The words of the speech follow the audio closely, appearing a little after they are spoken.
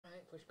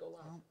push go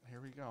live. Oh, here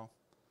we go.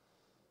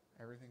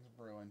 Everything's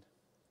ruined.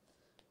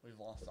 We've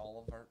lost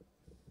all of our...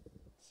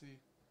 See,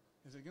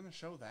 is it going to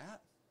show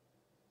that?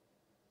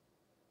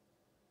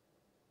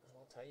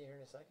 I'll tell you here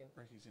in a second.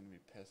 Ricky's going to be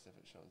pissed if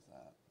it shows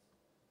that.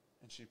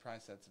 And she probably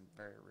said some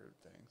very rude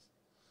things.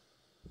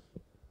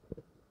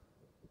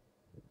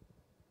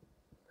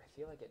 I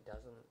feel like it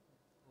doesn't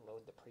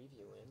load the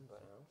preview in,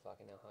 but I don't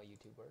fucking know how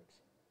YouTube works.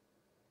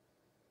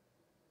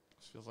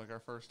 This feels like our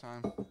first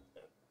time.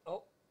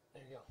 Oh,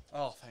 there you go.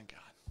 Oh, thank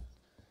God.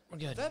 We're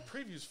good. That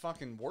preview's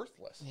fucking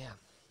worthless. Yeah.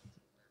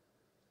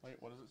 Wait,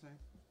 what does it say?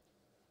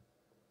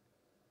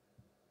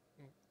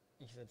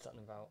 You said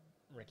something about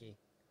Ricky.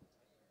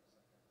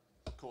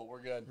 Cool,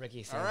 we're good.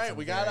 Ricky. All right,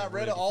 we got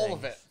rid of all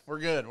of it. We're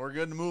good. We're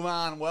good to move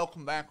on.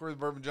 Welcome back. We're the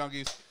Bourbon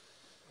Junkies.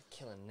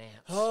 Killing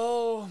naps.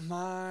 Oh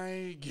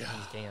my gosh.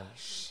 Damn.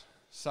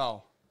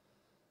 So,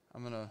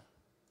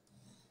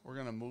 we're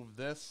gonna move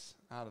this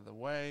out of the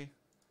way.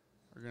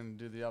 We're gonna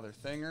do the other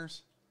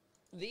thingers.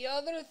 The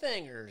other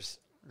thingers.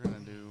 We're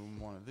gonna do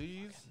one of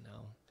these. No.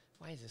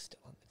 Why is this still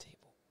on the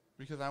table?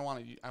 Because I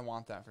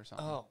want that for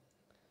something. Oh.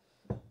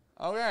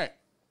 Okay.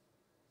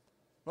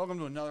 Welcome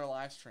to another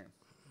live stream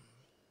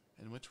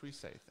in which we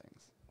say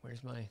things.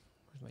 Where's my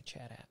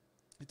chat at?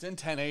 It's in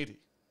 1080.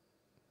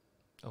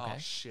 Okay. Oh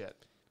shit.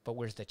 But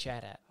where's the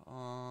chat at?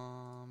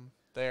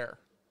 There.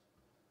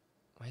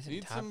 Why is it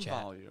Need top some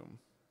chat? volume.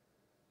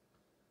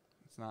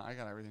 It's not. I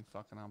got everything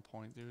fucking on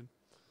point, dude.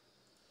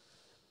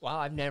 Wow,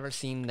 I've never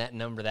seen that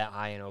number that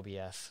high in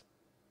OBS.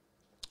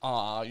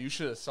 You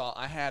should have saw.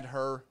 I had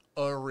her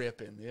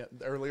ripping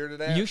earlier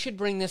today. You should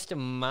bring this to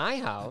my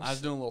house. I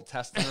was doing a little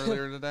testing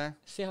earlier today.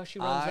 See how she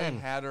runs in. I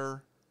had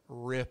her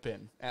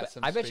ripping at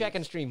some I bet you I speed.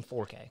 can stream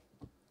 4K.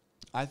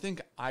 I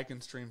think I can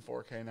stream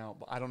 4K now,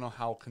 but I don't know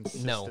how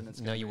consistent it's going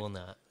to be. No, you will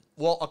not.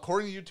 Well,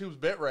 according to YouTube's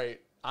bitrate,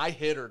 I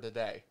hit her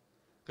today.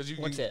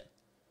 What's it?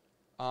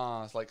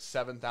 It's like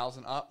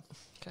 7,000 up.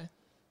 Okay.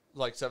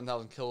 Like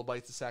 7,000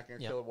 kilobytes a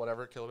second, Yep.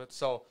 whatever, kilobits.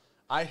 So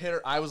I hit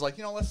her. I was like,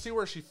 let's see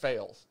where she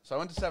fails. So I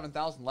went to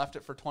 7,000, left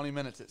it for 20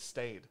 minutes. It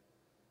stayed.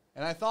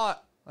 And I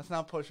thought, let's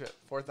not push it.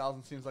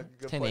 4,000 seems like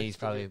a good 1080 place. is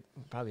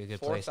probably a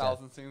good place.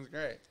 4,000 seems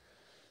great.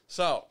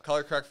 So,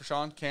 color correct for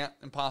Sean? Can't.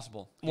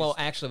 Impossible. Well,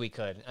 actually, we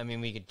could. I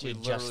mean, we could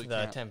adjust literally the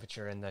can't.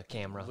 temperature in the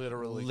camera.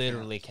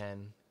 Literally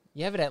can.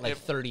 You have it at like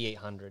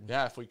 3,800.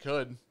 Yeah, if we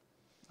could,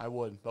 I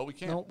would. But we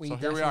can't. No, we so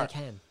here we definitely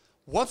are. can.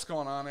 What's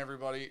going on,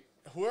 everybody?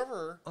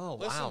 Whoever. Oh,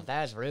 listen, wow,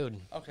 that's rude.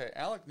 Okay,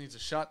 Alec needs a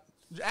shot.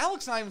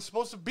 Alec's not even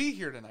supposed to be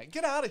here tonight.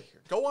 Get out of here.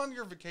 Go on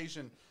your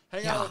vacation.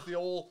 Hang out with the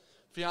old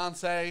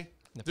fiance.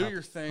 Do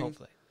your thing.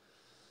 Hopefully.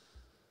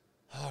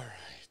 All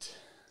right.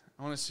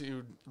 I want to see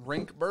you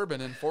rink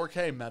bourbon in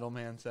 4K, Metal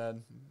Man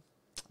said.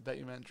 I bet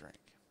you meant drink.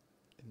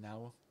 And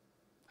now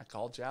I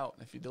called you out.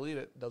 And if you delete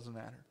it, it doesn't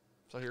matter.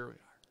 So here we are.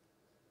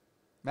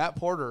 Matt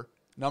Porter,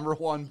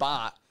 #1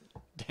 bot.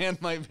 Dan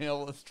might be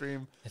able to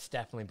stream. It's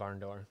definitely Barn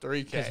Door.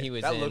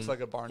 3K. That looks like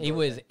a Barn Door. He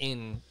was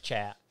in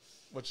chat.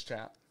 Which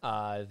chat?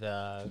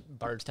 The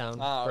Bardstown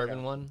okay.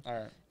 Bourbon one. All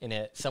right.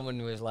 And someone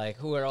was like,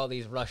 who are all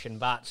these Russian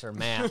bots or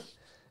Matt?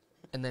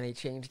 And then he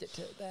changed it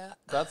to that.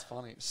 That's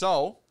funny.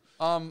 So,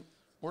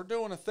 we're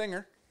doing a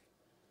thinger.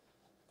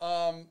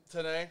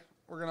 Today,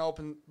 we're going to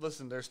open,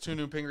 listen, there's 2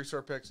 new Pingree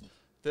Store picks.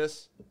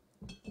 This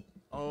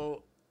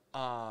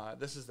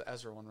is the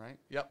Ezra one, right?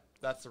 Yep,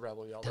 that's the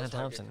Rebel Yell. Don That's why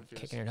I get Thompson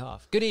confused. kicking it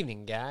off. Good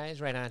evening, guys.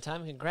 Right on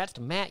time. Congrats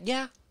to Matt.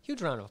 Yeah,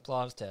 huge round of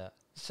applause to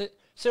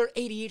Sir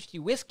ADHD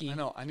Whiskey. I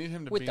know. I need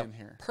him to with be the in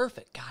here.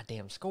 perfect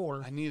goddamn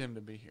score. I need him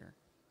to be here.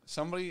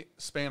 Everybody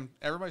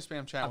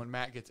spam chat when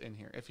Matt gets in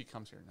here, if he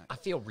comes here tonight. I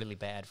feel really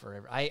bad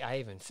for I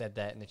even said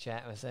that in the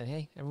chat. I said,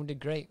 hey, everyone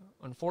did great.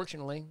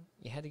 Unfortunately,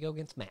 you had to go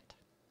against Matt.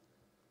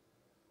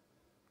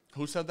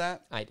 Who said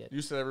that? I did.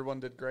 You said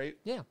everyone did great?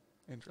 Yeah.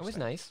 Interesting. It was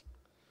nice.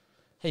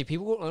 Hey,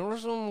 people, there were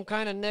some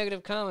kind of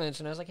negative comments,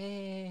 and I was like,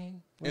 hey.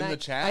 In the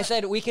chat? I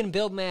said, we can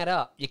build Matt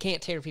up. You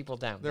can't tear people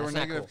down. There That's were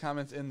not negative cool.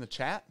 comments in the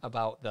chat?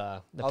 About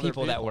the Other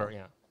people that people. were,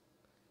 yeah.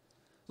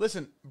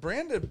 Listen,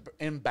 brand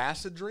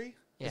ambassadry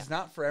Yeah. is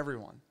not for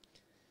everyone.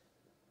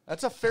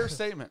 That's a fair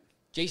statement.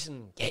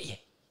 Jason, yeah.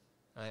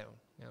 I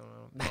don't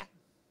know.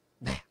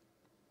 Matt.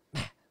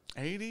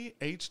 80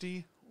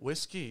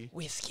 Whiskey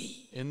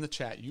Whiskey. in the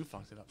chat. You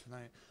fucked it up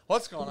tonight.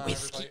 What's going on,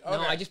 Whiskey.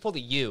 everybody? No, I just pulled a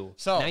U.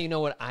 So- now you know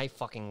what I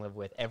fucking live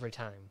with every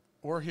time.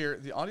 We're here.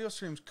 The audio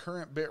stream's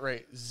current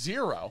bitrate,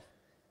 0,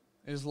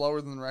 is lower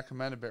than the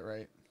recommended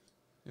bitrate.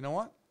 You know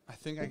what? I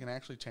think I can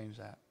actually change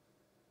that.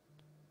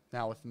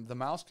 Now, if the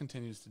mouse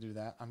continues to do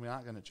that, I'm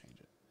not going to change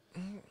it.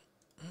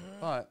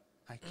 But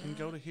I can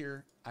go to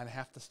here. I'd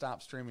have to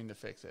stop streaming to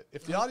fix it.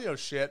 If the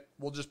audio's shit,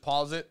 we'll just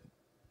pause it.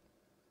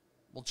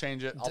 We'll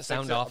change it. I'll fix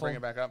sound it. I'll awful? bring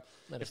it back up.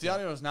 Let If us the know.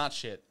 audio is not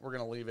shit, we're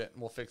going to leave it,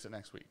 and we'll fix it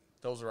next week.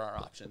 Those are our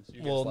options. You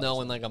guys We'll let us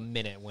know in like a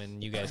minute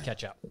when you guys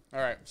catch up. All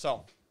right,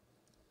 so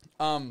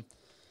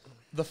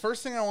the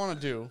first thing I want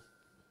to do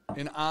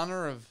in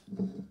honor of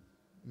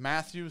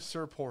Matthew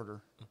Sir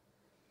Porter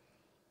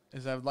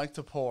is I would like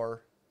to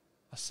pour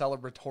a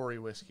celebratory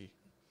whiskey.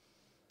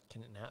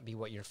 Can it not be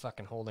what you're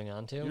fucking holding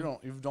on to?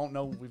 You don't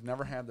know. We've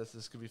never had this.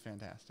 This could be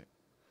fantastic.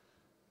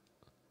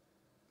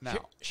 Now,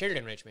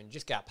 Sheridan Richmond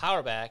just got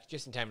power back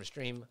just in time to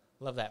stream.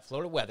 Love that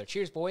Florida weather.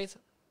 Cheers, boys.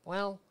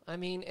 Well, I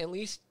mean, at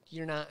least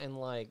you're not in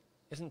like.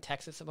 Isn't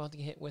Texas about to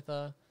get hit with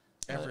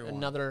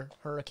another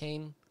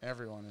hurricane?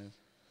 Everyone is.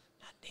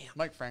 God damn.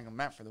 Mike Franklin,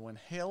 Matt for the win.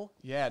 Hell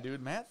yeah,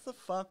 dude. Matt's the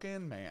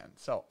fucking man.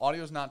 So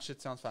audio's not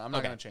shit. Sounds fine. I'm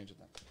not gonna change it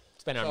then.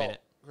 It's been our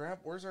minute.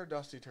 Where's our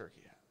dusty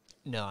turkey at?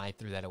 No, I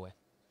threw that away.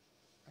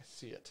 I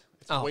see it.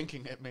 It's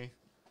winking at me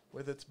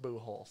with its boo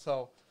hole.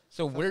 So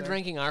we're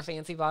drinking our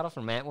fancy bottle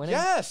from Matt winning?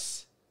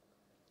 Yes!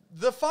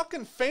 The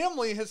fucking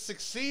family has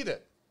succeeded.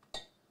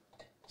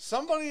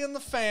 Somebody in the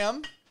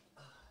fam.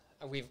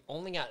 We've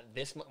only got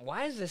this much.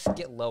 Why does this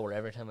get lower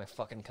every time I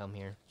fucking come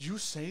here? You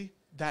say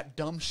that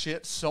dumb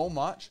shit so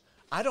much.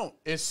 I don't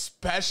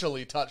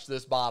especially touch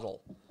this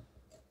bottle.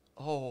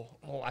 Oh,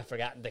 I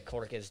forgot the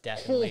cork is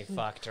definitely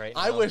fucked right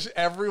now. I wish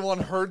everyone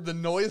heard the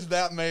noise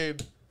that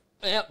made.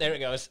 Yep, there it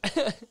goes.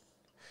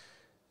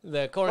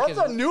 The cork That's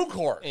a new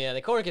cork. Yeah,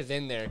 the cork is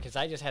in there because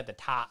I just had the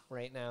top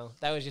right now.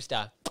 That was just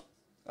a...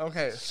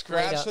 Okay,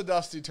 scratch the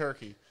dusty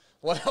turkey.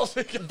 What else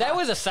we got? That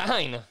was a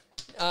sign.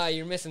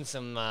 You're missing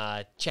some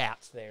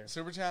chats there.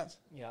 Super chats?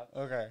 Yep.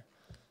 Okay.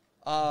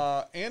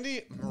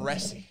 Andy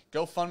Moresi,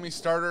 GoFundMe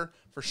starter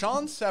for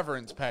Sean's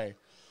severance pay.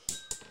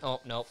 Oh,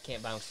 nope,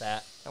 can't bounce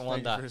that. I Thank won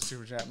you for the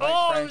super chat.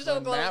 Mike Franklin,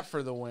 so close. Matt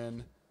for the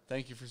win.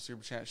 Thank you for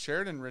super chat.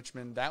 Sheridan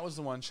Richmond, that was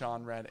the one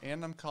Sean read,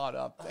 and I'm caught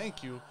up.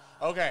 Thank you.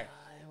 Okay.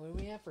 What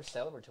do we have for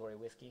celebratory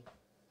whiskey?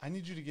 I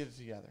need you to get it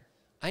together.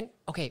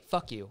 Okay,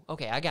 fuck you.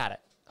 Okay, I got it.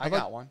 I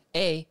got one.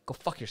 Go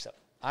fuck yourself.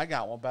 I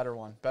got one. Better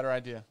one. Better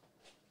idea.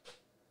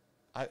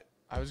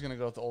 I was going to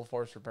go with the Old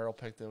Forester barrel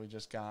pick that we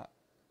just got.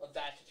 Well,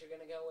 that's what you're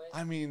going to go with?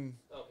 I mean,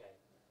 Okay.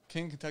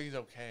 King Kentucky's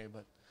okay,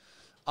 but...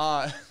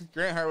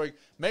 Grant Hartwig,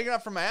 making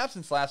up for my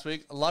absence last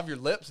week. I love your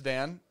lips,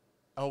 Dan.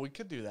 Oh, we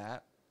could do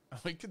that.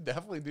 We could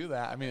definitely do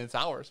that. I mean, it's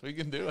ours. We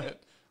can do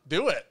it.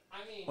 Do it. I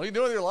mean... What are you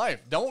doing with your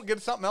life? Don't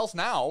get something else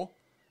now.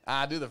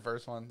 Do the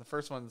first one. The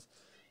first one's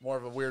more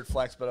of a weird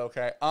flex, but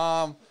okay.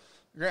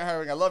 Grant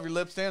Hartwig, I love your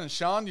lips, Dan. And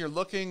Sean, you're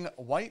looking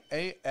white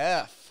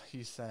AF,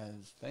 he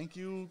says. Thank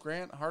you,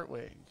 Grant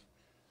Hartwig.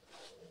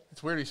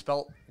 It's weird he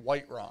spelt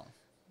white wrong.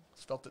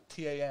 Spelt it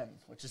T-A-N,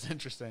 which is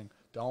interesting.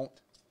 Don't.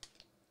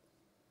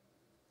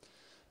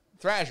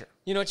 Thrasher.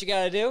 You know what you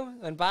got to do?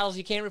 On bottles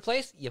you can't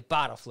replace, you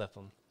bottle flip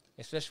them.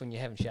 Especially when you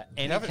haven't shot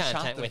any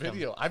content with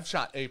them. I've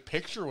shot a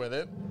picture with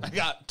it. I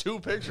got 2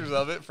 pictures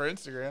of it for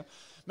Instagram.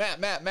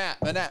 Matt.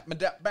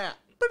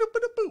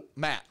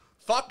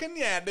 Fucking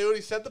yeah, dude.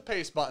 He said the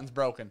paste button's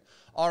broken.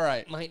 All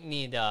right. Might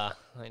need to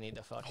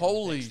fucking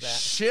Holy fix that.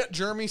 shit,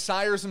 Jeremy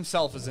Sires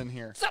himself is in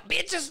here. What's up,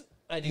 bitches?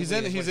 He's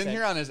in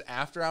here on his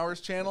After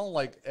Hours channel,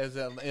 like as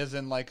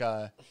in like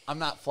a I'm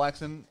not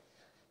flexing.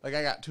 Like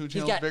I got 2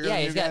 channels bigger than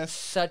you he's got guys.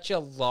 such a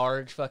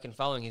large fucking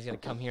following. He's gonna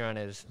come here on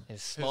his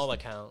small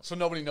account. So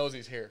nobody knows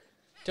he's here.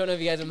 Don't know if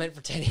you guys have met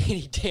for 10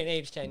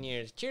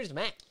 years. Cheers to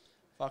Matt.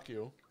 Fuck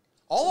you.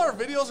 All our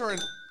videos are in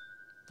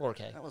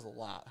 4K. That was a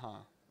lot, huh?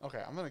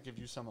 Okay, I'm gonna give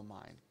you some of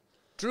mine.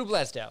 Drew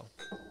Bledsoe,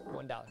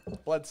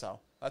 $1. Bledsoe.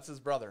 That's his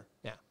brother.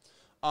 Yeah.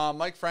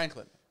 Mike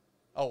Franklin.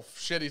 Oh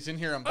shit, he's in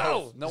here on both.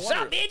 Oh, no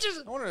wonder, wonder.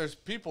 bitches? No wonder there's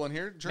people in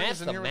here.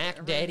 Matt's in the here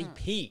Mac Daddy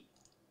Pete.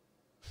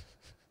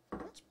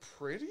 That's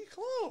pretty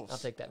close. I'll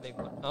take that big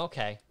one.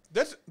 Okay.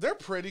 They're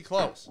pretty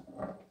close.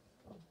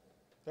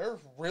 They're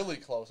really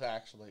close,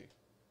 actually.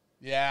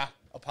 Yeah.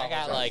 I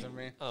got like to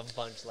me. a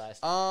bunch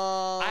last.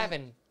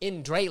 Ivan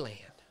in Dreland.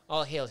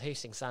 All hail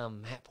Hastings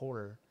Sam Matt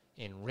Porter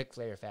in Ric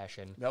Flair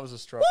fashion. That was a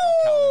stroke.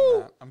 I'm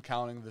counting that. I'm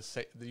counting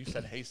you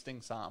said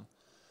Hastings Sam.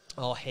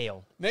 All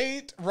hail.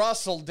 Nate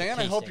Russell. Dan,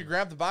 I hope you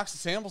grabbed the box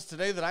of samples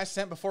today that I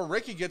sent before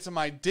Ricky gets them.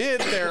 I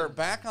did. They're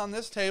back on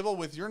this table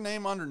with your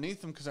name underneath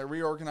them because I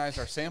reorganized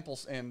our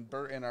samples in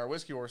our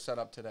Whiskey War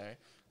setup today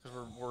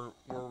because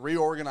we're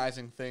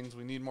reorganizing things.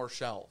 We need more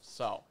shelves.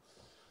 So,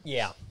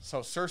 yeah.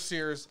 So Sir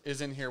Sears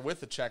is in here with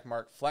the check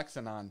mark,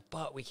 flexing on.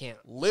 But we can't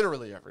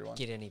literally everyone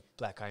get any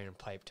black iron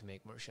pipe to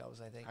make more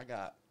shelves, I think. I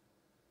got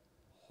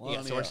you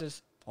got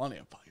sources? Plenty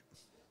of pipe.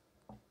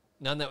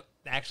 None that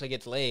actually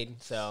gets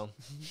laid, so.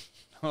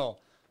 I'll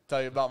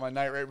tell you about my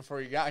night right before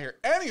you got here.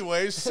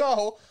 Anyways,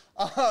 so,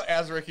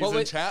 as Ricky's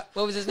in chat.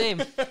 What was his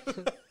name?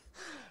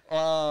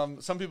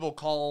 Some people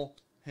call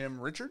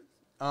him Richard.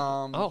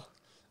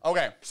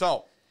 Okay,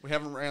 so we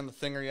haven't ran the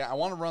thinger yet. I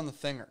want to run the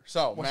thinger.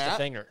 So, what's Matt,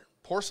 the thinger?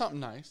 Pour something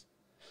nice.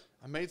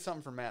 I made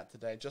something for Matt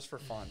today just for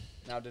fun.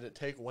 Now, did it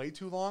take way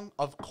too long?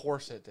 Of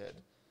course it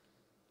did.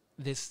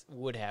 This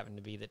would happen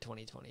to be the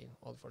 2020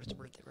 Old Forester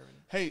birthday bourbon.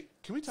 Hey,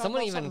 can we talk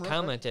Someone about even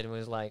commented and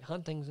was like,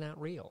 hunting's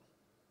not real.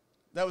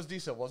 That was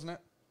D-Silv, wasn't it?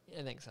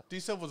 I think so.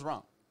 D-Silv was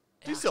wrong.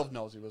 Yeah. D-Silv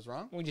knows he was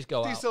wrong. We just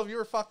go out. D-Silv, you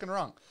were fucking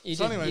wrong. You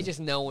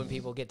just know when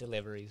people get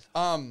deliveries.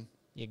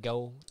 You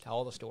go to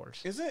all the stores.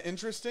 Isn't it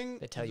interesting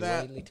they tell you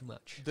way too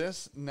much.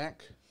 This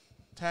neck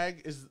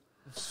tag is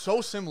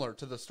so similar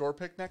to the store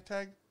pick neck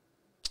tag?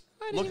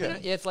 Look at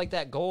it. Yeah, it's like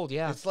that gold,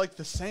 yeah. It's like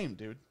the same,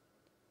 dude.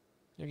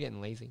 You're getting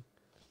lazy.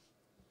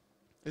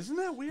 Isn't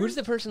that weird? Who's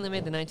the person that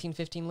made the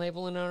 1915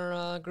 label in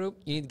our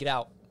group? You need to get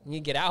out. You need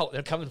to get out.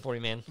 They're coming for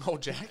you, man. Oh,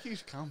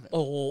 Jackie's coming.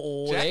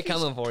 Oh, they're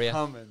coming for you.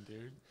 Coming,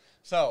 dude.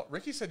 So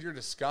Ricky said you're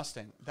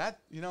disgusting. That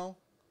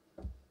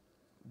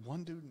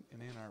one dude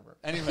in Ann Arbor.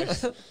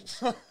 Anyways,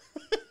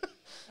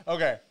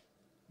 okay.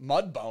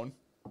 Mudbone,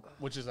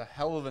 which is a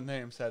hell of a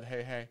name, said,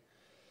 hey.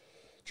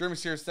 Jeremy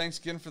Sears, thanks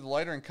again for the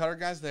lighter and cutter,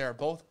 guys. They are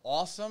both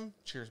awesome.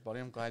 Cheers, buddy.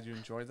 I'm glad you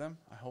enjoyed them.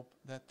 I hope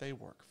that they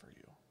work for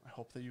you. I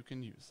hope that you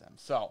can use them.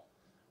 So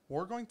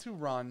we're going to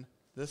run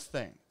this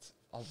thing. It's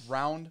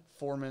around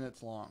 4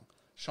 minutes long.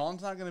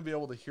 Sean's not going to be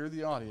able to hear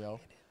the audio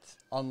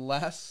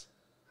unless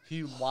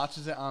he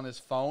watches it on his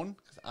phone,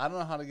 because I don't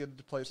know how to get it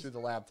to play through the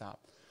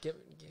laptop. Get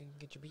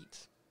your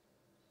Beats.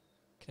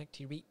 Connect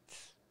to your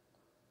Beats.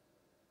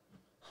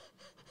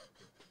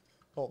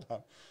 Hold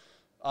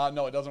on.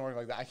 No, it doesn't work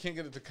like that. I can't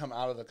get it to come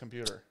out of the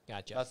computer.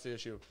 Gotcha. That's the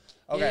issue.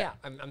 Okay. Yeah.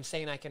 I'm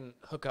saying I can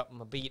hook up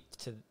my Beats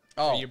to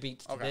your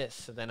Beats to this,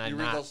 so then I'm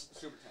not.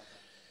 Super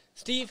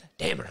Steve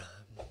Dammer.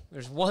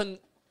 There's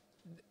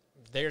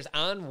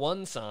on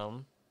one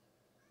some.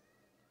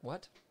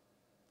 What?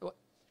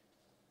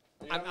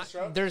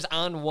 There's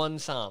on one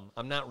some.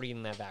 I'm not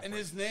reading that backwards. And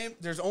his name,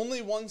 there's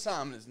only one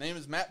som. His name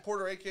is Matt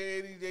Porter,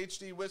 a.k.a.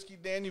 ADHD Whiskey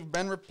Dan. You've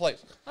been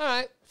replaced. All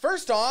right.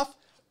 First off,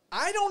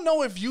 I don't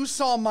know if you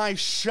saw my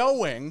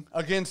showing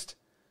against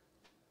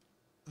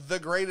the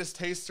greatest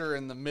taster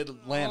in the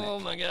Mid-Atlantic. Oh,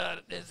 my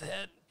God. His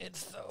head.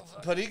 It's so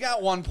funny. But he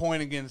got 1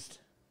 point against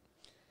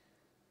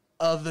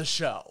the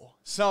show.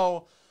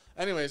 So,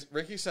 anyways,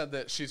 Ricky said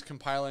that she's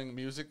compiling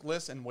music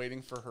lists and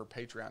waiting for her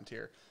Patreon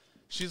tier.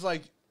 She's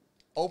like,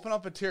 open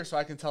up a tier so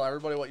I can tell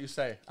everybody what you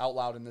say out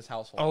loud in this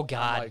household. Oh,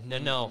 God. Like,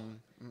 no.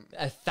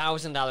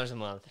 $1,000 a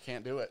month. You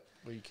can't do it.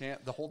 Well, you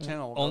can't. The whole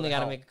channel. Only got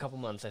to make a couple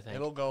months, I think.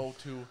 It'll go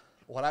to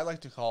what I like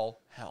to call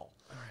hell.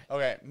 All right.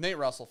 Okay, Nate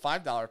Russell,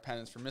 $5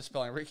 penance for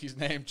misspelling Ricky's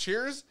name.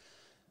 Cheers,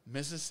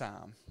 Mrs.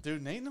 Sam.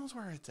 Dude, Nate knows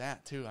where it's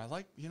at, too. I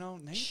like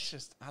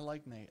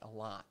Nate a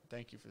lot.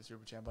 Thank you for the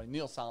super chat, buddy.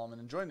 Neil Solomon,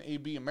 enjoying the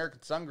AB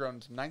American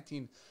Sun-Grown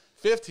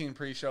 1915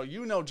 pre-show.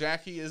 You know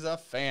Jackie is a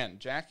fan.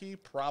 Jackie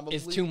probably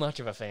is too much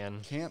of a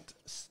fan. Can't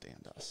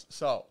stand us.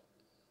 So,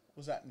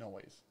 was that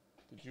noise?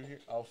 Did you hear?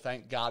 Oh,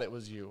 thank God it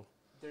was you.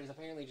 There's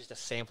apparently just a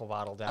sample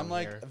bottle down I'm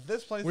like, here.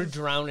 this place We're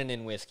drowning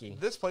in whiskey.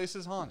 This place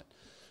is haunted.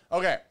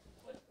 Okay.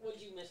 What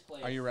did you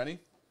misplace? Are you ready?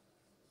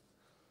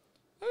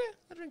 Okay,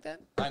 I'll drink that.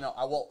 I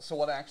know. So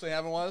what actually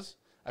happened was,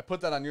 I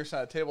put that on your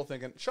side of the table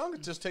thinking, Sean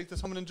could just take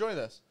this home and enjoy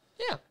this.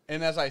 Yeah.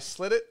 And as I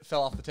slid it,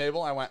 fell off the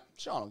table, I went,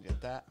 Sean will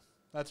get that.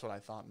 That's what I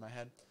thought in my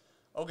head.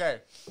 Okay.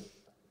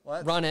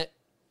 Run it.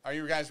 Are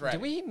you guys ready?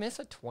 Did we miss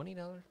a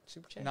 $20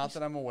 super chat? Not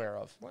that I'm aware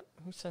of. What?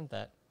 Who sent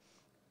that?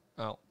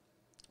 Oh.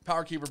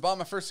 Power Keeper. Bought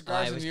my first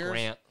cigars in years.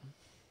 Grant.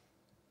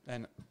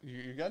 And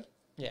you good?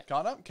 Yeah.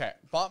 Caught up? Okay.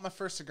 Bought my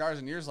first cigars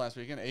in years last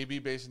weekend. AB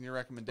based on your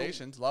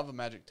recommendations. Love a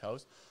Magic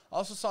Toast.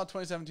 Also saw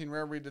 2017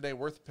 Rare Breed today.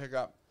 Worth the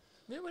pickup.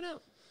 Yeah, went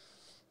out.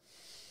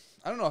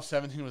 I don't know if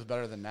 17 was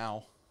better than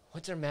now.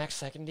 What's our max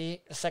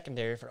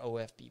secondary for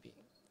OFBB?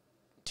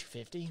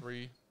 250?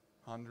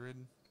 300,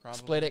 probably.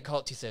 Split it, call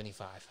it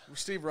 275.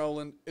 Steve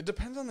Rowland. It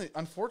depends on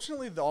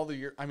unfortunately,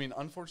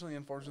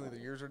 the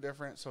years are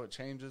different, so it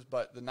changes,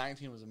 but the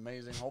 19 was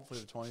amazing. Hopefully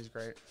the 20 is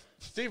great.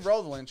 Steve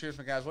Rowland, cheers,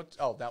 my guys.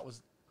 That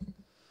was...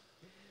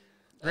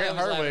 Grant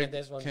Hartwig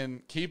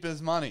can keep his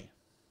money.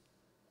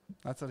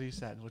 That's what he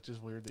said, which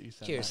is weird that you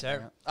said cheers, that.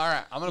 sir. All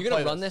right, I'm going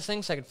to run this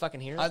thing so I can fucking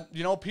hear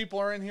it? People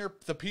are in here.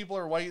 The people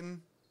are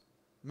waiting.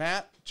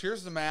 Matt,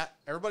 cheers to Matt.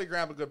 Everybody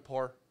grab a good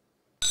pour.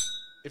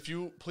 If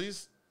you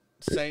please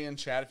say in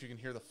chat if you can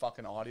hear the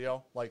fucking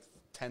audio, like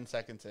 10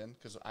 seconds in,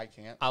 because I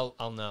can't.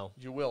 I'll know.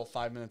 You will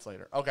 5 minutes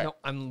later. Okay. No,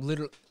 I'm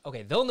literally...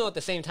 Okay, they'll know at the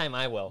same time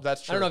I will.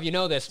 That's true. I don't know if you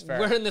know this.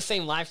 We're in the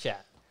same live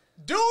chat.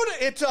 Dude,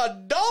 it's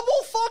a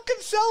double fucking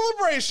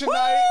celebration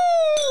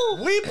night.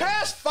 We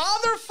passed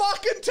Father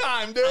fucking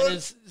Time, dude. On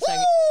his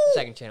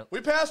second channel.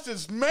 We passed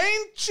his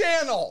main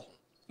channel.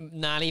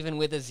 Not even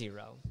with a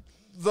 0.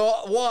 The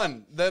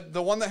one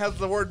that has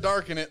the word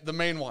dark in it, the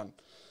main one.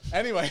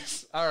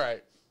 Anyways, all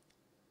right.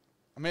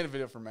 I made a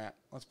video for Matt.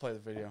 Let's play the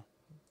video.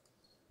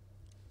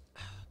 I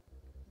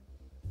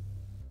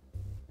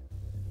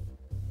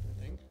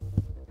think.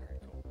 All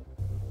right, cool.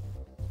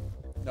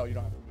 No, you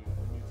don't have to mute it.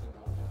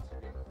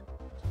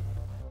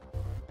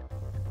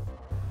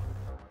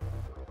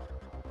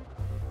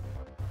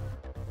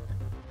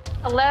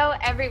 Hello,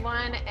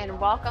 everyone, and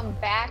welcome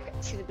back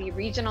to the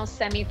regional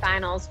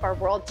semifinals for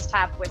World's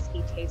Top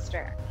Whiskey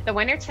Taster. The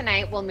winner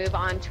tonight will move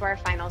on to our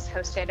finals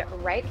hosted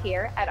right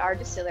here at our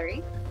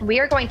distillery. We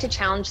are going to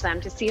challenge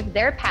them to see if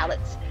their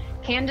palates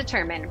can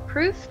determine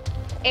proof,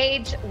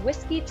 age,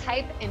 whiskey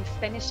type, and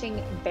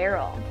finishing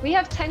barrel. We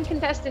have 10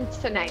 contestants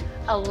tonight: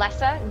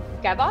 Alessa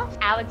Geboff,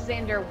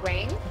 Alexander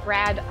Wang,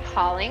 Brad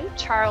Halling,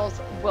 Charles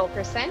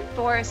Wilkerson,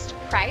 Forrest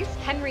Price,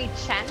 Henry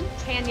Chen,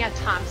 Tanya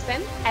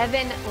Thompson,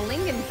 Evan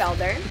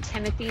Lingenfelder,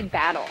 Timothy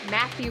Battle,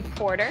 Matthew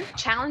Porter.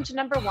 Challenge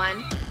number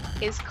 1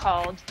 is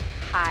called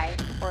High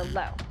or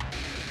Low.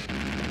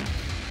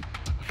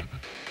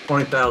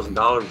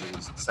 $20,000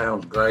 is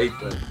Sounds great,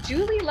 but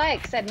Julie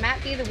Like said,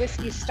 Matt, be the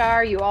whiskey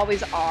star you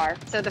always are.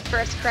 So the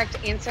first correct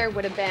answer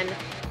would have been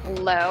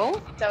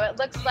low. So it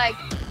looks like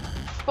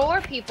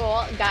 4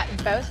 people got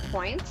both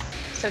points.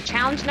 So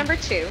challenge number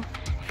 2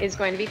 is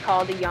going to be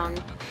called young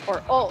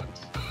or old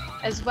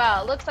as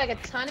well. It looks like a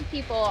ton of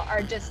people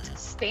are just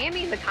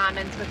spamming the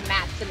comments with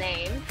Matt's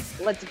name.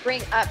 Let's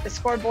bring up the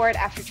scoreboard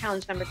after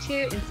challenge number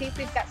 2 and see if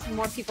we've got some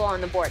more people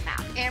on the board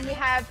now. And we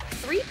have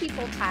 3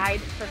 people tied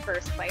for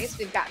first place.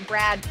 We've got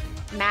Brad,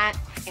 Matt,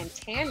 and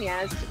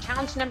Tanya. So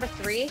challenge number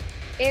 3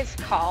 is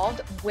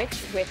called Which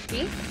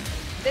Whiskey?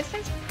 This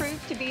has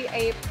proved to be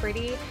a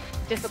pretty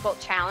difficult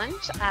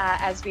challenge,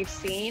 as we've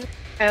seen.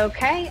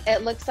 Okay,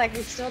 it looks like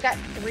we've still got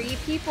 3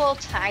 people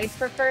tied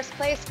for first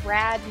place,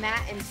 Brad,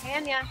 Matt, and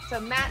Tanya. So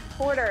Matt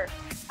Porter,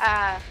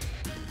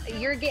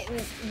 you're getting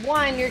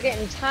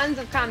tons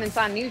of comments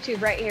on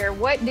YouTube right here.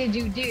 What did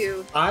you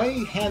do?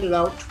 I handed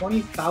out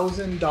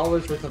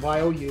 $20,000 worth of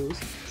IOUs.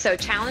 So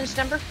challenge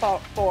number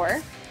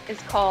 4 is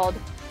called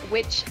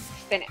Which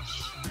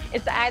Finish?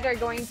 It's either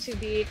going to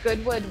be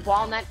Goodwood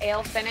Walnut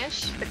Ale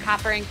Finish, the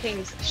Copper and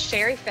Kings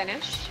Sherry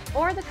Finish,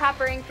 or the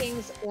Copper and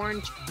Kings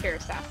Orange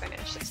Curacao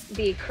Finish.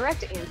 The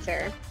correct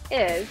answer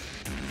is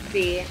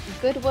the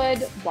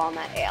Goodwood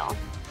Walnut Ale.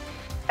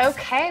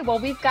 Okay, well,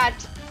 we've got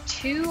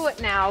 2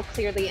 now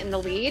clearly in the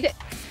lead.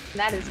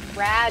 That is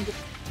Brad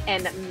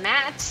and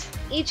Matt.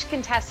 Each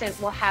contestant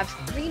will have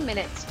 3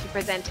 minutes to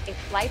present a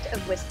flight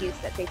of whiskeys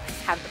that they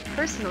have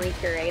personally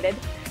curated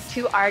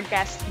to our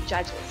guest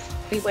judges.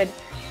 We would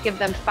give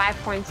them 5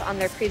 points on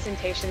their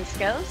presentation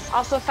skills,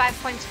 also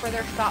 5 points for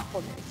their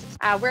thoughtfulness.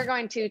 We're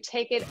going to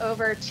take it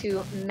over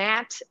to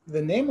Matt.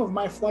 The name of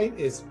my flight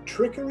is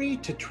Trickery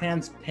to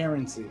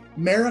Transparency.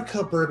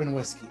 America Bourbon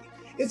Whiskey.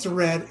 It's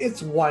red,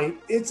 it's white,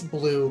 it's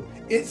blue.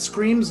 It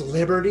screams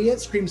liberty,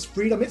 it screams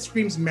freedom, it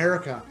screams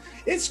America.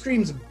 It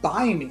screams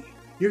buy me.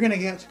 You're gonna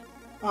get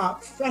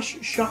fresh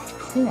shucked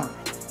corn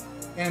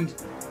and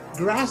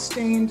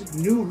grass-stained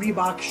new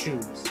Reebok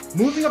shoes.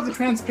 Moving up the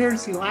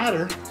transparency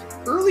ladder,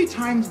 Early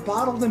Times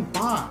Bottled and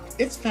Bombed.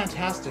 It's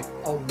fantastic.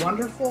 A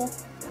wonderful,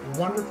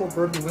 wonderful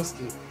bourbon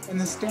whiskey.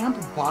 And the stamp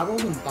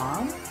Bottled and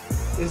Bombed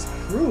is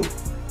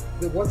proof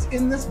that what's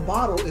in this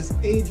bottle is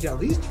aged at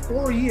least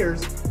 4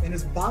 years and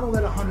is bottled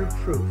at 100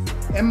 proof.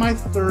 And my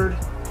third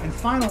and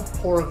final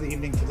pour of the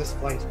evening for this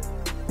flight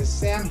is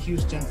Sam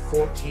Houston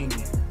 14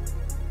 year.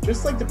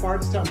 Just like the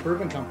Bardstown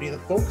Bourbon Company, the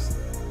folks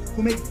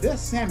who make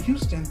this Sam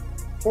Houston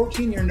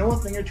 14 year know a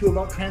thing or two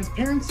about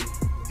transparency.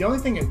 The only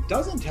thing it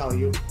doesn't tell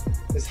you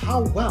is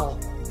how well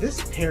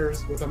this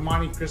pairs with a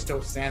Monte Cristo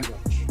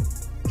sandwich,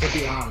 to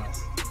be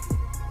honest.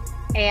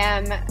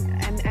 And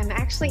I'm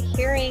actually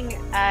hearing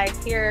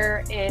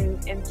here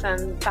in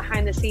some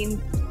behind the scenes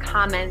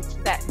comments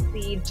that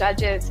the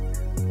judges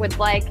would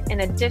like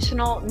an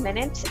additional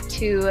minute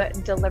to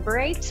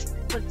deliberate.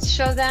 Let's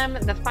show them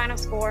the final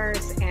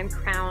scores and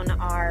crown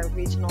our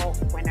regional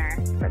winner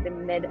for the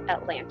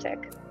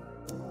Mid-Atlantic.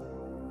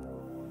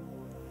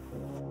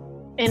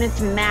 And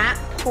it's Matt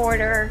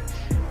Porter.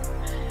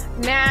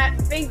 Matt,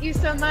 thank you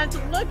so much.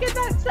 Look at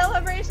that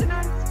celebration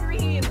on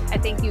screen. I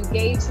think you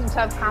gave some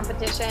tough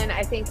competition.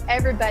 I think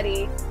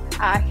everybody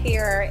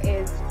here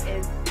is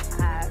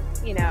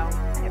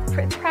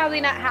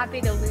probably not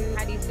happy to lose.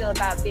 How do you feel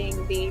about being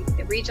the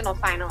regional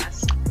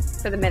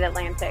finalist for the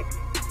Mid-Atlantic?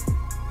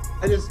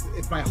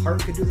 If my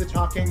heart could do the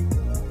talking,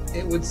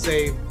 it would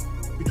say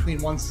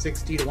between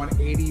 160 to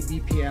 180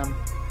 BPM.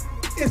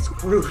 It's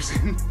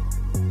cruising.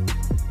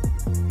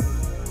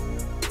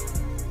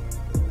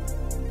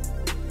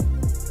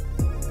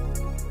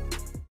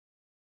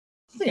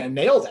 I think I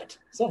nailed it.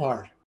 So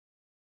hard.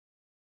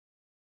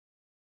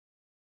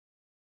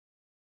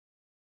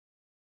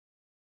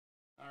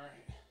 All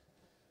right.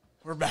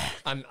 We're back.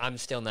 I'm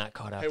still not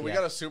caught up Hey, we yet.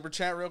 got a super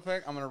chat real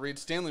quick. I'm going to read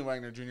Stanley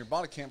Wagner Jr.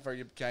 Bought a campfire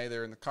yippee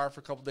there in the car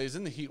for a couple days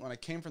in the heat. When I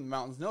came from the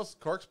mountains, no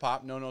corks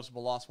pop, no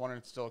noticeable loss. Wondering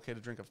it's still okay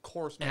to drink. Of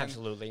course, man.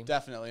 Absolutely.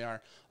 Definitely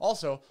are.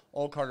 Also,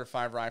 Old Carter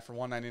 5 Rye for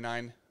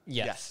 $1.99.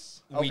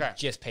 Yes. Okay. We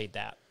just paid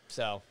that.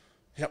 So.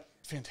 Yep.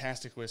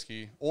 Fantastic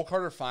whiskey. Old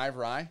Carter 5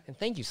 Rye. And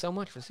thank you so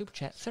much for the super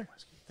chat, sir.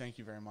 Thank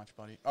you very much,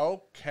 buddy.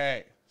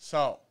 Okay.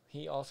 So.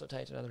 He also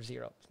typed another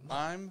 0.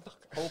 I'm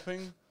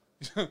hoping.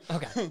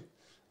 Okay.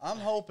 I'm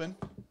hoping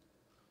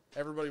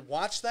everybody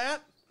watch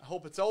that. I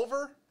hope it's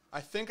over.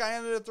 I think I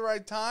ended at the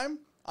right time.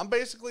 I'm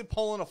basically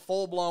pulling a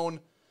full-blown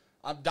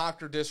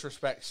Dr.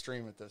 Disrespect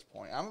stream at this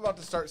point. I'm about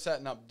to start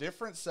setting up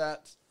different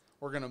sets.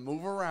 We're going to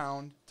move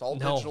around. It's all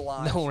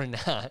digitalized. No, we're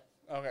not.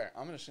 Okay,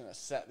 I'm just going to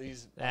set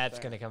these. That's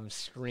going to come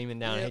screaming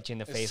down and hit you in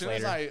the face later.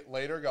 As soon as I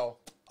later go,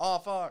 oh,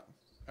 fuck.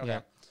 Okay.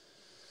 Yeah.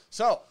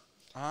 So,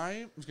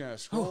 I was going to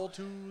scroll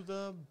to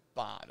the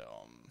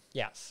bottom.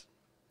 Yes.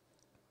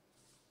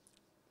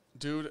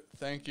 Dude,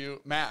 thank you.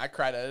 Matt, I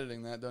cried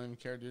editing that. Don't even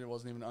care, dude. It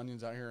wasn't even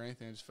onions out here or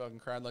anything. I just fucking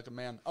cried like a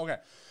man. Okay.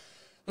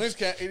 Thanks,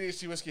 Cat.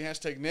 ADHD Whiskey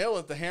hashtag nail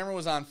it. The hammer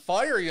was on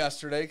fire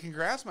yesterday.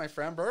 Congrats, my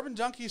friend. Bourbon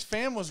Junkies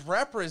fam was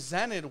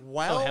represented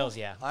well. Oh, hells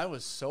yeah. I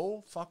was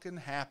so fucking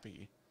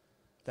happy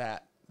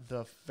that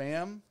the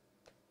fam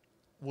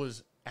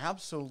was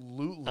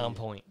absolutely On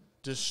point.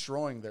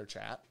 destroying their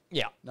chat.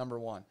 Yeah. Number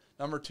one.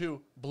 Number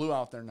two, blew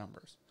out their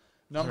numbers.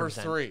 Number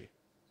 100%. three,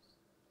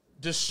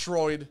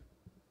 destroyed.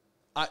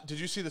 Did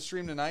you see the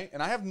stream tonight?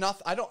 And I have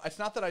nothing. It's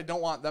not that I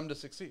don't want them to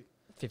succeed.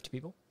 50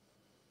 people.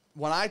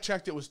 When I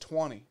checked, it was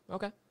 20.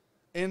 Okay.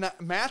 And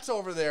Matt's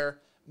over there,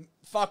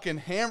 fucking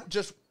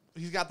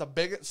he's got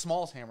the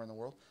smallest hammer in the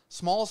world,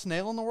 smallest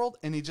nail in the world,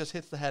 and he just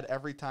hits the head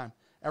every time.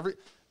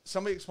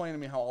 Somebody explain to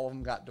me how all of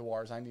them got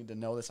Dewars. I need to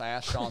know this. I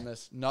asked Sean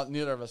this.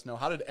 Neither of us know.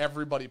 How did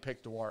everybody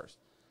pick Dewars?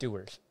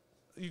 Doers.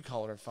 You call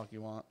it whatever the fuck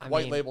you want. I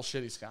White mean, label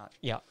shitty scotch.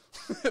 Yeah.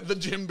 The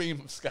Jim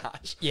Beam of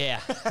scotch. Yeah.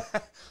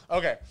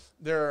 Okay.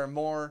 There are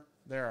more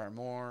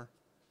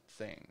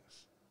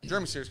things.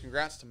 Jeremy Sears,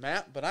 congrats to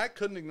Matt, but I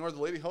couldn't ignore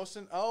the lady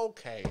hosting.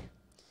 Okay.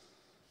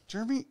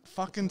 Jeremy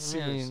fucking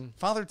Sears.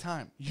 Father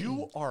Time.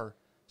 You are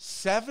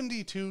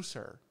 72,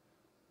 sir.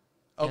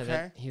 Okay.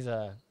 Yeah, he's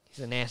a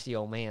nasty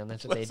old man.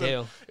 That's what they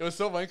do. It was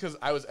so funny because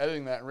I was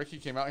editing that and Ricky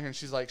came out here and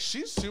she's like,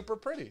 she's super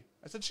pretty.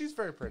 I said, she's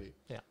very pretty.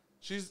 Yeah.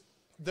 She's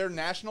their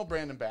national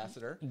brand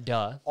ambassador.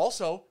 Duh.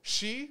 Also,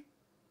 she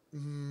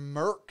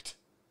murked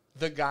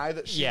the guy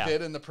that she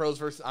did in the Pros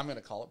versus, I'm going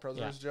to call it Pros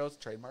versus Joe's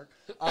trademark.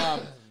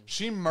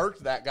 She murked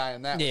that guy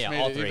in that, which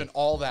made it even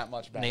all that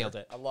much better. Nailed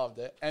it. I loved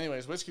it.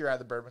 Anyways, Whiskey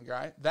Ride the Bourbon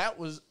Guy. That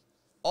was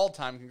all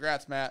time.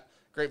 Congrats, Matt.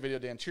 Great video,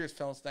 Dan. Cheers,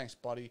 fellas. Thanks,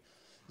 buddy.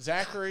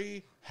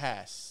 Zachary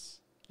Hess.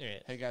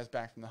 Hey, guys,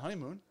 back from the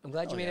honeymoon. I'm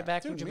glad you made it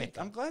back from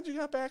Jamaica. I'm glad you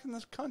got back in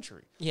this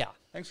country. Yeah.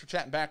 Thanks for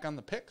chatting back on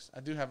the picks.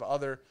 I do have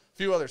a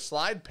few other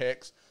slide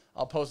picks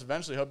I'll post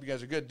eventually. Hope you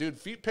guys are good. Dude,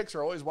 feet picks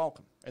are always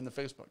welcome in the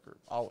Facebook group.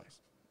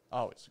 Always.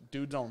 Always.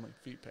 Dudes only,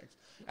 feet picks.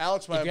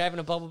 Alex Webb. If you're having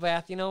a bubble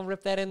bath,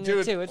 rip that in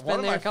there, too. It's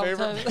been there a couple times.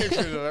 One of my favorite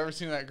pictures I've ever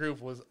seen in that group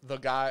was the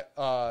guy,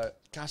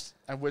 gosh,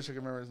 I wish I could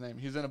remember his name.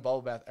 He's in a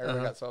bubble bath.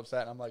 Everybody got so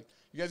upset. And I'm like,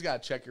 you guys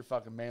got to check your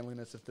fucking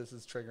manliness if this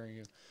is triggering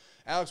you.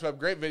 Alex Webb,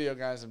 great video,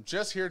 guys. I'm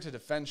just here to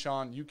defend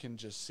Sean. You can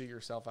just see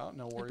yourself out.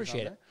 No worries.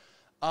 Appreciate it.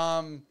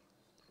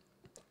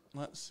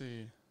 Let's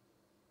see.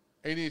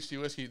 ADHD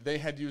Whiskey, they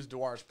had used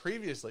Dewars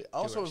previously.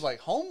 Also, it was like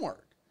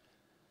homework.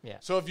 Yeah.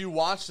 So if you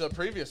watch the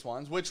previous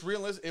ones, which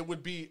it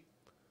would be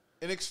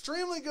an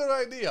extremely good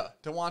idea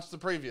to watch the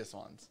previous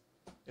ones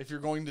if you're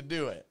going to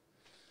do it.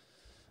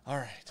 All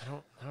right.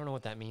 I don't know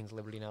what that means,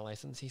 Liberty Not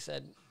Licensed. He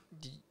said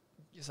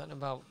something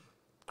about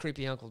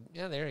creepy Uncle.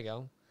 Yeah, there you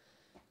go.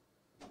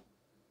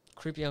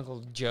 Creepy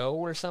Uncle Joe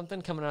or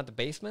something coming out the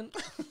basement.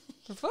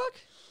 The fuck?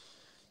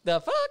 The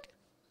fuck?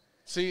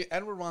 See,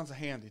 Edward wants a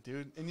handy,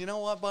 dude. And you know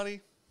what,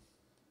 buddy?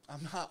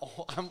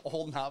 I'm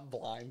old, not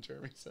blind,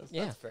 Jeremy says.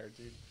 Yeah. That's fair,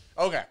 dude.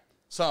 Okay.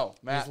 So,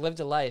 Matt. He's lived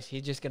a life.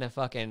 He's just going to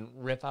fucking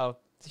rip out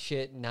the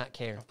shit and not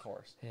care. Of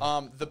course.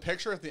 Yeah. The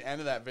picture at the end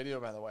of that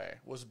video, by the way,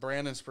 was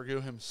Brandon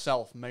Sprague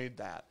himself made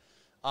that.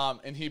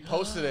 And he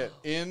posted it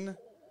in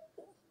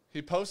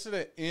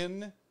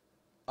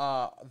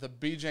the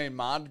BJ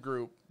mod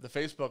group, the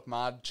Facebook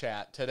mod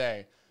chat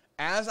today,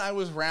 as I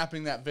was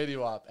wrapping that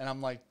video up. And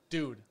I'm like,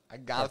 dude, I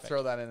got to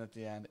throw that in at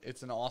the end.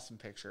 It's an awesome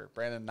picture.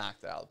 Brandon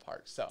knocked it out of the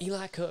park. So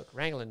Eli Cook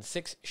wrangling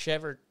 6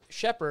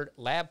 Shepherd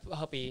lab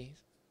puppies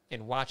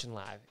and watching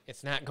live.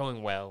 It's not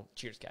going well.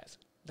 Cheers, guys.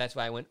 That's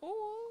why I went,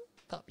 oh,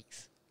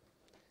 puppies.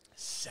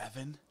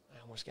 7?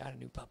 I almost got a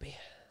new puppy.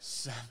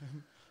 7?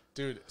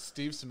 Dude,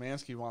 Steve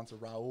Szymanski wants a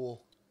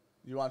Raoul.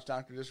 You watch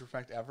Dr.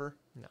 Disrespect ever?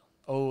 No.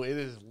 Oh, it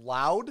is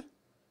loud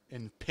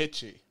and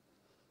pitchy.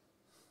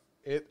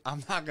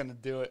 I'm not going to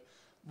do it.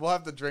 We'll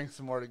have to drink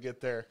some more to get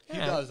there. He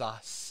does a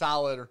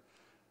solid,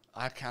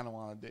 I kind of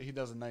want to do, he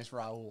does a nice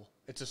Raoul.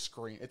 It's a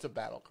scream. It's a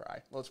battle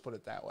cry. Let's put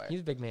it that way.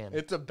 He's a big man.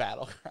 It's a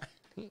battle cry.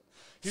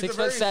 He's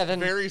 6'7",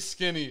 very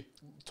skinny,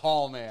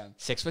 tall man.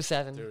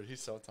 6'7", Dude,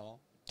 he's so tall.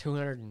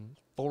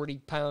 240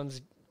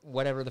 pounds,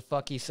 whatever the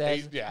fuck he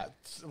says.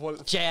 Jacked.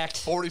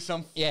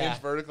 40-some inch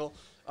vertical.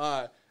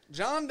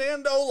 John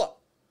Dandola.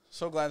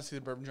 So glad to see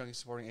the Bourbon Junkie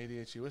supporting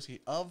ADHD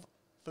Whiskey of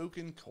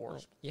fucking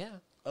course. Yeah.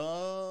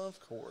 Of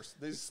course.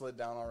 They just slid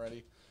down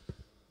already.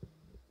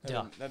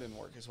 That didn't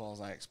work as well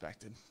as I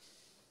expected.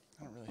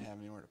 I don't really have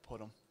anywhere to put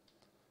them.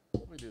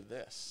 We do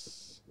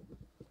this.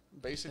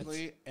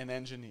 Basically, an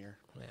engineer.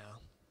 Yeah.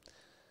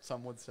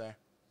 Some would say.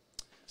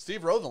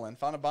 Steve Rotherland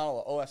found a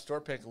bottle of OS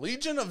store pick.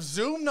 Legion of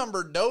Zoom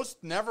number dosed.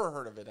 Never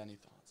heard of it. Any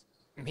thoughts?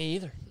 Me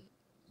either.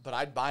 But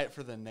I'd buy it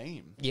for the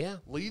name. Yeah.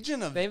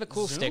 Legion of They have a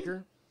cool Zoom?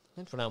 sticker.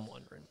 That's what I'm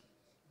wondering.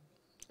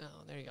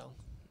 Oh, there you go.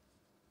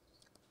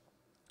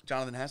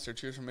 Jonathan Hester,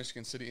 cheers from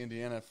Michigan City,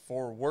 Indiana,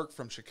 for work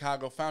from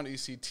Chicago. Found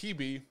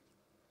ECTB,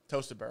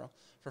 Toasted Barrel,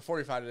 for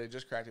 $45 today.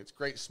 Just cracked it. It's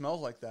great.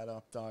 Smells like that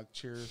up, dog.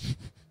 Cheers.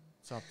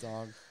 What's up,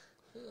 dog?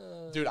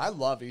 Dude, I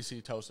love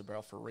EC Toasted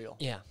Barrel for real.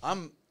 Yeah.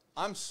 I'm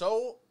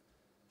so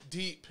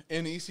deep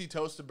in EC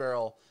Toasted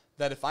Barrel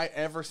that if I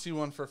ever see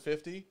one for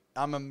 50,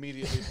 I'm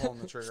immediately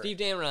pulling the trigger. Steve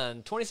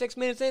Damron, 26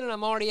 minutes in and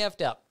I'm already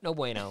effed up. No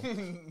bueno.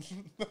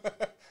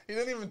 He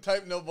didn't even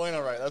type no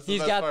bueno right. That's the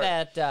He's best got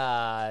part.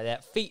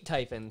 that feet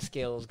typing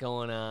skills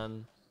going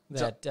on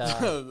that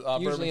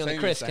usually only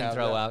Chris can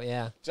throw out.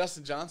 Yeah.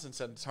 Justin Johnson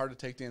said it's hard to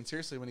take Dan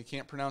seriously when he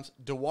can't pronounce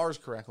Dewars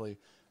correctly.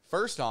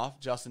 First off,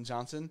 Justin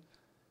Johnson,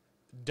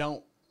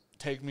 don't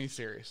take me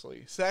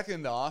seriously.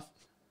 Second off,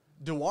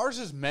 Dewar's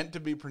is meant to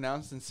be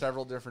pronounced in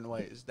several different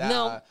ways.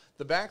 The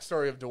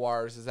backstory of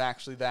Dewar's is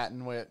actually that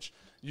in which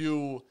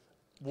you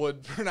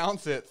would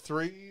pronounce it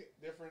 3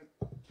 different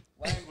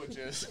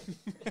languages.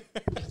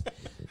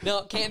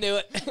 No, can't do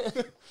it.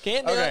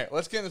 Can't do it. Okay,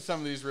 let's get into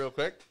some of these real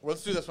quick.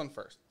 Let's do this one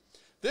first.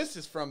 This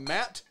is from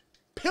Matt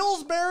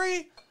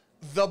Pillsbury,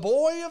 the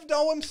boy of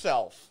dough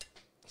himself.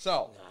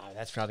 So, nah,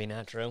 that's probably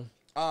not true.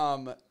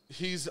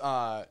 he's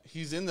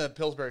in the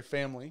Pillsbury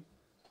family.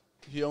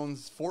 He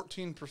owns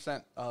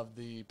 14% of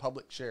the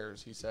public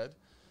shares, he said.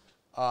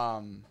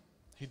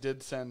 He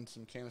did send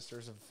some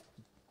canisters of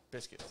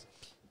biscuits.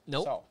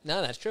 Nope. So,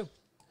 no, that's true.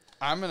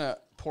 I'm going to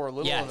pour a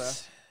little of that.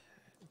 Yes.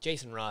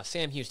 Jason Ross,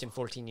 Sam Houston,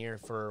 14 year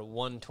for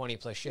 120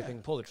 plus shipping.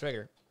 Yeah. Pull the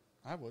trigger.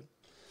 I would.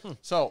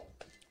 So,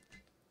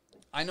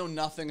 I know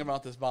nothing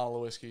about this bottle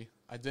of whiskey.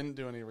 I didn't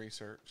do any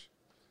research.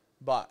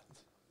 But,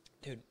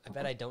 Dude, I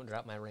bet I don't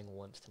drop my ring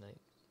once tonight.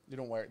 you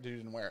don't wear it. Dude, you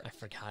didn't wear it. I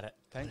forgot it.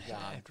 Thank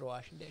God. After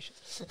washing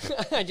dishes.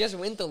 I just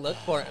went to look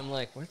for it. I'm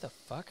like, where the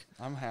fuck?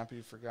 I'm happy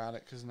you forgot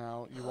it because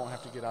now you won't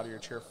have to get out of your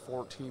chair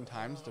 14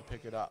 times to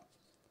pick it up.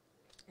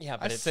 Yeah,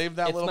 but I saved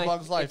that it's little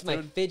bug's life, It's my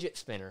dude. fidget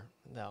spinner,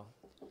 though.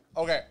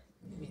 Okay.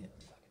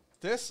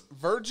 This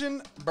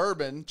Virgin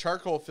Bourbon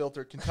charcoal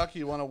filter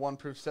Kentucky 101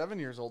 proof, 7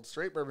 years old,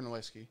 straight bourbon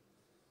whiskey.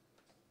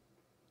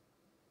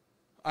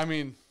 I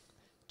mean,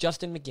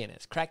 Justin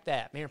McGinnis, crack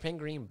that. Mayor Penn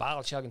Green,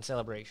 bottle chugging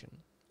celebration.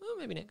 Oh,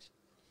 maybe next.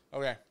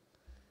 okay.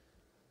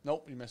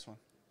 Nope, you missed one.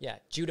 Yeah,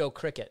 Judo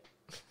Cricket.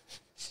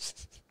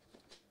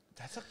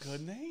 That's a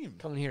good name.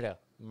 Coming here to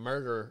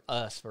murder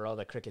us for all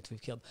the crickets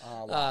we've killed.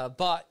 Wow.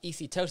 Bought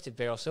EC Toasted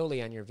Barrel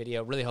solely on your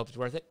video. Really hope it's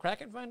worth it.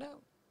 Crack it and find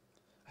out.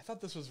 I thought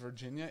this was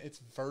Virginia. It's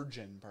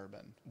Virgin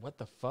Bourbon. What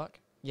the fuck?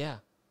 Yeah.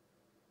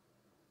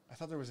 I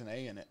thought there was an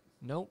A in it.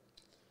 Nope.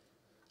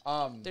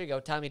 There you go.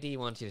 Tommy D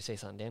wants you to say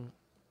something, Dan.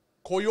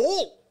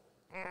 Coyol!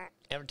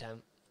 Every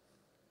time.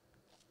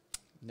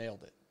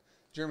 Nailed it.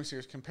 Jeremy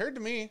Sears, compared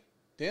to me,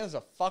 Dan is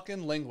a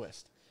fucking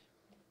linguist.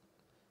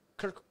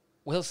 Kirk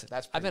Wilson.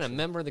 That's I've been a pretty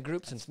member of the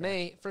group since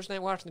May. First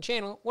night watching the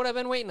channel. What have I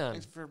been waiting on?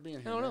 Thanks for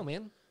being here. I don't know,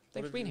 man.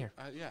 Thanks for being here.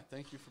 Yeah,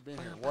 thank you for being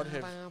here. What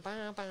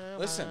have...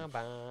 Listen,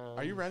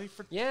 are you ready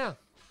for... Yeah.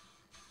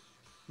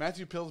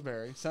 Matthew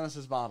Pillsbury sent us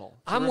his bottle.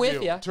 I'm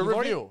with you. To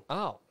review.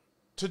 Oh.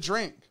 To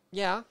drink.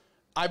 Yeah.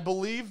 I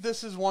believe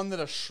this is one that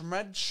a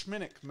Schmed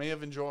Schminnick may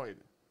have enjoyed.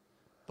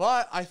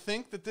 But I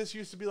think that this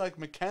used to be like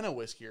McKenna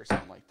whiskey or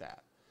something like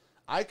that.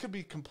 I could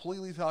be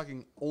completely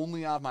talking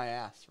only out of my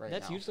ass right now.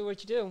 That's usually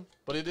what you do.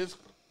 But it is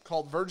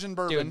called Virgin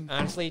Bourbon. Dude,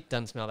 honestly, it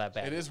doesn't smell that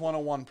bad. It is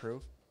 101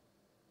 proof.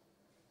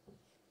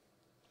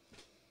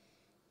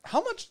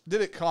 How much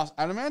did it cost?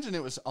 I'd imagine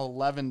it was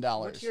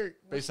 $11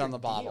 based on the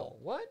bottle.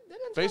 What? That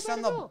doesn't Based smell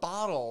on bad the at all.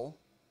 bottle.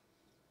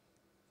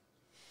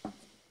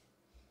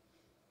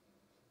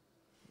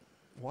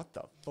 What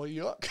the fuck?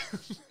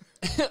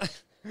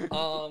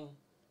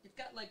 It's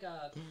got like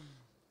a...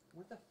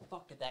 Where the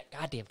fuck did that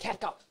goddamn cat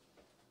go?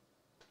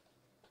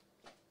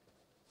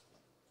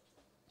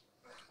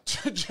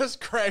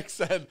 Just Craig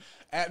said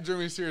at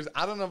Jeremy Sears,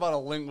 I don't know about a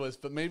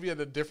linguist, but maybe at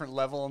a different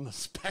level on the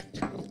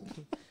spectrum.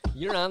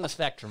 You're on the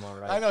spectrum, all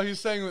right. I know he's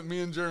saying that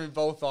me and Jeremy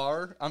both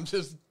are. I'm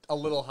just a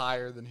little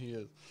higher than he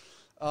is.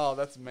 Oh,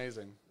 that's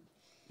amazing.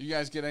 You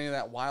guys get any of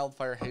that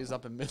wildfire haze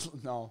up in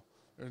Midland? No,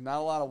 there's not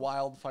a lot of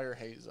wildfire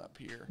haze up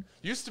here.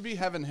 Used to be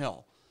Heaven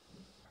Hill.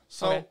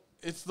 So Okay.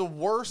 It's the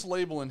worst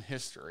label in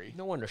history.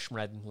 No wonder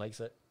Schmred likes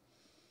it.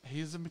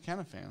 He's a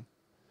McKenna fan.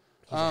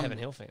 He's a Heaven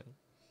Hill fan.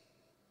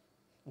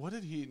 What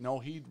did he? No,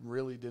 he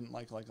really didn't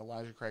like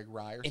Elijah Craig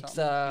Rye or It's,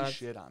 something. He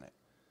shit on it.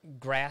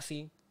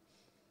 Grassy.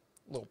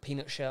 Little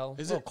peanut shell.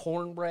 Is little it-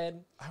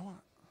 cornbread. I want.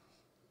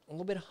 A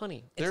little bit of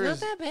honey. It's There not is-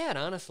 that bad,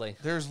 honestly.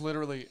 There's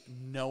literally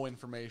no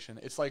information.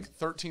 It's like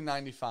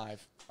 $13.95.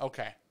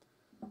 Okay.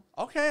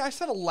 Okay, I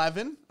said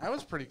 11. I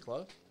was pretty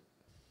close.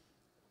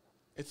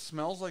 It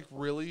smells like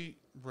really,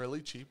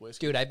 really cheap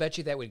whiskey. Dude, I bet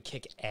you that would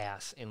kick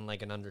ass in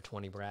like an under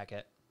 20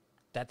 bracket.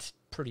 That's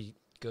pretty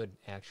good,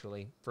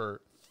 actually,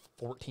 for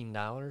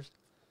 $14.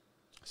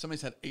 Somebody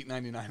said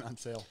 $8.99 on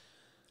sale.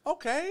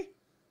 Okay.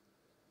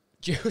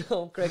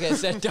 Judo Cricket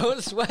said,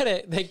 don't sweat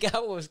it. They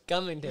got what was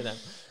coming to them.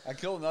 I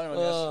killed another one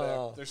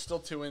yesterday. There's still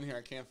 2 in here.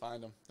 I can't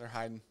find them. They're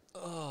hiding.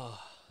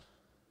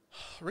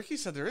 Ricky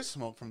said there is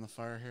smoke from the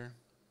fire here.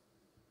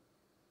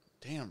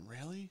 Damn,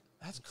 really?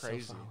 That's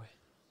crazy. So far away.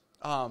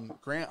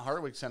 Grant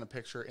Hartwig sent a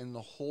picture in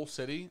the whole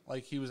city.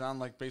 Like he was on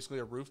like basically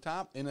a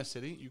rooftop in a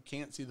city. You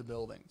can't see the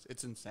buildings.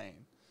 It's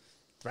insane.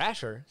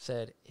 Thrasher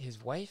said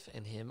his wife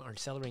and him are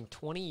celebrating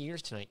 20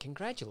 years tonight.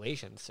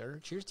 Congratulations, sir.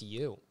 Cheers to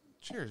you.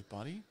 Cheers,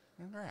 buddy.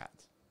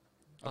 Congrats.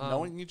 Of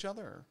knowing each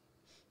other.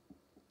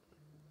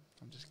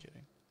 I'm just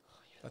kidding.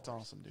 That's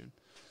awesome, dude.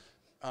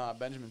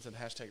 Benjamin said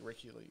hashtag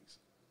Ricky Leagues.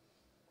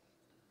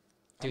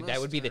 Dude, that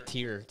would be the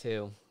tier,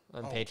 too,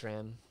 on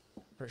Patreon.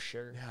 For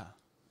sure. Yeah.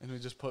 And we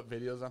just put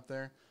videos up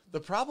there. The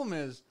problem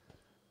is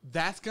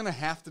that's going to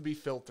have to be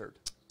filtered.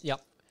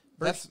 Yep.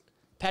 That's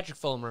Patrick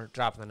Fulmer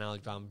dropping the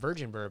knowledge bomb.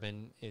 Virgin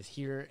Bourbon is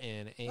here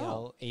in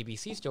AL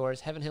ABC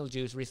stores. Heaven Hill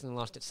Juice recently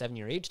lost its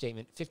 7-year age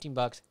statement.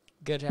 $15.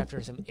 Good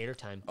after some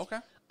airtime. Okay.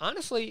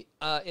 Honestly,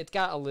 it's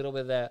got a little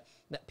bit of that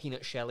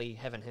peanut shelly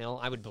Heaven Hill.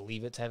 I would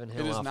believe it's Heaven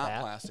Hill. It is off not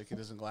that. plastic. It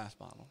is a glass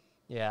bottle.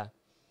 Yeah.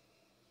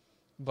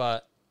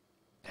 But,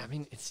 I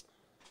mean, it's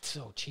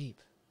so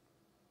cheap.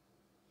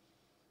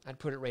 I'd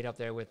put it right up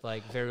there with,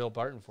 like, Very Old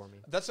Barton for me.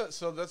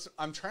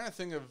 I'm trying to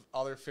think of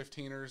other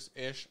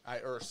 15ers-ish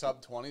or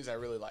sub-20s I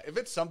really like. If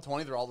it's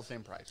sub-20, they're all the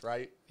same price,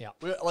 right? Yeah.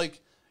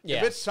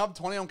 If it's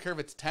sub-20, I don't care if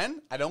it's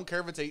 10. I don't care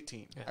if it's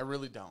 18. Yeah. I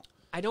really don't.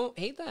 I don't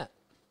hate that.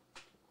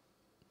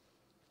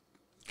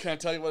 Can I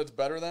tell you what it's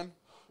better than?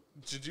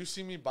 Did you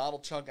see me bottle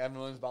chug Evan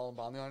Williams Bottle and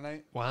Bond the other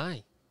night?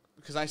 Why?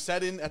 Because I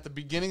said at the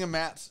beginning of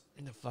Matt's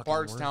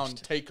Bardstown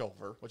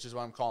takeover, which is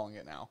what I'm calling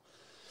it now,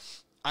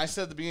 I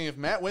said at the beginning, if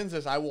Matt wins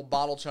this, I will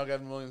bottle chug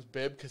Evan Williams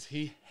bib because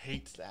he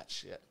hates that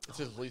shit. It's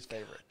his least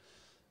favorite.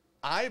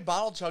 I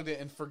bottle chugged it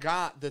and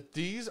forgot that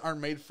these are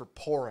made for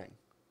pouring.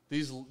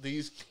 These.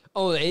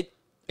 Oh, it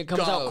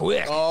comes out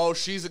quick. Oh,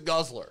 she's a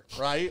guzzler,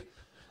 right?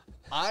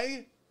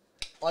 I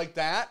like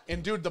that,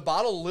 and dude, the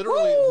bottle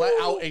literally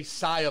let out a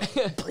sigh of.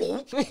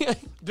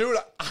 Dude,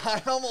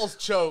 I almost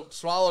choked,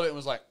 swallowed it, and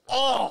was like,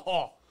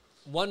 oh.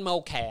 One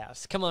more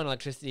cast. Come on,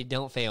 electricity,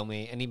 don't fail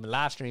me. I need my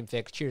live stream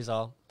fixed. Cheers,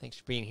 all. Thanks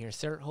for being here,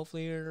 sir.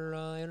 Hopefully your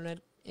internet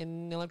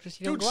and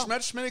electricity don't go out. Dude,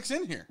 Schmed Schminnick's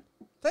in here.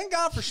 Thank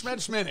God for Schmed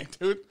Schminnick,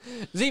 dude.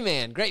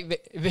 Z-Man,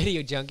 great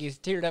video junkies.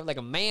 Teared up like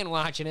a man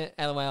watching it.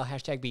 LOL,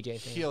 hashtag BJ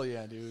fan. Hell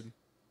yeah, dude.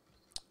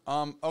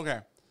 Okay.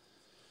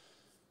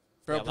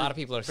 Yeah, a lot of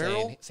people are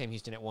saying Sam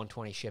Houston at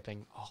 120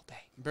 shipping all day.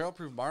 Barrel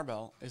Proof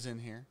Barbell is in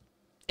here.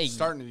 Hey.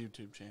 Starting a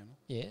YouTube channel.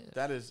 Yeah.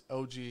 That is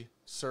OG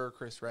Sir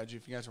Chris Reggie,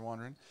 if you guys are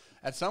wondering.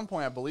 At some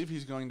point, I believe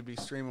he's going to be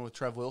streaming with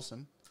Trev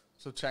Wilson.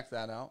 So check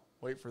that out.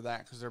 Wait for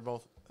that because they're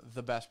both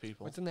the best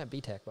people. What's in that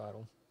BTEC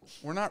bottle?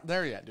 We're not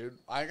there yet, dude.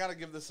 I got to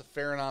give this a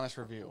fair and honest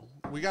review.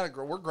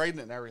 We're grading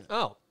it and everything.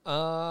 Oh.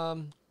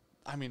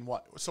 I mean,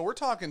 what? So we're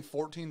talking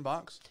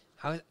 $14.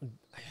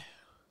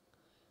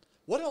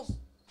 What else?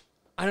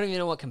 I don't even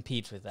know what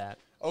competes with that.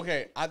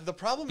 Okay, the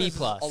problem B+. is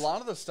a lot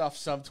of the stuff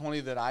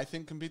sub-20 that I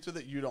think competes with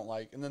it, you don't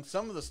like. And then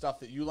some of the stuff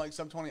that you like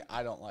sub-20,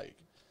 I don't like.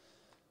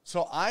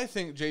 So I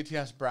think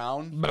JTS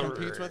Brown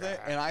competes with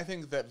it, and I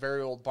think that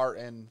Very Old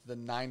Barton, the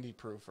 90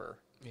 proofer,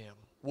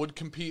 would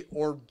compete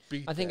or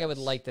beat I think I would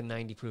like the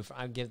 90 proof.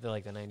 I'd give the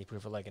 90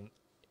 proofer like an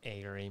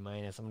A or A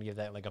minus. I'm going to give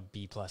that like a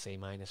B plus A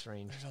minus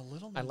range. There's a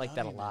little I like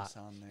that a lot.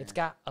 on there. It's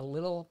got a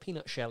little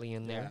peanut shelly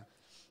in there,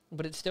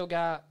 but it's still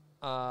got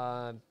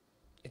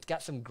it's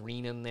got some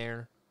green in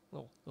there.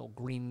 Little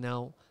green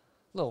note,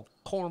 little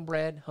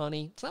cornbread,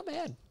 honey. It's not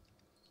bad.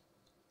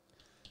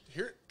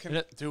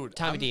 Dude,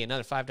 Tommy D,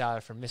 another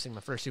 $5 for missing my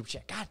first super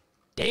chat. God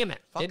damn it!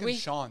 Did we?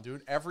 Sean,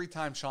 dude. Every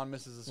time Sean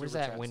misses a super chat,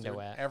 where's that window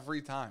at?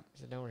 Every time.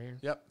 Is it over here?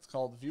 Yep, it's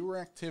called viewer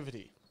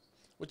activity,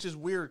 which is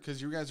weird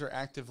because you guys are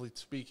actively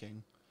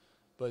speaking,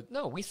 but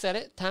no, we said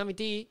it. Tommy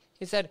D,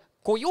 he said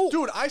coyote.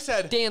 Dude, I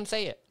said Dan,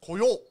 say it.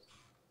 Coyote,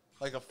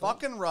 like a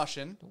fucking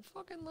Russian. Don't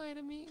fucking lie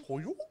to me.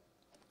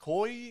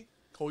 Coyote,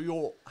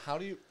 coyote. How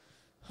do you?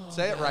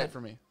 Say it right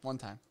for me one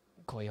time.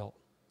 Coyote.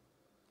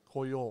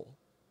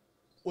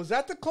 Was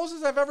that the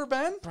closest I've ever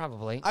been?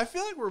 Probably. I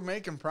feel like we're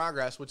making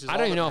progress, which is I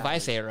don't even know if I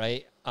say it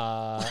right.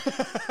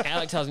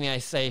 Alec tells me I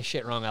say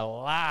shit wrong a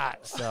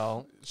lot,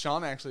 so.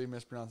 Sean actually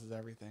mispronounces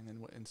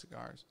everything in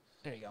cigars.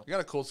 There you go. We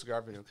got a cool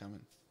cigar video coming.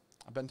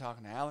 I've been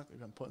talking to Alec. We've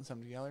been putting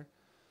something together.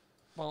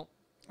 Well,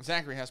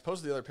 Zachary has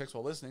posted the other pics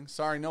while listening.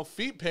 Sorry, no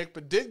feet pic,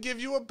 but did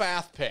give you a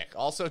bath pic.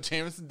 Also,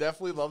 Jameson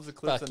definitely loves the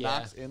clips and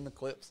Knox in the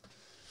clips.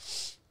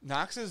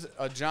 Knox is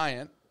a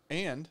giant,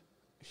 and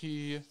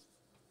he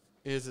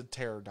is a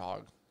terror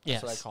dog.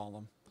 That's what I call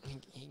him.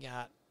 He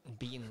got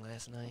beaten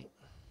last night.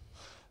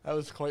 That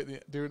was quite the...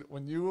 Dude,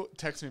 when you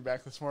texted me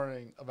back this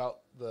morning about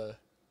you're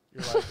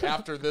like,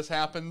 after this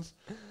happens,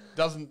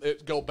 doesn't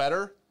it go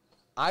better?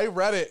 I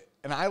read it,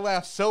 and I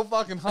laughed so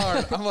fucking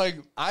hard. I'm like,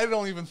 I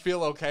don't even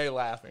feel okay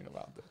laughing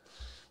about this.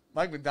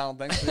 Mike McDonald,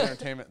 thanks for the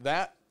entertainment.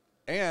 That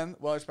and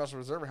Weller Special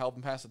Reserve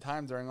helping pass the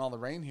time during all the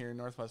rain here in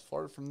Northwest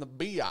Florida from the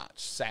biatch.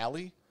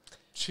 Sally,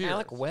 cheers.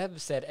 Alec Webb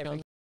said,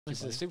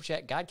 this is a super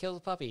chat. God kills a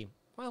puppy.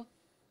 Well.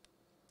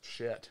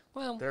 Shit.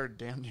 Well. They're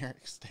damn near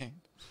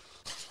extinct.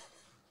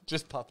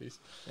 Just puppies.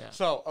 Yeah.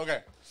 So,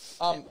 okay.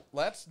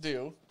 Let's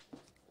do...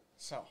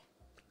 So.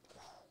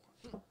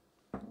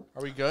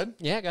 Are we good?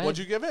 Yeah, go ahead. What'd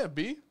you give it? A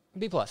B?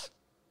 B plus.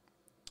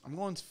 I'm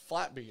going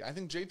flat B. I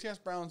think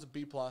JTS Brown's a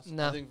B plus.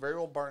 No. I think Very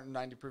Old Barton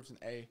 90 proof's an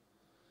A.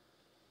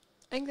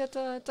 I think it's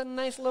a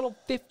nice little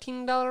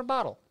 $15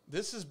 bottle.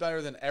 This is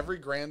better than every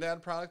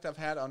Granddad product I've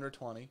had under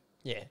 20.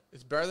 Yeah.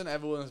 It's better than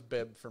Evan Williams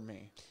Bib for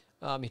me.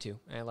 Me too.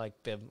 I like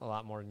Bib a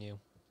lot more than you.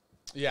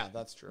 Yeah,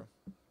 that's true.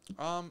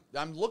 I'm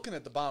looking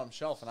at the bottom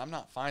shelf, and I'm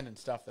not finding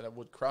stuff that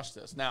would crush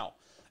this. Now,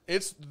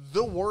 it's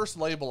the worst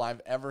label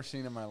I've ever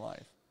seen in my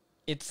life.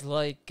 It's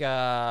like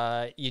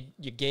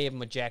you gave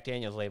him a Jack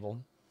Daniels label.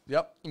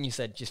 Yep. And you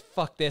said, just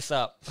fuck this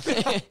up.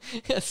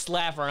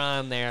 Slap her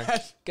on there.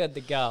 Good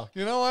to go.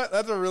 You know what?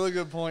 That's a really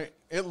good point.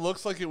 It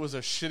looks like it was a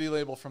shitty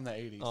label from the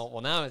 80s. Oh,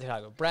 well, now I'm talking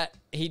about Brett.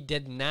 He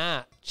did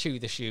not chew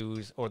the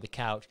shoes or the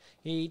couch.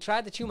 He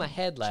tried to chew my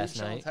head last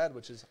night. Sean's head,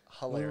 which is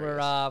hilarious. We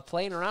were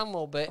playing around a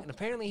little bit, and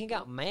apparently he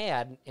got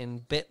mad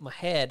and bit my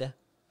head.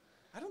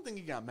 I don't think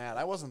he got mad.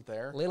 I wasn't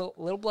there.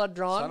 Little blood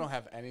drawn. So I don't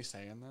have any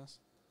say in this.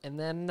 And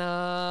then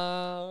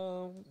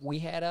we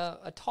had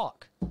a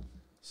talk.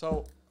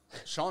 So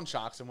Sean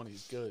shocks him when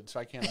he's good, so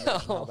I can't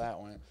imagine how that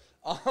went.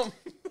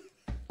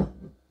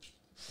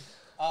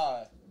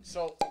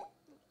 So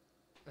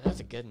That's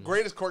a good one.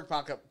 greatest cork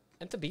pop up.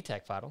 It's a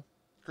B-Tech bottle.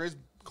 Greatest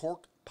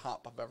cork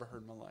pop I've ever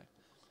heard in my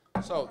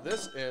life. So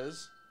this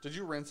is. Did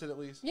you rinse it at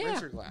least? Yeah.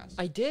 Rinse your glass.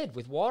 I did,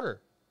 with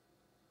water.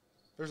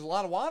 There's a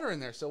lot of water in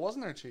there, so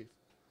wasn't there, Chief?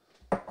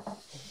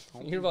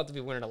 You're about to be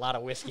winning a lot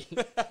of whiskey.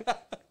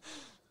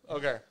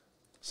 Okay.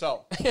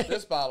 So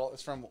this bottle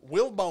is from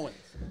Will Bowen.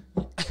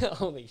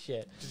 Holy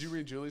shit. Did you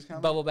read Julie's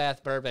comment? Bubble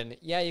bath bourbon.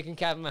 Yeah, you can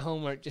copy my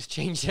homework. Just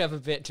change it up a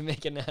bit to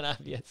make it not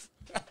obvious.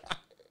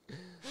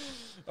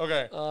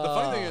 Okay. The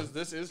funny thing is,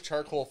 this is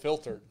charcoal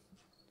filtered,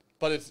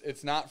 but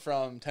it's not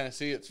from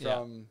Tennessee. It's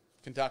from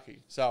Kentucky.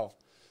 So,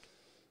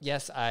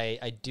 Yes,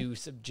 I do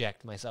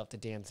subject myself to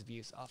Dan's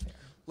abuse off air.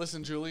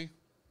 listen, Julie,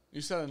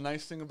 you said a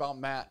nice thing about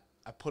Matt.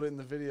 I put it in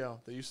the video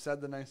that you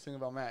said the nice thing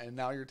about Matt, and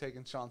now you're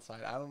taking Sean's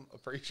side. I don't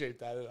appreciate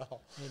that at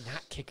all. Hey,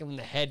 not kick him in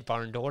the head,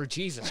 barn door.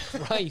 Jesus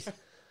Christ.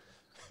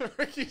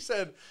 Ricky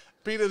said,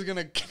 Peter's going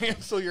to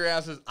cancel your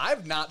asses.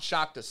 I've not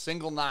shocked a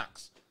single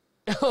Knox.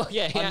 Oh,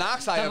 yeah. A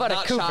Knox I How have about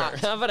not a Cooper? shocked.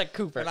 How about a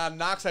Cooper? And on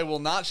Knox I will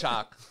not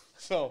shock.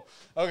 So,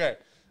 okay.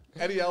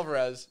 Eddie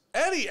Alvarez,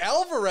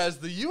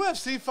 the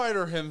UFC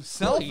fighter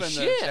himself Holy in the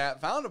shit. chat,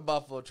 found a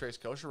Buffalo Trace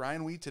kosher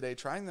Ryan wheat today,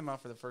 trying them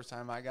out for the first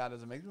time. My God,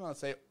 does it make me want to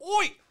say,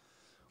 oi!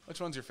 Which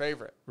one's your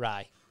favorite?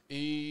 Rye.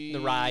 The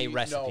rye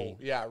recipe. No,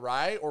 yeah,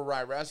 rye or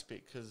rye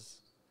recipe, because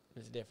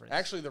There's a difference.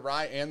 actually the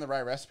rye and the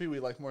rye recipe we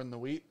like more than the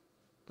wheat.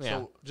 Yeah.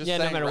 So just Yeah,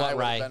 no saying matter rye what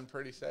would rye. have been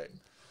pretty safe.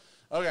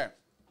 Okay,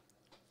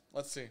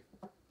 let's see.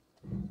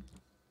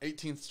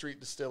 18th Street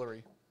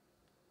Distillery.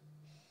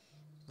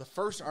 The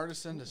first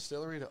artisan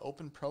distillery to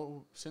open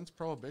since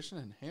Prohibition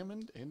in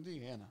Hammond,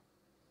 Indiana.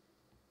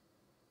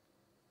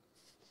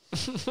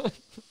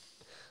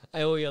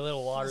 I owe you a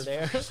little water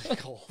there. Really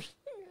cold.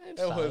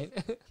 It's It was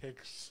fine.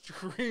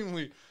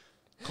 extremely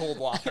cold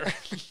water.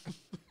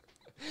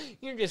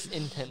 You're just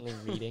intently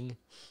reading.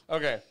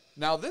 Okay,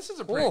 now this is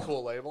a pretty Oh.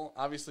 cool label.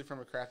 Obviously from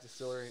a craft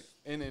distillery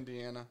in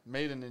Indiana,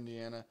 made in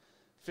Indiana.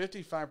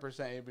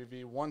 55%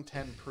 ABV,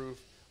 110 proof.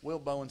 Will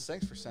Bowens,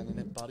 thanks for sending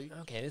it, buddy.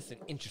 Okay, this is an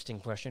interesting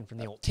question from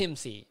the old Tim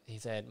C. He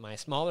said, my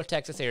smaller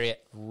Texas area,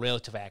 real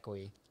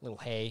tobacco-y, little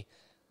hay,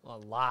 a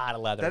lot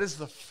of leather. That is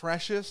the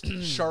freshest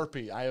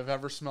Sharpie I have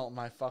ever smelt in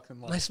my fucking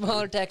life. My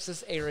smaller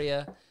Texas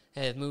area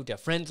has moved to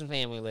friends and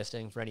family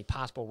listing for any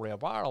possible real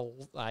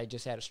bottle. I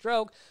just had a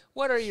stroke.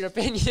 What are your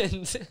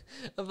opinions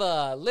of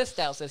a list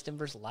out system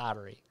versus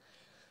lottery?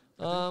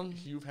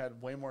 You've had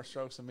way more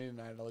strokes than me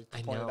tonight. I like to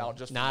I point know, it out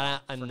just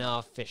not for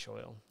enough fish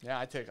oil. Yeah,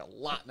 I take a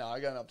lot now. I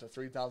got up to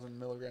 3,000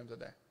 milligrams a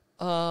day.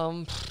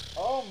 Um,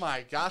 Oh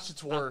my gosh,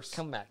 it's worse.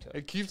 come back to it.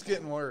 It keeps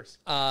getting worse.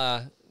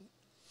 I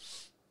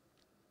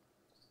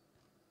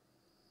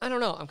don't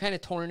know. I'm kind of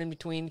torn in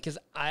between because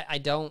I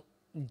don't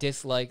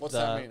dislike What's the.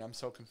 that mean? I'm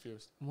so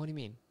confused. What do you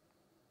mean?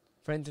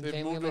 Friends and They've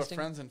family moved to a listing?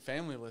 friends and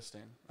family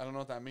listing. I don't know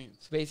what that means.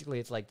 So basically,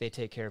 it's like they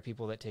take care of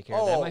people that take care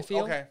of them, I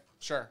feel. okay.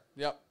 Sure.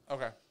 Yep.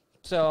 Okay.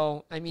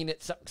 So, I mean,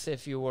 it sucks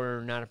if you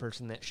were not a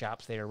person that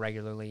shops there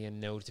regularly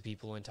and knows the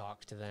people and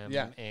talks to them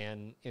Yeah.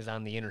 and is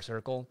on the inner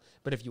circle.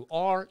 But if you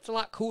are, it's a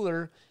lot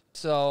cooler.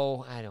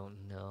 So, I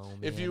don't know.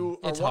 If man. you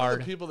are it's one hard. of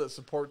the people that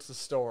supports the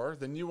store,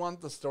 then you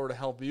want the store to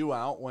help you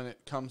out when it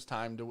comes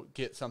time to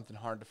get something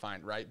hard to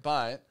find, right?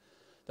 But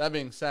that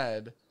being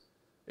said,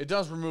 it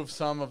does remove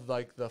some of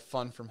like the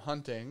fun from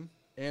hunting,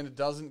 and it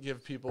doesn't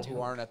give people who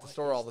aren't at the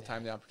store all the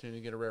time the opportunity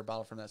to get a rare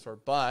bottle from that store.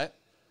 But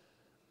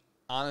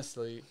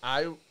honestly,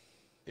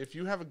 if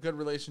you have a good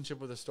relationship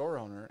with a store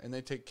owner and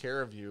they take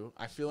care of you,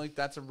 I feel like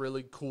that's a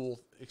really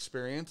cool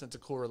experience. It's a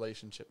cool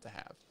relationship to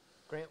have.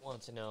 Grant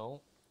wants to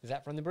know, is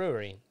that from the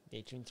brewery, the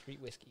 18th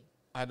Street Whiskey?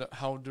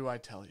 How do I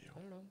tell you? I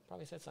don't know.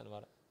 Probably said something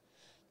about it.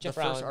 The Jeff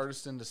first Rollins,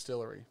 artisan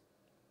distillery.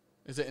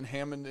 Is it in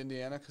Hammond,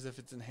 Indiana? Because if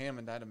it's in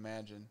Hammond, I'd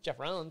imagine. Jeff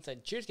Rollins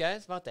said, cheers,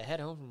 guys. About to head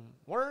home from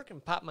work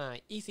and pop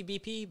my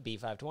ECBP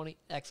B520.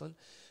 Excellent.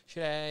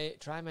 Should I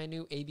try my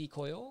new AB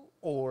coil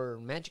or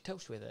magic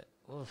toast with it?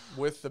 Oof.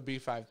 With the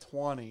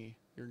B520,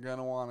 you're going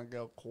to want to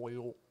go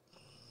coil.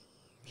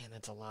 Man,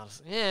 that's a lot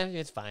of... Yeah,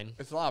 it's fine.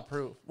 It's a lot of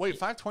proof. Wait,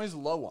 520 is the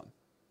low one,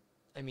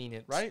 I mean,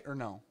 it's... right? Or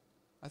no?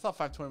 I thought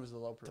 520 was the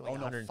low proof. Like Oh,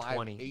 no, 120.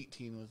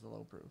 518 was the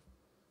low proof.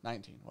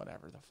 19,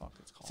 whatever the fuck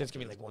it's called. So it's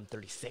going to be like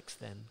 136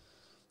 then.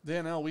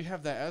 DNL, we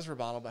have that Ezra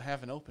bottle, but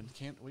haven't opened.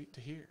 Can't wait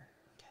to hear.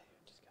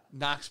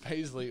 Knox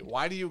Paisley,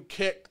 why do you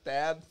kick,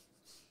 Dad?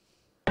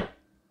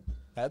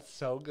 That's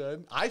so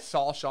good. I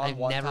saw Sean I've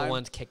one never time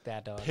once kicked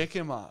that dog. pick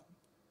him up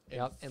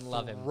Yep, and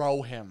love him.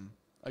 throw him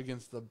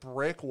against the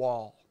brick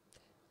wall.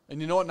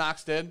 And you know what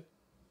Knox did?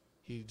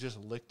 He just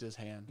licked his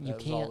hand. You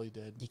That was all he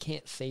did. You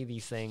can't say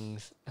these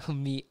things of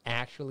me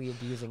actually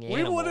abusing We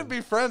animals. wouldn't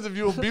be friends if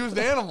you abused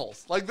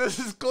animals. Like, this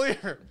is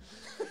clear.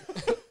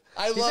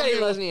 I He love said you.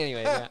 he loves me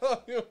anyways. Yeah. I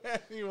love you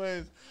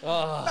anyways.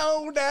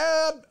 Oh. No,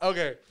 Dad.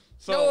 Okay.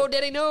 So, No,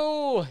 Daddy,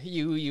 no.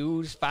 You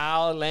use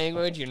foul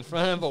language in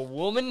front of a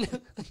woman.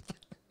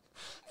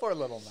 poor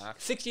little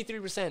Max.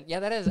 63%. Yeah,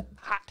 that is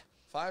hot.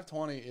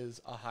 520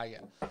 is a high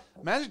end.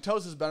 Magic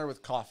Toast is better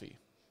with coffee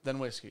than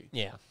whiskey.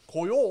 Yeah.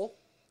 Koyol.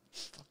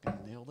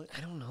 Fucking nailed it.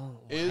 I don't know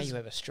why Is- you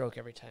have a stroke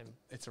every time.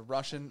 It's a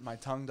Russian. My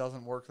tongue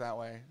doesn't work that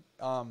way.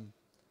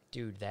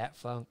 Dude, that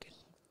funk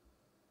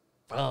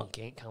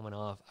ain't coming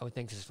off. I would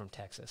think this is from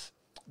Texas.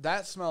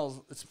 That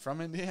smells. It's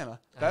from Indiana.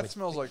 I That would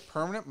smells like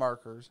permanent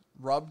markers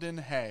rubbed in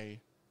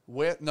hay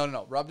with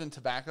rubbed in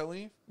tobacco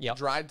leaf. Yep.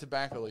 Dried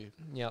tobacco leaf.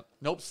 Yep.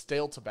 Nope,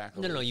 stale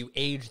tobacco. No, leaf. you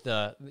aged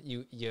the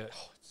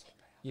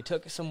you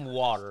took some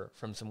water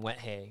from some wet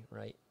hay,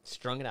 right?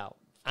 Strung it out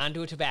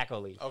onto a tobacco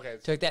leaf. Okay.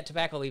 Took that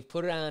tobacco leaf,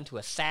 put it onto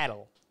a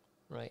saddle,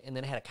 right, and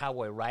then had a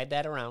cowboy ride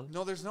that around.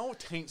 No, there's no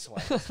taint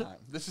sweat this time.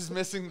 This is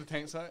missing the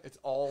taint sweat. It's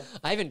all.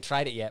 I haven't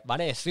tried it yet, but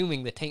I'm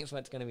assuming the taint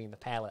sweat's going to be in the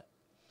palate.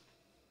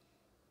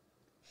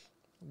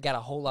 Got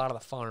a whole lot of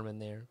the farm in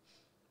there.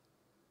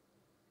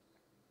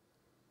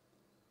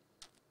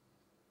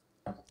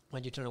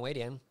 Why'd you turn away,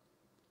 Dan?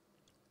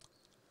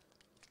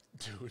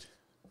 Dude,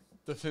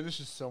 the finish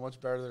is so much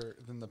better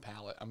than the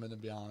palate. I'm going to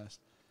be honest.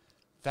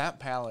 That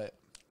palate,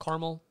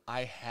 Caramel.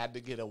 I had to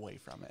get away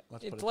from it.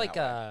 Let's put It's it like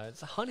that way.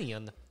 it's honey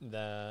on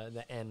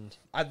the end.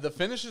 The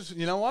finish is,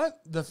 you know what?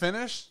 The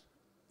finish,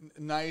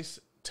 nice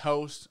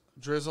toast,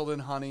 drizzled in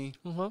honey.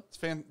 Mm-hmm. It's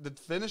the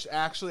finish,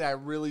 actually, I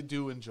really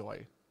do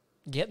enjoy.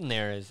 Getting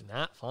there is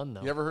not fun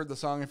though. You ever heard the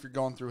song "If You're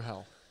Going Through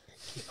Hell"?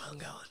 Keep on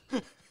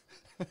going.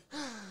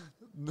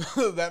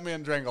 That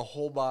man drank a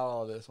whole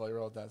bottle of this while he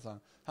wrote that song.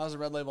 How's the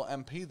Red Label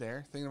MP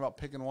there? Thinking about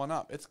picking one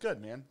up. It's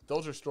good, man.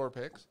 Those are store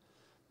picks.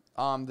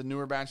 The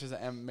newer batches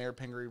of Mayor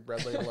Pingree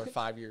Red Label are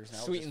 5 years now.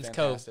 Sweetens which is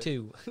Cove fantastic.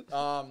 too.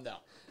 No.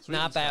 Not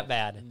Sweetens that Cove,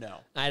 bad. No.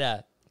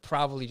 I'd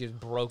probably just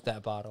broke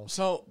that bottle.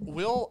 So,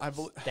 I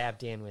believe.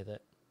 Stabbed in with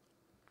it.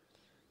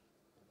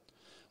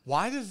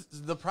 Why does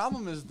the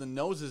problem is the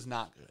nose is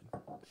not good?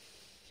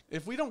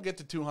 If we don't get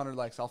to 200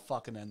 likes, I'll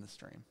fucking end the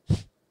stream.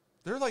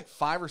 There are like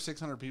 500 or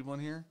 600 people in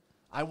here.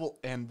 I will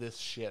end this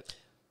shit.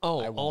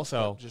 Oh, I won't,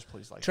 also, but just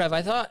please like. Trev,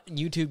 I thought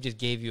YouTube just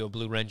gave you a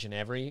blue wrench in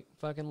every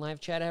fucking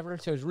live chat ever.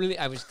 So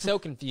I was so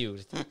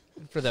confused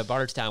for the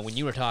Bardstown when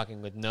you were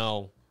talking with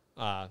no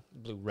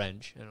blue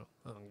wrench. I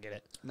don't get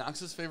it.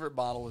 Knox's favorite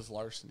bottle is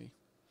Larceny.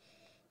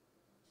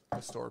 The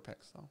store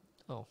picks though.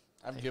 Oh,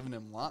 I've given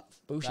him lots.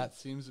 Bougie. That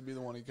seems to be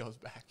the one he goes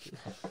back to.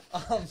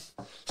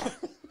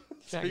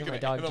 Not get Speaking my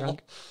of dog animal-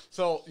 drunk.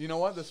 So, you know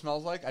what this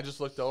smells like? I just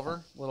looked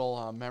over.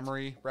 Little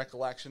memory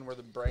recollection where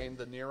the brain,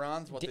 the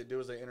neurons, what they do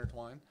is they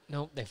intertwine.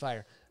 Nope, they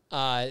fire.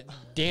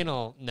 Dan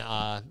will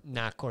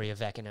knock Corey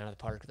Avekin out of the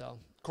park, though.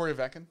 Corey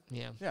Vecken?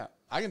 Yeah. Yeah,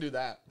 I can do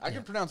that. I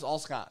can pronounce all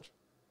Scotch.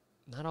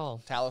 Not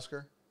all.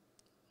 Talisker.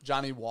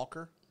 Johnny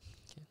Walker.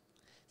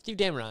 Steve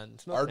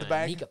Dameron.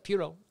 Ardbeg. Nika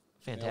Puro.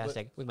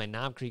 Fantastic. With my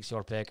Knob Creek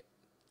store pick.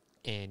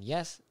 And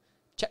yes,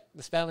 check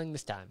the spelling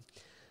this time.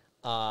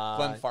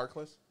 Glenn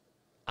Farkless.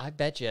 I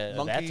bet you that's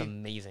Monkey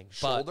amazing.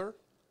 Shoulder.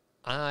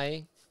 But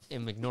I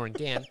am ignoring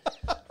Dan.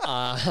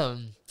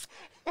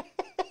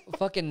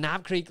 Fucking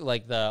Knob Creek,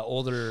 like the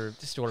older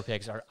store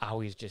picks are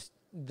always just,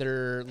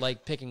 they're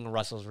like picking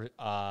Russell's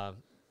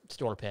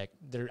store pick.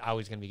 They're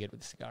always going to be good with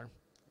the cigar.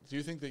 Do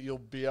you think that you'll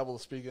be able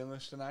to speak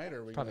English tonight?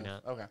 Or are we Probably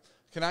gonna... not. Okay.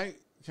 Can I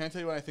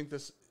tell you what I think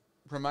this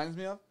reminds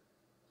me of?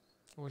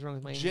 What's wrong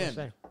with my Gin. English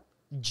there?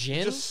 Gin?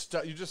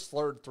 You just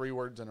slurred 3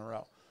 words in a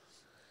row.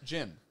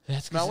 Gin.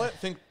 That's 'cause Smell it.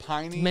 Think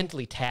piney. It's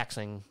mentally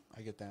taxing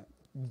I get that.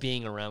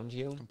 being around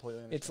you.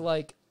 Completely It's understand.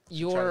 like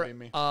you're Try to be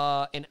me.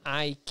 an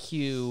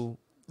IQ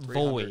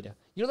 300. void.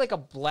 You're like a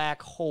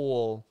black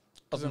hole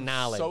of 'Cause I'm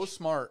knowledge. so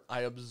smart,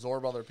 I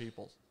absorb other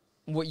people's.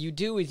 What you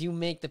do is you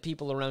make the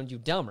people around you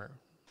dumber.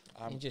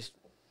 You just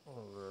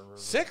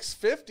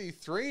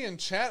 653 in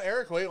chat.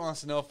 Eric Waite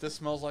wants to know if this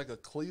smells like a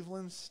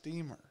Cleveland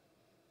steamer.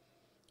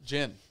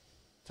 Gin.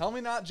 Tell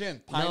me not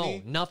gin.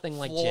 Piney. no, nothing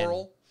like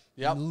floral. gin.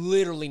 Yep.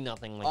 Literally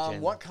nothing like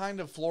gin. What kind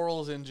of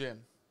floral is in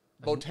gin?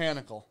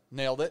 Botanical.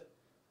 Nailed it.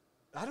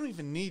 I don't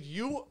even need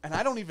you, and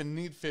I don't even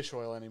need fish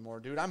oil anymore,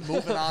 dude. I'm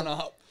moving on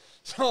up.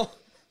 So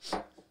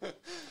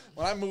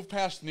when I move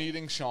past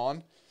needing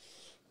Sean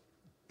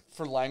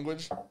for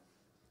language,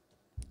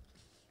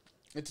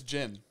 it's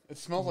gin. It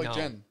smells like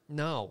gin.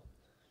 No.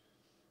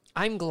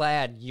 I'm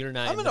glad you're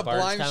not I'm in in the a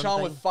blind Bardstown Sean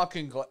thing. with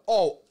fucking...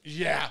 Oh,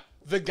 yeah.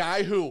 The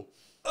guy who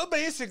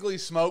basically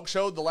smoke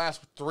showed the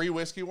last 3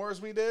 Whiskey Wars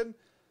we did.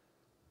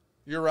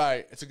 You're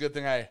right. It's a good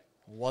thing I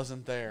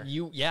wasn't there.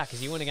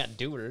 Because you wouldn't have got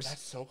doers.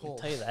 That's so cold.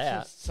 I'll tell you that.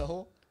 That's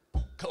so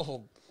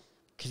cold.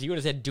 Because you would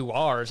have said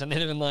doers and then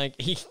been like,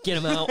 get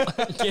him out.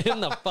 Get him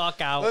the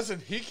fuck out.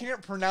 Listen, he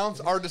can't pronounce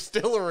our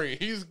distillery.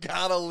 He's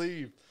got to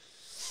leave.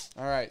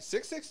 All right,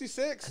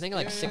 666. I think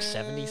like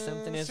 670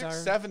 something is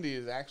 670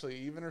 is actually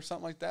even or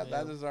something like that.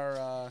 Yeah. That is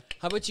our.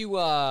 How about you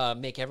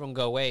make everyone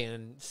go away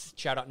and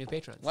shout out new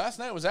patrons? Last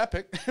night was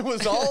epic. It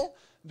was all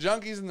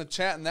junkies in the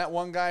chat, and that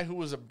one guy who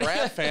was a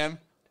Brad fan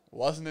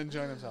wasn't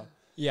enjoying himself.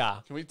 Yeah.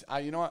 Can we?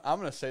 You know what? I'm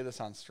going to say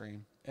this on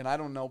stream, and I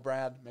don't know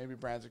Brad. Maybe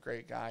Brad's a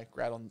great guy.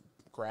 Brad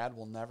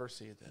will never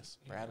see this.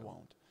 Brad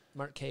won't.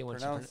 Mark K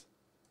wants Pronounce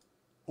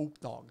oop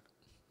dog.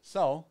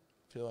 So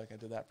I feel like I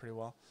did that pretty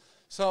well.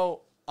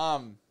 So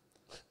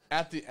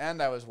at the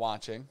end, I was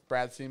watching.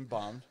 Brad seemed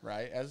bummed,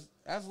 right? As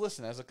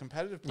a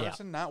competitive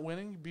person, not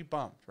winning, you'd be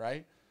bummed,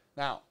 right?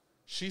 Now,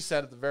 she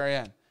said at the very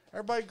end,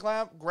 everybody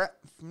glam.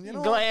 Everybody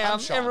glam.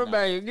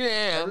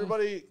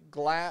 Everybody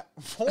glad.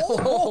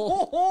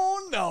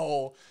 Oh,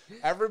 no.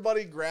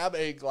 Everybody grab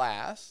a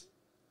glass,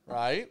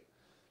 right?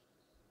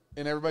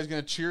 And everybody's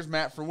going to cheers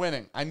Matt for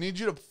winning. I need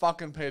you to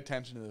fucking pay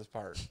attention to this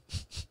part.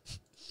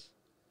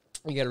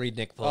 You got to read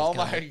Nick Paul's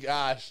comment. My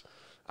gosh.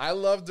 I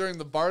love during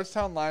the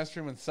Bardstown live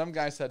stream when some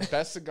guy said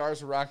best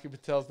cigars were Rocky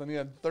Patel's. Then he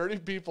had 30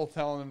 people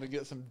telling him to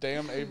get some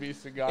damn AB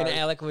cigars. And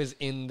Alec was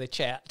in the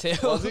chat too.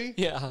 Was he?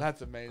 Yeah.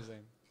 That's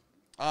amazing.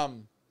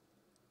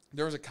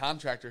 There was a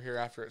contractor here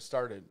after it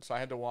started, so I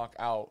had to walk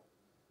out,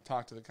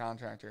 talk to the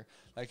contractor.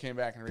 I came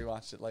back and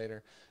rewatched it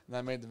later. And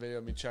I made the video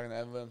of me chugging the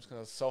envelopes because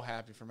I was so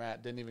happy for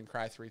Matt. Didn't even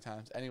cry 3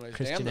 times. Anyways,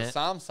 damn, the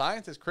Psalm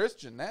scientist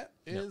Christian. That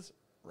is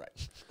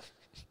right.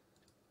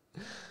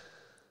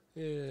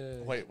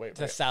 Wait.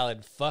 It's a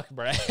solid fuck,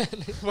 Brad.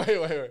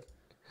 Wait.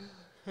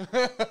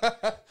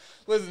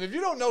 Listen, if you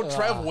don't know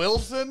Trev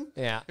Wilson,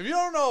 if you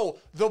don't know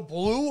the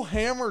Blue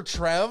Hammer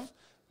Trev,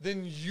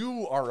 then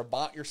you are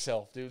about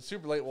yourself, dude.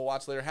 Super late. We'll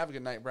watch later. Have a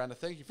good night, Brenda.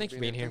 Thank you for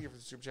being here. Thank you for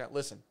the super chat.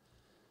 Listen.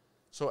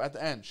 So at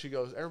the end, she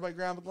goes, "Everybody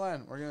grab a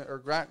Glen.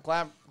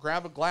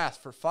 Grab a glass.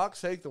 For fuck's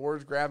sake, the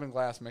words grab and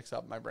glass mix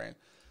up in my brain."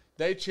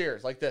 They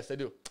cheers like this. They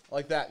do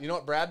like that. You know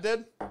what Brad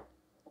did?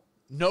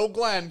 No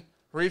Glen.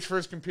 Reach for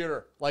his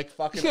computer. Like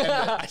fucking end it.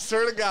 I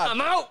swear to God. I'm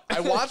out. I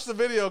watched the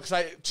video because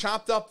I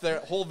chopped up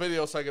the whole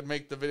video so I could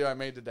make the video I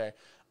made today.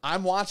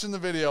 I'm watching the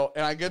video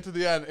and I get to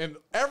the end and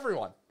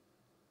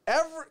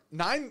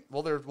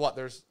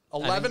there's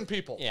 11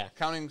 people. Yeah.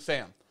 Counting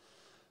Sam.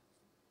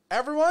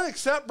 Everyone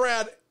except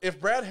Brad.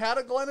 If Brad had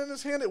a Glen in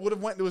his hand, it would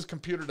have went to his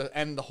computer to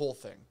end the whole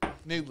thing.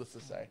 Needless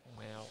to say.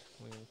 Well,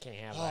 we can't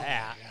have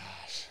that. My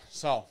gosh.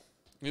 So,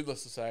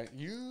 needless to say,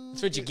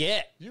 that's what you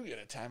get. You get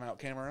a timeout,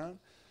 Cameron.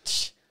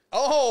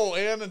 Oh,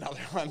 and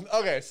another one.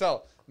 Okay,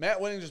 so Matt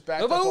winning just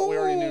backed up what we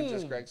already knew,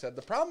 just Greg said.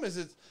 The problem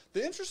is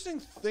the interesting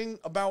thing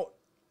about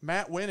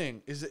Matt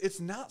winning is it's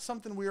not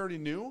something we already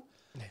knew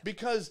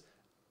because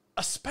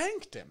I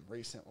spanked him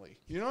recently.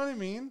 You know what I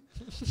mean?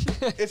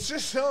 It's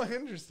just so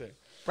interesting.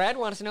 Brad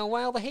wants to know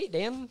why all the hate,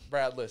 Dan.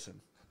 Brad, listen.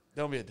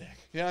 Don't be a dick.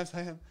 You know what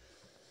I'm saying?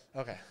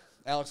 Okay.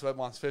 Alex Webb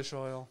wants fish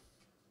oil.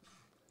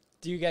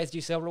 Do you guys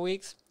do sober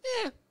weeks?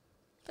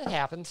 That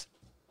happens.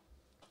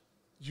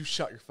 You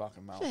shut your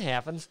fucking mouth. It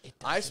happens.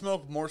 I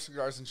smoke more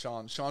cigars than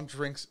Sean. Sean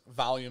drinks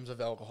volumes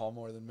of alcohol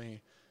more than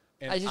me.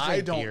 And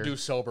I don't do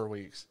sober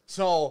weeks.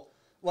 So,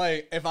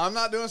 like, if I'm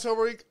not doing a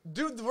sober week,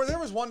 dude, there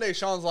was one day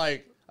Sean's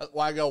like,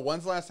 I go,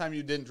 when's the last time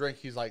you didn't drink?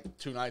 He's like,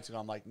 2 nights ago.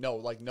 I'm like,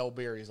 no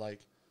beer. He's like,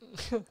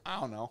 I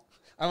don't know.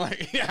 I'm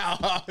like,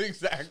 yeah,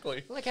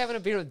 exactly. I like having a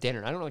beer with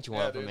dinner. I don't know what you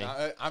want from me.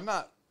 I'm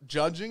not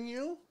judging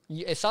you.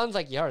 It sounds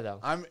like you are, though.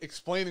 I'm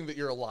explaining that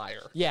you're a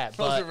liar. Yeah, those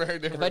but are very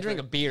different. If I drink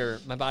a beer,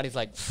 my body's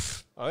like,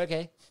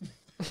 okay.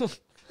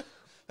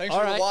 Thanks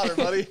for the water,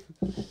 buddy.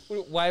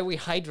 Why are we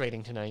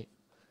hydrating tonight?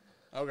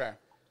 Okay.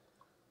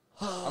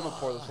 I'm going to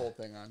pour this whole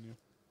thing on you.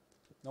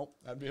 Nope,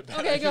 that'd be a bad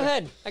idea. Go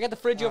ahead. I got the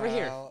fridge over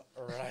here.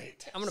 Right.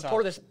 I'm going to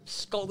pour this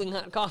scalding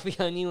hot coffee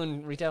on you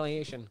in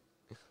retaliation.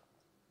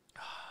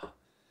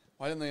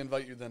 Why didn't they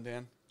invite you then,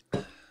 Dan?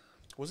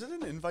 Was it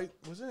an invite?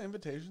 Was it an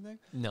invitation thing?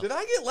 No. Did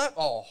I get left?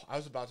 Oh, I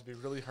was about to be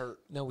really hurt.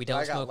 No, we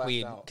don't smoke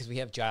weed because we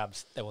have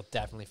jobs that will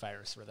definitely fire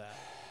us for that.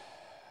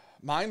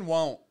 Mine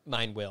won't.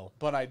 Mine will.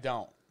 But I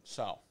don't.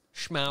 So.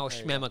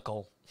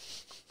 Schmemical.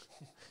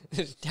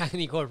 This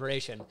tiny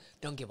corporation.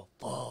 Don't give a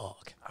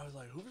fuck. I was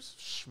like, who's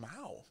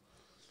Schmau?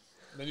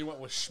 Then you went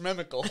with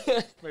Schmemical.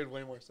 Made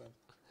way more sense.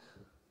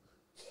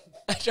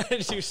 I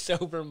tried to do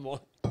sober more.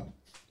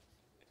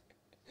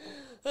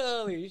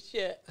 Holy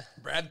shit.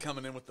 Brad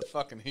coming in with the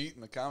fucking heat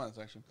in the comment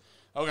section.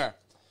 Okay.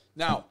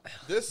 Now,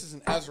 this is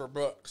an Ezra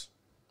Brooks.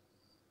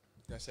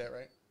 Did I say it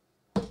right?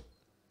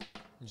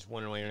 I'm just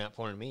wondering why you're not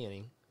pouring me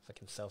any.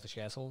 Fucking selfish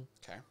asshole.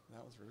 Okay.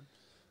 That was rude.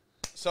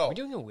 So. Are we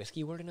doing a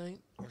whiskey war tonight?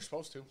 We're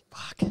supposed to.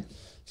 Fuck.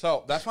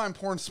 So, that's why I'm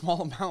pouring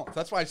small amounts.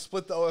 That's why I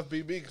split the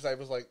OFBB because I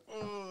was like,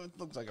 oh, it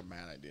looks like a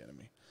bad idea to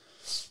me.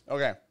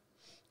 Okay.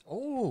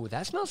 Oh,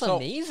 that smells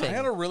amazing. I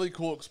had a really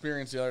cool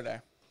experience the other day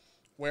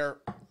where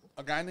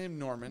a guy named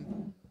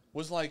Norman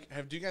was like,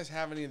 do you guys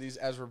have any of these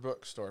Ezra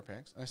Brooks store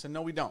picks? And I said,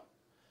 no, we don't.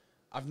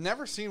 I've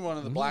never seen one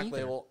of the Black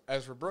Label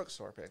Ezra Brooks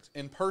store picks.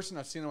 In person,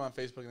 I've seen them on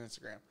Facebook and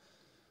Instagram.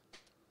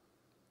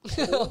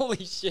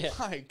 Holy shit.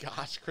 My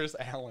gosh, Chris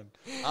Allen.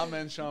 I'm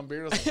in Sean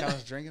Beard doesn't count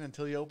as drinking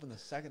until you open the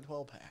second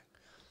 12-pack.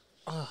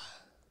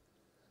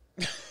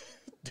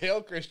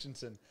 Dale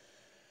Christensen.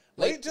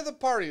 Late to the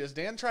party. Has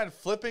Dan tried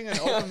flipping an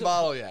open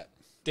bottle yet?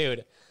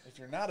 Dude. If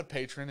you're not a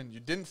patron and you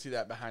didn't see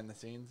that behind the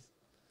scenes,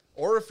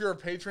 or if you're a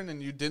patron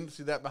and you didn't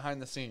see that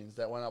behind the scenes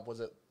that went up, was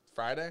it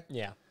Friday?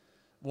 Yeah.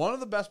 One of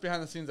the best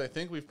behind the scenes I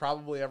think we've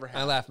probably ever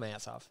had. I laughed my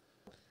ass off.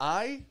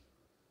 I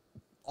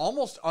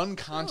almost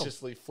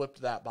unconsciously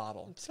flipped that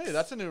bottle. Hey,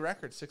 that's a new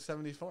record,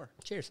 674.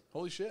 Cheers.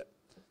 Holy shit.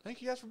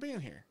 Thank you guys for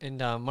being here. And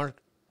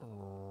Mark,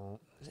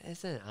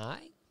 is it an I?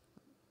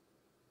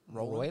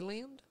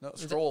 Royland? No,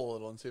 scroll a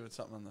little and see if it's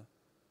something on the...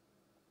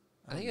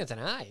 I think it's an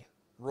I.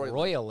 Royland.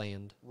 Royal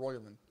Land.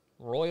 Royland.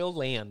 Royal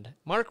Land.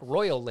 Mark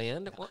Royal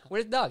Land.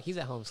 Where's Doug? He's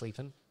at home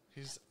sleeping.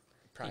 He's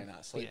probably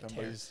not sleeping,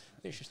 but he's...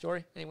 Finish your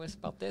story. Anyways,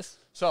 about this.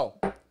 So,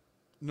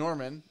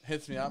 Norman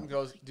hits me up and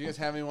goes, do you guys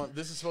have anyone?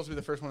 This is supposed to be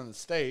the first one in the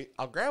state.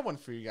 I'll grab one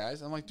for you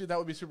guys. I'm like, dude, that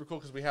would be super cool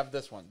because we have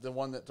this one, the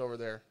one that's over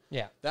there.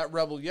 Yeah. That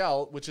Rebel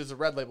Yell, which is a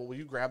red label. Will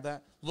you grab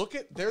that? Look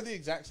at, they're the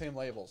exact same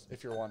labels,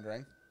 if you're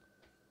wondering.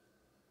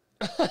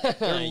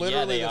 They're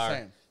literally the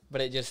same.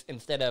 But it just,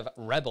 instead of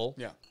Rebel,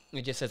 yeah,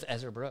 it just says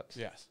Ezra Brooks.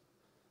 Yes.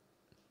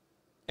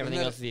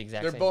 Everything else is the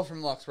exact same. They're both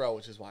from Lux Row,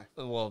 which is why.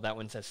 Well, that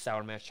one says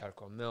sour mash,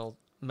 charcoal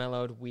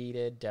mellowed,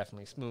 weeded,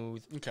 definitely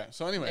smooth. Okay,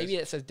 so anyways. Maybe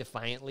it says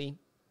defiantly.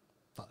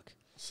 Fuck.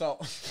 So,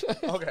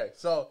 okay,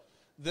 so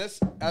this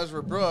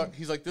Ezra Brooke,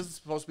 he's like, this is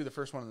supposed to be the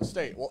first one in the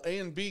state. Well, A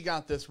and B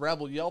got this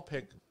Rebel Yell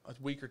pick a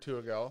week or two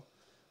ago,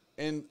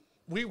 and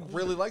we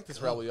really like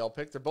this Rebel Yell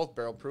pick. They're both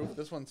barrel proof.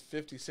 This one's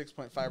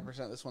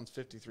 56.5%. This one's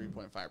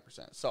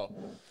 53.5%. So,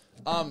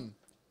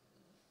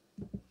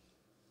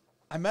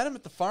 I met him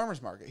at the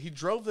farmer's market. He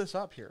drove this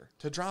up here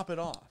to drop it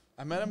off.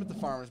 I met him at the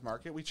farmer's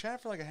market. We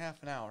chatted for like a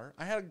half an hour.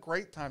 I had a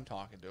great time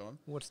talking to him.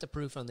 What's the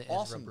proof on the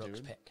Awesome, Ezra Brooks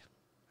dude. pick?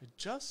 I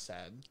just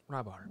said.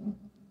 Raw bar.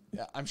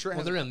 Yeah, I'm sure.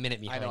 Well, they're a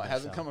minute behind. I know it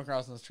hasn't come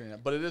across on the screen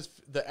yet, but it is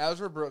the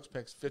Ezra Brooks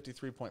picks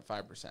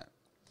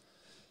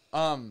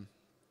 53.5%.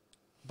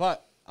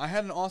 But I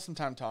had an awesome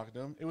time talking to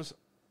him. It was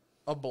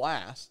a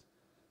blast.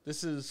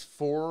 This is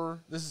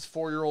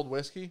 4-year-old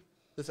whiskey.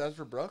 This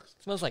Ezra Brooks.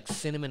 It smells like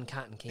cinnamon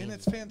cotton candy. And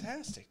it's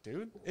fantastic,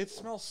 dude. It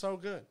smells so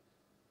good.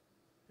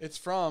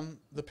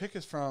 The pick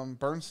is from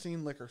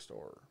Bernstein Liquor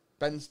Store.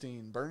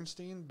 Bernstein.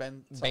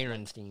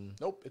 Berenstein.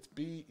 Nope, it's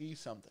B-E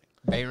something.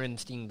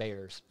 Berenstein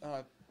Bears.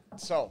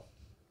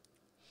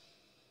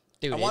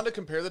 Dude, I wanted to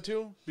compare the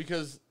two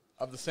because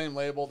of the same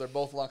label. They're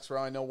both Lux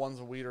Row. I know one's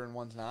a weeder and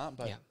one's not,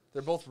 but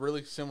they're both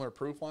really similar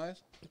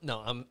proof-wise.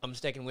 No, I'm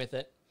sticking with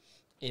it.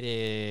 It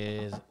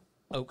is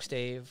oak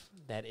stave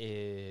that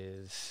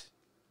is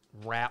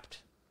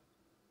wrapped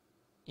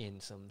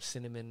in some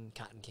cinnamon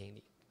cotton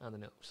candy on the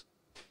nose.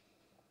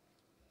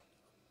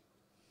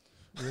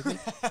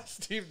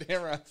 Steve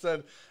Damron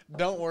said,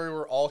 don't worry,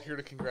 we're all here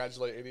to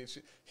congratulate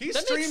ADHD. He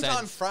That streams makes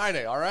on sense.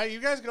 Friday, all right?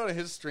 You guys go to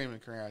his stream and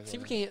congratulate See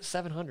if we him. can hit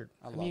 700.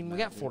 I mean, we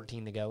got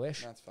 14 to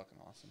go-ish. That's fucking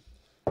awesome.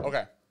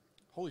 Okay.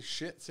 Holy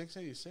shit,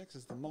 686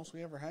 is the most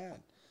we ever had.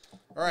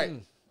 All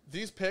right.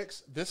 These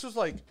picks, this was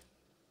like...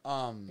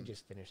 I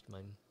just finished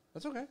mine.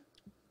 That's okay.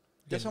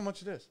 Guess how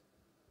much it is?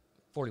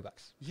 $40.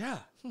 Yeah.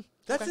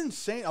 That's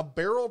insane. A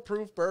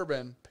barrel-proof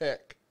bourbon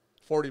pick,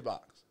 $40.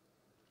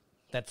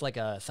 That's like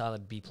a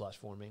solid B+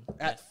 for me.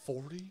 At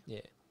 40? Yeah.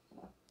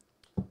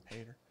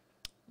 Hater.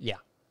 Yeah.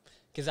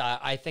 Because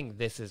I think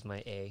this is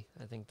my A.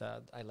 I think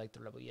I like the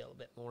Rebel Yell a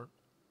bit more.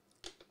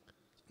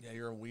 Yeah,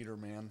 you're a weeder,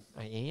 man.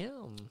 I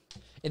am.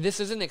 And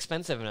this isn't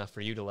expensive enough for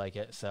you to like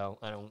it, so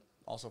I don't...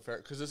 Also fair,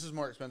 because this is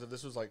more expensive.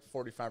 This was like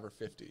 45 or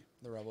 50.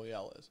 The Rebel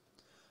Yell is.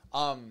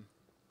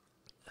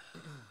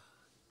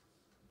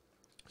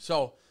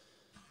 So,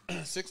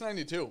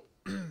 692.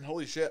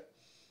 Holy shit.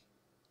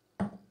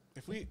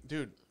 If we,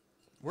 dude,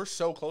 we're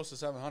so close to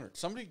 700.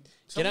 Somebody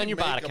Get on your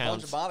make bot a bunch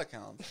accounts. of bot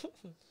accounts.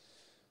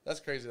 That's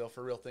crazy though.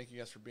 For real. Thank you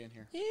guys for being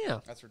here. Yeah.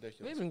 That's We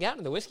ridiculous. haven't gotten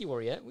to the whiskey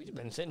war yet. We've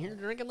been sitting here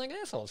drinking like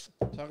assholes.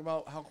 Talk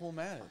about how cool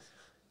Matt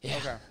is. Yeah.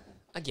 Okay.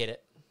 I get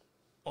it.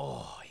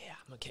 Oh, yeah.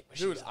 I'm going to kick my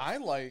Dude, shoes off. I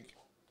like,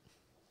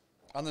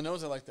 on the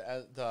nose, I like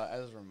the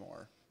Ezra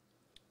more.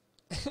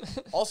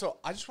 Also,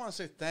 I just want to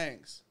say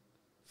thanks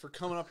for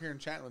coming up here and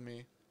chatting with me.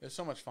 It was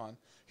so much fun.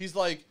 He's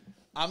like,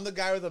 I'm the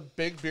guy with a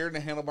big beard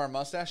and a handlebar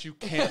mustache. You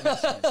can't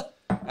miss me.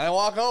 And I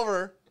walk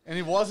over, and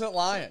he wasn't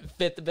lying.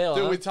 Fit the bill,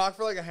 Dude, huh? we talked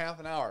for like a half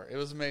an hour. It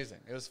was amazing.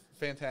 It was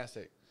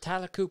fantastic.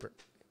 Tyler Cooper.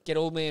 Get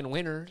Old Man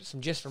Winter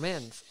some Just for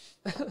Men's.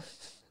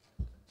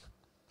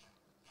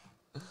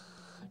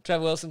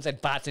 Trev Wilson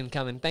said, bots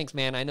incoming. Thanks,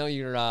 man. I know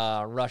you're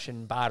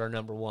Russian botter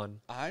number one.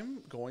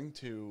 I'm going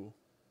to...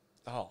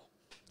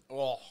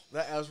 Oh,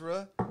 that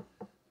Ezra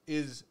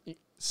is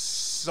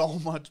so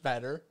much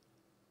better.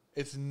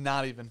 It's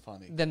not even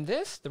funny. Then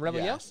this? The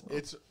Rebel Yell?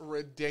 It's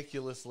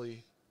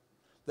ridiculously...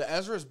 The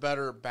Ezra is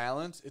better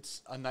balanced.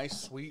 It's a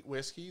nice sweet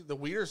whiskey. The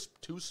Weeder's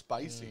too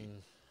spicy.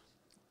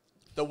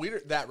 The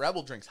Weeder, that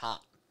Rebel drink's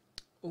hot.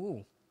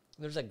 Ooh.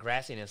 There's a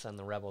grassiness on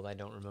the Rebel that I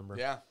don't remember.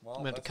 Yeah,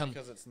 well, that's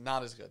because it's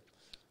not as good.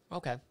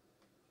 Okay.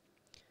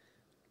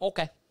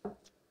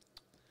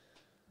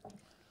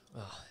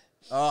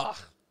 Ugh,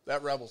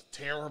 that Rebel's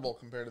terrible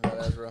compared to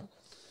that Ezra.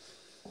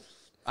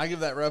 I give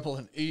that Rebel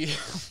an E.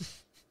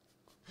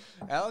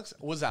 Alex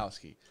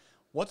Wazowski.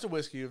 What's a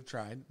whiskey you've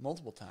tried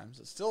multiple times?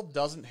 It still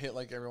doesn't hit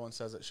like everyone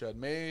says it should.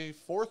 May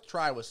 4th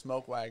try with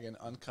Smoke Wagon,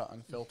 uncut,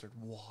 unfiltered.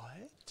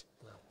 What?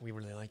 We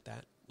really like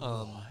that.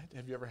 What?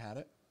 Have you ever had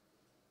it?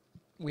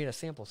 We had a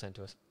sample sent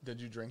to us. Did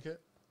you drink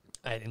it?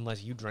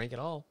 Unless you drank it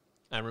all.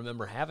 I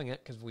remember having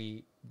it because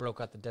we broke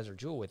out the Desert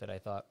Jewel with it, I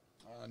thought.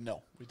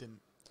 No, we didn't.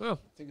 Oh. I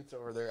think it's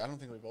over there. I don't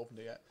think we've opened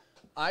it yet.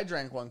 I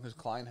drank one because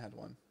Klein had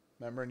one.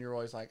 Remember? And you were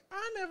always like,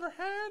 I never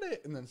had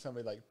it. And then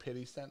somebody like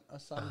pity sent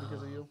us some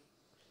because of you.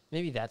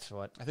 Maybe that's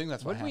what. I think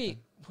that's what happened.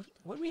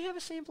 What did we have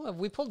a sample of?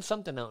 We pulled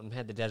something out and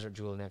had the Desert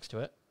Jewel next to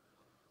it.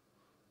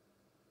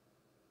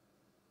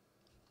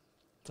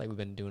 It's like we've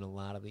been doing a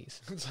lot of these.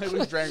 It's like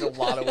we drank a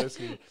lot of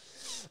whiskey.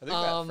 I think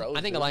that froze.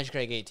 I think Elijah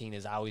Craig 18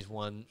 is always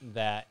one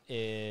that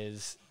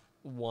is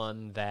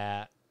one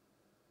that.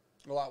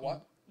 A lot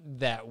what?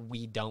 That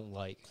we don't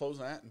like. Close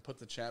that and put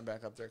the chat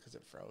back up there because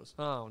it froze.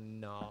 Oh,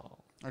 no.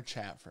 Our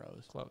chat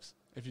froze. Close.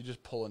 If you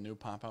just pull a new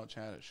pop-out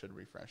chat, it should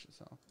refresh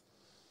itself.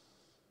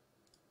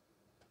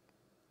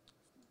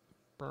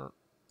 Burnt.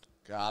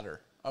 Got her.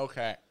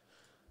 Okay.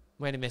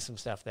 Might have missed some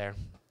stuff there.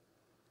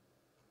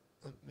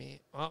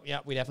 Oh, yeah,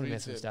 we definitely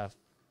missed some stuff.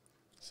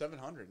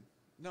 700.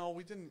 No,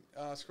 we didn't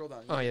scroll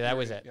down. Oh, yeah, that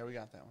was it. Yeah, we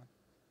got that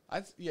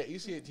one. Yeah,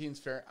 EC18 is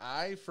fair.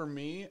 For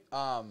me,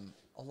 a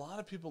lot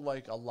of people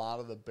like a lot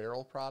of the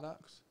barrel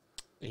products.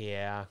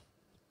 Yeah.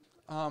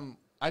 I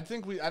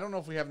don't know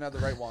if we haven't had the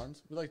right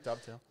ones. We like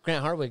Dovetail.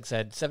 Grant Hartwig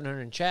said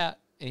 700 in chat,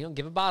 and he'll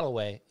give a bottle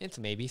away. It's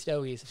maybe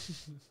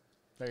Stogies.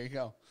 There you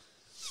go.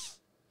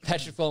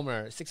 Patrick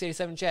Fulmer,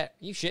 687 chat.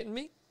 You shitting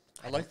me?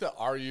 I like the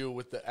RU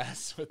with the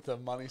S, with the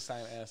money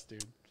sign S,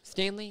 dude.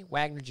 Stanley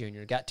Wagner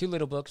Jr. got 2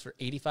 little books for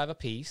 $85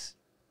 apiece.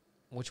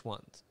 Which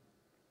ones?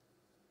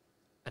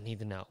 I need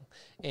to know.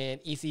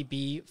 And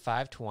ECB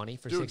 520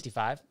 for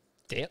 $65.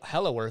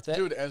 Hella worth it.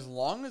 Dude, as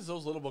long as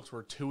those little books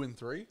were 2 and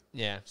 3,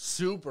 yeah,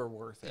 super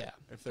worth it.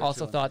 Yeah.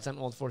 Also thoughts on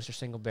Old Forester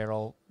single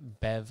barrel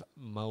Bev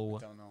Mo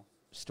don't know.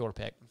 Store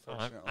pick.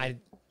 I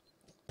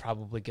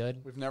probably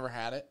good. We've never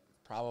had it.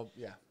 Probably,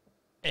 yeah.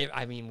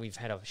 I mean, we've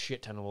had a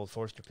shit ton of Old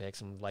Forester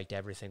picks and liked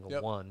every single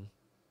one.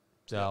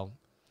 So,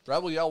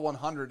 Rebel Yell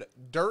 100,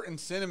 dirt and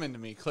cinnamon to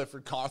me.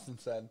 Clifford Cawthon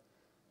said,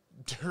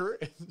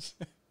 dirt and.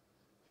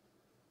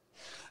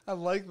 I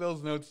like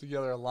those notes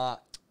together a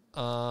lot.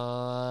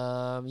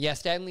 Yeah,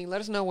 Stanley,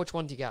 let us know which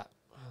ones you got.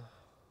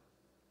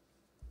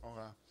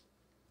 Okay.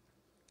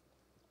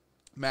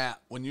 Matt,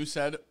 when you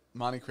said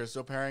Monte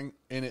Cristo pairing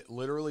and it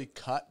literally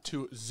cut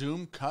to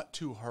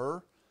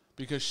her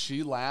because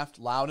she laughed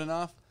loud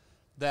enough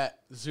that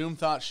Zoom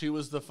thought she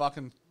was the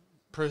fucking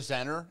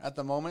presenter at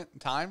the moment in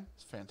time.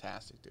 It's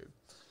fantastic, dude.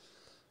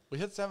 We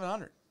hit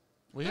 700.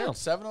 We hit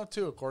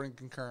 702 according to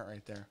concurrent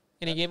right there.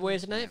 Any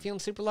giveaways tonight? Feeling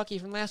super lucky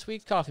from last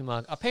week's coffee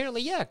mug.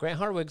 Apparently, yeah. Grant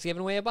Hartwig's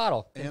giving away a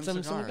bottle and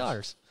some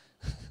cigars.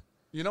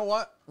 You know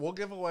what? We'll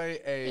give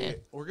away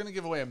We're gonna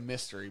give away a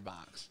mystery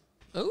box.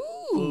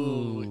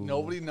 Ooh.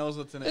 Nobody knows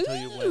what's in it until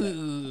you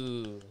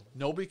win it.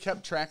 Nobody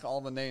kept track of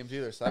all the names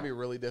either, so that'd be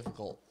really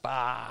difficult.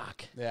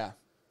 Fuck. Yeah.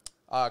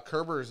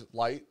 Kerber's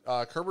light.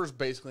 Kerber's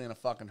basically in a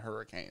fucking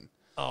hurricane.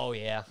 Oh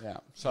yeah. Yeah.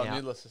 So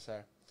needless to say,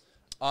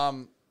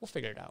 we'll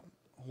figure it out.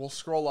 We'll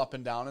scroll up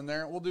and down in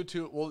there. We'll do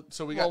 2.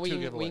 So we got 2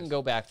 giveaways. We can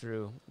go back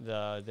through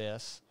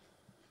this.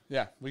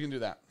 Yeah, we can do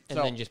that. And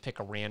then just pick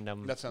a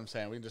random. That's what I'm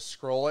saying. We can just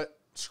scroll it,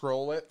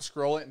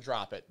 and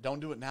drop it. Don't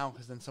do it now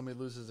because then somebody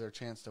loses their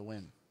chance to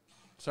win.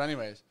 So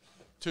anyways,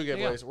 2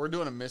 giveaways. We're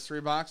doing a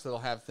mystery box that'll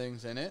have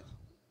things in it.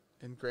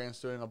 And Grant's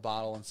doing a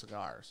bottle and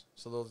cigars.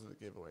 So those are the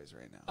giveaways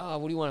right now.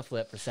 What do you want to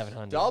flip for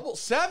 700? Double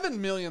 7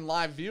 million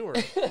live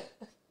viewers.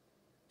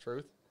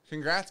 Truth.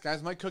 Congrats,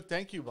 guys. Mike Cook,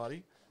 thank you,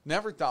 buddy.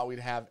 Never thought we'd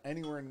have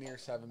anywhere near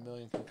 7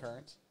 million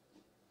concurrents.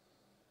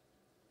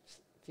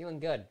 Feeling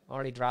good.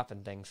 Already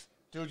dropping things.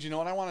 Dude, you know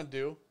what I want to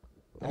do?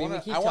 I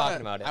want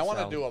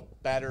to do a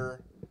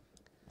better.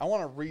 I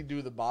want to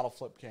redo the bottle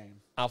flip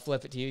game. I'll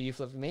flip it to you. You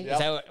flip it to me. Yep. Is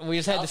that what, we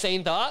just had the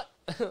same thought?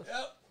 Yep.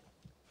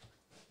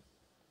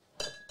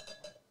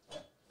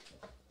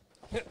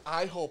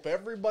 I hope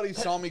everybody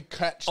saw me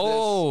catch this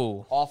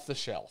off the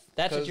shelf.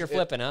 That's what you're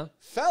flipping, huh?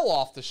 Fell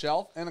off the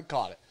shelf and it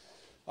caught it.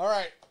 All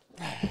right.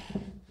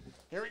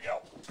 Here we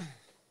go.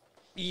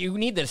 You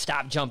need to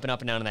stop jumping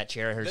up and down in that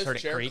chair.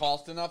 This chair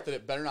cost enough that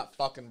it better not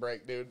fucking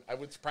break, dude.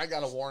 It's probably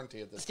got a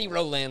warranty at this Steve point.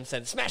 Rowland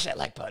said, smash that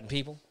like button,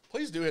 people.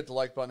 Please do hit the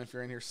like button if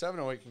you're in here.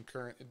 708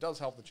 concurrent. It does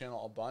help the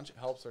channel a bunch. It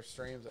helps our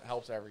streams. It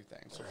helps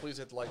everything. So please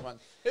hit the like button.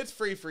 It's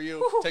free for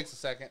you. Takes a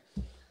second.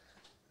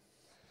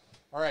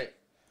 All right.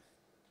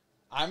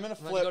 I'm going to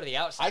flip. Go to the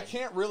outside. I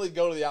can't really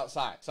go to the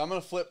outside. So I'm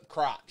going to flip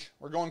crotch.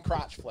 We're going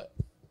crotch flip.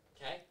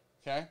 Okay.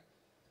 Okay.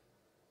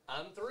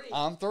 On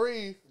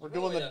 3. We're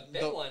doing the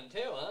big one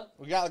too, huh?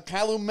 We got a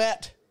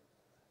Calumet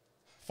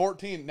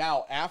 14.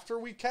 Now, after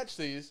we catch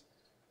these,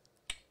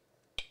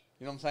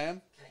 you know what I'm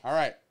saying? Okay. All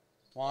right.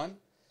 1,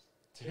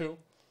 2,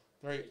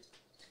 3.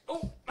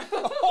 Oh!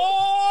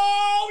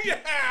 Oh,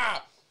 yeah!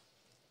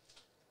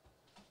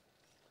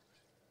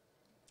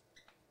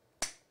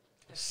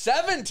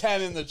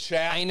 710 in the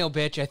chat. I know,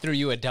 bitch. I threw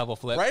you a double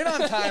flip. Right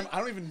on time. I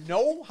don't even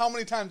know how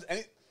many times.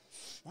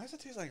 Why does it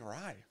taste like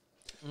rye?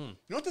 You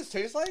know what this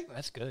tastes like?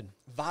 That's good.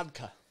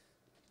 Vodka.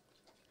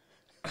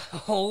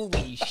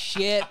 Holy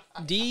shit.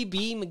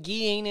 DB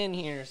McGee ain't in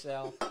here,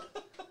 so.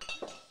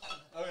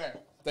 Okay.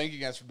 Thank you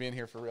guys for being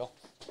here for real.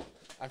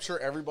 I'm sure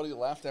everybody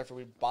left after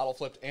we bottle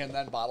flipped and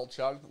then bottle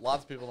chugged.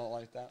 Lots of people don't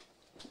like that.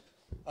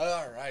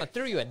 All right. I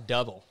threw you a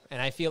double,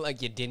 and I feel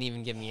like you didn't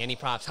even give me any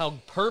props. How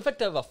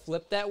perfect of a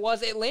flip that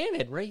was. It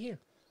landed right here.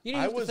 You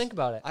didn't even think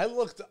about it.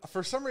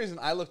 For some reason,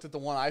 I looked at the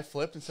one I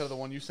flipped instead of the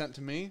one you sent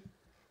to me.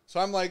 So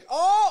I'm like,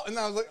 oh, and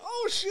I was like,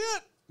 oh,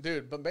 shit.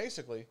 Dude, but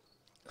basically.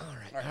 All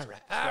right.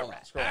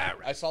 Scroll.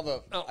 I saw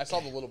the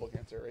little book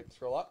answer, right?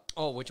 Scroll up.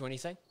 Oh, which one do you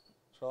say?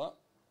 Scroll up.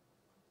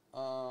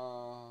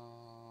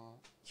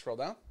 Scroll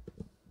down.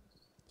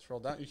 Scroll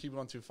down. You keep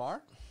going too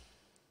far.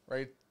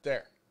 Right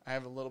there. I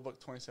have a little book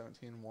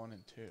 2017 1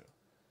 and 2.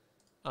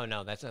 Oh,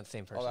 no, that's not the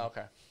same person. Oh,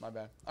 okay. My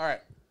bad. All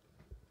right.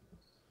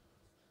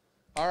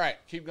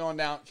 Keep going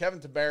down.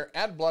 Kevin Taber,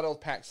 add Blood Oath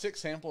Pack 6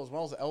 sample as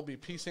well as the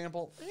LBP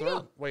sample.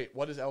 Wait,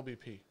 what is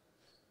LBP?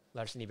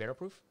 Larceny Barrel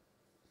Proof?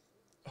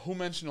 Who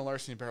mentioned a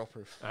Larceny Barrel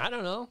Proof? I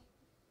don't know.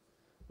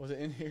 Was it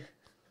in here?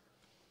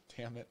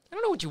 Damn it. I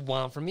don't know what you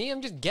want from me.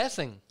 I'm just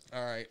guessing.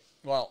 All right.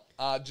 Well,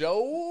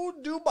 Joe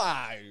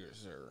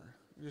Dubaiser.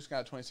 You just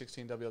got a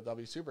 2016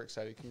 WLW. Super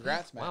excited.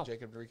 Congrats, Matt. Wow.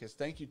 Jacob Enriquez.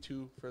 Thank you,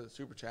 too, for the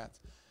super chats.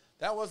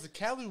 That was the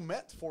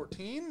Calumet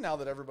 14, now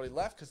that everybody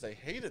left because they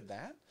hated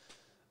that.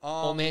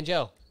 Old Man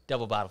Joe.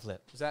 Double bottle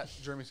flip. Is that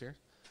Jeremy Sears?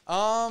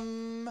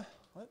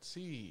 Let's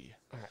see.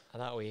 All right. I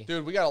thought we...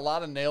 Dude, we got a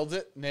lot of nailed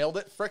it.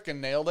 Frickin'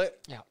 nailed it.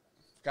 Yeah.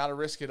 Got to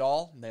risk it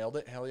all. Nailed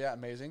it. Hell yeah.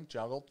 Amazing.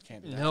 Juggled.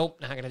 Can't do that.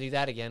 Nope. Not going to do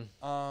that again.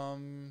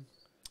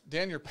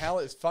 Dan, your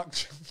palate is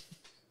fucked.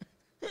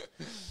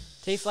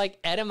 Tastes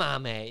like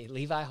edamame,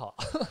 Levi Hall.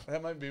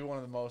 That might be one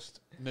of the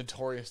most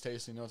notorious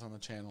tasting notes on the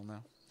channel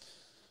now.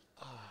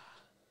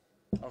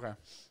 Okay.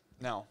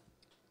 Now,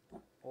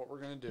 what we're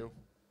going to do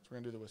is we're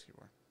going to do the whiskey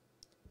war.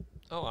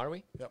 Oh, are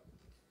we? Yep.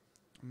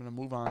 I'm going to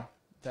move on.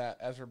 That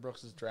Ezra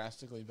Brooks is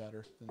drastically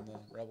better than the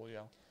Rebel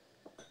Yell.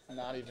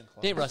 Not even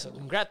close. Dave Russell,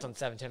 congrats on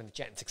 710 in the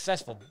chat.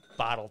 Successful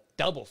bottle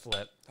double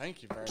flip.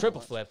 Thank you very much.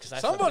 Triple flip. Because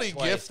Somebody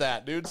gif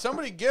that, dude.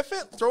 Somebody gif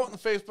it. Throw it in the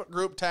Facebook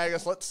group. Tag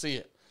us. Let's see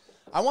it.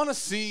 I want to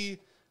see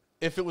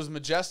if it was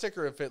majestic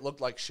or if it looked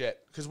like shit.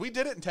 Because we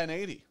did it in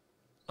 1080.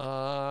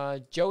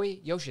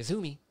 Joey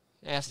Yoshizumi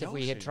asked if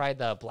we had tried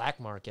the black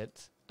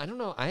market. I don't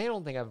know. I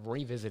don't think I've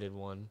revisited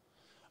one.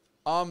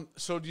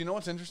 So do you know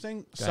what's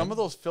interesting? Some of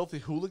those filthy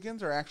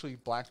hooligans are actually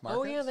black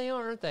markets. Oh, yeah, they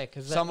are, aren't they?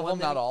 Cause some of them,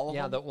 not all of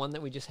them. Yeah, the one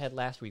that we just had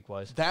last week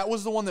was. That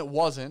was the one that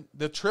wasn't.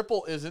 The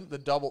triple isn't. The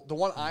double. The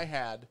one I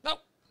had. No.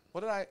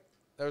 What did I?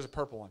 There was a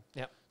purple one.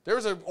 Yep. There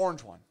was an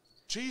orange one.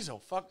 Jeez, oh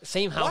fuck.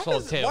 Same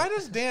household, too. Why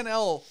does Dan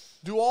L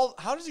do all?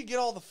 How does he get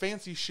all the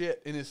fancy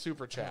shit in his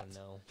super chats? I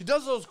don't know. He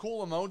does those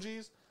cool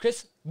emojis.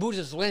 Chris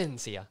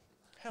Buzaslencia.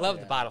 Love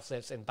yeah. the bottle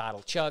flips and bottle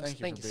chugs.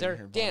 Thank you, sir.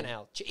 Here, Dan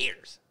L.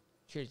 Cheers.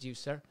 Cheers to you,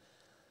 sir.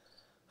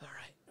 All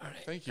right.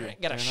 Thank you.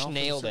 Right, gotta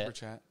nailed it.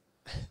 Chat.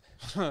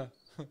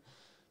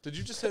 Did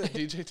you just say that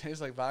DJ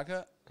tastes like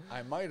vodka?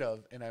 I might have,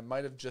 and I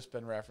might have just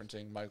been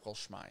referencing Michael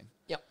Schmein.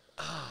 Yep.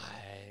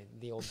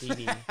 The old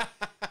DD.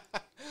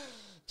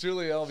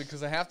 Julie L,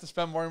 because I have to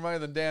spend more money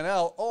than Dan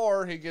L,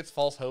 or he gets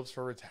false hopes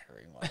for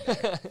retiring one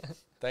day.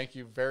 Thank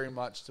you very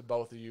much to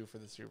both of you for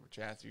the super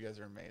chats. You guys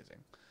are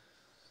amazing.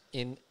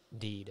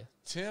 Indeed.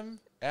 Tim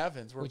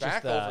Evans, we're Which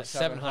back is the over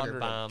 700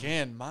 bomb.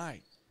 again.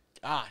 My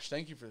gosh,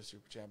 thank you for the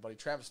super chat, buddy.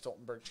 Travis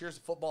Stoltenberg, cheers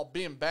to football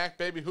being back,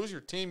 baby. Who's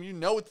your team? You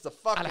know it's the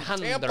fucking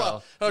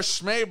Alejandro. Tampa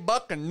Schmay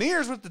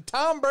Buccaneers with the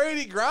Tom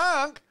Brady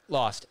Gronk.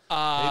 Lost.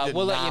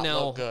 We'll let you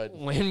know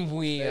when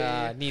we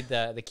need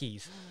the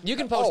keys. You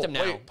can post them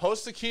now. Wait,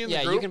 post the key in the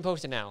group? Yeah, you can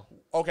post it now.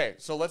 Okay,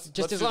 so let's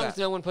as long as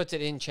no one puts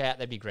it in chat,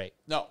 that'd be great.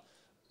 No.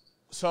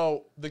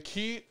 So the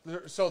key,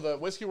 so the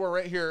whiskey war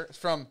right here is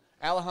from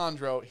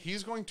Alejandro.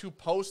 He's going to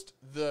post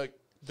the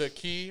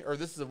key, or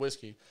this is a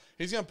whiskey.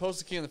 He's going to post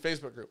the key in the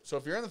Facebook group. So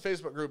if you're in the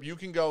Facebook group, you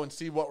can go and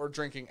see what we're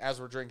drinking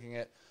as we're drinking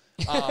it.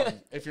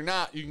 If you're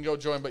not, you can go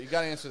join, but you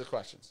got to answer the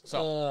questions.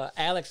 So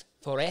Alex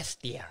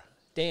Forestier.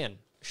 Dan,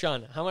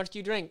 Sean, how much do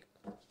you drink?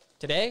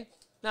 Today?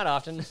 Not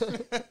often.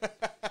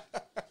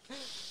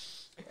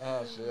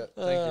 Oh, shit.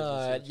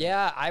 Thank you.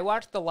 Yeah, I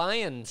watched the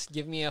Lions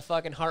give me a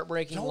fucking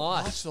heartbreaking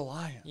loss. Watch the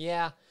Lions.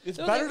 Yeah. It's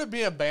better to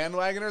be a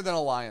bandwagoner than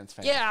a Lions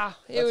fan. Yeah,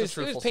 it was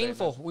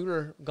painful. Statement. We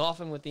were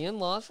golfing with the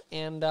in-laws,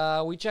 and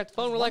we checked the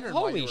phone. We're like,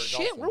 holy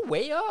shit, we're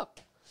way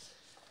up.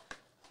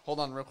 Hold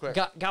on real quick.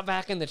 Got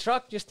back in the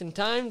truck just in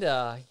time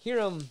to hear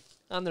them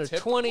on their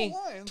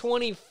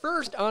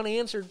 21st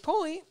unanswered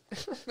point.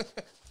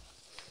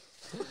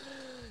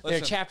 They're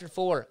chapter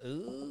 4.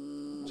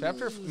 Ooh.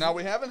 Now,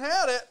 we haven't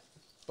had it,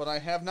 but I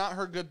have not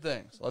heard good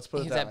things. Let's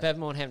put it that way.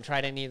 Bevmo and haven't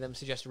tried any of them.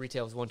 Suggested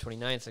retail was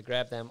 129, so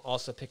grab them.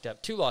 Also picked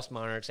up 2 Lost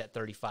Monarchs at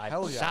 35.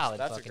 Hell yes, solid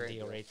that's fucking a great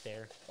deal right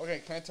there.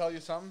 Okay, can I tell you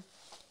something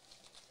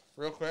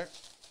real quick?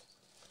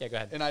 Yeah, go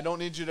ahead. And I don't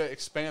need you to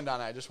expand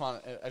on it. I just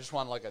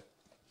want like a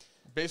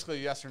basically a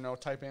yes or no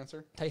type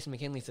answer. Tyson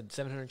McKinley said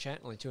 700 chat,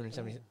 only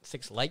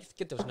 276 likes.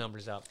 Get those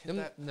numbers up.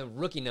 The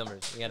rookie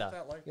numbers. You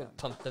gotta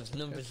pump those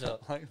numbers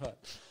up. Like that.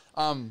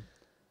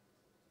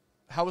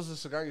 How was the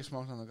cigar you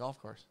smoked on the golf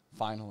course?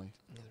 Finally.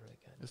 It was really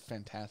good. It was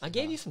fantastic. I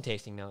gave you some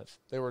tasting notes.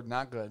 They were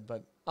not good,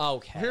 but...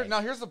 Okay.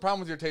 Here's the problem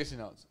with your tasting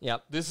notes.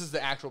 Yep. This is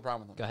the actual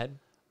problem with them. Go ahead.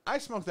 I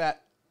smoked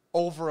that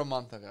over a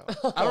month ago.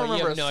 I don't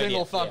remember a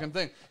single fucking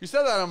thing. You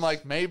said that, I'm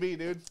like, maybe,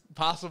 dude.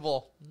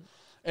 Possible.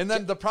 And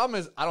then the problem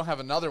is I don't have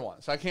another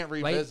one, so I can't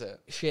revisit. Write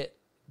shit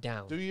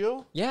down. Do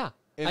you? Yeah.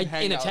 In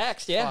a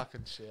text, yeah.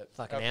 Fucking shit.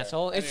 Fucking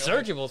asshole. It's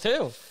searchable,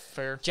 too.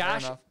 Fair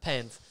Josh enough.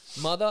 Pence.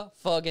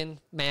 Motherfucking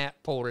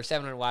Matt Porter.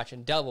 700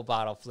 watching. Double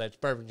bottle flips.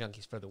 Bourbon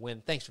Junkies for the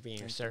win. Thanks for being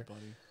here, sir.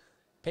 Buddy.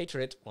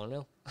 Patriots. Want to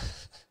know?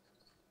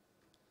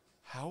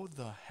 How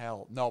the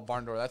hell? No,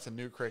 Barn Door, that's a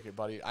new cricket,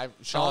 buddy.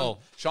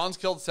 Sean's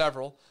killed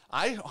several.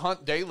 I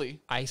hunt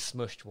daily. I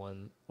smushed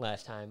one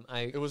last time.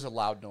 It was a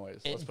loud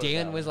noise.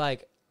 Dan was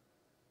like,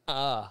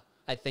 I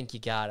think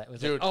you got it. It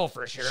was dude, like, oh,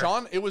 for sure.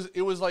 Sean, it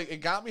was like, it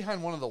got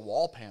behind one of the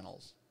wall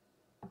panels.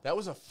 That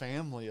was a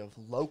family of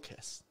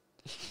locusts.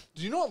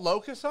 Do you know what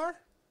locusts are?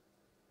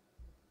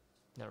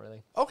 Not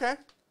really. Okay. I'm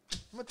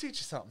going to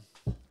teach you something.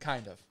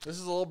 Kind of. This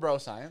is a little bro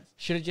science.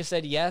 Should have just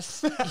said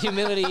yes.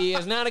 Humility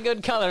is not a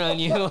good color on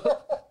you.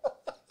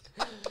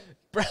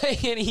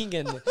 Brian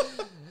Egan.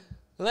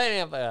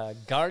 Lighting up a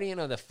guardian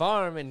of the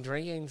farm and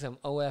drinking some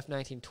OF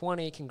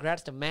 1920.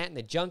 Congrats to Matt and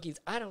the Junkies.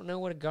 I don't know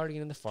what a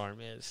guardian of the farm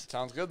is.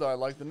 Sounds good, though. I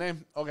like the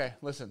name. Okay,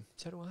 listen.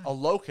 So do I. A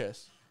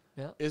locust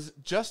is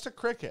just a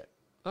cricket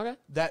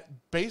that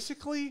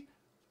basically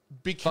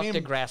became... Fucked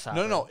a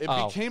grasshopper. No. It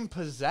became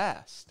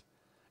possessed.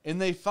 And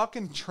they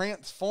fucking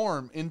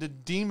transform into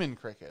demon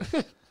crickets.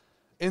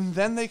 And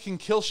then they can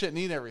kill shit and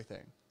eat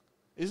everything.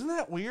 Isn't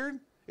that weird?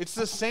 It's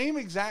the same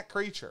exact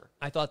creature.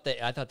 I thought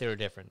they were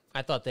different.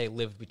 I thought they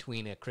lived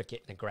between a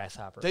cricket and a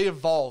grasshopper. They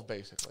evolved,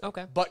 basically.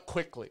 Okay. But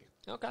quickly.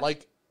 Okay.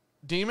 Like,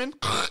 demon,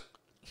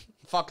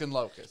 fucking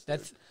locust.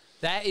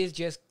 That is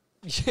just...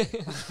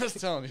 Just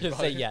telling you, just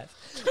say yes.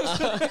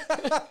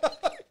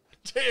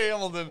 Jay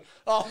Hamilton,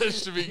 all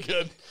this should be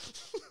good.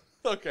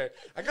 Okay,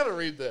 I gotta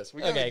read this.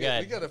 We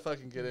gotta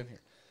fucking get in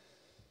here.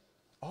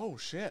 Oh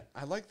shit,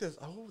 I like this.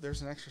 Oh,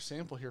 there's an extra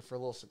sample here for a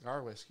little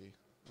cigar whiskey.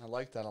 I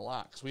like that a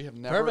lot because we have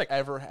never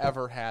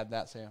ever had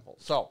that sample.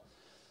 So,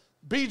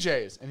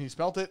 BJ's, and he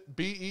spelt it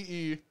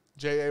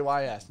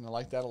BEEJAYS, and I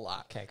like that a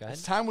lot. Okay, go ahead.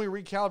 It's time we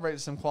recalibrated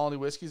some quality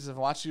whiskeys. I've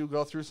watched you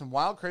go through some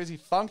wild, crazy,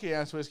 funky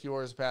ass whiskey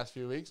wars the past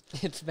few weeks.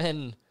 It's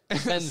been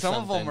some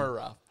of them are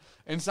rough.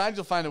 Inside,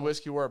 you'll find a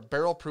whiskey war,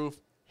 barrel proof.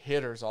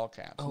 Hitters, all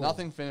caps. Oh,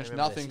 nothing finished,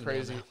 nothing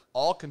crazy.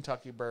 All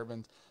Kentucky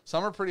bourbons.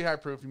 Some are pretty high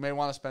proof. You may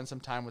want to spend some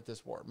time with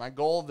this war. My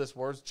goal of this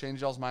war is to change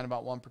y'all's mind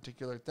about one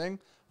particular thing.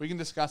 We can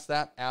discuss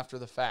that after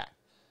the fact.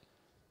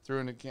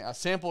 Through a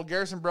sample of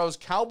Garrison Bros.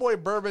 Cowboy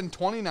Bourbon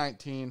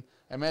 2019.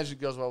 I imagine it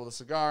goes well with a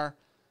cigar.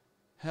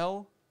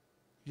 Hell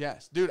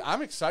yes. Dude,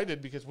 I'm excited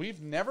because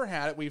we've never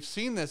had it. We've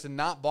seen this and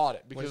not bought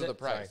it because of the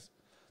price. Sorry.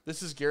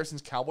 This is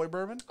Garrison's Cowboy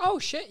Bourbon. Oh,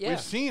 shit, yeah. We've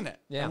seen it,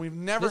 and we've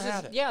never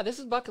had it. Yeah, this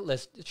is bucket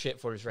list shit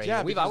for us right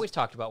here. We've always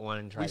talked about one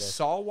and tried it. We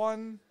saw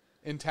one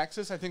in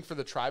Texas, I think, for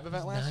the Tribe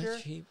event last year.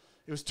 Cheap.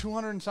 It was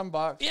 $200 and some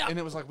bucks, and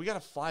it was like, we got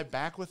to fly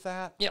back with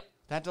that. Yep.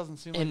 That doesn't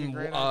seem like a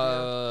great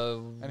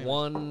idea. Anyway.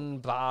 One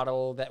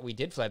bottle that we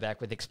did fly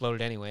back with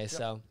exploded anyway,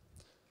 so.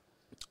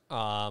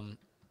 Danelle,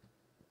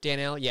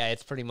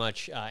 it's pretty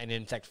much an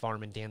insect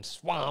farm in Dan's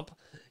swamp.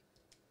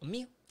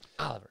 Me,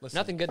 Oliver. Listen.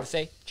 Nothing good to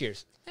say.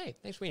 Cheers. Hey,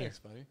 thanks for being here.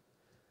 Buddy.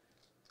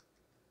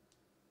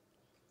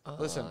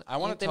 Listen, I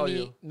want to tell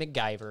you.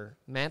 MacGyver.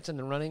 Matt's in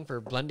the running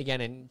for Blend Again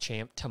and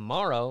Champ.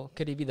 Tomorrow,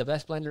 could he be the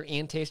best blender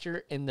and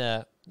taster in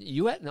the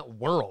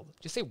world?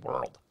 Just say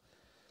world.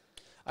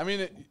 I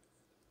mean,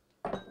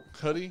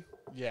 could he?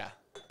 Yeah.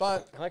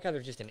 But I like how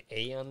there's just an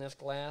A on this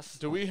glass.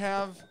 Do we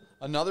have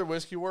another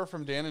whiskey war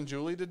from Dan and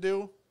Julie to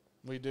do?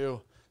 We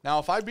do. Now,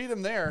 if I beat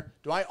him there,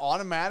 do I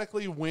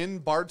automatically win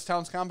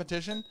Bardstown's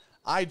competition?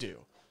 I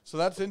do. So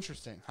that's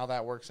interesting how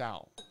that works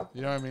out.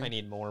 You know what I mean? I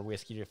need more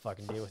whiskey to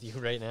fucking deal with you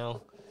right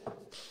now.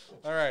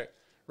 All right.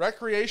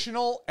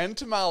 Recreational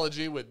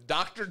entomology with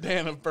Dr.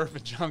 Dan of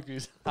Bourbon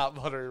Junkies. Hot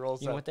buttery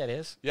rolls. You know what that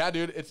is? Yeah,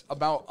 dude. It's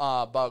about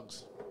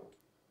bugs.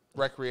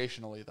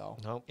 Recreationally, though.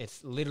 No,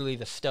 it's literally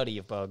the study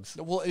of bugs.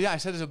 Well, yeah, I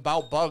said it's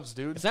about bugs,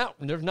 dude. It's not.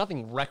 There's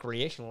nothing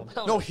recreational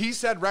about it. No, he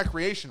said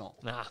recreational.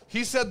 Nah.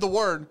 He said the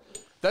word.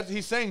 That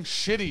he's saying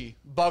shitty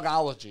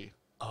bugology.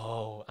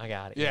 Oh, I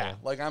got it. Yeah,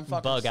 like I'm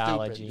fucking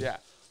bugology. Stupid. Yeah.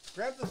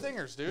 Grab the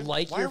thingers, dude.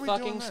 Like you're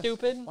fucking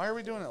stupid? Why are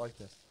we doing it like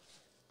this?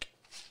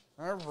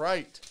 All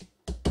right.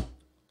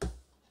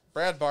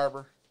 Brad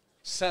Barber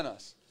sent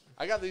us.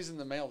 I got these in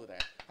the mail today.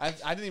 I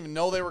didn't even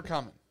know they were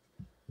coming.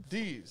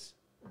 These.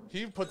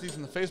 He put these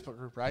in the Facebook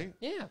group, right?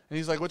 Yeah. And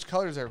he's like, which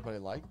colors everybody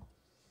like?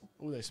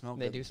 Ooh, they smell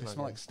good. They do smell good. They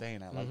smell like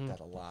stain. I like that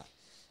a lot.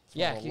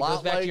 Yeah, it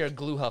goes back to your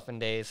glue huffing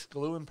days.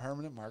 Glue and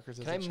permanent markers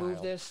as a child. Can I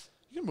move this?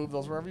 You can move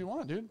those wherever you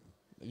want, dude.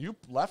 You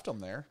left them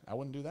there. I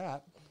wouldn't do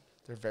that.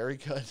 They're very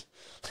good.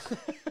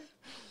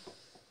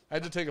 I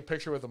had to take a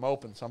picture with them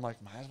open, so I'm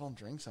like, might as well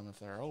drink some if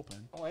they're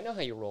open. Oh, I know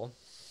how you roll.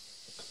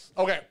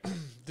 Okay,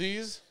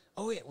 these.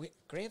 Oh, wait,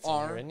 Grant's in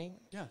here, isn't he?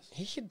 Yes.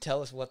 He should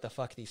tell us what the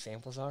fuck these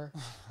samples are.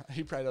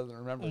 He probably doesn't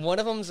remember. One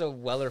of them's a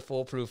Weller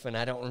Foolproof, and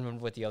I don't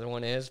remember what the other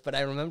one is, but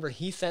I remember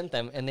he sent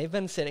them, and they've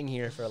been sitting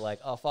here for like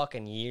a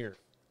fucking year.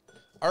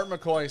 Art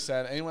McCoy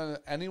said,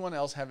 anyone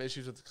else have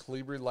issues with the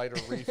Calibri lighter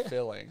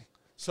refilling?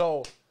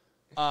 So,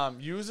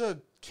 use a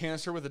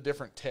canister with a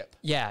different tip.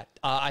 Yeah,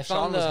 I Sean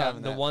found was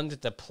having the that. one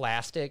with the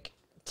plastic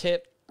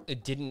tip.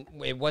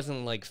 It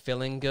wasn't like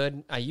filling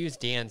good. I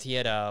used Dan's. He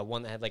had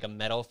one that had like a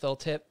metal fill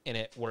tip, and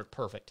it worked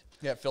perfect.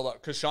 Yeah, it filled up.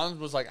 Because Sean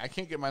was like, I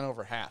can't get mine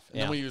over half.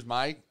 And then we used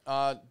my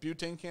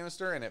butane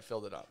canister, and it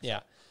filled it up. Yeah.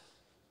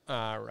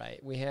 All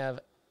right. We have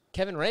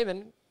Kevin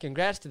Raymond.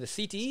 Congrats to the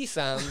CTE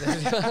sound.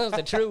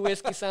 The true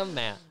whiskey sound,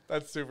 Matt.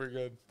 That's super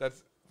good.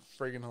 That's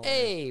friggin' hilarious.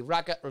 Hey,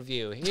 Rock Gut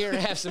Review. Here,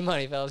 have some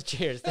money, fellas.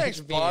 Cheers. Thanks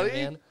for being buddy.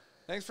 here, man.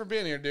 Thanks for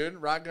being here, dude.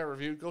 Rock Gut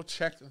Review. Go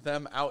check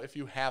them out if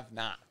you have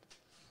not.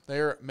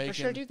 They're making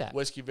sure do that.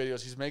 whiskey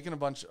videos. He's making a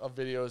bunch of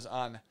videos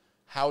on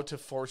how to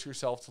force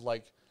yourself to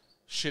like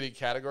shitty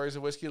categories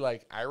of whiskey,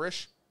 like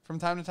Irish, from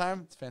time to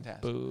time. It's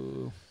fantastic.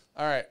 Boo.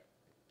 All right.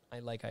 I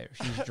like Irish.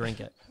 You should drink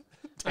it.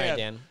 All right,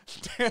 Dan.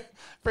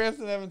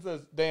 Branson Evans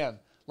says, Dan,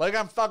 like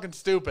I'm fucking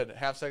stupid.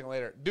 Half second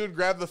later, dude,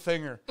 grab the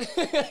finger.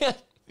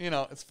 You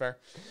know, it's fair.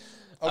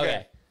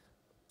 Okay.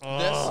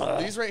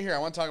 These right here, I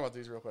want to talk about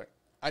these real quick.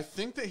 I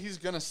think that he's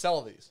going to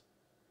sell these.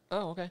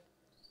 Oh, okay.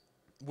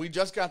 We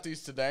just got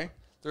these today.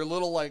 They're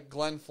little, like,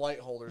 Glen flight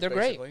holders, They're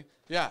basically. great.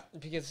 Yeah.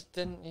 Because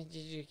then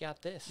you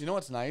got this. You know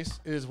what's nice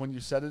is when you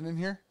set it in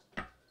here,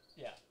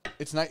 Yeah.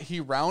 it's nice.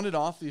 He rounded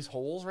off these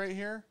holes right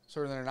here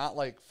so they're not,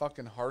 like,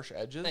 fucking harsh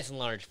edges. Nice and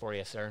large for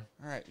you, sir.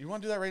 All right. You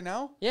want to do that right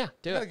now? Yeah,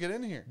 do You got to it. get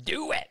in here.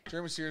 Do it.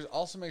 Jeremy Sears,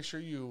 also make sure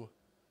you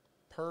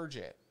purge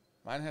it.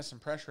 Mine has some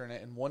pressure in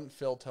it and wouldn't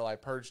fill till I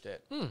purged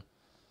it.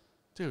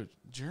 Dude,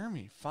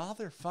 Jeremy,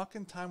 father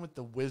fucking time with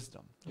the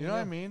wisdom. You know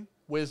what I mean?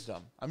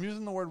 Wisdom. I'm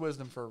using the word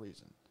wisdom for a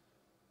reason.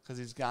 Because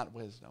he's got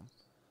wisdom.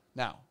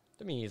 Now.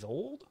 I mean, he's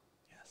old.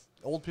 Yes.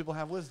 Old people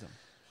have wisdom.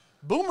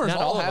 Boomers Not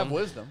all all of have them.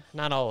 wisdom.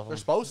 Not all of They're them.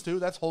 supposed to.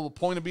 That's the whole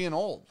point of being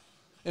old.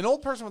 An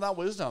old person without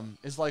wisdom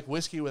is like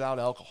whiskey without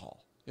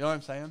alcohol. You know what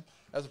I'm saying?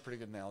 That's a pretty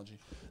good analogy.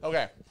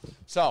 Okay.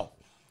 So,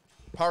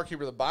 Power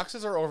Keeper, the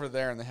boxes are over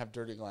there and they have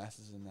dirty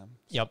glasses in them.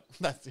 Yep.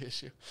 That's the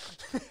issue.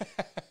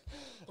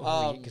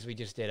 Because we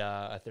just did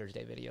a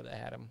Thursday video that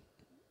had him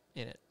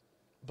in it.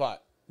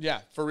 But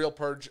yeah, for real,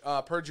 purge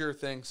your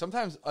thing.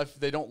 Sometimes if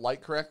they don't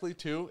light correctly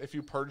too, if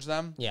you purge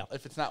them,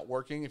 if it's not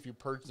working, if you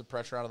purge the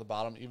pressure out of the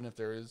bottom, even if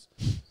there is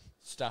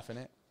stuff in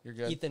it, you're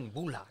good. Ethan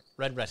Bullock.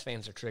 Redbreast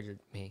fans are triggered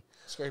me.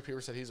 Scary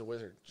Peter said he's a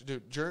wizard.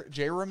 Dude,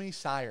 Jeremy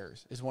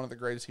Sires is one of the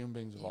greatest human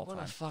beings of all I want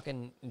time. to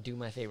fucking do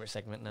my favorite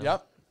segment now.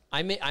 Yep.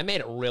 I made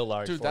it real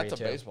large Dude, for that's you, a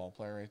too. baseball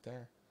player right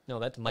there. No,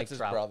 that's Mike That's his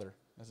Trout. brother.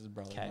 That's his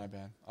brother. 'Kay. My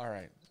bad. All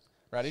right.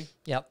 Ready?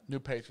 Yep. New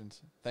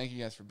patrons. Thank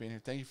you guys for being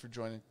here. Thank you for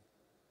joining.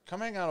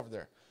 Come hang out over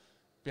there.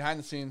 Behind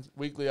the scenes,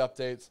 weekly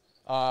updates.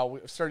 We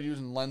started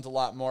using Lens a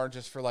lot more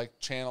just for like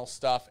channel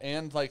stuff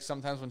and like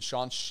sometimes when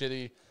Sean's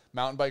shitty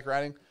mountain bike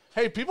riding.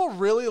 Hey, people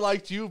really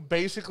liked you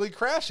basically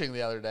crashing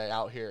the other day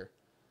out here.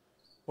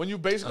 When you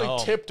basically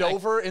tipped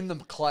over in the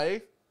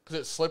clay because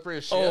it's slippery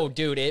as shit. Oh,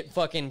 dude, it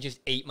fucking just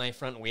ate my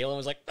front wheel and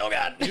was like, oh,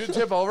 God. You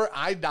tip over,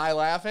 I die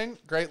laughing.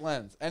 Great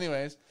lens.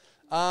 Anyways,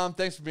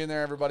 thanks for being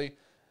there, everybody.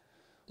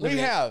 We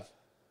have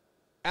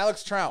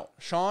Alex Trout,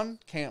 Sean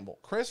Campbell,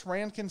 Chris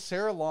Rankin,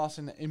 Sarah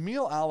Lawson,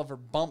 Emil Oliver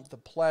bumped the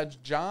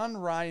pledge, John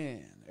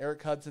Ryan,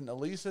 Eric Hudson,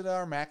 Elisa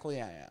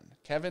McLean,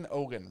 Kevin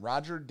Ogan,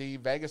 Roger D,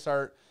 Vegas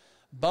Art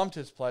bumped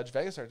his pledge.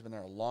 Vegas Art's been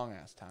there a long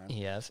ass time.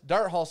 Yes.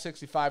 Dart Hall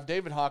 65,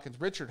 David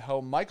Hawkins, Richard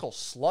Ho, Michael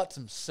Slutz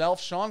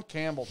himself, Sean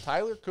Campbell,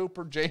 Tyler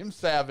Cooper, James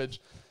Savage.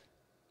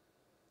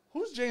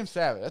 Who's James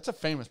Savage? That's a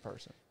famous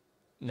person.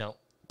 No.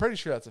 Pretty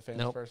sure that's a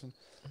famous person.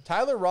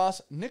 Tyler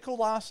Ross,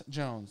 Nicholas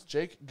Jones,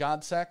 Jake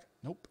Godsek,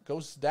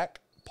 Ghost Deck,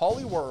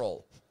 Paulie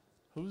Whirl.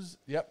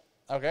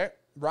 Okay.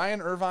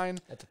 Ryan Irvine.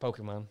 That's a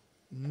Pokemon.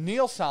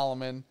 Neil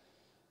Solomon,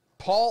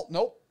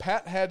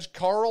 Pat Hedge,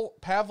 Carl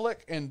Pavlik,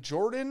 and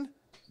Jordan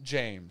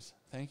James.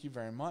 Thank you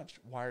very much.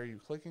 Why are you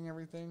clicking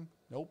everything?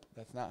 Nope,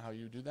 that's not how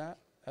you do that.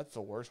 That's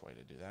the worst way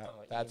to do that.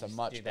 That's a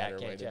much better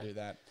way to do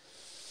that.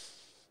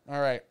 All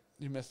right.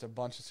 You missed a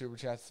bunch of super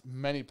chats.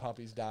 Many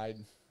puppies died.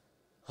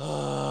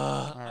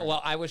 Right.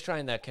 Well, I was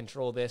trying to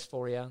control this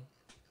for you.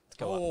 Let's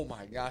go up.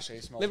 My gosh,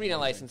 Ace smells Liberty Not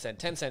Licensed said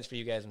 10 cents for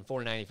you guys and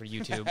 $4.90 for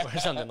YouTube or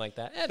something like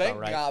that. That's Thank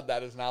all right. God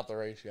that is not the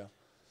ratio.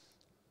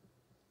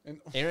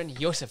 Aaron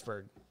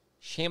Josefberg,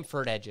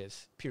 Chamford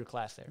Edges, pure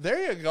class there.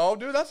 There you go,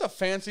 dude. That's a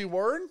fancy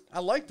word. I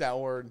like that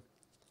word.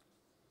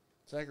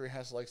 Zachary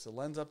Hess likes the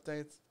lens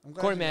updates.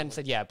 Corey Madden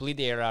said, yeah, bleed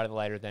the air out of the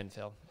lighter, then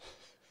fill.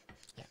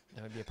 Yeah,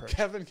 that would be a perfect.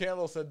 Kevin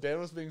Campbell said Dan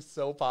was being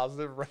so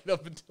positive right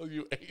up until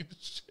you ate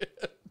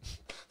shit.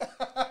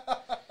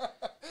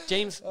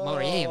 James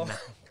Moriem,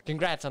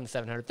 congrats on the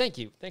 700. Thank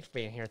you. Thanks for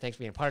being here. Thanks for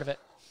being a part of it.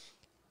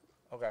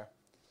 Okay.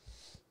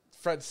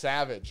 Fred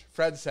Savage.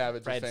 Fred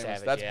Savage Fred is famous.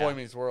 Savage, That's yeah. Boy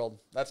Meets World.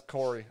 That's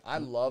Corey. I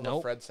love a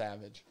Nope. Fred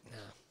Savage. No.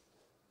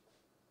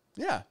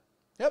 Yeah.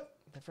 Yep.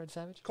 Is that Fred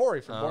Savage?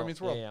 Corey from Boy Oh,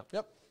 Meets World. yeah, yeah.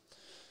 Yep.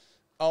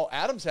 Oh,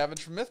 Adam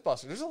Savage from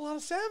Mythbusters. There's a lot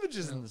of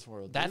Savages in this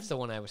world. That's dude. the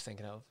one I was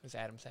thinking of. Is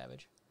Adam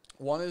Savage?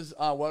 One is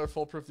Weather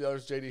Foolproof. The other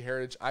is JD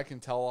Heritage. I can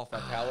tell off my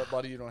palette,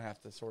 buddy. You don't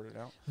have to sort it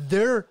out.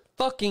 They're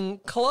fucking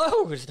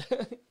closed.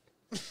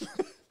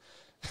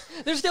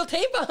 There's still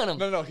tape on them.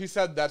 No, he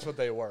said that's what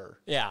they were.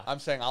 Yeah. I'm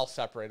saying I'll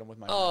separate them with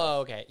my. Oh,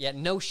 okay. Yeah,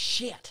 no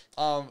shit.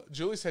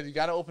 Julie said you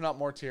got to open up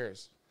more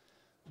tiers.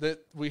 That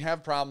we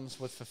have problems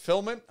with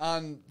fulfillment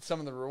on some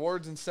of the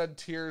rewards and said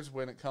tiers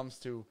when it comes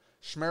to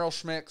Schmerl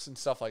Schmicks and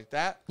stuff like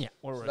that. Yeah,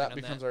 we're so working that on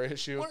becomes that. our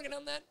issue. Working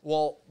on that.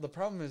 Well, the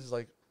problem is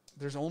like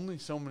there's only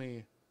so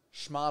many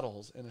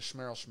schmoddles in a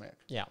Schmerl Schmick.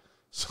 Yeah.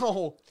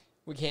 So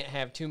We can't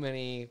have too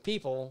many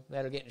people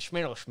that are getting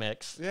Schmerl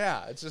Schmicks.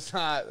 yeah, it's just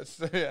not. It's,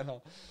 yeah,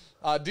 no.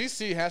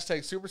 DC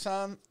hashtag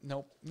Superson.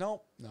 Nope.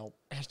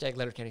 Hashtag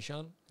Letterkenny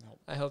Sean. Nope.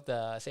 I hope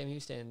the Sam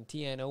Houston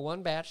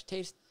TN01 batch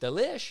tastes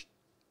delish.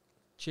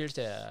 Cheers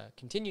to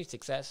continued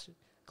success.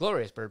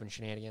 Glorious bourbon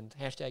shenanigans.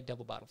 Hashtag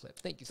double bottle flip.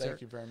 Thank you, sir.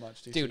 Thank you very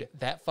much, DC. Dude,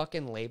 that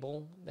fucking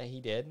label that he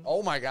did.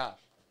 Oh my gosh.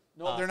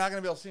 No, they're not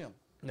gonna be able to see them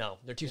No,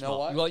 they're too You know small.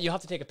 what? Well, you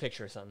have to take a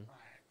picture or something.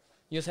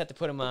 You just have to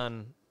put them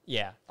on.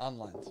 Yeah. on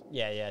lens.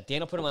 Yeah. Dan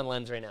will put them on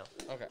lens right now.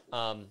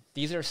 Okay.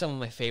 These are some of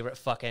my favorite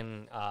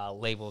fucking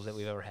labels that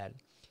we've ever had.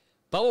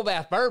 Bubble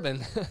Bath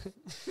Bourbon.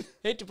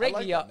 Hate to break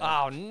like to y'all. that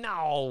Oh,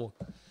 no.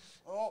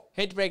 Oh.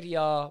 Hate to break to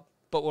y'all,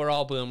 but we're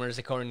all boomers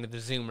according to the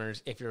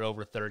Zoomers if you're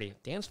over 30.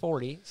 Dan's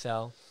 40,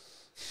 so.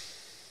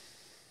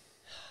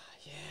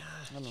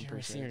 I don't Jerry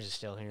appreciate Sears is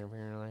still here,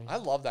 apparently. I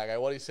love that guy.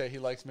 What do you say? He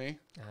likes me?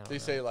 I don't Do you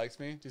know. say he likes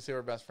me? Do you say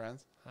we're best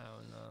friends? I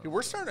don't know. Hey,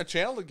 we're starting a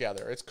channel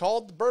together. It's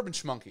called the Bourbon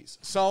Schmunkies.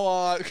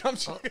 So come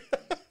check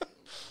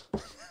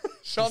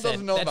Sean He said,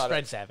 doesn't know that's about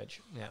Fred it.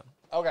 Savage. Yeah.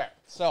 Okay,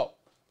 so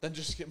then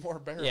just get more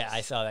barrels. Yeah,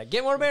 I saw that.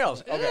 Get more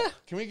barrels. Okay, Eh.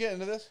 can we get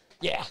into this?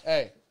 Yeah.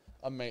 Hey,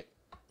 mate.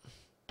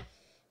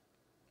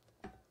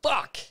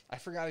 Fuck. I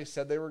forgot he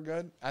said they were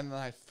good, and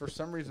then for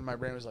some reason my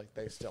brain was like,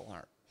 they still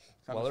aren't.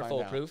 Come Well, to they're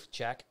find out. foolproof.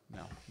 Check.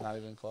 No, not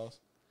even close.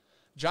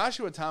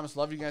 Joshua Thomas,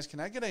 love you guys. Can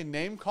I get a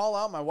name call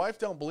out? My wife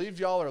don't believe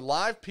y'all are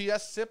live.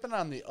 P.S. sipping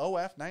on the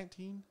OF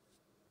 19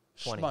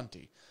 20.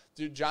 Schmunty.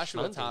 Dude,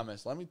 Joshua Schmunty.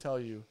 Thomas, let me tell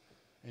you,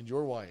 and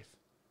your wife,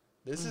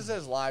 this is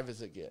as live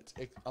as it gets.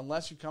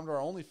 Unless you come to our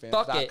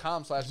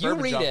OnlyFans.com / You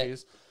read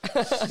it.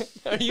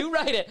 Bourbonjunkies. You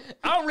write it.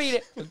 I'll read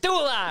it. Do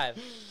it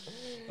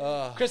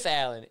live. Chris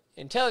Allen.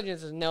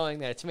 Intelligence is knowing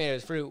that a tomato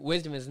is fruit.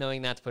 Wisdom is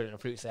knowing not to put it in a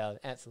fruit salad.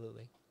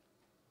 Absolutely.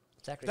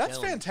 Zachary That's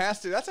Jones.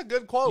 fantastic. That's a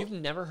good quote. You've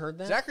never heard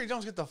that? Zachary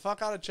Jones, get the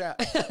fuck out of chat.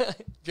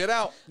 Get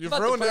out. You've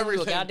I'm about to ruined put him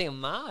into everything. a goddamn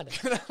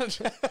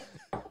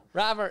mod.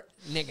 Robert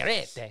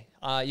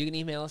Negrete. You can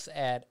email us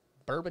at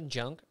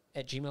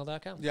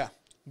bourbonjunk@gmail.com. Yeah.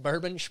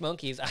 Bourbon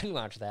Schmunkies. I can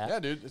watch that. Yeah,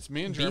 dude. It's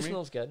me and Bee Jeremy.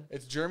 smells good.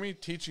 It's Jeremy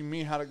teaching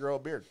me how to grow a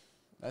beard.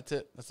 That's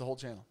it. That's the whole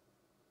channel.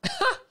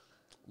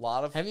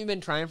 Lot of Have you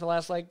been trying for the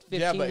last, 15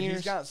 yeah, but years?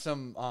 he's got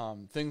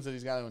some things that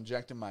he's got to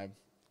inject in my. You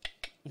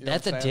know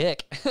That's what a I'm saying?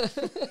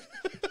 dick.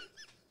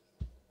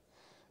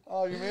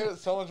 Oh, you made it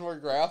so much more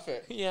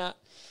graphic. Yeah.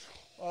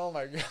 Oh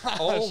my gosh.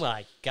 Oh,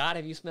 my God.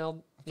 Have you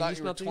smelled? I thought you were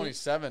smelled through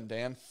 27,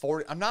 Dan.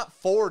 40. I'm not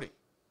 40.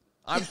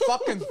 I'm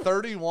fucking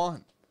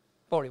 31.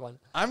 41.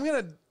 I'm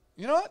gonna.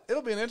 You know what?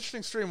 It'll be an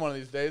interesting stream one of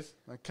these days.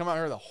 I come out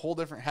here with a whole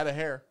different head of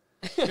hair.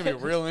 It's gonna be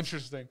real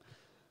interesting.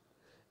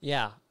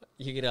 Yeah.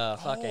 You get a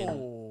fucking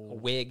Oh.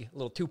 wig, a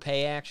little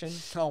toupee action.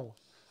 No,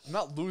 I'm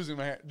not losing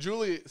my hair.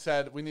 Julie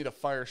said we need a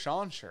Fire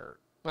Sean shirt.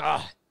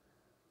 Ah,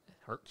 it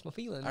hurts my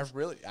feelings.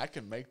 I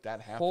can make that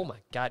happen. Oh my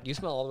God. Do you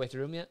smell all the way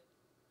through them yet?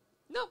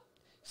 No.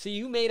 See,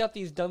 you made up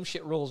these dumb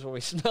shit rules where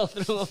we smell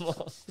through them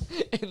all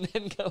and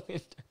then go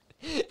in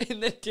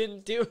and then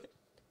didn't do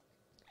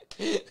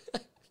it.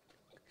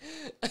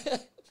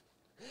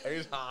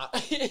 It's hot.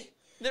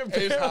 They're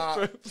It's hot.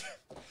 barrel-proof.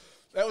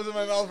 That was in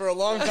my mouth for a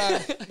long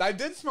time. I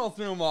did smell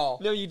through them all.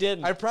 No, you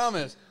didn't. I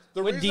promise.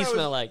 What do you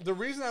smell like? The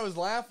reason I was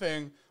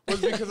laughing was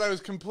because I was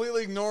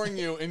completely ignoring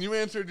you, and you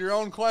answered your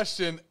own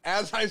question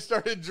as I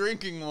started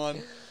drinking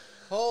one.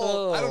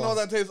 Oh, I don't know what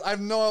that tastes. I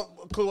have no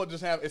clue what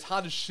just happened. It's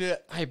hot as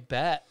shit. I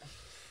bet.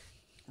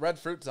 Red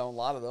fruit zone, a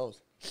lot of those.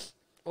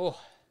 Oh,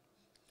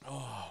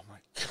 Oh my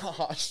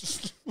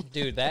gosh.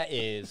 dude, that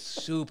is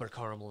super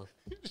caramel.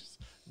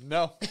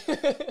 No.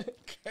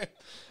 Okay.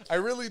 I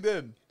really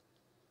did.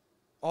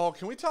 Oh,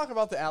 can we talk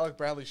about the Alec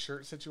Bradley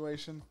shirt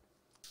situation?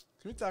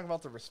 Can we talk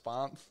about the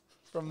response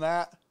from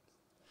that?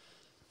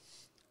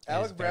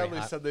 Alec very Bradley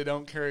hot. said they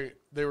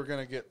were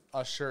going to get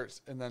us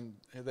shirts, and then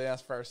they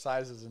asked for our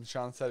sizes, and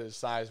Sean said his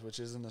size, which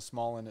isn't a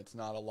small and it's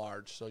not a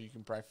large, so you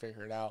can probably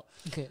figure it out.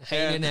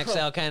 Ain't an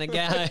XL kind of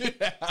guy.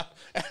 Yeah,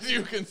 as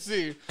you can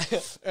see.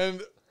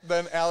 And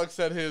then Alex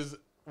said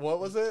what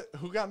was it?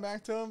 Who got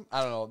back to him?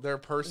 I don't know. Their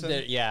person.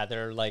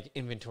 They're like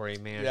inventory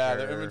manager. Yeah,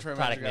 their inventory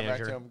product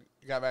manager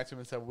got back to him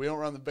and said, we don't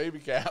run the baby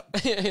cap.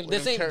 This don't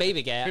ain't carry-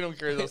 baby gap. we don't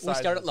carry those We start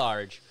sizes. at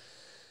large.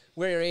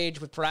 Wear your age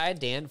with pride,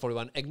 Dan.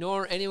 41.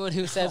 Ignore anyone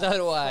who says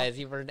otherwise.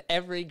 You've earned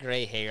every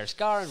gray hair,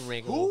 scar, and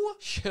wrinkle. Who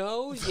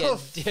Shows the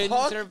you didn't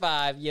fuck?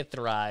 survive, you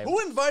thrive. Who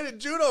invited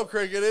judo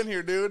cricket in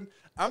here, dude?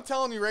 I'm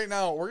telling you right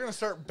now, we're gonna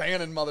start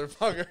banning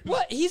motherfuckers.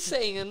 What he's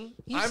saying?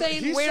 He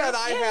He wear, said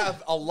I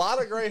have a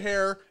lot of gray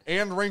hair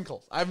and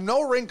wrinkles. I have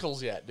no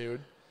wrinkles yet, dude.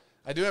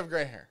 I do have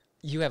gray hair.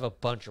 You have a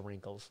bunch of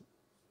wrinkles.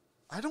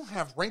 I don't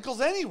have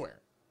wrinkles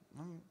anywhere.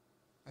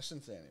 I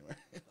shouldn't say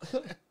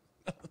anywhere.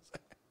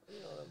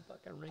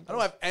 I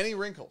don't have any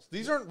wrinkles.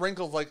 These aren't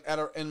wrinkles like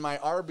in my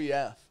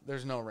RBF.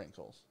 There's no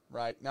wrinkles,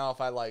 right? Now,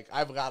 if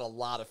I've got a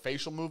lot of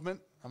facial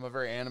movement. I'm a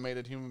very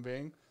animated human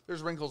being.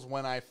 There's wrinkles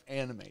when I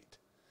animate.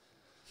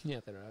 Yeah,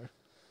 there are.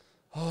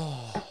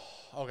 Oh,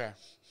 okay.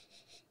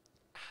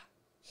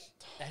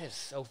 That is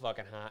so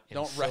fucking hot.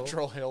 Don't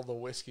retrohale the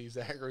whiskey,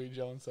 Zachary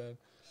Jones said.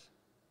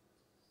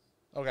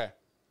 Okay.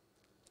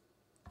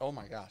 Oh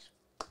my gosh.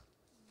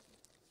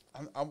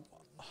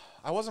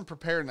 I wasn't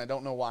prepared, and I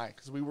don't know why,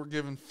 because we were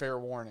given fair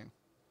warning.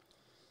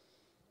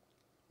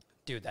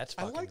 Dude, that's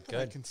I fucking like that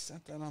good. I can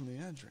set that on the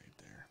edge right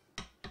there.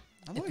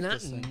 I It's like not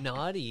this thing.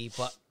 nutty,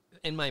 but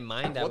in my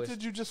mind, What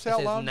did you just say out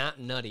It's loud? not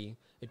nutty.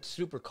 It's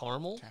super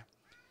caramel. Okay.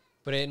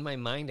 But in my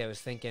mind, I was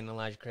thinking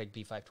Elijah Craig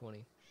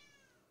B520.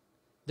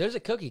 There's a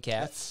cookie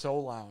cat. That's so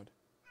loud.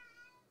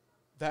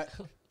 That.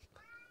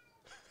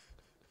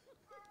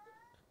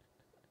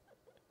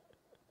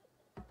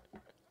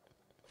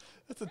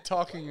 That's a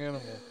talking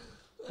animal.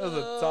 That's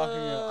a talking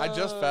animal. I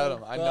just fed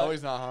him. I know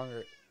he's not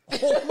hungry.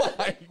 Oh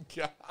my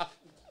god.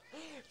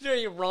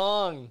 You're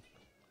wrong.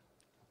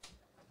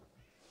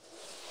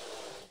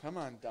 Come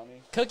on,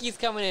 dummy. Cookie's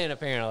coming in,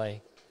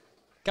 apparently.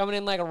 Coming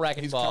in like a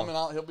wrecking He's ball. coming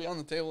out. He'll be on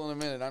the table in a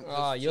minute.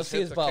 Oh, you'll just see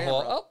hit his the butthole.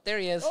 camera. Oh, there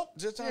he is. Oh,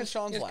 just on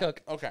Sean's here's lap.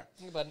 Cook. Okay.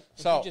 Hey, bud.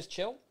 If So- you just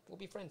chill, we'll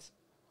be friends.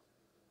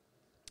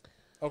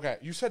 Okay.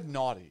 You said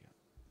naughty.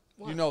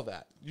 What? You know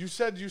that. You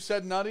said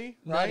nutty,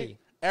 right? Nutty.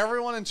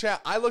 Everyone in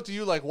chat, I looked at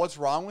you like, what's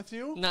wrong with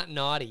you? Not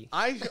naughty.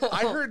 I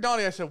heard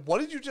naughty. I said, what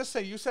did you just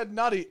say? You said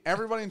nutty.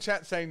 Everybody in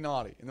chat saying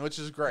naughty, which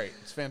is great.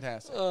 It's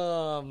fantastic.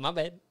 My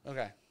bad.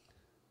 Okay.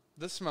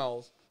 This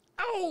smells.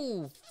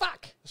 Oh,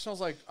 fuck. It smells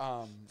like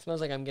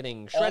Smells like I'm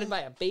getting shredded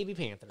by a baby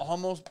panther.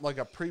 almost like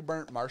a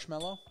pre-burnt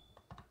marshmallow.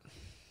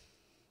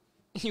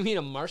 You mean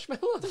a marshmallow?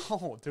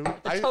 Oh, dude.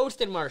 A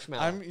toasted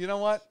marshmallow. You know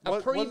what?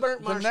 A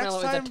pre-burnt the next marshmallow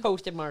is time- a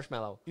toasted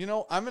marshmallow. You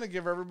know, I'm going to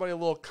give everybody a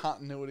little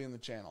continuity in the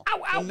channel.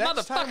 Ow, ow, the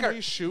next time motherfucker.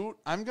 we shoot,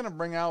 I'm going to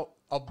bring out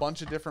a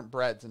bunch of different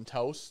breads and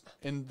toast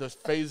in the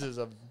phases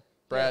of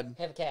bread.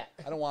 Have a cat.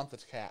 I don't want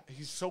this cat.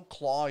 He's so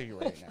clawy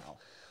right now.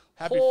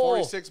 Happy Oh.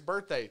 46th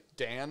birthday,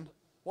 Dan.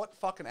 What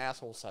fucking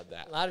asshole said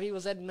that? A lot of people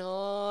said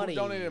naughty. Who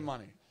donated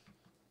money?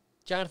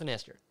 Jonathan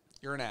Esther.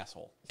 You're an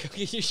asshole.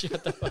 Cookie, you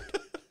shut the fuck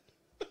up.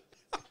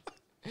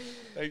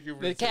 Thank you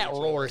for The cat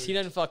saying roars. so. He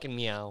doesn't fucking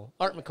meow.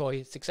 Art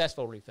McCoy,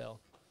 successful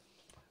refill.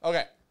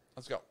 Okay,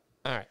 let's go.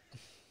 All right.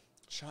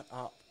 Shut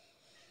up.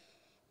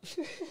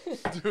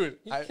 Dude,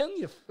 He's telling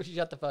you to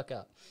shut the fuck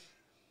up.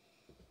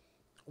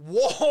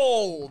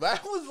 whoa,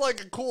 that was like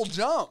a cool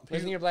jump.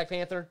 Isn't your Black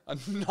Panther? A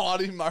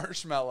naughty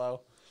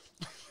marshmallow.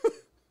 All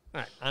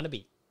right, on the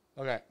beat.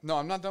 Okay, no,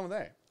 I'm not done with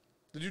A.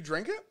 Did you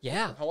drink it?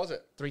 Yeah. How was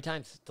it? 3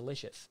 times.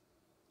 Delicious.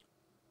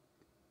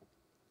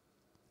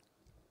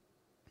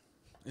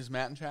 Is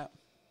Matt in chat?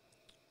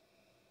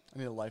 I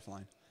need a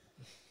lifeline.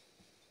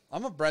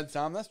 I'm a bread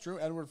somm. That's true.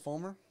 Edward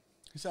Fulmer.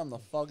 He said I'm the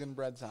fucking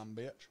bread somm,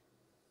 bitch.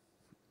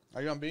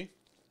 Are you on B?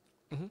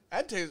 Mm-hmm.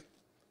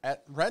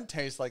 Red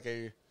tastes like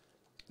a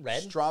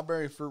Red?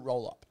 strawberry fruit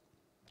roll-up,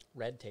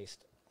 Red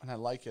taste. and I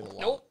like it a lot.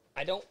 Nope.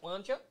 I don't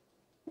want you.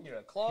 You're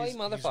a clawy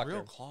motherfucker. He's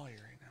real clawy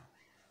right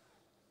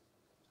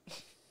now.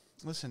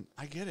 Listen,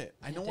 I get it.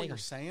 I know take what you're 'em.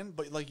 saying,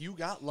 but like you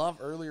got love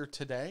earlier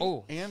today,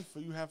 Oh. and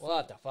you have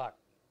What the fuck?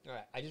 All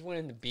right. I just went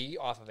into B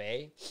off of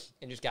A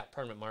and just got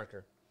permanent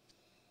marker.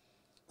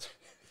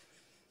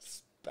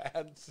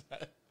 bad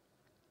set.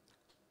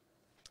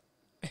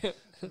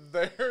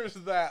 There's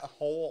that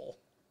hole.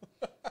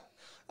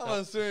 I'm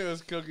assuming it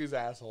was Cookie's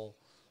asshole.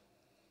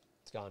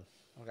 It's gone.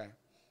 Okay.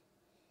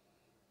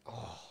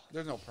 Oh,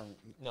 there's no permanent.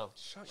 No.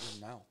 Shut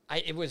your mouth.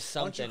 It was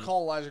Why don't something. you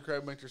call Elijah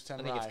Craig Winters 10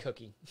 I think rye? it's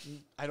Cookie.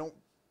 I don't.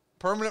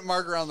 Permanent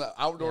marker on the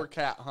outdoor Yeah.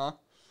 cat, huh?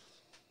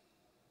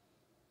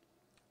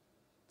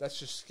 That's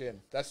just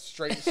skin. That's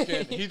straight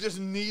skin. He's just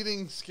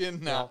needing skin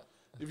now.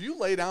 If you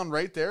lay down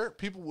right there,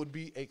 people would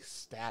be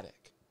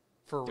ecstatic.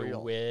 For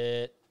real. Do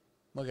it.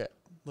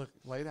 Look,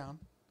 lay down.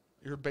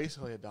 You're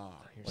basically a dog.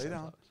 Here's Lay some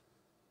down. bugs.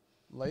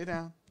 Lay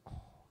down.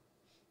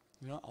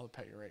 You know what? I'll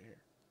pet you right here.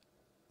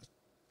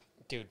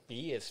 Dude,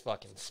 B is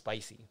fucking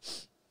spicy.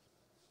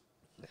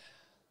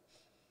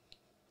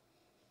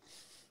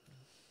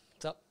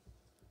 What's up?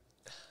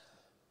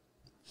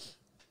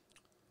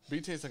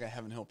 B tastes like a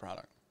Heaven Hill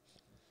product.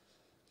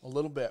 A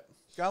little bit.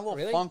 Got a little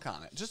Really? funk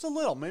on it. Just a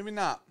little, maybe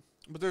not.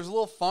 But there's a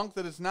little funk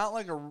that it's not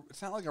like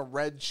a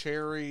red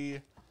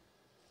cherry.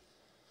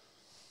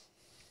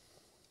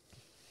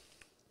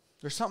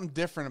 There's something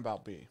different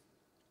about B.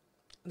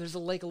 There's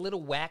like a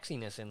little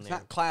waxiness in It's there.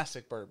 not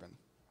classic bourbon.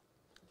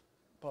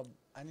 Bub,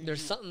 I need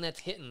There's something that's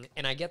hitting,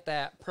 and I get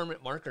that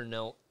permanent marker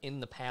note in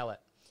the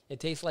palate. It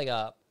tastes like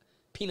a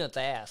peanut's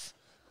ass.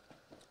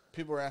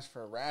 People were asking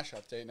for a rash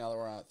update now that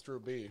we're on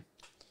through B.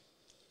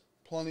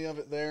 Plenty of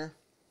it there.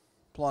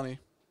 Plenty.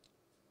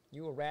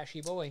 You a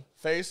rashy boy.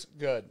 Face,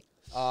 good.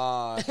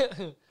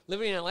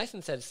 Liberty and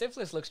License said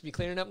syphilis looks to be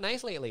clearing up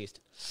nicely at least.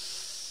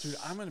 Dude,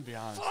 I'm going to be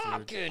honest,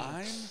 Fucking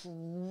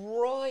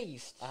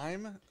Christ.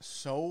 I'm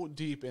so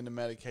deep into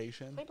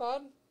medication, Hi,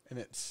 bud. and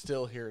it's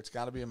still here. It's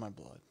got to be in my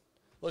blood.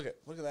 Look at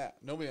that.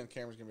 Nobody on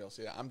camera's going to be able to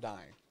see that. I'm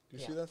dying. Do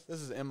you see this? This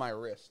is in my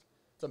wrist.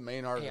 It's a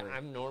main artery. Yeah,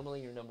 I'm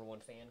normally your number one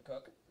fan,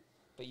 Cook,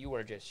 but you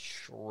are just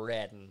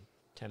shredding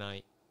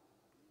tonight.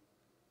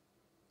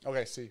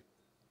 Okay, see.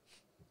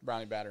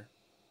 Brownie batter.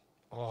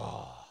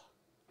 Oh.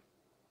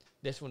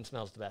 This one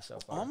smells the best so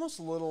far. Almost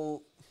a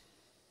little...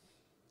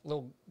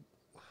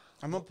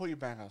 I'm going to put you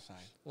back outside.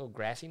 A little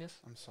grassiness.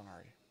 I'm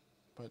sorry.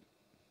 But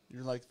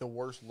you're like the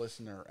worst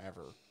listener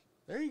ever.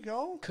 There you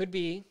go. Could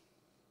be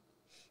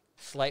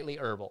slightly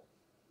herbal.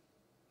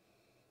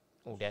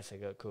 Oh, that's a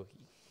good cookie.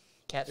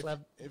 Cats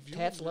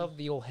love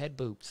the old head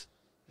boops.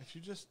 If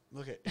you just...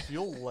 Look at... If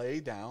you'll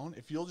lay down,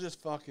 if you'll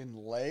just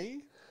fucking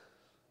lay...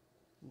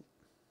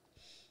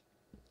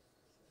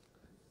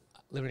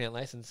 Liberty Net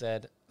License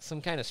said,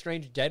 some kind of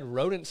strange dead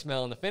rodent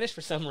smell in the finish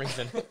for some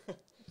reason.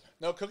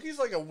 No, Cookie's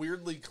like a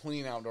weirdly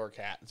clean outdoor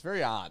cat. It's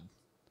very odd.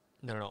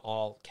 No,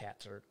 all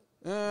cats are...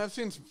 I've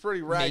seen some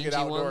pretty ragged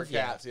outdoor ones,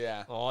 cats,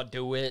 yeah. Oh,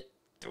 do it.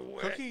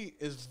 Cookie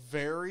is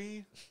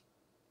very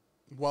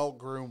well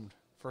groomed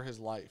for his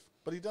life.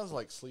 But he does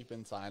like sleep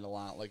inside a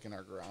lot, like in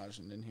our garage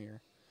and in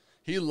here.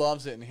 He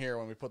loves it in here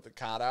when we put the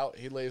cot out.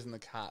 He lays in the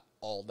cot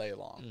all day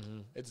long. Mm-hmm.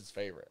 It's his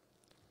favorite.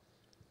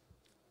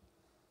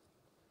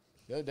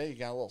 The other day, you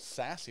got a little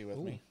sassy with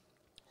me.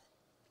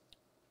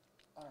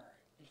 All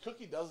right.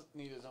 Cookie does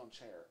need his own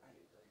chair. I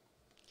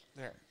agree.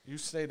 There. You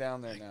stay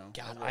down there now.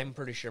 God, I'm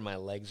pretty sure my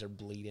legs are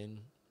bleeding.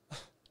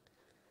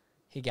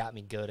 He got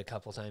me good a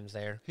couple times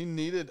there. He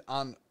needed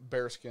on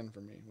bare skin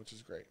for me, which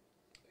is great.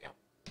 Yeah.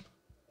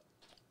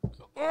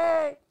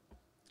 Oh!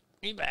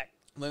 He back.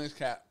 Lenny's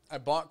cat. I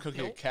bought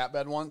Cookie a cat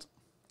bed once,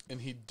 and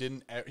he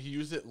didn't. He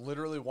used it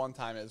literally one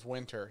time. It was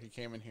winter. He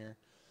came in here.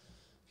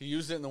 He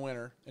used it in the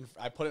winter, and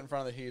I put it in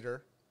front of the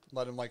heater,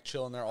 let him like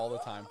chill in there all the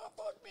time.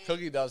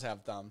 Cookie does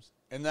have thumbs,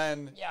 and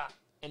then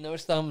and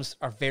those thumbs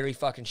are very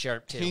fucking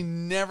sharp too. He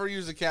never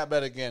used a cat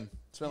bed again.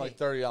 Spent like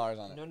 $30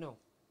 on it. No.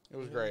 It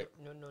was great.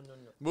 No.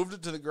 Moved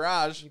it to the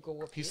garage.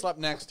 He slept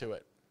next to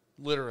it,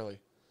 literally.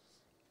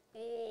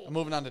 I'm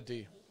moving on to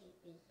D.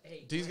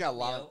 Hey, D's got a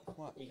lot of.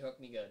 What? He hooked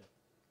me good.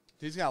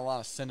 D's got a lot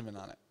of cinnamon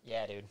on it.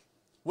 Yeah, dude.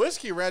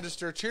 Whiskey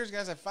register. Cheers,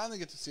 guys. I finally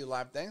get to see you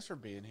live. Thanks for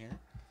being here.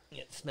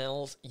 It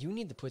smells. You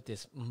need to put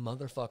this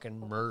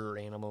motherfucking murder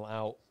animal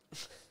out.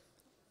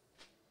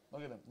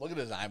 Look at him. Look at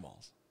his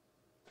eyeballs.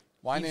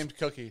 Why named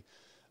Cookie?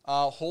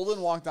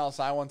 Holden walked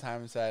outside one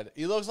time and said,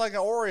 he looks like an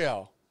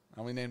Oreo.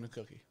 And we named him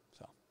Cookie.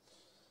 So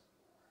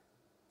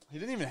he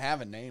didn't even have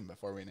a name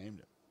before we named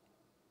him.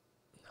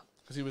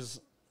 Because he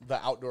was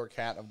the outdoor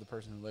cat of the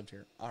person who lived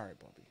here. All right,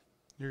 Bubby.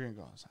 You're going to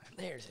go outside.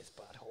 There's his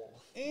butthole.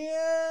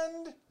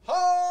 And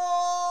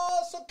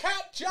so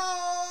catch ya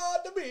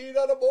to beat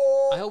on the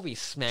boy. I hope he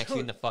smacks you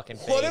in the fucking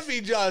face. What if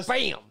he just...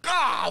 Bam!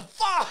 Ah,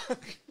 fuck!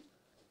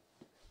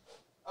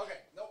 Okay,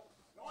 nope.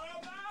 No,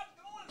 I'm not.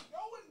 Go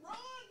and run,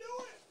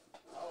 do it.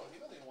 Oh, he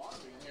doesn't even want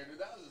to be in here, dude.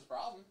 That was his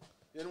problem.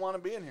 He didn't want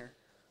to be in here.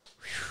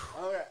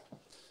 Okay.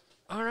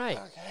 All right.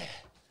 Okay.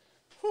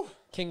 Whew.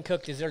 King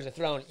Cook deserves a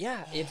throne.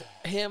 Yeah, it's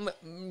him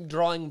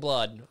drawing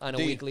blood on a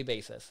weekly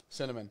basis.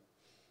 Cinnamon.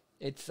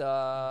 It's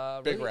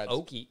Big really Reds.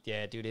 oaky.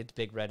 Yeah, dude, it's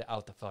Big Red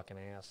out the fucking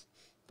ass.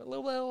 But a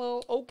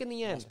little oak in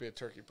the end. Must be a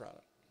turkey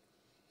product.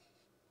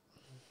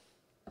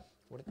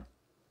 What?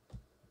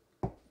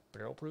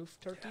 Barrel proof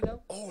turkey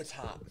though? Oh, it's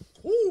hot.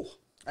 Woo!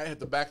 I hit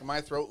the back of my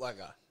throat like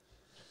a...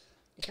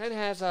 It kind of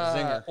has a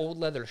Zinger. old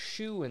leather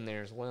shoe in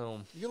there as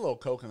well. You get a little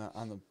coconut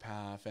on the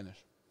finish.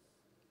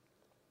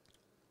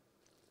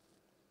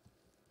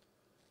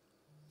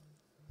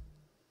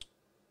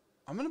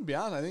 I'm going to be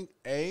honest. I think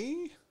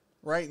A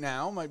right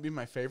now might be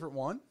my favorite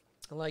one.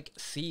 I like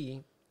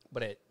C,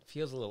 but it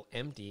feels a little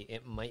empty.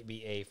 It might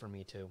be A for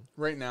me too.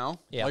 Right now?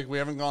 Yeah. Like we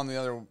haven't gone the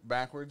other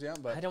backwards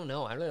yet, but... I don't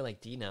know. I really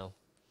like D now.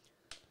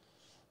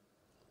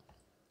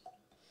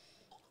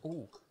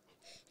 Ooh.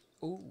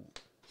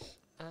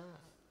 Ah.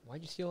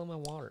 Why'd you steal all my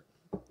water?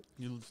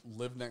 You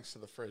live next to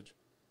the fridge.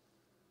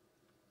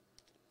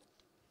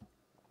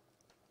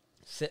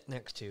 Sit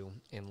next to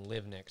and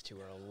live next to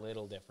are a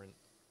little different.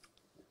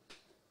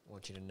 I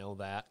want you to know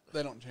that.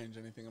 They don't change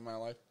anything in my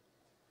life.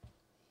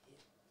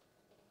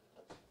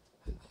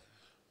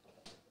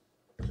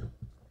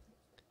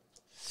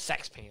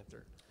 Sex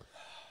Panther.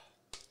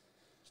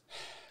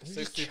 Did you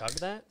just chug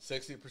that?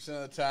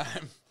 60% of the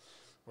time.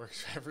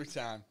 Works every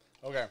time.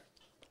 Okay.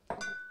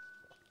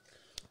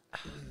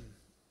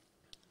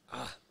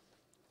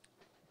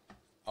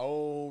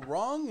 Oh,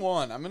 wrong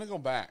one. I'm going to go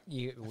back.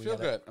 I feel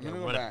good. I'm going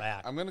to go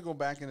back. I'm going to go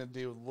back into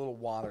D with a little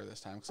water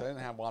this time because I didn't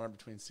have water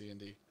between C and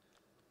D.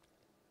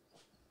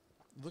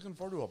 Looking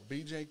forward to a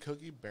BJ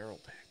Cookie barrel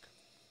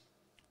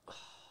pick.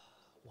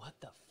 What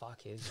the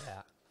fuck is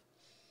that?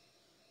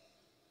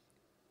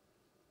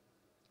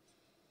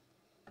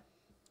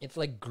 It's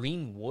like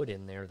green wood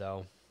in there,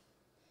 though.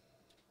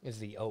 Is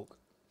the oak.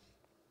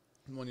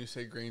 When you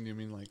say green, you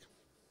mean like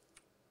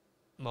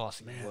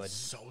Mossy man, wood. it's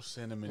so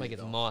cinnamony. Like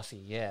it's though.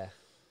 mossy, yeah.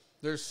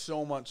 There's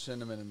so much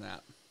cinnamon in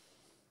that.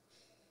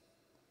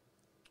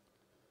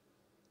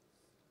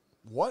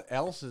 What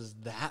else is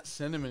that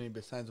cinnamony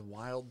besides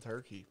wild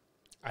turkey?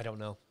 I don't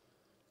know.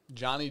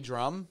 Johnny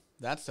Drum,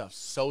 that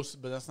stuff's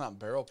but that's not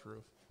barrel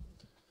proof.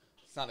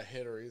 It's not a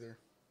hitter either.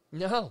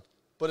 No.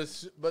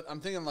 But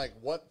I'm thinking like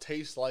what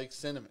tastes like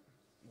cinnamon?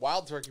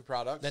 Wild turkey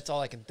products. That's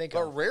all I can think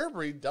but of. Rare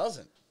Breed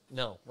doesn't.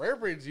 No. Rare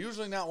Breed's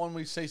usually not one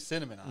we say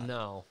cinnamon on.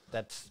 No.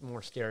 That's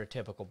more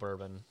stereotypical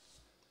bourbon.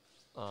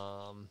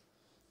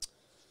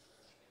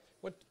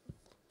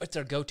 What's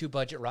our go-to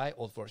budget rye?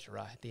 Old Forester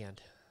rye at the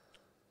end.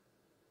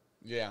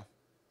 Yeah.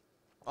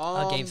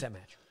 Game set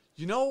match.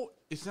 You know,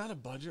 it's not a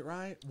budget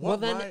rye. Well,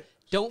 then rye?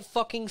 don't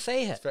fucking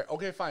say it. Fair.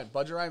 Okay, fine.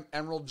 Budget rye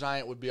Emerald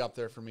Giant would be up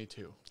there for me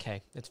too.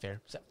 Okay, that's fair.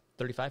 Is that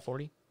 35,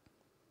 40?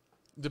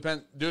 Dude,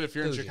 if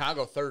you're Bougie. in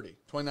Chicago,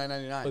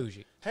 $29.99.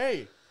 Bougie.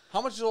 Hey,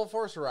 how much is Old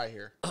Forester rye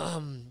here?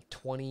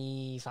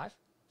 25?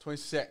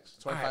 26,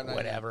 All right, $25.99.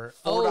 whatever.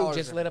 $4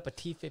 Just lit up a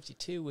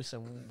T52 with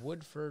some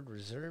Woodford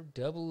Reserve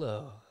Double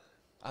O.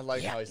 I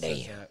like how he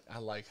says damn. that. I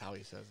like how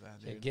he says that,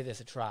 Okay, dude. give this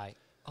a try.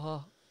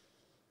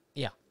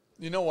 Yeah.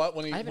 You know what?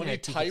 When he haven't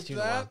had typed T52 in a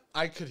that, while.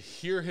 I could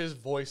hear his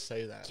voice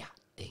say that. Yeah,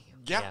 damn.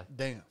 Yeah,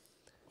 damn.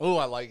 Oh,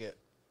 I like it.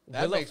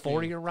 That Willow makes me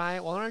 40 rye?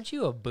 Well, aren't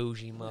you a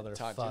bougie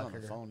talk to you on the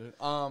motherfucker? phone,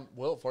 dude.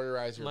 Will 40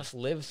 rise your Must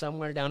live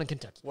somewhere down in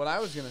Kentucky. What I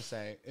was gonna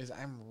say is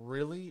I'm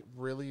really,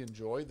 really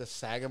enjoy the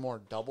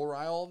Sagamore double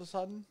rye all of a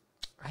sudden.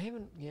 I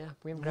haven't, yeah.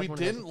 We haven't We grabbed one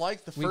didn't of those.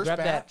 like the We first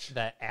grabbed batch.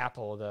 that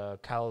apple, the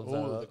the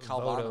Calvanos.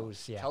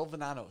 Calvados. Yeah.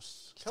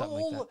 Calvinanos. Something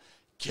like that.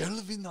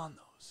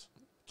 Calvinanos.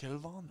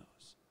 Calvanos.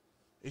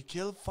 It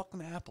killed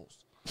fucking apples.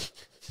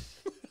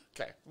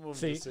 Okay. Moving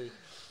See? to C.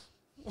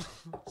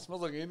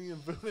 Smells like Indian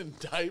food and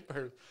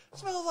diapers.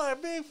 Smells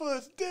like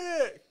Bigfoot's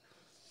dick.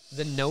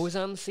 The nose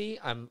on C,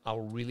 I'm a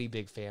really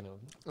big fan of.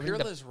 I think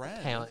Peerless the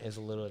Red. palate is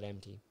a little bit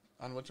empty.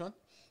 On which one?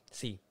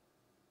 C.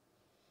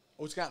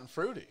 Oh, it's gotten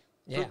fruity.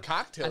 Yeah. Fruit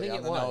cocktail I think on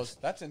it the was. nose.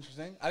 That's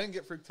interesting. I didn't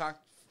get fruit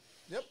cocktail.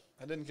 Yep.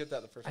 I didn't get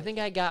that the first I time. think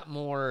I got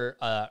more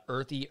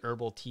earthy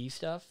herbal tea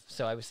stuff,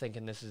 so I was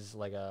thinking this is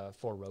like a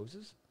Four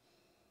Roses.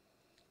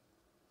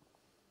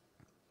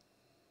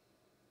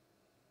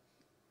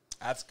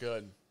 That's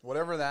good.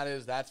 Whatever that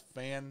is, that's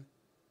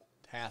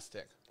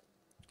fantastic.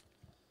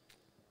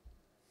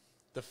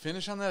 The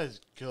finish on that is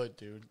good,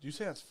 dude. You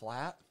say that's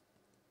flat?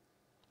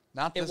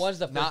 Not It this, was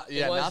the first- not, it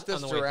yeah, was not this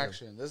on the way through.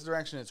 direction. This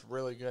direction, it's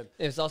really good.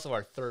 It was also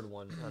our third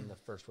one on the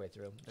first way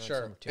through. Now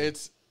Sure, number two.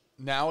 it's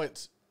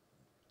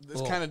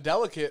Cool. kind of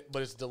delicate,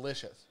 but it's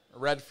delicious.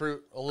 Red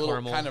fruit, a little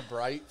Caramel. kind of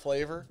bright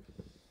flavor.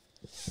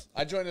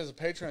 I joined as a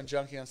Patreon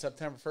junkie on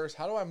September 1st.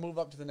 How do I move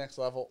up to the next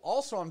level?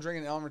 Also, I'm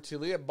drinking Elmer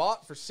Telia.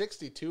 Bought for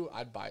 62.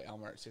 I'd buy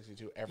Elmer at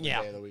 62 every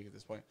day of the week at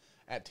this point.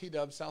 At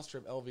T-Dub, South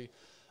Strip, LV.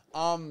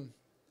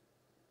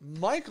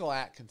 Michael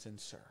Atkinson,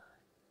 sir.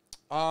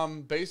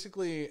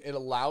 Basically, it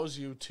allows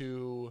you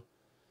to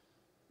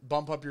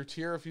bump up your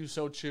tier if you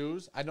so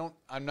choose. I'm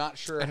not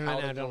sure I don't how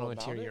know, to I don't go know what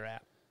about tier it. you're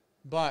at.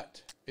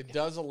 But it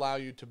does allow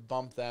you to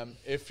bump them.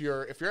 If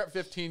you're at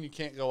 15, you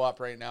can't go up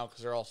right now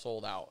because they're all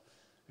sold out.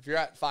 If you're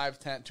at 5,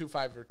 10, 2,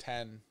 5, or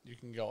 10, you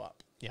can go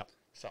up. Yep.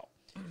 So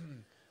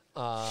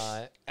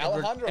Edward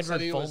Alejandro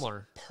said he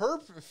Fulmer. was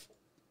perfect.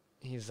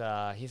 He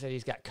said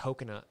he's got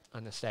coconut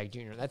on the Stag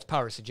Junior. That's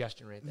power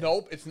suggestion right there.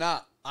 Nope, it's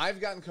not.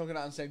 I've gotten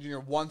coconut on St. Junior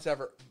once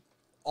ever.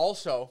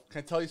 Also, can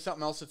I tell you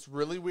something else that's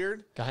really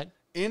weird? Go ahead.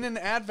 In an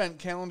advent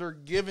calendar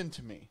given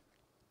to me,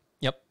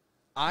 Yep.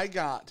 I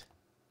got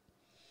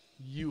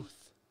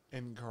youth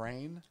and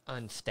grain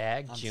On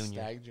Stag on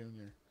Junior. Stag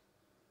Junior.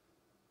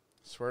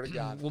 Swear to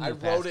God. We'll I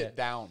move wrote past it it.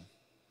 down.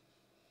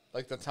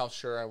 Like, that's how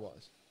sure I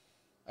was.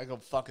 I go,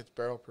 fuck, it's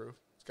barrel proof.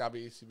 It's got to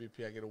be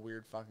ECBP. I get a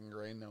weird fucking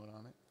grain note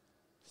on it.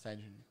 Stag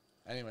Junior.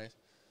 Anyways.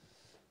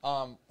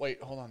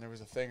 Wait, hold on. There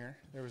was a thinger.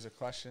 There was a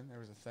question. There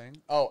was a thing.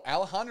 Oh,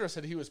 Alejandro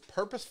said he was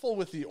purposeful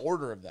with the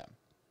order of them.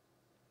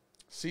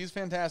 C's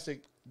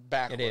fantastic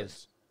backwards. It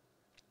is.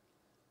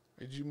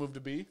 Did you move to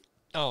B?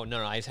 Oh,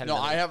 no, I just had No,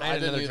 another, I had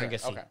didn't another either. drink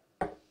of C. Okay.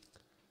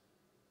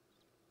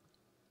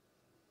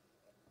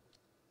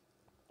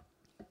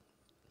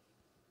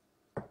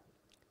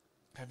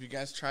 Have you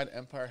guys tried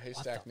Empire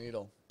Haystack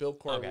Needle? Bill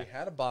Corey, Okay. we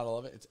had a bottle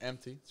of it. It's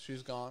empty.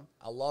 She's gone.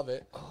 I love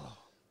it.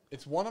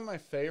 It's one of my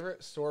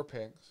favorite store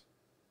picks.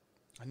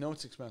 I know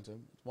it's expensive.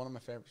 It's one of my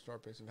favorite store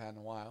picks I've had in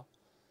a while.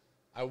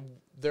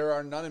 There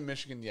are none in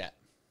Michigan yet.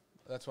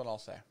 That's what I'll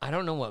say. I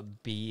don't know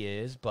what B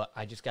is, but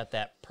I just got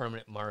that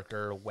permanent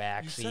marker,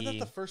 waxy. You said that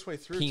the first way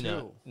through, peanut.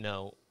 too.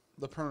 No.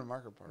 The permanent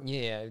marker part.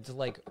 Yeah, it's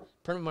like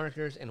permanent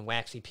markers and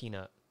waxy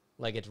peanut.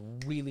 Like, it's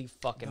really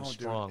fucking No,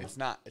 strong. dude, it's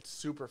not. It's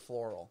super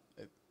floral.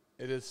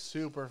 It is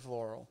super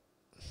floral.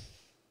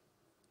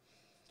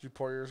 Did you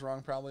pour yours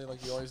wrong, probably,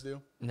 like you always do?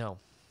 No.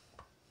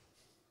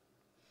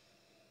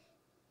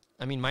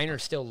 I mean, mine are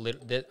still.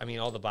 I mean,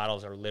 all the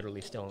bottles are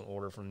literally still in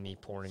order from me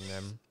pouring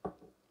them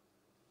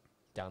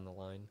down the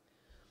line.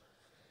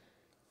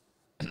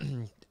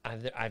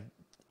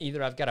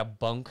 I've got a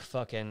bunk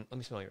fucking. Let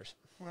me smell yours.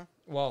 Okay.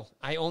 Well,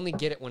 I only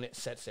get it when it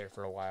sits there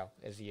for a while.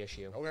 Is the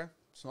issue? Okay.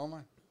 Smell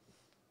mine.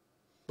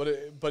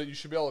 But you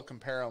should be able to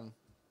compare them.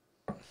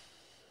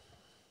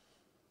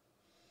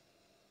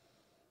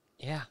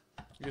 Yeah.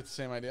 You get the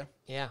same idea?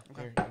 Yeah.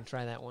 Okay. Here, you can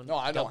try that one. No,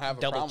 I don't have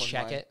a problem with double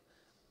check mine.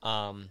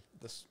 it.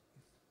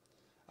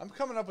 I'm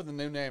coming up with a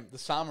new name. The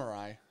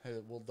Samurai. Hey,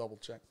 we'll double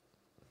check.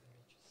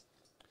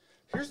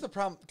 Here's the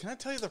problem. Can I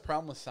tell you the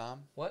problem with Sam?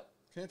 What?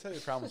 Can I tell you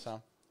the problem with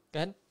Sam? Go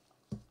ahead.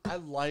 I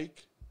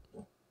like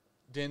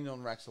Daniel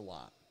and Rex a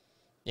lot.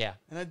 Yeah.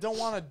 And I don't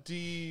want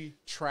to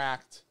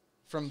detract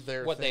from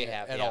their What thing they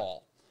have, at yeah.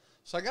 all.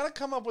 So I got to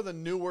come up with a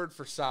new word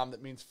for Sam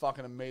that means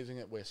fucking amazing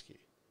at whiskey.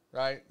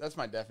 Right? That's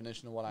my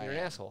definition of what I am. You're an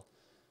asshole.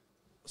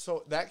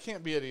 So that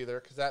can't be it either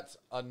because that's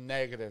a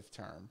negative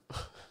term.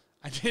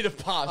 I need a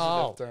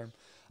positive term.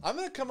 I'm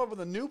going to come up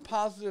with a new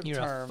positive You're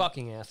term. a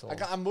fucking asshole.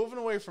 I'm moving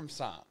away from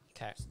Sam.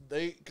 Okay.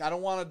 I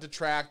don't want to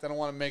detract. I don't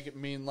want to make it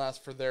mean less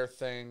for their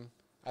thing.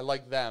 I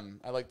like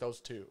them. I like those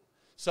two.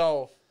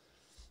 So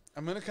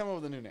I'm going to come up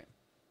with a new name.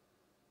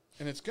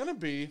 And it's going to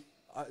be,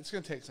 it's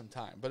going to take some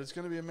time, but it's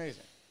going to be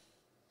amazing.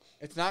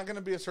 It's not going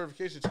to be a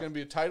certification. It's going to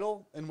be a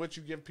title in which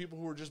you give people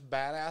who are just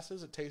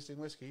badasses at tasting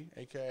whiskey,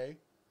 a.k.a.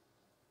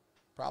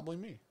 probably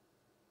me.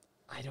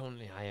 I don't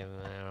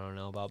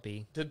know about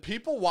B. Did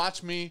people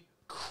watch me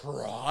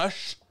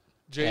crush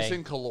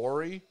Jason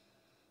Calori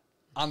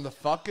on the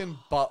fucking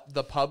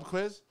the pub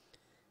quiz?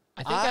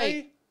 I think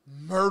I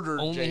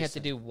murdered only Jason. have to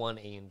do one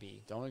A and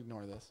B. Don't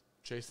ignore this.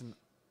 Jason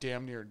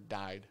damn near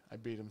died. I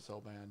beat him so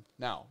bad.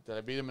 Now, did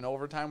I beat him in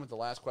overtime with the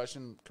last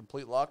question?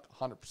 Complete luck?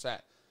 100%.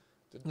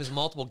 It was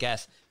multiple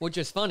guesses, which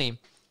is funny.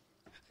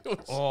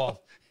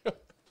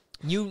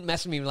 You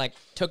messed with me, like,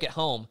 took it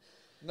home.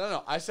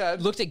 No, I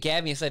said... Looked at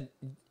Gabby and said,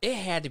 it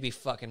had to be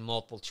fucking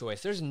multiple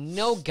choice. There's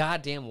no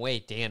goddamn way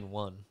Dan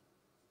won.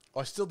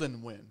 Oh, I still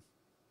didn't win.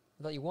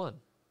 I thought you won.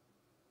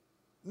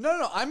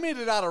 No, I made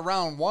it out of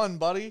round one,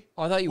 buddy.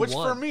 Oh, I thought you Which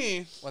won. for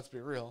me, let's be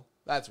real,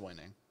 that's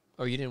winning.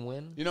 Oh, you didn't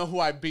win? You know who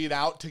I beat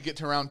out to get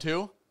to round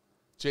two?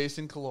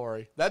 Jason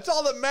Calori. That's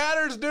all that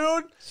matters,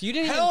 dude. So you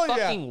didn't Hell even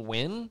yeah. fucking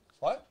win?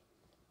 What?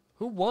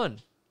 Who won?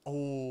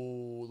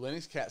 Oh,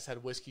 Lenny's Cat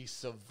said Whiskey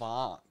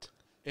Savant.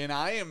 And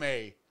I am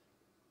a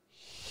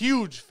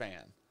huge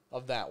fan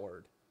of that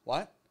word.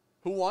 What?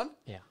 Who won?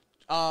 Yeah.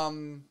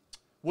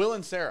 Will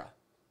and Sarah.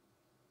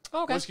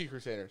 Okay. Whiskey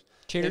Crusaders.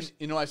 Cheers. And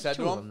you know what I said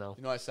Two to of him? them, though.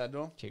 You know what I said to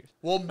him? Cheers.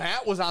 Well,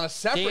 Matt was on a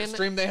separate Dan,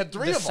 stream. They had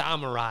three the of them.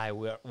 samurai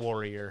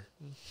warrior.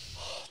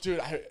 Dude,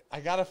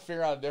 I got to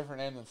figure out a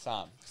different name than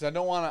Sam. Because I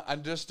don't want to, I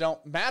just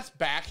don't. Matt's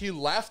back. He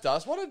left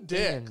us. What a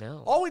dick. Yeah,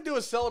 no. All we do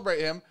is celebrate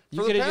him. You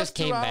For the coulda past just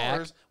came 2 back.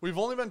 hours, we've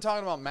only been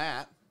talking about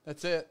Matt.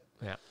 That's it.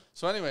 Yeah.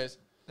 So anyways.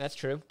 That's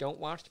true. Don't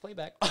watch the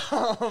playback.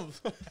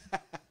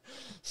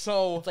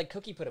 So. It's like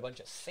Cookie put a bunch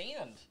of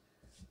sand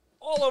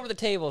all over the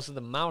table so the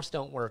mouse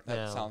don't work That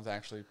now. sounds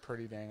actually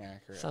pretty dang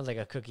accurate. Sounds like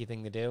a Cookie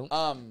thing to do.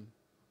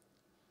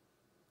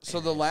 So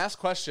the last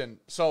question.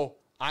 So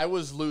I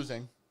was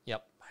losing.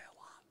 Yep. By a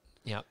lot.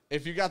 Yep.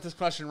 If you got this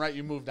question right,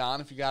 you moved on.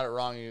 If you got it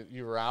wrong,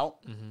 you were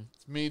out. Mm-hmm.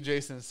 It's me,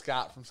 Jason, and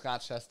Scott from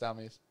Scotch Test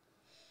Dummies.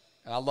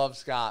 And I love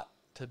Scott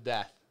to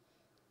death.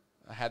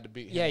 I had to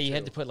beat him. Yeah, you too.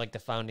 had to put like the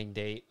founding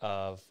date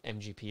of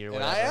MGP or whatever.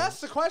 And I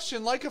asked the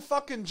question like a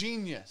fucking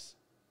genius.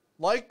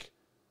 Like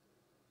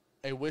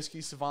a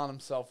whiskey savant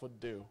himself would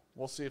do.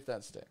 We'll see if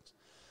that sticks.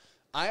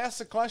 I asked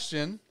the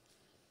question,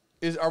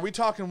 are we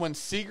talking when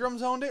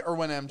Seagram's owned it or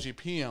when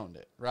MGP owned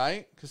it,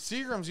 right? Because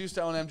Seagram's used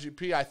to own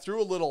MGP. I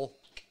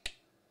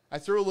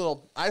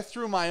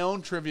threw my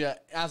own trivia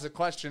as a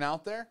question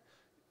out there.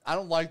 I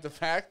don't like the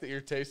fact that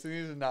you're tasting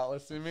these and not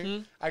listening to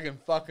me. I can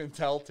fucking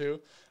tell too.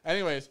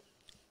 Anyways,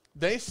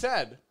 they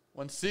said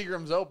when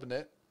Seagram's opened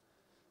it,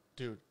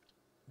 dude,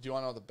 do you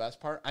want to know the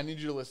best part? I need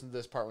you to listen to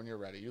this part when you're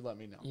ready. You let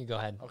me know. You go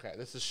ahead. Okay,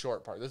 this is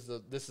short part. This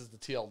is the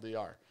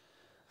TLDR.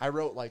 I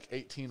wrote like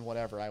 18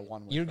 whatever I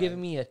won with. You're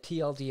giving me a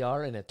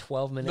TLDR and a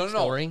 12-minute no.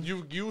 story?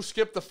 You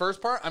skipped the first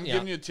part. I'm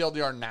giving you a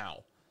TLDR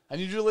now. I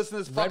need you to listen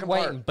to this Red, fucking white,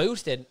 part. and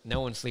boosted.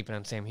 No one's sleeping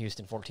on Sam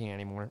Houston 14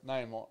 anymore. Not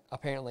anymore.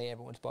 Apparently,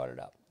 everyone's bought it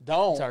up.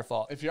 Don't. It's our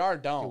fault. If you are,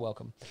 don't. You're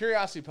welcome.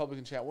 Curiosity Public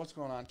in chat. What's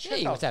going on? Check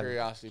Hey, out what's happening?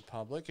 Curiosity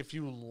Public. If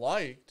you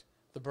liked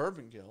the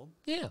Bourbon Guild,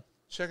 Yeah.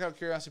 check out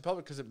Curiosity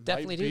Public because it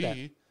Definitely do might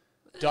be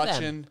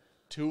Dutching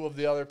 2 of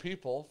the other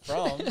people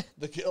from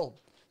the guild.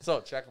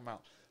 So check them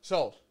out.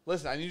 So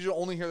listen, I need you to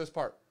only hear this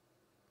part.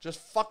 Just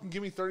fucking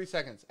give me 30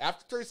 seconds.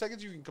 After 30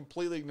 seconds, you can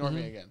completely ignore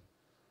me again.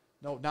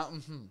 No, not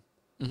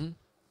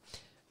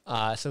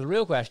So the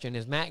real question,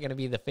 is Matt going to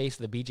be the face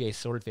of the BJ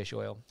Swordfish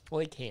Oil?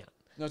 Well, he can't.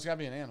 No, it's got to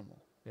be an animal.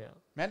 Yeah.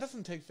 Matt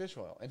doesn't take fish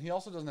oil, and he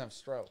also doesn't have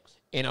strokes.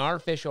 And our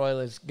fish oil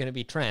is going to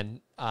be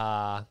Trend.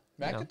 Matt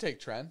could take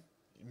Tren.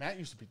 Matt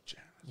used to be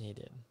generous. Yeah, he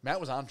did. Matt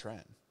was on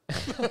Tren.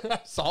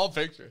 Saw a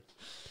picture.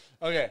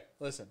 Okay,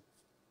 listen.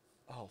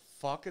 Oh,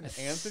 fucking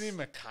Anthony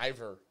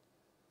McIver.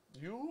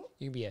 You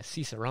can be a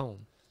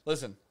Cicerone.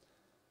 listen.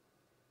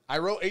 I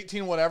wrote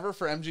 18 whatever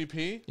for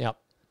MGP. Yep.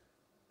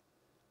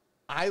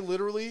 I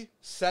literally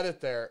set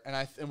it there,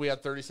 and we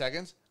had 30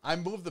 seconds. I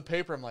moved the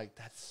paper. I'm like,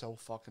 that's so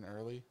fucking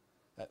early.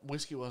 That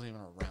whiskey wasn't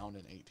even around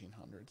in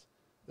 1800s.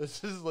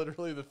 This is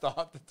literally the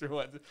thought that threw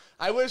it.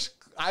 I wish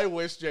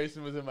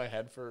Jason was in my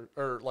head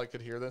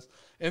could hear this.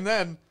 And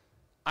then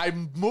I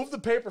moved the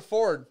paper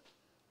forward.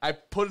 I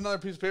put another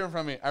piece of paper in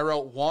front of me. I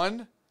wrote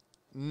 1,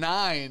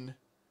 9,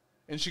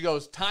 and she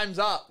goes, time's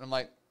up. And I'm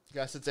like,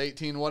 guess it's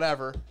 18,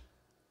 whatever.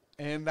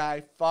 And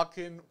I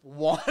fucking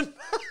won.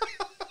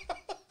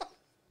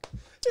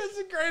 It's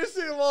the greatest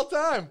thing of all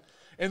time.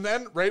 And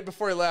then right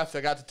before he left,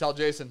 I got to tell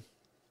Jason.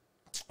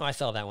 Oh, I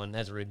saw that one.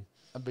 That's rude.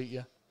 I beat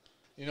you.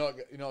 You know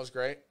what was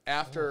great?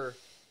 After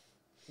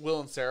Will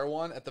and Sarah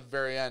won, at the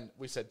very end,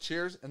 we said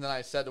cheers. And then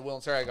I said to Will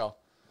and Sarah, I go,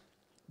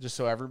 just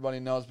so everybody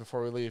knows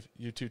before we leave,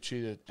 you two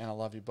cheated, and I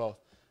love you both.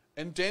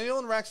 And Daniel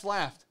and Rex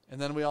laughed,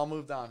 and then we all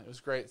moved on. It was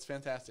great. It's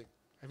fantastic.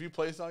 Have you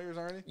placed all yours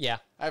already? Yeah.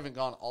 I haven't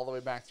gone all the way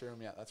back through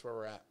them yet. That's where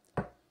we're at.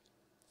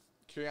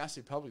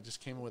 Curiosity Public just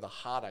came in with a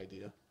hot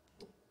idea.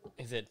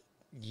 Is it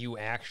you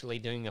actually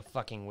doing a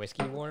fucking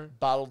whiskey war?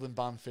 Bottled in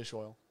bond fish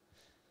oil.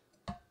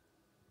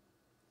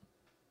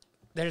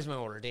 There's my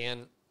order,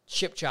 Dan.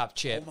 Chip chop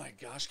chip. Oh my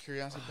gosh,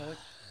 Curiosity Public.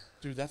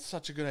 Dude, that's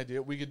such a good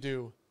idea. We could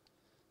do.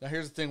 Now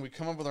here's the thing. We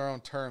come up with our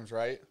own terms,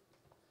 right?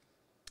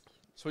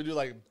 So we do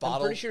like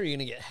bottled. I'm pretty sure you're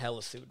going to get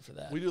hella sued for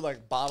that. We do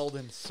like bottled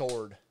in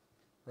sword,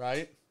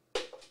 right?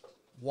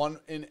 One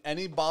in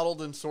any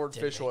bottled in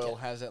swordfish oil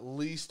has at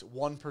least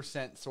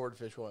 1%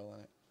 swordfish oil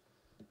in it,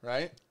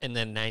 right? And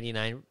then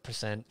 99%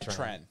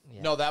 Tren.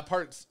 Yeah. No,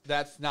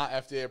 that's not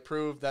FDA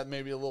approved. That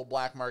may be a little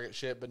black market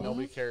shit, but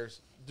nobody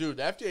cares. Dude,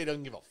 the FDA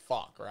doesn't give a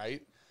fuck,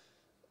 right?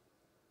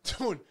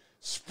 Dude,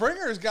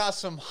 Springer's got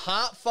some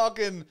hot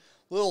fucking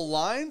little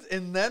lines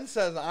and then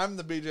says, I'm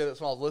the BJ that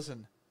smells.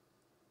 Listen,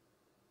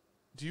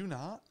 do you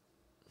not?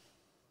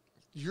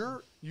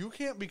 You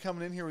can't be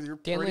coming in here with your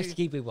Dan pretty... likes to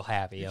keep people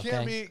happy, You okay?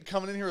 can't be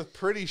coming in here with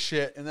pretty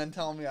shit and then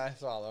telling me I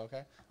saw it,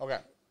 okay? Okay.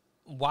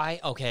 Why?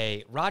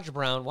 Okay, Roger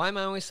Brown, why am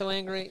I always so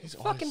angry? He's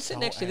Fucking always sit so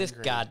next to this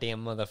angry.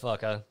 goddamn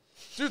motherfucker.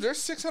 Dude, there's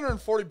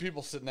 640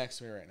 people sitting next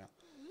to me right now.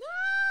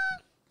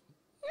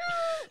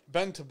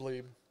 Ben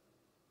Tablib.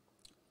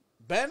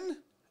 Ben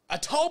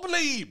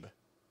Atablib.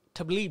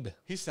 Tablib.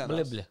 He sent Blah,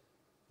 us blah.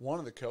 one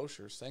of the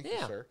koshers. Thank you,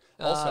 Yeah. sir.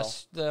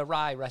 Also, The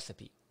rye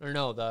recipe. Or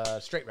no, the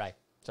straight rye.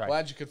 Sorry.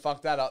 glad you could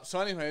fuck that up. So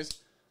anyways.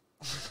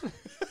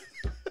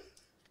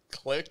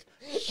 Click.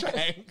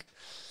 Shank.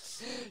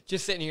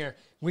 Just sitting here.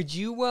 Would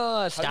you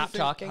stop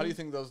talking? How do you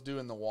think those do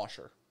in the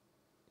washer?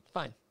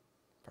 Fine.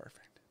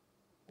 Perfect.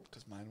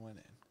 Because mine went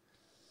in.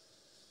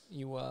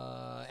 You,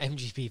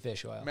 MGP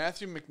fish oil.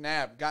 Matthew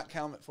McNabb got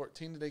Callum at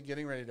 14 today,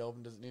 getting ready to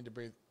open. Doesn't need to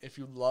breathe. If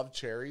you love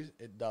cherries,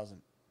 it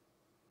doesn't.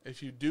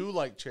 If you do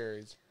like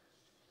cherries,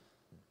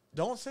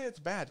 don't say it's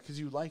bad because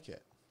you like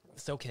it.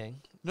 It's okay.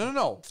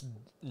 No.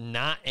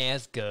 Not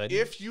as good.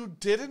 If you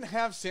didn't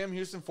have Sam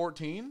Houston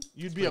 14,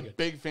 you'd be a good.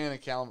 big fan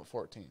of Callum at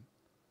 14,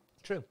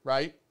 True.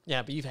 right?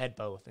 Yeah, but you've had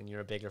both, and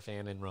you're a bigger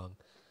fan and wrong.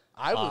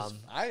 I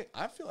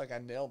feel like I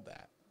nailed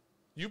that.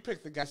 You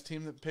picked the guy's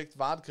team that picked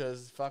vodka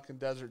as fucking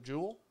Desert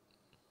Jewel,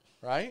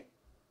 right?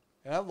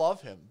 And I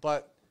love him,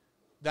 but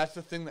that's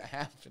the thing that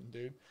happened,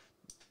 dude.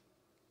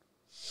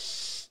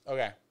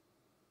 Okay.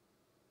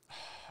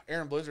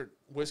 Aaron Blizzard,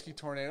 Whiskey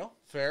Tornado,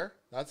 fair.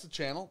 That's the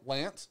channel.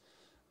 Lance.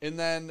 And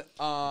then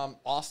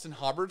Austin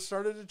Hubbard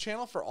started a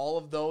channel for all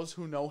of those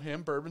who know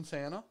him, Bourbon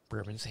Santa.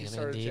 Bourbon He Santa,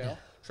 started a indeed. channel.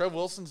 Trev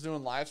Wilson's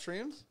doing live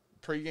streams,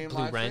 pregame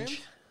Blue live Wrench.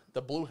 streams.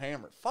 The Blue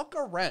Hammer. Fuck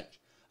a wrench.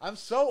 I'm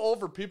so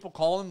over people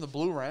calling him the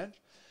Blue Wrench.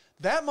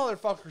 That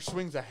motherfucker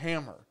swings a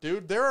hammer,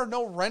 dude. There are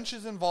no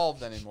wrenches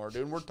involved anymore,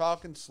 dude. We're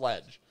talking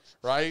sledge,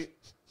 right?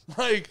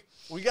 Like,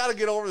 we got to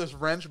get over this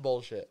wrench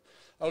bullshit.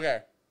 Okay.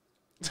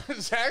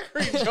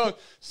 Zachary Jones.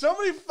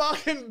 Somebody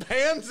fucking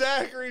ban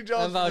Zachary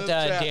Jones. How about in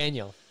this chat.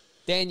 Daniel?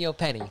 Daniel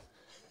Penny.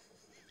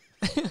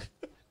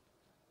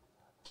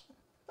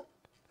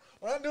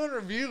 We're not doing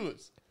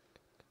reviews.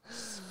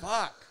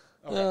 Fuck.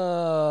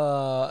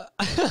 Okay.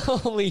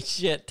 Holy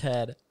shit,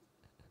 Ted.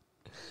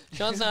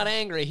 Sean's not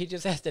angry. He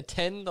just has to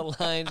tend the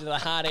lines of the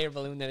hot air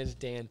balloon that is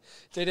Dan,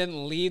 so he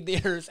didn't leave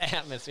the Earth's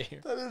atmosphere.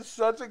 That is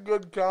such a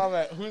good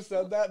comment. Who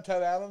said that?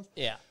 Ted Adams?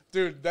 Yeah.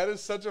 Dude, that is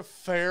such a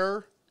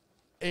fair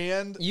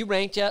and You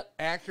ranked yet?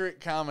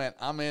 accurate comment.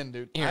 I'm in,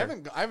 dude. Here.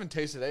 I haven't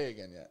tasted A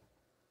again yet.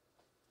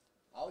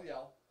 I'll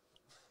yell.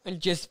 And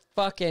just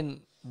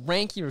fucking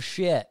rank your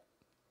shit.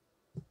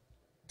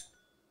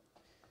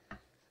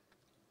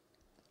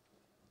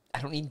 I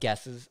don't need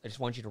guesses. I just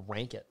want you to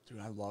rank it. Dude,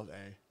 I love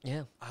A.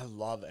 Yeah. I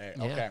love A.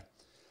 Yeah. Okay.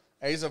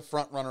 A's a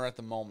front runner at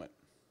the moment.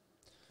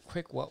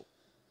 Quick, what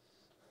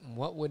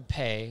would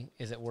pay?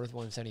 Is it worth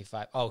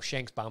 $175? Oh,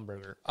 Shank's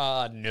Bomberger.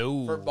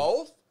 No. For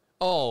both?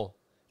 Oh,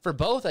 for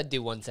both I'd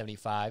do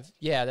 $175.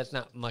 Yeah, that's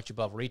not much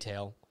above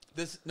retail.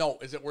 Is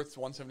it worth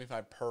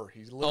 $175 per?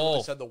 He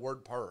literally said the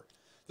word per.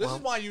 This is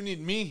why you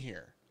need me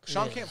here.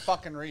 Sean can't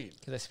fucking read.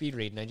 Because I speed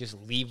read and I just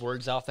leave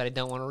words off that I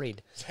don't want to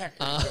read.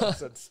 Zachary Jones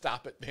said,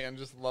 "Stop it, Dan.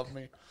 Just love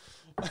me."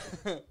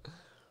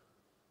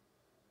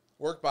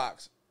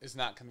 Workbox is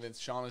not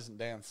convinced Sean isn't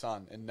Dan's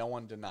son, and no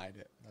one denied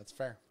it. That's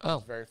fair. Oh.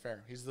 That's very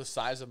fair. He's the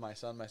size of my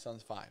son. My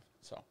son's 5.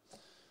 So.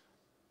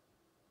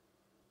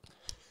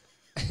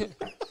 That's the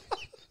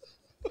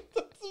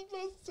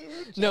best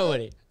sewage.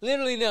 Nobody.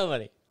 Literally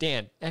nobody.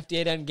 Dan,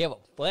 FDA doesn't give a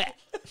flip.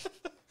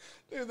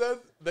 Dude,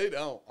 they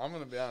don't. I'm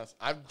gonna be honest.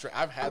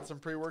 I've had some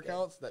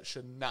pre-workouts that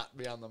should not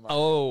be on the market.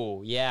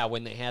 Oh, yeah,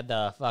 when they had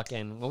the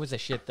fucking, what was the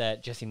shit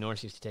that Jesse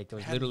Norris used to take? That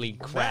was literally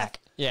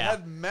crack. Yeah. It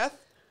had meth.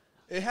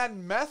 It had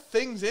meth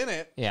things in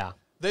it. Yeah.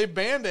 They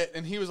banned it,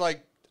 and he was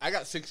like, I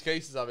got 6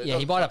 cases of it. Yeah,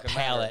 he bought a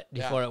pallet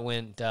matter. before it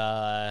went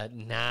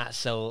not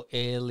so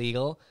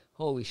illegal.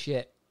 Holy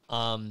shit.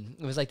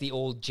 It was like the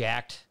old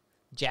Jacked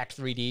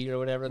 3D or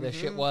whatever the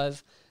shit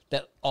was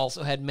that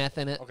also had meth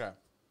in it. Okay.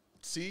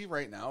 C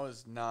right now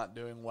is not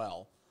doing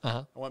well.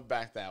 Uh-huh. I went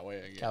back that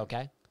way again.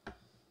 Okay.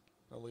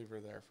 I'll leave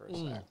her there for a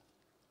sec.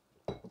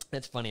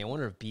 That's funny. I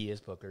wonder if B is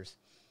Booker's.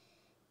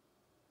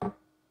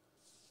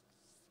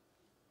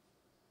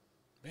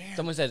 Man.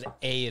 Someone says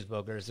A is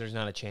Booker's. There's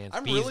not a chance.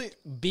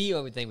 B, I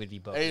would think, would be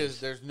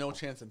Booker's. There's no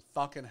chance in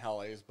fucking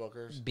hell A is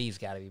Booker's. B's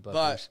got to be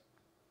Booker's.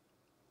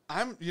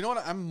 But you know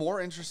what? I'm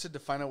more interested to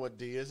find out what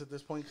D is at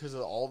this point because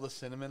of all the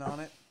cinnamon on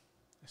it.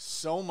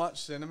 So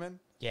much cinnamon.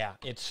 Yeah,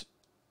 it's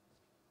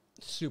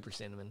super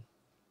cinnamon.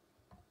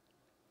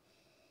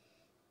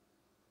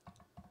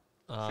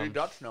 See,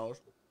 Dutch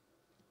knows.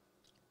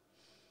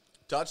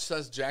 Dutch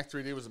says Jack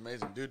 3D was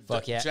amazing, dude.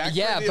 Fuck yeah. Jack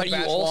Yeah, 3D but you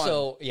batch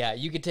also, one,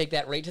 you could take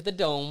that right to the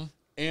dome.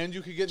 And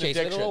you could get an Chase it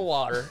addiction. a little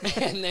water.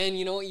 And then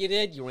you know what you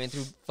did? You ran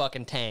through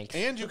fucking tanks.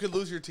 And you could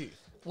lose your teeth.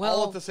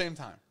 Well, all at the same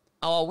time.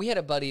 Oh, we had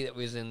a buddy that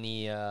was in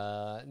the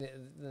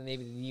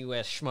Navy, the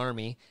U.S.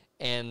 Schmarmy,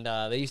 and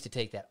they used to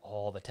take that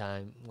all the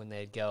time when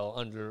they'd go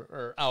under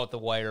or out the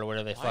wire or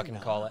whatever they fucking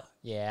call it.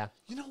 Yeah.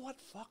 You know what?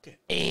 Fuck it.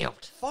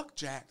 Amped. Fuck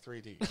Jack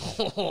 3D.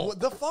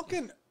 The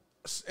fucking,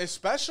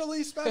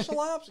 especially special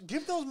ops,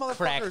 give those motherfuckers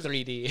Crack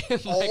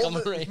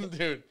 3D.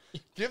 Dude,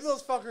 give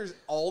those fuckers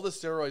all the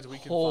steroids we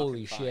can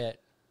Holy fucking shit.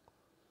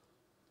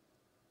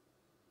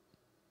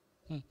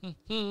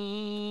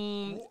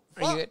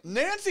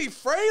 Nancy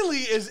Fraley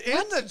is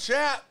in the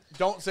chat.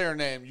 Don't say her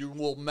name. You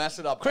will mess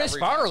it up. Chris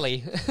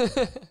Farley.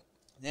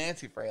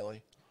 Nancy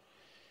Fraley.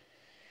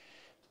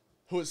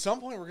 Who at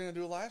some point we're going to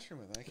do a live stream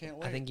with. I can't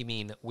wait. I think you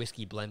mean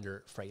Whiskey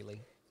Blender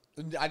Fraley.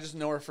 I just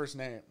know her first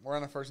name. We're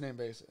on a first name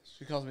basis.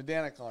 She calls me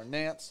Dan. I call her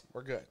Nance.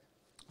 We're good.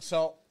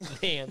 So.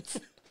 Nance.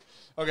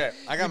 Okay.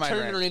 I got my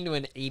turned her into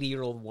an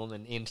 80-year-old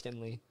woman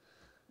instantly.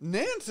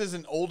 Nance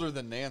isn't older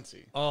than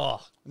Nancy.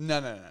 Oh.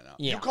 No.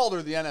 Yeah. You called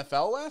her the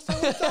NFL last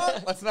time we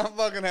talked? Let's not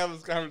fucking have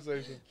this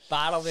conversation.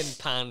 Bottled in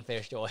pond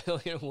fish oil.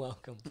 You're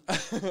welcome.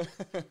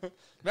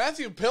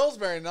 Matthew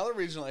Pillsbury, another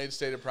regional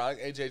age-stated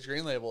product, HH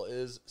Green Label,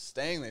 is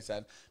staying, they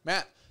said.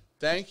 Matt,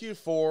 thank you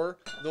for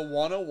the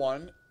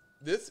 101.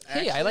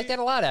 I like that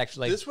a lot,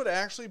 actually. This would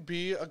actually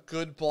be a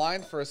good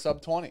blind for a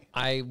sub-20.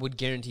 I would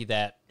guarantee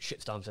that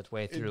shit stomps its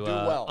way through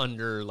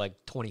under,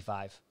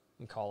 25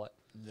 and call it.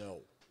 No.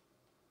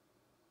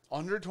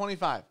 Under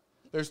 25.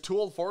 There's 2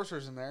 Old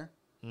Foresters in there.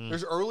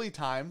 There's Early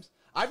Times.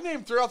 I've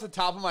named 3 off the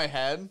top of my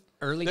head.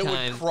 Early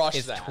Times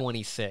is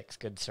 26,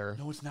 good sir.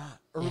 No, it's not.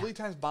 Early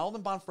Times bottled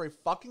and bond for a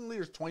fucking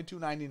liter is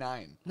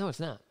 $22.99. No, it's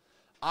not.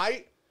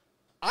 I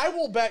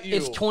will bet you.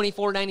 It's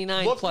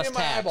 $24.99 plus me in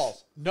my tax.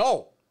 eyeballs.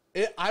 No.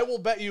 I will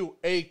bet you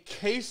a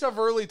case of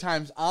Early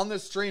Times on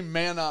this stream,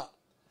 man up.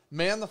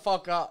 Man the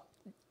fuck up.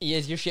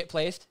 Is your shit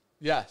placed?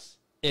 Yes.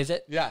 Is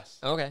it? Yes.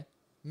 Okay.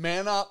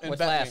 Man up and What's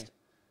bet last? me.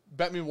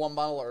 Bet me 1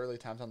 bottle of Early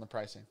Times on the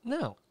pricing.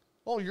 No.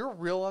 Oh, you're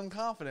real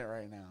unconfident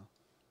right now.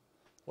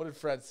 What did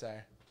Fred say?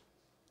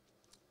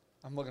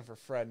 I'm looking for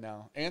Fred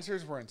now.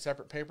 Answers were in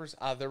separate papers.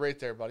 They're right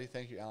there, buddy.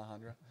 Thank you,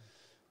 Alejandra.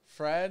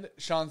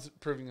 Sean's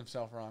proving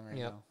himself wrong right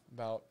now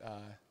about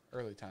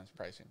Early Times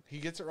pricing. He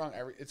gets it wrong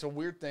it's a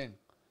weird thing,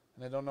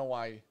 and I don't know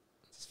why.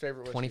 It's his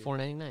favorite whiskey.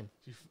 $24.99.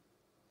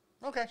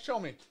 Okay, show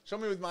me. Show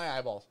me with my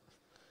eyeballs.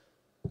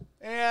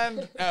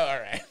 And all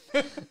right.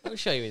 Let me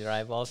show you with your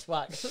eyeballs.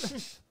 Fuck.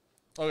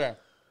 Okay.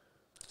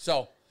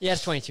 So. Yeah,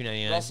 it's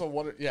 $22.99.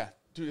 Also,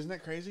 dude, isn't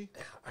that crazy?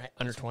 All right,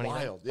 under 20.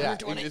 Wild. Yeah,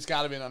 under 20. It's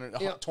got to be an under.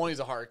 20 is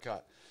a hard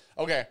cut.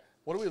 Okay,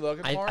 what are we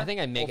looking for? I think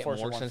I make it Force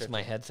more since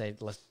my head say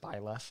let's buy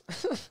less.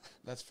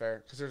 That's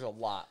fair because there's a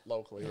lot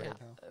locally right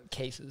now.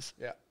 Cases.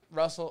 Yeah,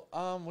 Russell.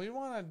 We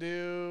want to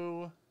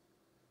do.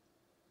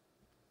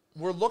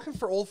 We're looking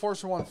for Old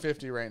Forester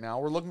 150 right now.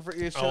 We're looking for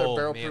each other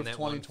Barrel Proof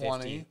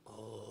 2020.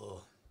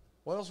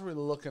 What else are we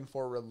looking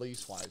for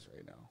release wise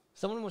right now?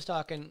 Someone was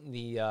talking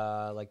the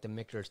the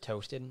Michter's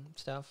toasted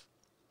stuff.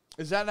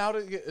 Is that out?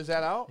 Is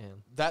that out?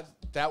 Yeah.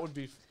 That would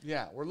be.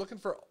 Yeah, we're looking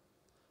for.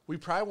 We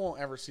probably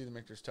won't ever see the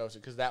Michter's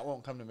toasted because that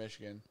won't come to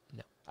Michigan.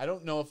 No. I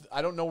don't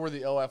know where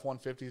the OF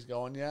 150 is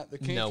going yet. The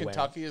King of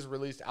Kentucky is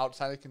released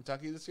outside of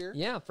Kentucky this year.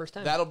 Yeah, first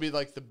time. That'll be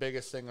like the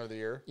biggest thing of the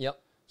year. Yep.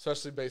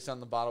 Especially based on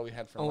the bottle we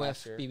had from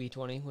last year.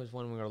 BB20 was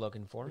one we were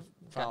looking for.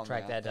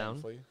 Track that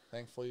down.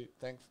 Thankfully,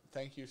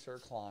 thank you, Sir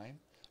Klein.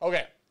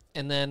 Okay.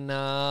 And then,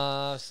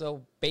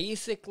 so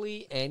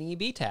basically any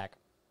BTAC.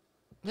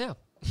 Yeah.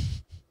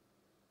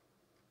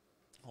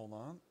 Hold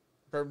on.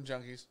 Bourbon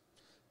Junkies.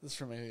 This is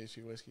from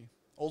ADHD Whiskey.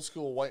 Old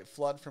school white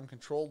flood from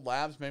controlled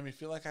labs made me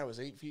feel like I was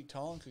 8 feet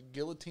tall and could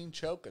guillotine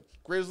choke a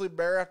grizzly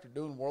bear after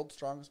doing World's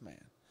Strongest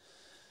Man.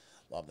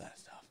 Love that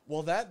stuff.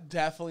 Well, that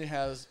definitely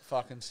has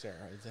fucking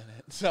steroids in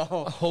it. So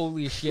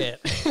Holy shit.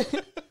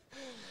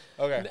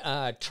 okay.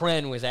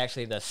 Tren was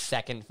actually the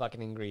second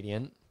fucking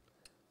ingredient.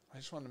 I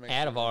just wanted to make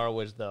Adavar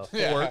was the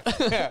fourth.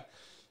 Yeah.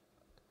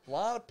 A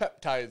lot of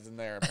peptides in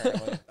there,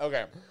 apparently.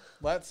 Okay.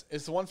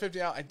 It's the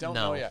 150 out. I don't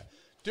know yet.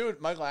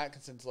 Dude, Michael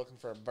Atkinson's looking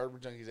for a Bourbon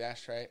Junkies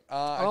ashtray.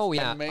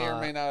 I may or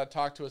may not have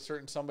talked to a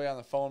certain somebody on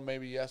the phone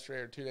maybe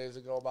yesterday or 2 days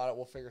ago about it.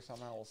 We'll figure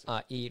something out. We'll see.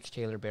 E.H.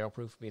 Taylor Barrel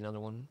Proof would be another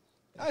one.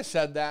 I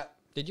said that.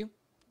 Did you?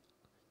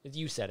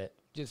 You said it.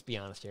 Just be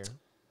honest here.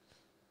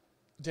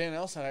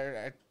 Danielle said,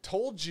 I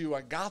told you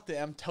I got the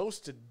M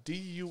Toasted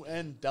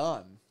DUN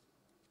done.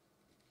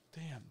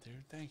 Damn,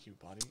 dude. Thank you,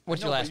 buddy.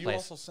 What's your last place? You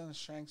also sent us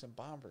Shanks and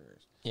Bomb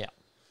Burgers. Yeah.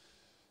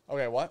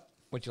 Okay, what?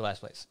 What's your last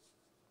place?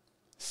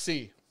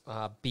 C.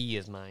 B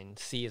is mine.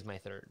 C is my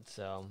third.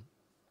 So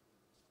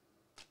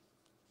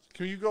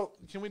Can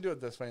we do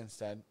it this way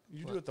instead?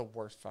 You do it the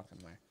worst fucking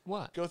way.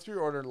 what? Go through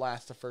your order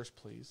last to first,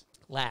 please.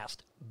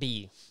 Last.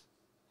 B.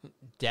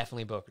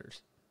 Definitely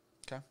Booker's.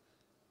 Okay.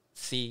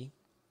 C.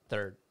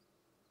 Third.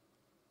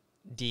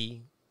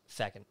 D.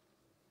 Second.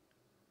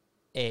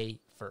 A.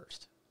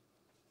 First.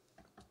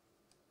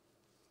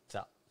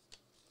 So.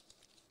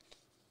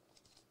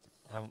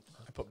 I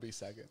put B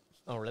second.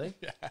 Oh, really?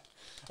 Yeah.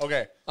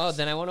 Okay. Oh,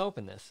 then I want to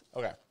open this.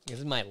 Okay. This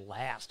is my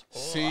last.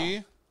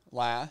 C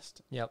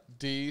last. Yep.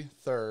 D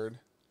third.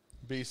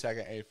 B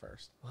second. A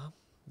first. Well,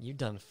 you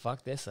done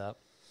fucked this up.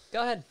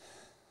 Go ahead.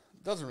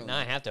 Doesn't really Now I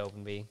matter. have to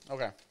open B.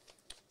 Okay.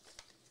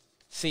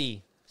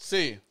 C.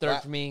 C.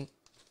 Third for me.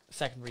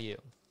 Second for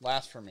you.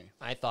 Last for me.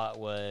 I thought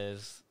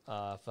was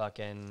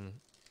fucking.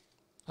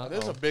 It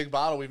is a big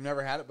bottle. We've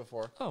never had it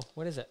before. Oh,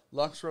 what is it?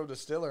 Lux Row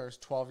Distillers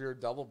 12-year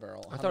double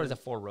barrel. I thought it was a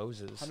Four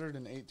Roses.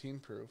 118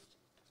 proof.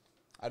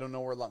 I don't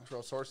know where Lux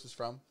Row sources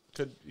from.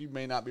 You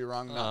may not be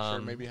wrong. Not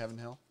sure. Maybe Heaven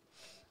Hill.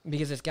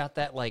 Because it's got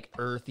that like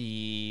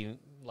earthy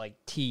like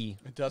tea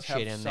It does shit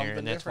have in there, something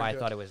and that's why I different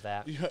to thought it was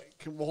that.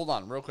 Well, hold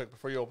on, real quick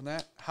before you open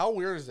that. How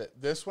weird is it?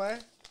 This way?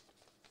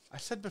 I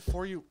said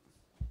before you.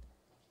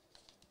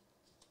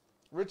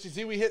 Richie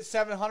Z, we hit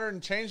 700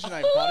 and change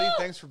tonight, buddy.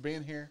 Thanks for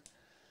being here.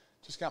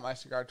 Just got my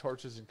cigar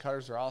torches and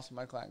cutters. They're awesome.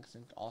 Michael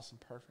Atkinson, awesome,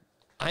 perfect.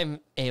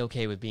 I'm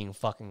A-okay with being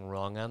fucking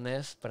wrong on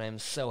this, but I'm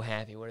so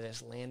happy where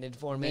this landed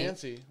for me.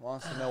 Nancy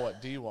wants to know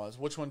what D was.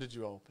 Which one did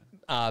you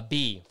open?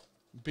 B.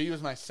 B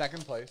was my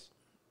second place.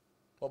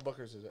 What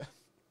Booker's is it?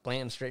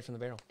 Blanton straight from the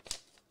barrel.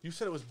 You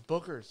said it was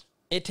Booker's.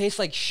 It tastes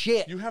like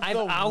shit. You have I've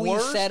the always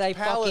worst said I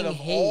palate fucking of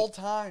hate all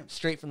time.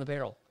 straight from the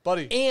barrel.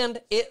 Buddy. And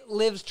it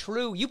lives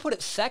true. You put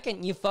it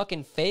second, you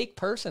fucking fake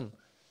person.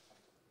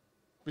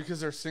 Because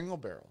they're single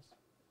barrels.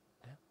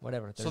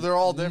 Whatever. So they're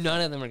all different.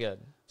 None of them are good.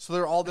 So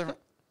they're all different.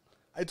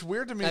 It's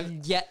weird to me. I've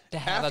yet to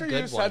have After a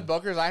good you one. said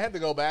Booker's, I had to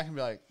go back and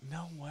be like,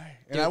 no way.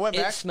 And Dude, I went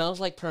back. It smells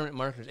like permanent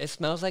markers. It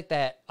smells like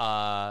that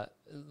La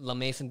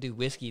Maison du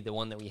whiskey, the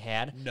one that we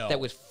had. No. That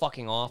was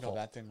fucking awful. No,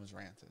 that thing was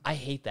rancid. I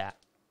hate that.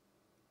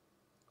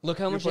 Look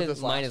how much put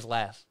this mine last? is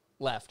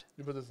left.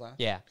 You put this last?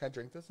 Yeah. Can I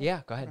drink this?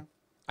 Yeah, go ahead. Okay.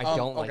 I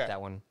don't okay. like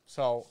that one.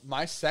 So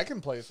my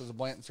second place was a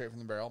Blanton straight from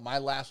the barrel. My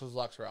last was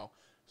Lux Row.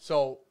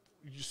 So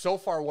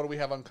far, what do we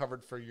have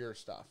uncovered for your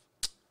stuff?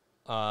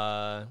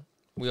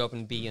 We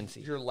opened B and C.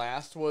 Your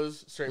last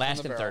was straight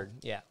Last from the and barrel. third,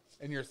 yeah.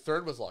 And your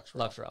third was Lux Row.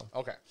 Lux Row.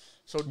 Okay.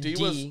 So D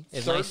D was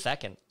is third. my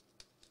second.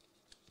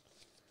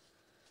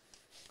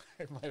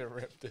 I might have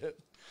ripped it.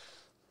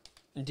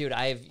 Dude,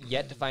 I have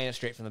yet to find a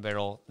straight from the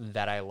barrel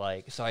that I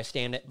like. So I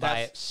stand by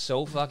it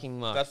so fucking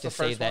much that's to the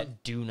say first that one.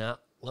 do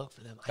not look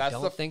for them. I That's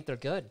don't think they're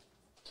good.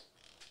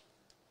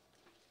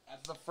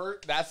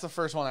 That's the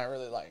first one I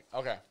really like.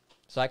 Okay.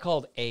 So I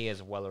called A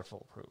as Weller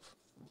Full Proof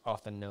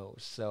off the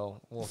nose.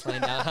 So we'll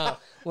find out how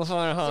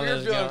So you're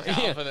this feeling goes.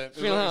 confident,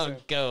 is Feeling what how you're saying.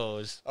 it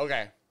goes.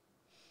 Okay.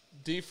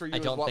 D for you I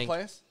is don't what think-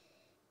 place?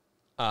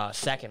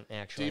 Second,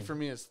 actually. D for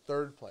me is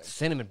third place.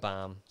 Cinnamon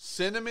Bomb.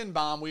 Cinnamon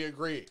Bomb, we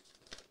agree.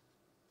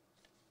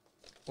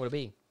 What would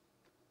it be?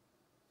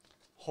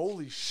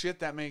 Holy shit,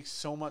 that makes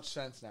so much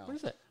sense now. What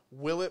is it?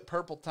 Willet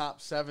Purple Top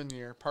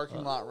 7-year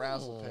parking lot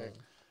razzle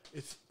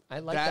pig. I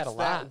like that a lot.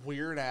 That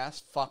weird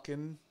ass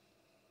fucking.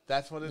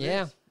 That's what it is.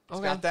 Yeah, It's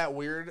okay. got that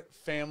weird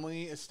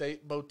family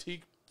estate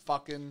boutique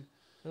fucking.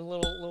 A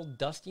little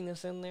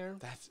dustiness in there.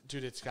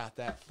 Dude, it's got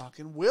that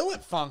fucking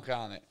Willet funk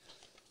on it.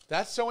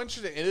 That's so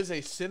interesting. It is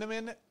a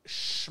cinnamon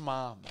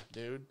schmam,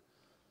 dude.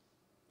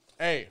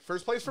 Hey,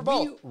 first place for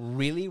both. We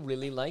really,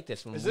 really like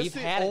this one. Is We've this the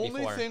had it only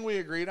before. thing we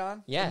agreed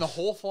on? Yes. In the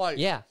whole flight?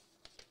 Yeah.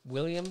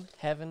 William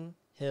Heaven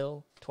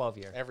Hill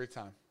 12-year. Every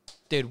time.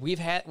 Dude, we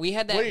had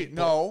that. Wait,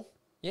 no.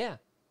 Yeah.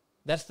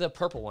 That's the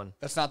purple one.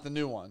 That's not the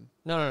new one.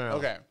 No.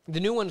 Okay. The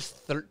new one's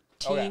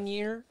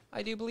 13-year, Okay.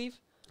 I do believe.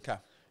 Okay.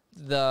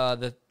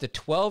 The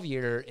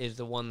 12-year is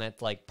the one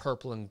that's like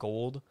purple and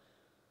gold.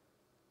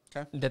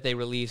 Okay. That they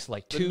released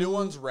like The new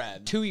one's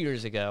red. 2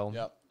 years ago.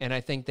 Yep. And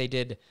I think they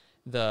did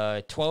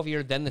the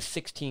 12-year, then the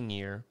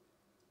 16-year,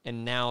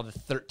 and now the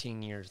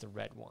 13-year is the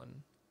red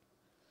one.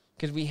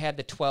 Because we had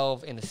the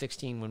 12 and the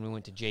 16 when we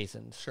went to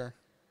Jason's. Sure.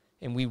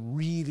 And we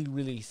really,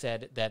 really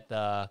said that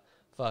the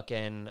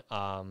fucking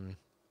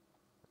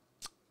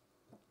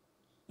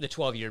the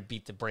 12-year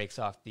beat the brakes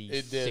off the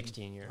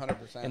 16-year.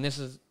 100%. And this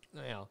is,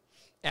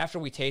 after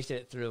we tasted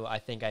it through, I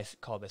think I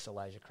called this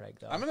Elijah Craig,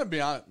 though. I'm going to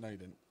be honest. No, you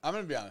didn't. I'm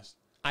going to be honest.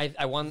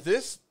 I won.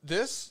 This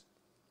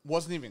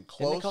wasn't even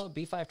close. Didn't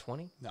they call it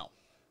B520? No.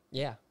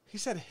 Yeah. He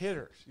said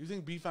hitters. You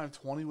think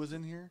B520 was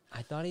in here?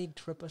 I thought he'd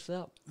trip us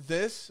up.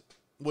 This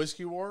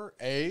Whiskey War,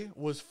 A,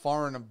 was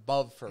far and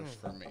above first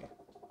for me.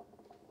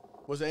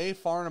 Was A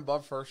far and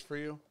above first for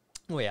you?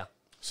 Oh, yeah.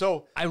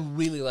 So I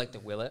really like the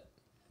Willet.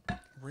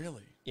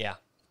 Really? Yeah.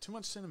 Too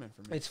much cinnamon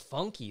for me. It's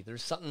funky.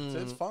 There's something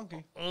It's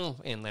funky.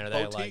 In there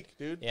that Boutique, I like.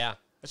 dude. Yeah.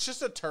 It's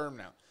just a term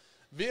now.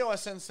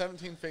 VOSN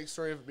 17 fake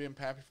story of it being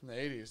Pappy from the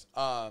 80s.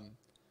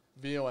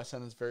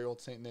 VOSN is very old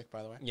St. Nick,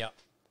 by the way. Yeah.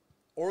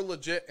 Or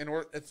legit,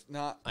 or it's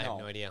not. I have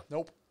no idea.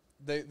 Nope.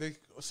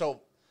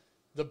 So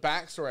the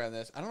backstory on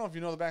this, I don't know if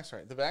you know the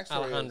backstory. The backstory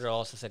Alejandro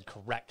also said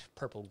correct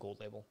purple gold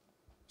label.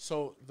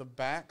 So the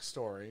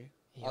backstory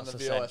He on also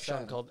the said VOSN.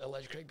 Sean called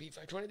Elijah Craig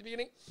B520 at the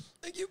beginning.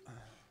 Thank you.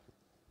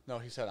 No,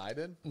 he said I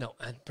did. No,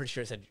 I'm pretty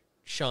sure it said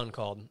Sean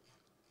called.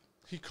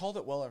 He called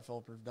it Weller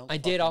Philipper. I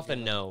did off the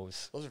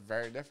nose. Those are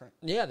very different.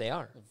 Yeah, they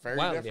are. Very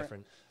wildly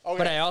different. different. Okay.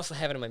 But I also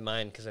have it in my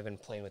mind because I've been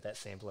playing with that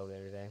sampler the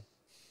other day.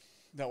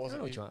 That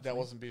wasn't what you want that from me.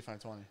 wasn't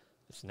B520.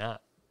 It's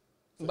not.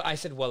 But I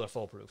said Weller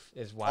foolproof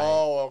is why.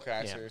 Oh, okay.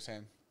 I see yeah. what you're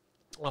saying.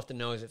 Off the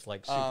nose, it's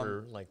like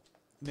super like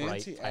bright,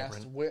 Nancy asked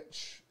vibrant,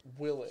 which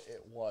Willet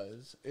it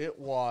was. It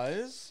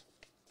was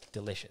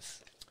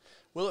delicious.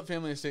 Willet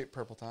Family Estate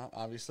Purple Top,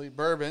 obviously.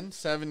 Bourbon,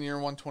 7-year,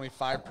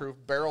 125 proof,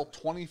 barrel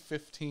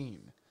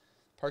 2015.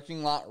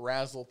 Parking Lot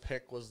Razzle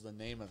Pick was the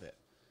name of it.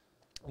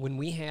 When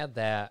we had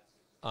that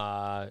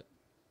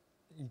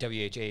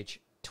WHH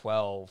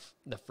 12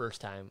 the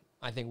first time,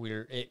 I think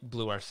it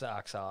blew our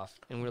socks off,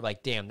 and we were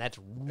like, "Damn, that's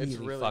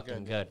really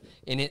fucking good."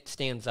 And it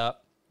stands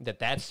up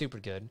that's super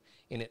good,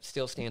 and it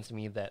still stands to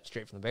me that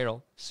straight from the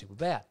barrel super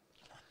bad.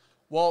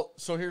 Well,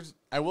 so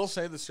I will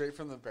say the straight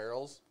from the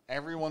barrels,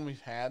 everyone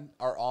we've had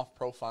are off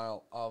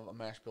profile of a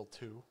mash bill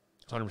 2.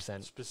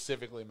 100%.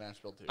 Specifically mash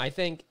bill 2. I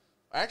think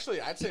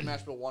Actually, I'd say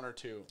mash bill 1 or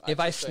 2. if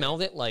I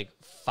smelled it like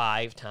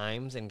 5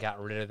 times and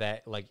got rid of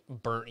that like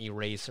burnt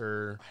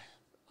eraser,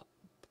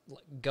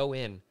 go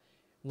in,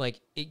 like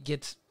it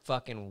gets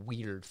fucking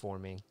weird for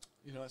me.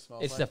 You know what it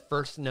smells It's like? the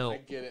first note. I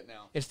get it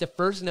now. It's the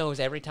first nose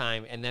every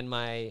time, and then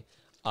my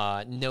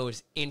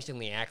nose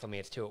instantly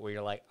acclimates to it where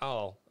you're like,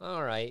 oh,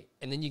 all right.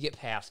 And then you get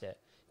past it.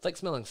 It's like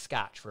smelling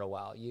scotch for a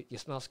while. You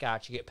smell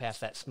scotch, you get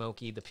past that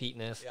smoky, the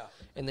peatness,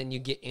 and then you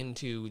get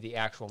into the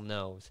actual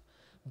nose.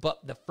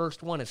 But the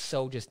first one is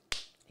so just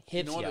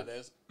hits you. You know what it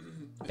is?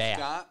 Bad. It's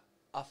got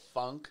a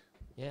funk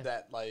Yeah.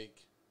 that like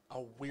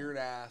a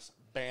weird-ass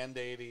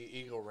Band-Aid-y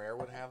Eagle Rare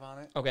would have on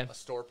it. Okay. A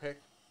store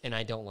pick. And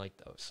I don't like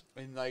those.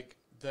 And like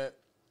the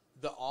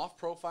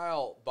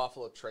off-profile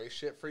Buffalo Trace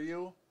shit for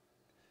you,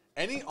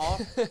 any off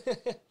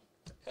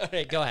All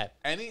right, go ahead.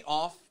 any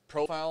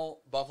off-profile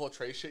Buffalo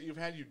Trace shit you've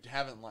had, you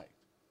haven't liked.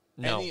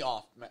 No. Any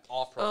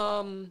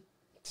off-profile.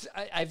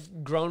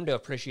 I've grown to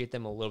appreciate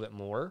them a little bit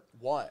more.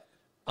 What?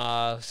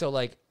 So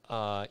like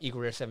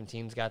Eagle Rare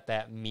 17's got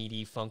that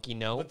meaty, funky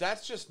note.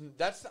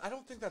 But I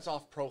don't think that's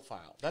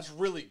off-profile. That's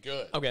really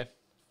good. Okay.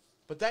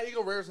 But that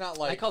Eagle Rare is not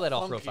like I call that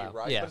funky, off-profile,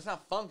 right? yeah. But it's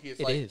not funky. It's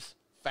It like is.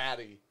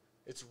 fatty.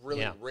 It's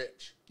really Yeah.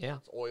 rich. Yeah.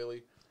 It's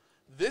oily.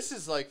 This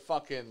is like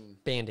fucking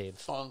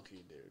Band-Aids.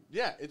 funky, dude.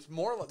 Yeah, it's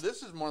more.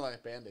 This is more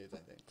like Band-Aids, I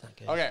think.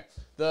 Okay. Okay,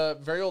 the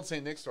very old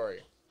St. Nick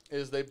story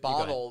is they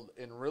bottled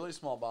in really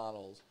small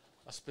bottles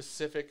a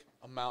specific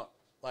amount,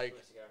 like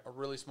a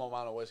really small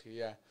amount of whiskey.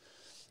 Yeah,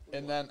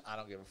 and then I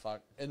don't give a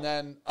fuck. And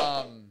then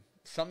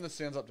something that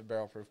stands up to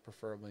barrel proof,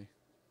 preferably,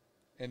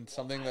 and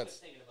something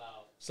that's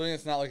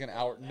not like an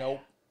hour.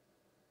 Nope.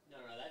 No,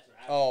 that's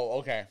right. Oh,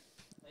 okay.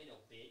 I know,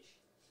 bitch.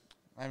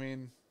 I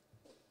mean,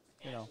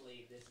 you know.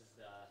 Actually, this is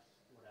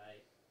what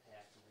I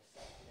have for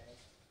myself today.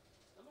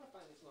 I'm gonna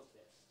finally smoke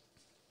this.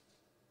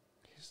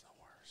 He's the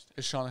worst.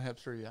 Is Sean a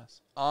hipster?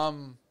 Yes.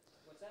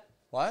 What's that?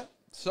 What?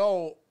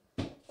 So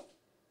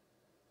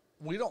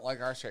we don't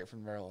like our straight from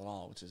the barrel at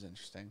all, which is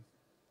interesting.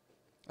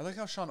 I like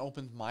how Sean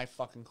opens my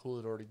fucking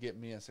coolador to get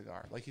me a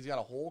cigar. Like he's got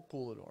a whole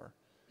coolador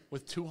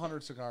with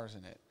 200 cigars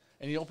in it,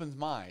 and he opens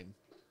mine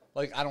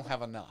like I don't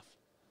have enough.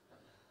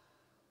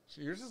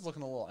 So yours is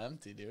looking a little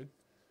empty, dude.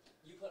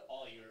 You put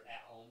all your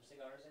at-home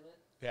cigars in it?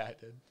 Yeah, I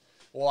did.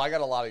 Well, I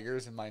got a lot of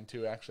yours in mine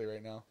too, actually,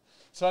 right now.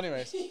 So,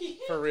 anyways,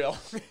 for real.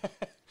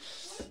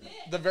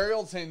 The very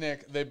old St.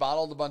 Nick, they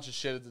bottled a bunch of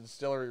shit at the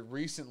distillery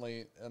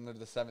recently under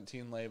the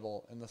 17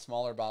 label in the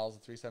smaller bottles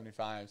of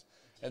 375s,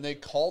 and they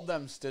called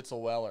them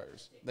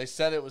Stitzel-Wellers. They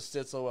said it was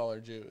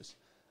Stitzel-Weller juice.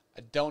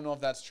 I don't know if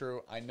that's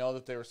true. I know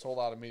that they were sold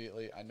out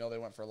immediately. I know they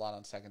went for a lot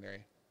on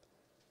secondary.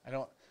 I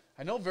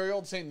know very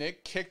old St.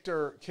 Nick kicked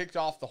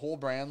off the whole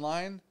brand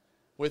line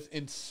with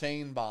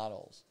insane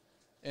bottles.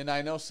 And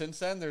I know since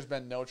then there's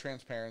been no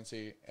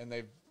transparency, and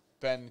they've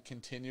been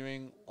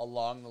continuing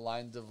along the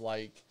lines of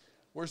like,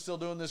 we're still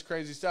doing this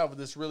crazy stuff with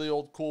this really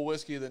old cool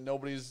whiskey that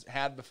nobody's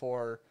had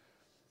before,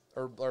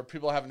 or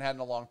people haven't had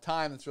in a long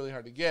time. It's really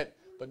hard to get,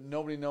 but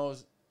nobody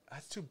knows.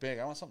 That's too big.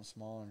 I want something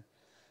smaller.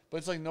 But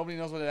it's like nobody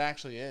knows what it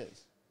actually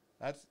is.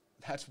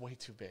 That's way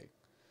too big.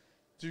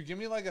 Dude, give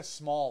me like a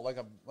small,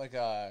 like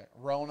a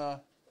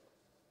Rona.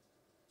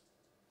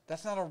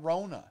 That's not a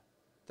Rona.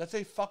 That's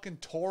a fucking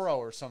Toro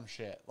or some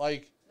shit.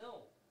 Like, no,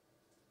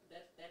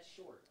 that's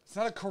short. It's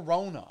not a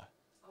Corona.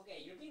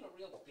 Okay, you're being a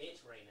real bitch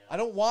right now. I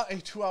don't want a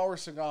 2-hour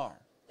cigar.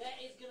 That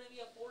is gonna be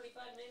a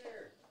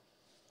 45-minute.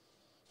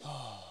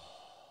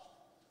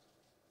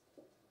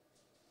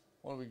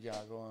 What do we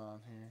got going on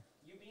here?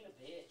 You being a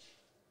bitch.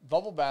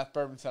 Bubble Bath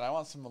Bourbon said, I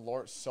want some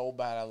Malort so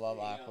bad. I love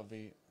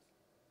Aquavit.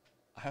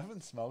 I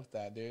haven't smoked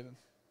that, dude.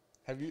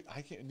 Have you?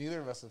 I can't. Neither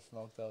of us have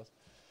smoked those.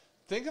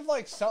 Think of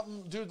like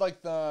something, dude, like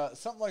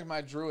something like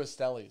my Drew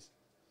Estelli's.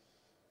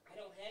 I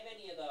don't have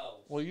any of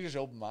those. Well, you just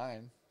opened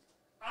mine.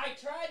 I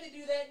tried to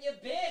do that and you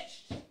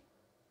bitched.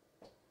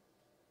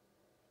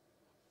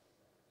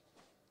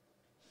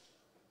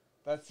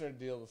 That's their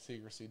deal with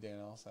secrecy,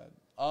 Daniel said.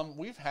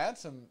 We've had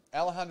some.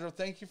 Alejandro,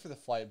 thank you for the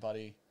flight,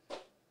 buddy.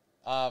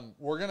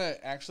 We're gonna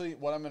actually,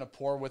 what I'm gonna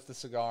pour with the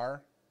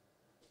cigar,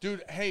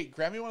 dude. Hey,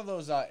 grab me one of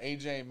those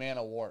AJ Man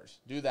of Wars.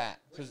 Do that,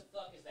 Where the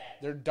fuck is that?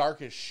 they're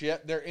dark as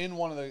shit. They're in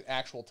one of the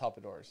actual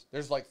Tupperdoors.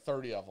 There's like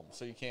 30 of them,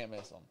 so you can't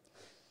miss them.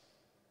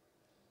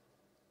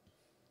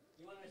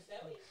 You want an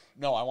Estelli's?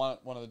 No, I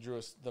want one of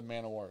the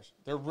Man of Wars.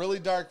 They're really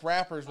dark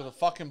wrappers with a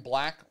fucking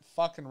black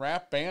fucking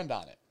wrap band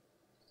on it.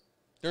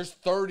 There's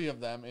 30 of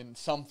them in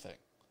something.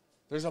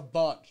 There's a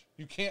bunch.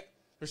 You can't.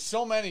 There's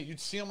so many. You'd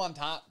see them on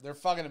top. They're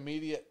fucking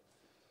immediate.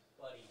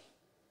 Buddy,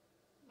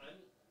 I'm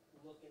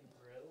looking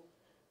through.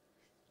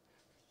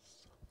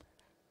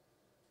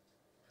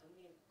 How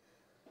many?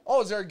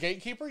 Oh, is there a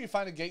gatekeeper? You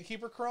find a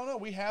gatekeeper Corona?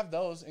 We have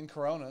those in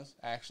Coronas,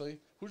 actually.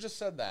 Who just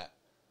said that?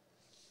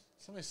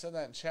 Somebody said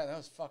that in chat. That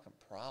was a fucking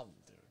problem,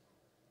 dude.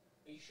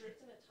 Are you sure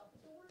it's in a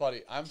Tupperware?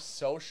 Buddy, I'm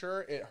so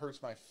sure it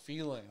hurts my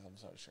feelings. I'm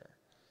so sure.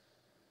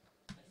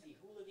 I see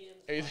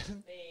hooligans on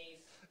Aiden,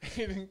 face.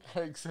 Aiden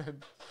Craig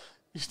said,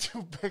 you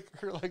two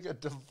bicker like a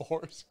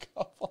divorced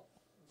couple.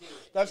 Dude,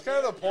 That's kind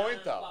of the they're point,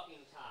 not though. on fucking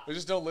top. We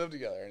just don't live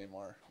together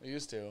anymore. We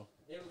used to.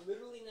 They're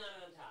literally not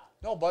on top.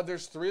 No, bud,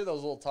 there's 3 of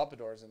those little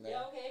Tupperdoors in there.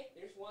 Yeah, okay.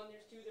 There's 1,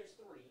 there's 2, there's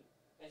 3.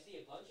 I see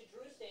a bunch of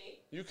Drew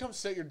Estate. You come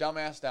sit your dumb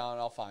ass down and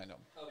I'll find them.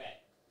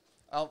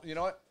 Okay. You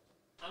know what?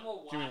 I'm gonna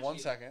watch Give me 1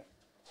 you. second.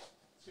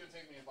 It's going to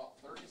take me about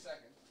 30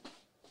 seconds.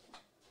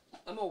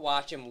 I'm gonna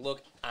watch him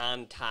look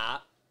on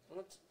top.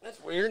 That's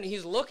weird.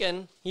 He's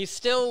looking. He's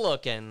still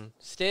looking.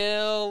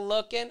 Still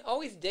looking. Oh,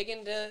 he's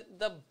digging to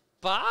the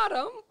bottom.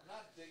 I'm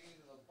not digging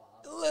to the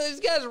bottom. Look, he's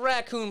got his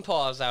raccoon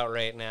paws out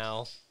right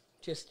now.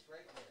 Just. Right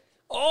there.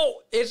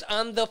 Oh, it's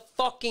on the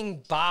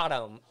fucking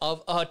bottom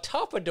of a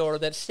Tupperware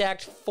that's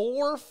stacked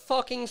 4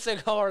 fucking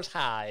cigars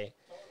high.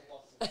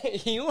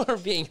 You are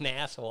being an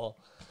asshole.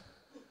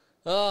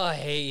 Oh, I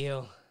hate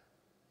you.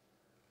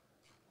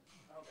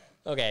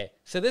 Okay,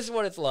 so this is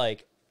what it's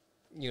like.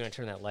 You gonna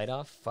turn that light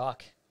off?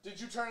 Fuck.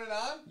 Did you turn it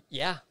on?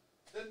 Yeah.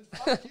 Then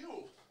fuck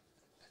you.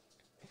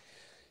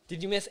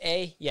 Did you miss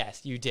A?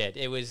 Yes, you did.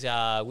 It was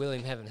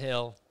William Heaven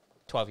Hill,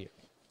 12 years.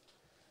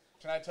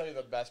 Can I tell you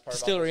the best part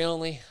Distillery about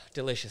only,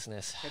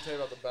 deliciousness. this? Can I tell you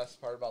about the best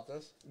part about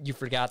this? You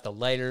forgot the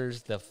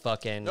lighters, the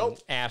fucking Nope.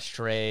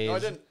 ashtrays. No, I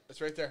didn't.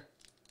 It's right there.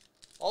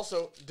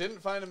 Also,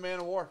 didn't find a Man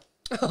of War.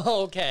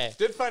 Okay.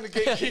 Did find a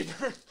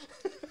gatekeeper.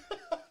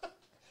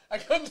 I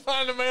couldn't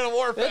find a Man of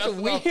War fast That's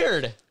enough.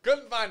 weird.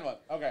 Couldn't find one.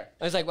 Okay.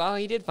 I was like, wow,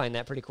 he did find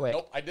that pretty quick.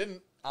 Nope, I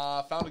didn't.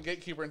 Found a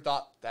gatekeeper and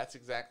thought, that's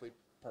exactly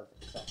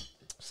perfect.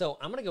 So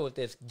I'm going to go with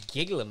this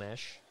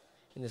Giglamesh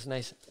in this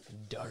nice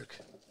dark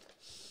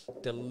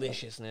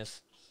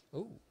deliciousness.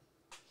 Ooh.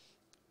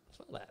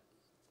 Smell that.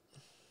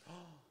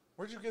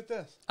 Where'd you get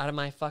this? Out of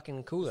my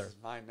fucking cooler. This is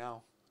mine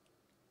now.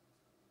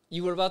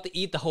 You were about to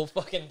eat the whole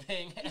fucking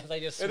thing as I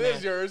just It smacked.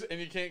 is yours, and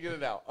you can't get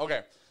it out.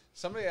 Okay.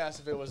 Somebody asked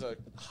if it was a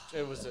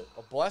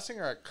blessing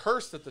or a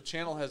curse that the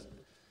channel has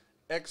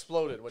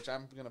exploded, which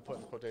I'm going to put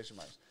in quotation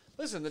marks.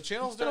 Listen, the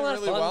channel's It's been doing a lot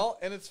of really fun. well,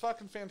 and it's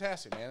fucking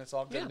fantastic, man. It's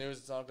all good Yeah. news.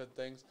 It's all good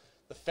things.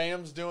 The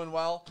fam's doing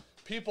well.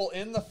 People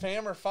in the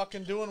fam are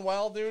fucking doing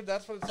well, dude.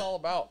 That's what it's all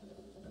about.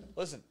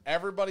 Listen,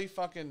 everybody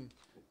fucking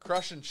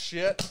crushing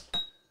shit.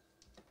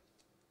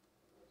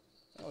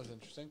 That was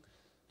interesting.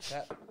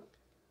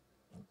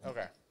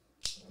 Okay.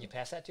 You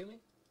pass that to me?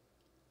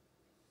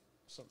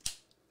 So,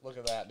 look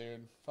at that,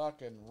 dude.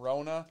 Fucking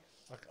Rona.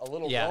 Like a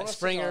little Yeah, Rona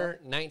Springer,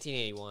 cigar.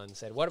 1981,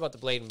 said, what about the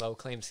Blade and Bow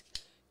claims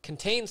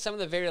contains some of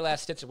the very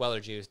last sips of Weller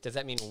juice? Does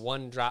that mean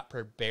 1 drop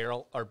per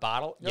barrel or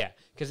bottle? Yep. Yeah,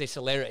 because they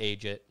Solera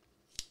age it.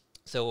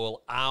 So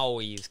we'll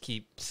always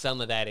keep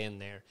some of that in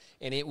there,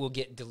 and it will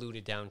get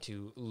diluted down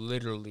to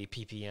literally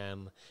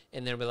ppm.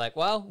 And they'll be like,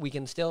 well, we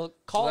can still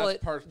call So that's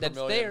it parts per that's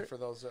million there for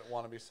those that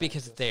want to be scientists.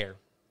 because it's there.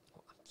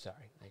 Oh, I'm sorry.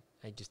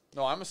 I just...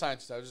 No, I'm a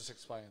scientist. I was just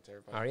explaining it to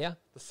everybody. Are ya?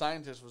 The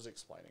scientist was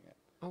explaining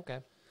it. Okay.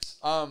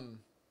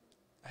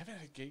 I haven't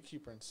had a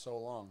gatekeeper in so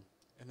long,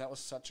 and that was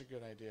such a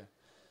good idea.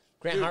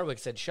 Grant Hardwick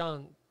said,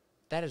 Sean,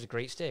 that is a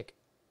great stick.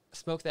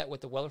 Smoke that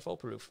with the Weller Full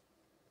Proof.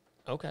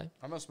 Okay.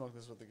 I'm going to smoke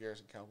this with the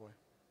Garrison Cowboy.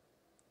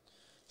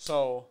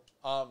 So,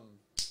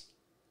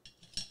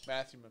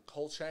 Matthew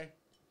McCauley,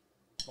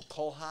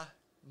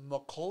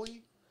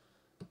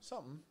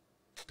 something.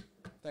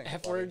 Thanks,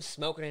 F words,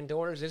 smoking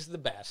indoors, this is the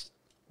best.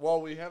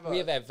 Well, we have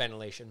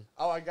ventilation.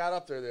 Oh, I got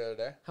up there the other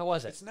day. How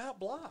was it? It's not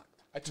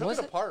blocked. I took it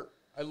apart.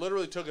 I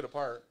literally took it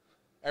apart.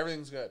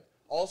 Everything's good.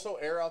 Also,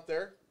 air out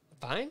there.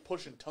 Fine.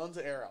 Pushing tons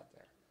of air out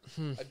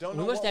there. I don't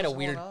know. We must have had a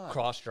weird going on.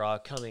 cross draw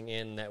coming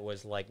in that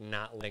was like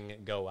not letting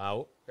it go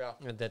out. Yeah.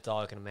 That's all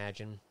I can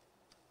imagine.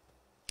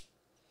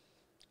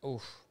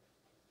 Oof.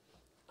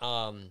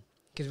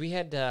 Because we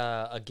had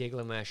a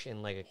Giglamesh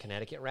in like a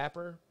Connecticut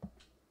wrapper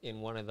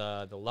in one of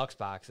the Lux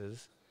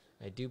boxes.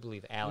 I do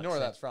believe Alex. You know where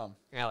that's from?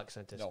 Alex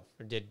sent this. No.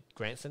 Or did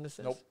Grant send us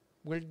this? Nope.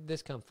 Where did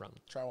this come from?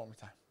 Try one more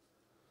time.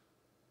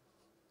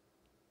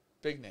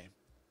 Big name.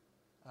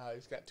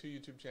 He's got 2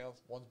 YouTube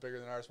channels. One's bigger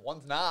than ours.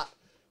 One's not.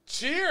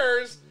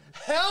 Cheers!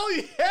 Hell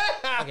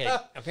yeah! Okay,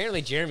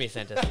 apparently Jeremy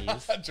sent us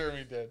these.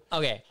 Jeremy did.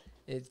 Okay,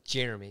 it's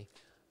Jeremy.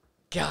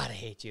 God, I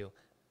hate you.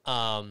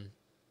 So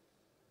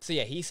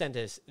yeah, he sent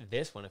us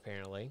this one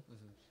apparently.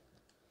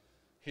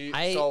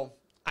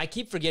 I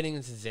keep forgetting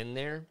this is in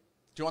there.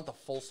 Do you want the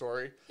full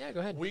story? Yeah, go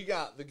ahead. We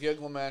got the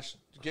Giglamesh.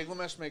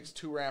 Giglamesh makes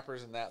 2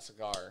 wrappers in that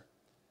cigar.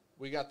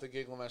 We got the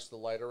Giglamesh, the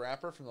lighter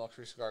wrapper from the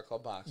Luxury Cigar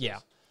Club boxes. Yeah,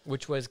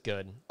 which was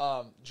good.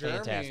 Jeremy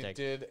Fantastic.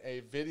 did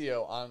a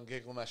video on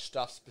Giglamesh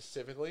stuff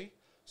specifically.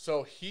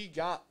 So he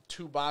got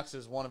 2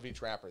 boxes, one of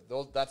each wrapper.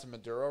 That's a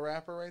Maduro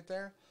wrapper right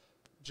there.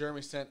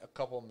 Jeremy sent a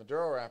couple of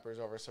Maduro wrappers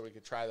over so we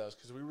could try those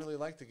because we really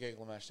like the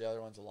Giglamesh, the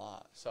other ones a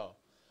lot. So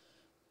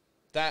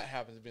that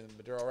happens to be the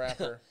Maduro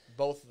wrapper.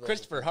 Both of those.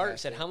 Christopher Hart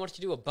said, how much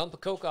to do a bump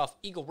of Coke off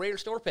Eagle Raider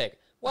store pick?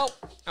 Well,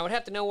 I would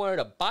have to know where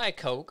to buy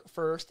Coke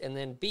first, and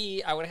then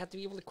B, I would have to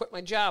be able to quit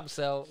my job,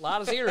 so a lot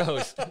of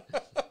zeros.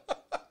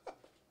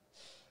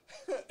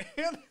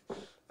 And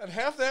I'd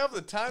have to have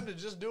the time to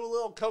just do a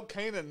little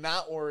cocaine and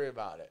not worry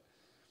about it.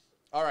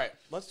 All right,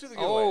 let's do the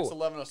giveaway. It's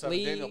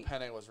 11:07. Daniel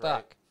Penne was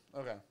right.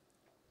 Okay.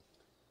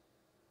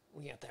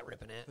 We got that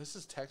ripping at. This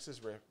is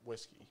Texas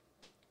whiskey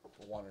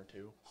for 1 or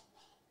 2.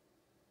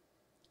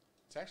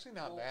 It's actually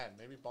not bad.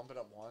 Maybe bump it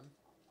up 1.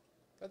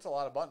 That's a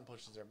lot of button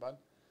pushes there, bud.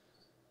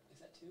 Is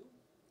that 2?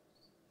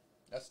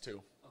 That's 2.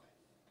 Okay.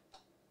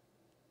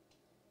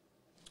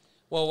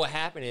 Well, what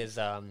happened is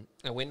I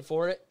went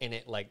for it, and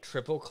it like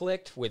triple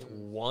clicked with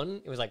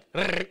 1. It was like,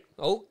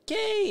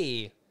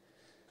 okay.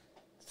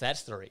 So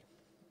that's 3.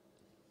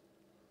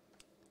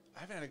 I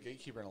haven't had a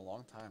gatekeeper in a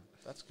long time.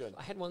 That's good.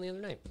 I had one the other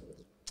night.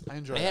 I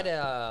enjoyed I had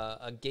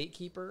a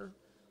gatekeeper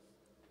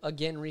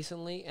again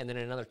recently, and then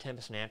another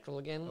Tempest Natural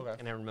again. Okay.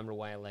 And I remember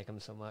why I like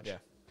them so much. Yeah.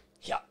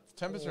 Yeah.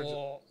 Tempest are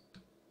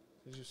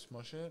did you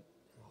smush it?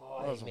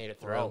 Oh, I made it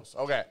through. Gross.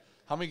 Okay.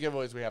 How many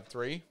giveaways we have?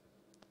 3?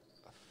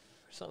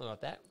 Something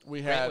about that.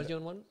 We Grant had was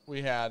doing one.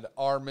 We had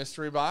our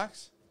mystery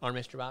box, Our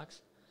Mystery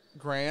Box.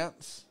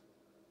 Grant's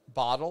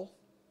bottle,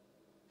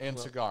 and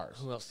cigars.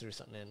 Who else threw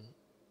something in?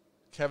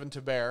 Kevin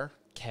Taber.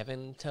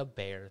 Kevin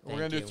Taber. We're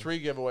gonna do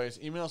 3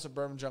 giveaways. Email us at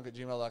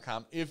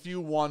bourbonjunk@gmail.com if you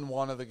won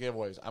one of the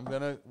giveaways.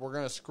 We're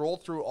gonna scroll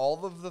through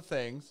all of the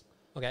things.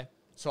 Okay.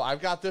 So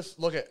I've got this.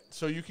 Look at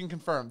so you can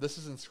confirm this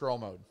is in scroll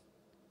mode.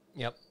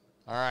 Yep.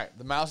 All right,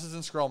 the mouse is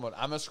in scroll mode.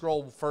 I'm gonna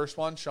scroll the first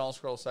one. Sean will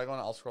scroll the second one.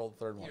 I'll scroll the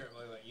third one. Here,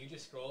 wait. You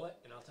just scroll it,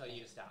 and I'll tell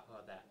you to stop. How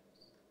about that?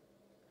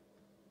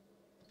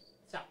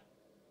 Stop.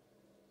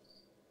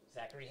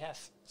 Zachary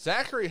Hess.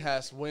 Zachary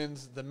Hess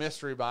wins the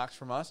mystery box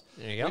from us.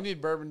 There you go. We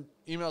need bourbon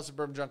emails at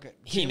bourbonjunk@gmail.com.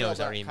 He knows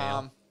our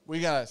email.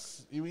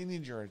 We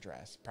need your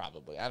address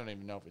probably. I don't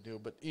even know if we do,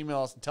 but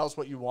email us and tell us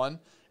what you won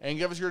and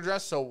give us your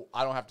address so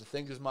I don't have to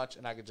think as much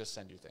and I could just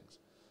send you things.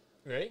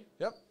 Ready?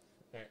 Yep.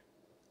 Here.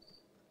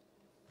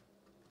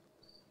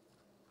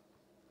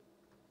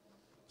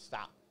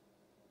 Stop.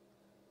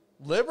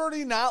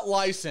 Liberty Not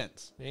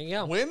Licensed. There you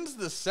go. Wins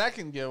the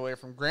second giveaway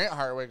from Grant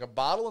Hartwig, a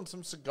bottle and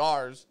some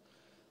cigars.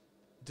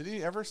 Did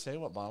he ever say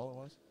what bottle it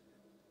was?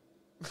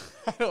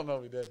 I don't know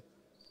if he did.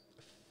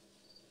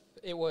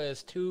 It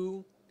was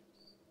 2.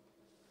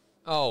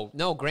 Oh,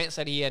 no, Grant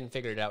said he hadn't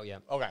figured it out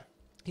yet. Okay.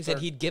 He said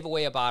he'd give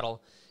away a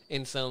bottle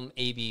and some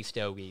AB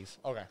Stogies.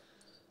 Okay.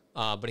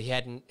 But he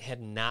had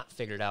not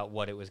figured out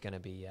what it was going to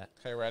be yet.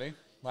 Okay, ready?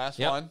 Last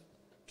Yep. one.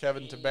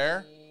 Kevin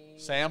Taber.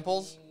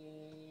 Samples.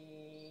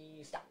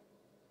 Stop.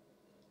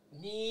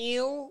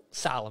 Neil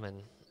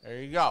Solomon.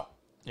 There you go.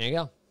 There you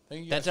go.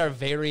 Thank you. That's our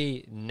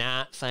very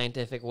not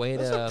scientific way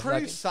That's to. a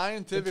pretty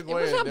scientific it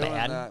way was of not doing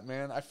bad. that,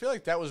 man. I feel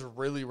like that was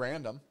really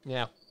random.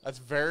 Yeah. That's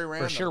very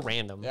random. For sure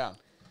random. Yeah.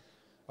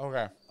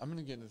 Okay. I'm going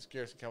to get into the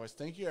Garrison Cowboys.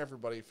 Thank you,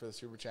 everybody, for the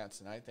super chats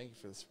tonight. Thank you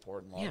for the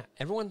support and love. Yeah.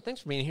 Everyone,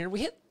 thanks for being here. We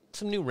hit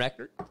some new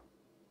record.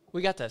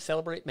 We got to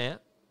celebrate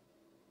Matt.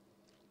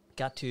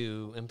 Got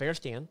to embarrass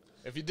Dan.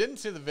 If you didn't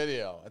see the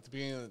video at the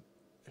beginning of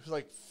it was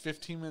like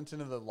 15 minutes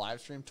into the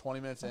live stream, 20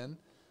 minutes in,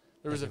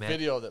 there was a Matt.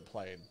 video that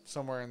played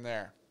somewhere in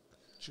there.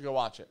 You should go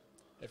watch it.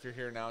 If you're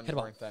here now and Had you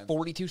about weren't then.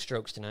 42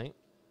 strokes tonight.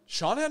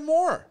 Sean had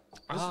more.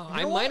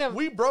 I might have.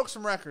 We broke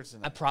some records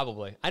tonight.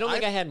 Probably. I don't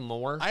think I had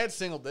more. I had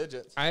single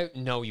digits.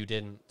 No, you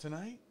didn't.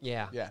 Tonight?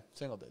 Yeah. Yeah,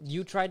 single digits.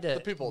 You tried to. The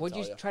people will What'd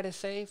tell you you. try to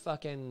say?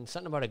 Fucking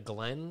something about a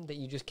Glen that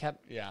you just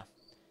kept. Yeah.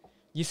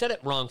 You said it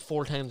wrong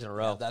 4 times in a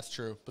row. Yeah, that's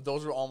true. But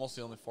those were almost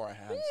the only 4 I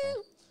had.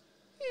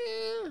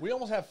 So. We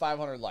almost have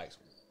 500 likes.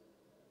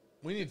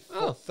 We need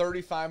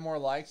 35 more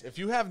likes. If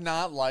you have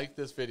not liked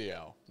this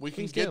video, we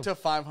can get to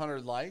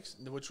 500 likes,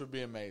 which would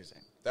be amazing.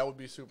 That would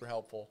be super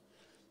helpful.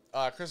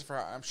 Christopher,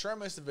 I'm sure I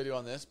missed a video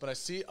on this, but I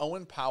see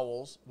Owen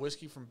Powell's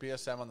whiskey from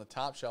BSM on the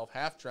top shelf,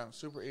 half drunk.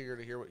 Super eager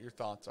to hear what your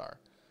thoughts are.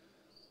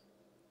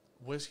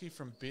 Whiskey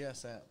from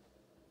BSM.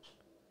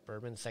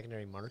 Bourbon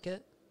secondary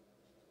market?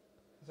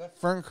 Is that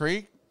Fern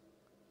Creek?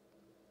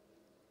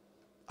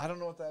 I don't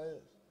know what that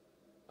is.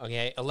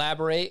 Okay,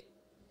 elaborate.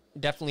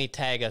 Definitely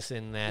tag us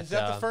in that. Is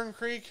that the Fern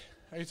Creek?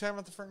 Are you talking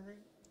about the Fern Creek?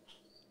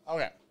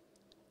 Okay.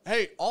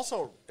 Hey,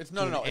 also, it's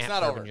no, it's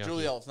not over.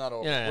 Juliel, it's not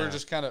over. We're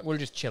just kind of... We're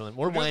just chilling.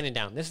 We're winding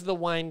down. This is the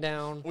wind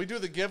down. We do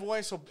the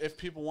giveaway, so if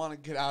people want to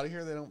get out of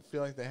here, they don't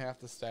feel like they have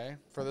to stay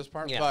for this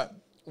part. Yeah, but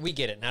we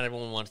get it. Not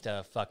everyone wants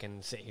to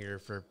fucking sit here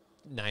for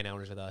 9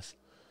 hours with us.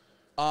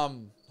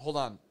 Hold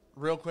on.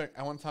 Real quick,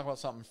 I want to talk about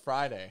something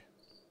Friday.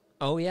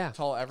 Oh, yeah.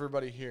 Tell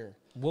everybody here.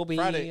 We'll be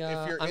Friday,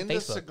 if you're on into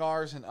Facebook.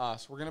 cigars and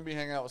us, we're going to be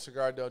hanging out with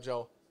Cigar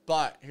Dojo.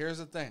 But here's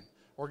the thing.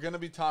 We're going to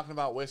be talking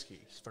about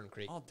whiskey. Fern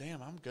Creek. Oh,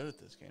 damn. I'm good at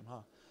this game, huh?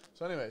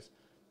 So anyways,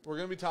 we're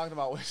going to be talking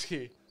about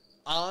whiskey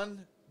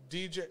on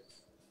DJ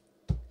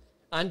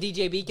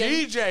Beacon?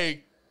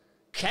 DJ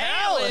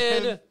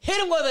Khaled. Hit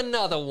him with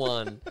another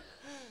one.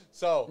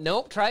 So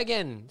nope. Try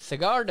again.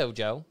 Cigar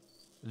Dojo,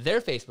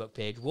 their Facebook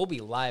page. We'll be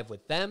live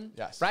with them.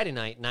 Yes. Friday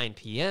night, 9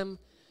 p.m.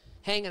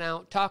 Hanging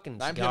out, talking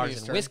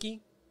cigars and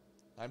whiskey.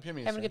 9 p.m.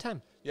 Eastern. Having a good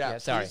time. Yeah.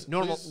 Sorry.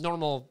 Please.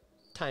 Normal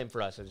time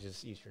for us is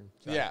just Eastern.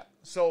 Sorry. Yeah.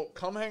 So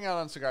come hang out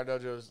on Cigar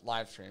Dojo's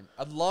live stream.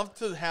 I'd love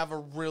to have a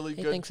really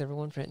good, thanks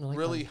everyone for hitting the like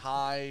really button.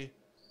 high,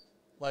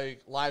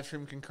 live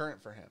stream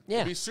concurrent for him. Yeah.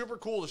 It'd be super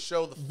cool to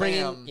show the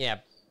fam. Yeah.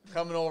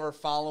 Coming over,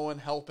 following,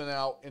 helping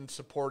out, and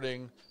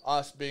supporting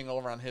us being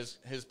over on his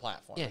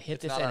platform. Yeah, hit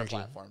it's this not energy.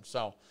 Our platform.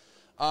 So,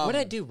 what did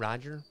I do,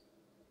 Roger?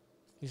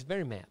 He's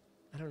very mad.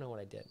 I don't know what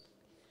I did.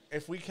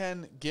 If we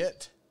can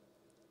get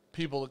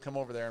people to come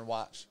over there and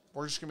watch,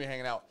 we're just gonna be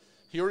hanging out.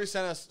 He already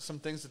sent us some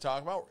things to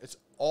talk about. It's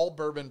all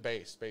bourbon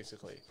based,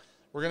 basically.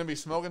 We're gonna be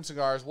smoking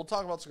cigars. We'll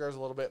talk about cigars a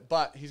little bit,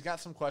 but he's got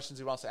some questions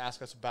he wants to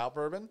ask us about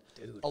bourbon.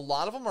 Dude. A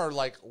lot of them are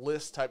like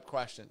list type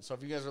questions. So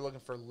if you guys are looking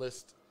for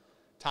list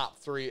top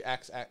 3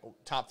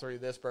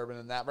 this bourbon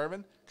and that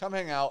bourbon, come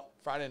hang out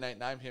Friday night,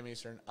 9 p.m.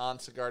 Eastern on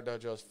Cigar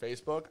Dojo's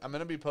Facebook. I'm going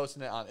to be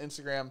posting it on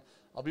Instagram.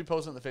 I'll be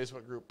posting it in the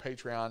Facebook group,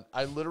 Patreon.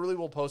 I literally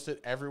will post it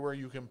everywhere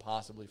you can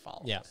possibly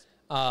follow us.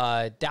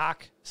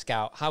 Doc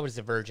Scout, how was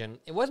the Virgin?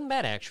 It wasn't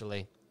bad,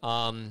 actually.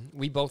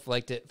 We both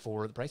liked it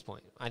for the price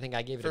point. I think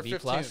I gave it a B+. You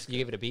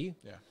gave it a B?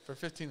 Yeah, for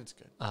 15 it's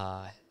good.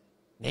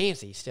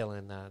 Nancy's still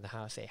in the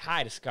house. Say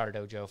hi to Cigar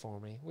Dojo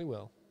for me. We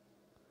will.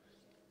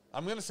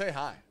 I'm going to say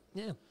hi.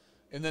 Yeah.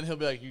 And then he'll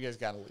be like, you guys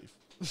got to leave.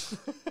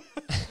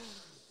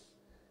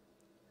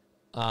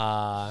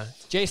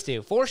 Jay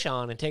Stu, for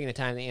Sean and taking the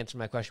time to answer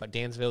my question about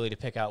Dan's ability to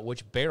pick out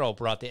which barrel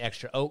brought the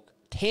extra oak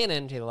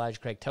tannin to the Elijah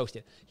Craig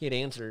toasted. He had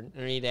answered,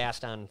 or he'd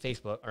asked on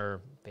Facebook,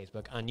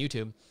 on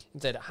YouTube,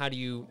 and said, how do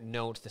you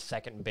know it's the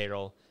second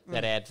barrel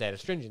that adds that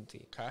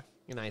astringency? Okay.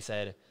 And I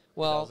said,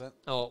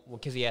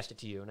 because he asked it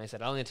to you. And I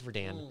said, I'll answer for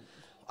Dan.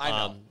 I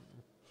know.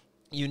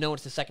 You know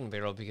it's the second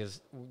barrel because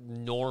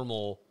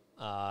normal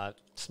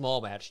small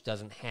batch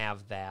doesn't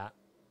have that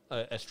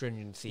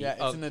astringency. Yeah,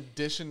 it's an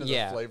addition to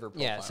the flavor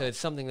profile. Yeah, so it's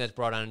something that's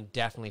brought on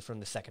definitely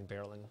from the second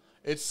barreling.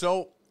 It's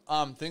so,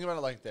 think about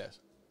it like this.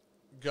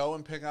 Go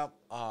and pick up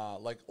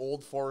like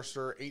Old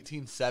Forester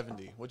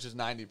 1870, which is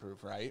 90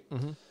 proof, right?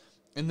 Mm-hmm.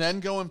 And then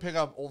go and pick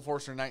up Old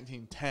Forester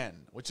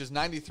 1910, which is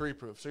 93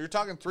 proof. So you're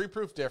talking 3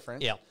 proof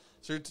difference. Yeah.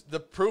 So the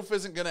proof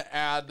isn't going to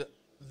add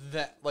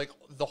that, like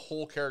the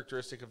whole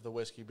characteristic of the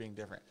whiskey being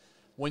different.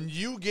 When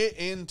you get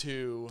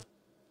into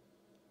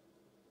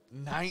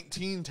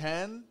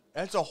 1910,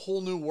 that's a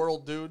whole new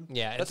world, dude.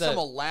 Yeah, that's some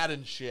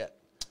Aladdin shit.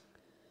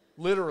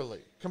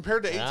 Literally.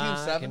 Compared to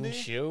 1870. I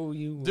can show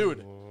you.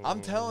 Dude,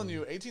 I'm telling you,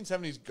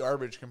 1870 is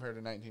garbage compared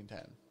to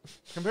 1910.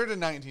 Compared to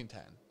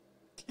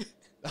 1910.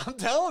 I'm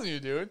telling you,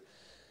 dude.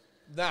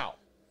 Now,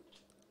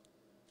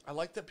 I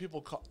like that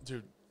people call...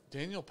 Dude,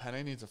 Daniel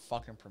Penne needs a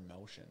fucking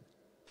promotion.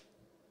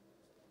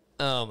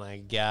 Oh, my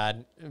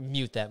God.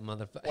 Mute that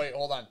motherfucker. Wait,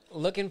 hold on.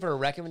 Looking for a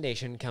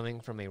recommendation coming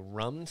from a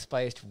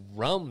rum-spiced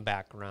rum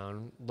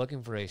background.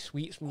 Looking for a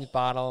sweet, smooth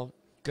bottle.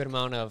 Good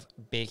amount of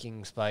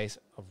baking spice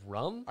of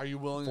rum. Are you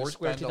willing to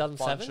Foursquare spend a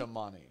bunch of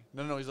money?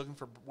 No, he's looking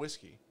for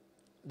whiskey.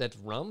 That's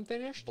rum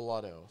finished?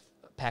 Blood Oath.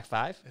 Pack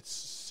 5? It's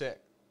sick.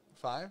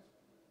 5?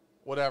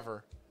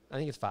 Whatever. I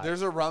think it's 5.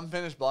 There's a rum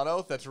finished Blood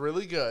Oath that's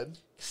really good.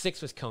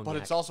 6 was cognac. But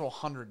it's also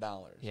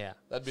 $100. Yeah.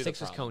 That'd be 6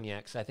 the was problem.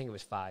 cognac, so I think it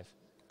was 5.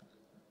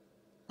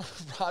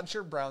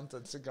 Roger Brown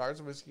said cigars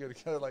and whiskey go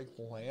together like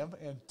lamb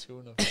and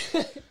tuna.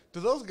 Do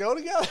those go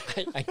together?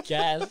 I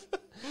guess.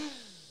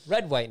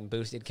 Red, white, and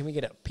boosted. Can we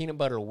get a peanut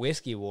butter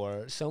whiskey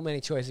war? So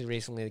many choices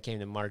recently that came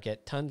to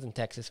market. Tons in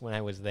Texas when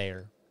I was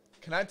there.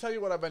 Can I tell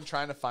you what I've been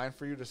trying to find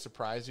for you to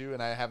surprise you,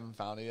 and I haven't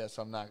found it yet,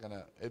 so I'm not going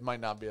to. It might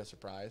not be a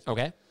surprise.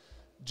 Okay.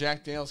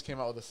 Jack Daniels came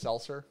out with a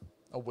seltzer,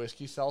 a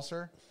whiskey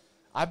seltzer.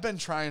 I've been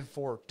trying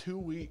for 2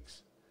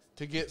 weeks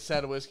to get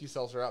said whiskey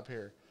seltzer up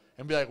here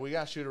and be like, we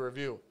got to shoot a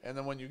review. And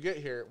then when you get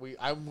here,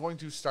 I'm going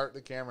to start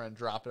the camera and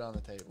drop it on the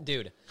table.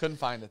 Dude. Couldn't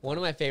find it. One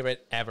of my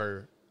favorite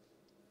ever,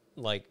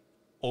 like,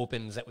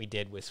 opens that we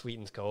did with Sweet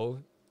and Co.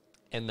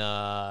 And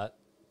the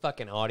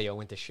fucking audio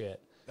went to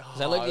shit.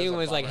 Because I looked at you and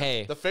was like,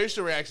 hey. The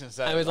facial reaction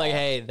said I was like,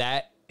 hey,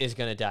 that is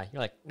going to die.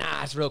 You're like,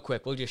 nah, it's real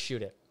quick. We'll just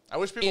shoot it. I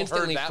wish people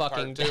heard that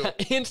part, too.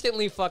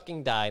 Instantly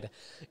fucking died.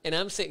 And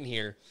I'm sitting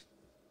here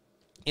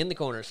in the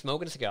corner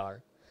smoking a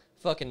cigar,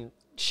 fucking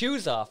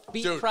shoes off,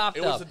 feet propped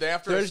up. It was the day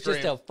after There's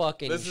just a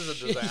fucking This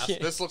is a disaster.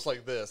 This looks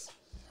like this.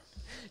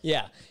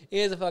 Yeah, it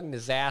is a fucking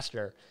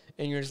disaster.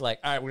 And you're just like,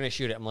 all right, we're going to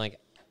shoot it. I'm like,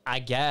 I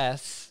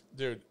guess.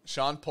 Dude,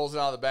 Sean pulls it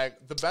out of the bag.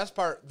 The best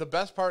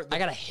part. I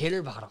got a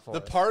hitter bottle for it.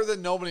 The part that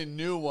nobody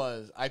knew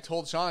was I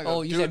told Sean. I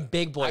go, you said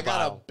big boy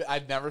bottle.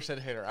 I'd never said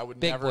hitter. I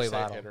would big never boy say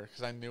bottle. hitter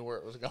because I knew where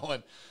it was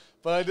going.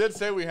 But I did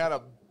say we had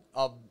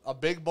a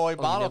big boy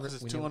bottle because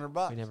it's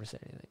 $200. We never said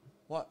anything.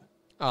 What?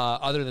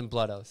 Other than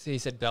Blood Oath. So he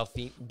said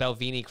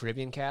Belvini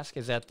Caribbean cask.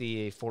 Is that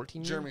the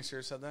 14? Jeremy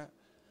Sears said that.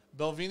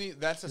 Belvini,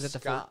 that's a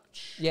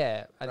Scotch.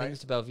 Yeah, I think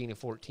it's the Belvini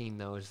 14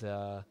 though. Is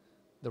the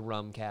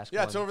rum cask?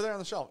 Yeah, it's over there on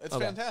the shelf. It's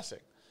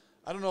fantastic.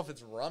 I don't know if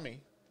it's rummy,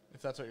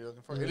 if that's what you're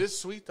looking for. Mm-hmm. It is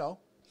sweet though.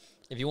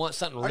 If you want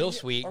something real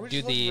sweet,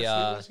 do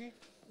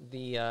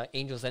the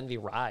Angel's Envy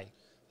Rye.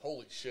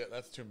 Holy shit,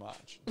 that's too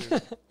much.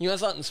 Dude. You want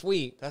something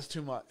sweet? That's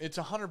too much. It's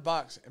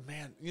 $100, and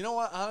man, you know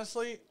what?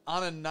 Honestly,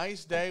 on a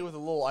nice day with a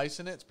little ice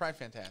in it, it's probably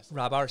fantastic.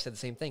 Rob Auer said the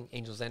same thing.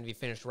 Angel's Envy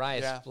finished rye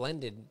is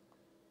splendid,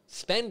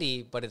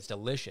 spendy, but it's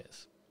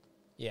delicious.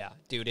 Yeah,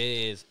 dude, it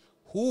is.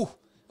 Whew.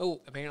 Oh,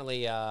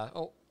 apparently,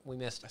 we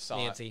missed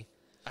Nancy.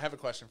 I have a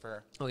question for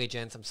her. Okay,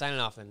 gents, I'm signing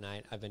off for the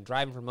night. I've been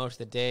driving for most of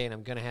the day, and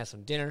I'm going to have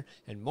some dinner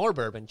and more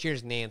bourbon.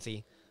 Cheers,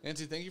 Nancy.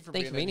 Nancy, thank you for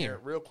being in here.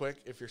 Real quick,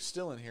 if you're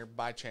still in here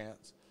by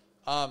chance,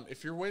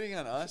 if you're waiting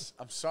on us,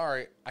 I'm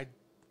sorry. I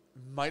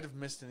might have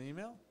missed an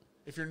email.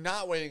 If you're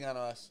not waiting on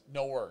us,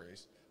 no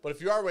worries. But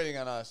if you are waiting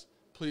on us,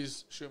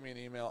 please shoot me an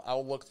email. I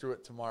will look through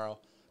it tomorrow.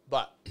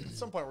 But at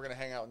some point, we're going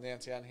to hang out with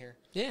Nancy on here.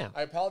 Yeah.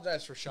 I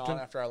apologize for Sean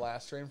after our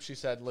last stream. She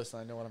said, listen,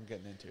 I know what I'm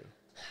getting into.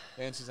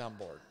 Nancy's on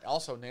board.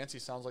 Also, Nancy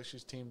sounds like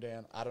she's Team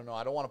Dan. I don't know.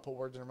 I don't want to put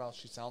words in her mouth.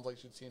 She sounds like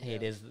she's Team Dan. Hey,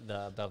 it is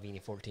the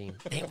Belvini 14.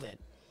 Nailed it.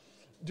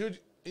 Dude,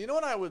 you know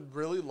what I would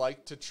really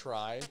like to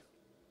try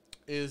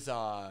is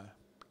the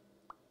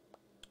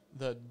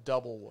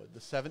double wood.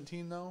 The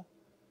 17, though?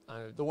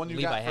 The one you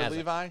Levi got for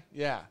Levi?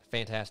 Yeah.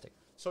 Fantastic.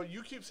 So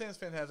you keep saying it's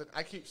fantastic.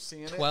 I keep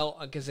seeing it.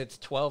 12, because it's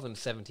 12 and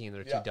 17.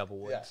 They're two double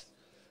woods. Yeah.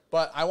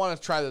 But I want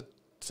to try the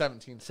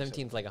 17.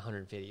 17's like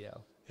 150,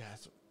 though. Yeah,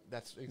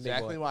 that's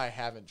exactly why I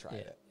haven't tried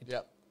it.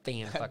 Yep.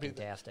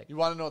 Fan-fucking-tastic. You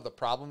want to know what the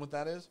problem with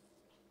that is?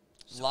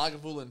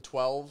 Lagavulin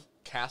 12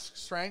 cask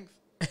strength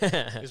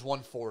is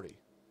 140.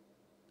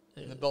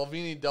 And the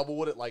Belvini double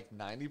wood at like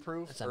 90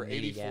 proof or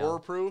 84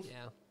 proof,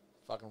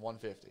 fucking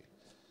 150.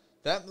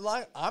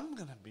 I'm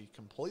going to be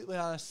completely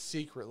honest,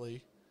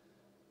 secretly,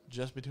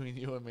 just between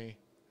you and me,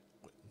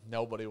 with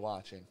nobody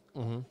watching.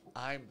 Mm-hmm.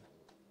 I'm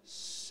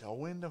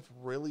so into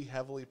really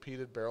heavily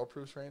peated barrel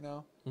proofs right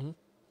now. Mm-hmm.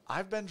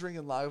 I've been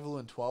drinking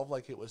Lagavulin 12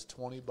 like it was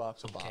 $20 a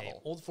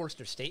bottle. Old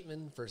Forester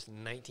Statesman versus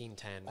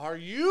 1910. Are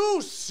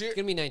you serious? It's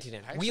going to be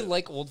 1910. We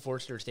like Old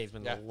Forester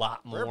Statesman a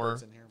lot more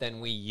than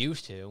we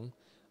used to.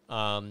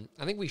 I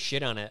think we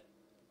shit on it.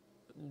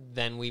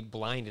 Then we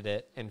blinded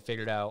it and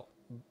figured out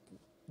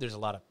there's a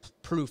lot of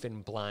proof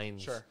in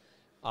blinds. Sure.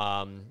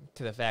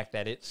 To the fact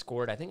that it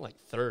scored, I think, like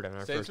third in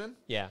our Statesman? first.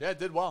 Yeah. Yeah, it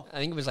did well. I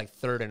think it was like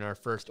third in our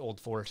first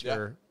Old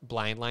Forester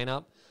blind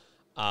lineup.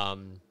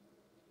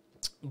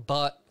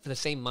 But for the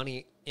same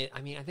money,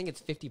 I think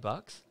it's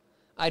 $50.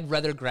 I'd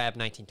rather grab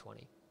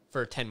 1920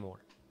 for 10 more.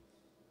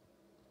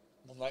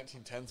 Well,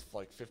 1910's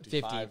like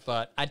 55. 50,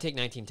 but I'd take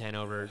 1910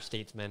 over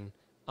Statesman.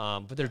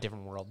 But they're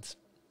different worlds.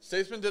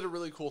 Statesman did a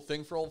really cool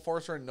thing for Old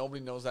Forester, and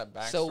nobody knows that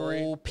backstory.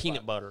 So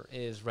peanut butter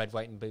is red,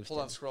 white, and boosted.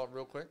 Hold on, scroll up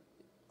real quick.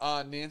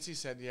 Nancy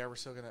said, yeah, we're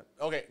still going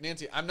to... Okay,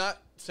 Nancy, I'm not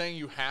saying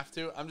you have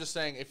to. I'm just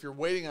saying if you're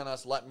waiting on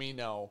us, let me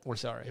know. We're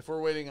sorry. If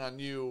we're waiting on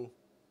you,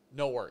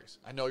 no worries.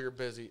 I know you're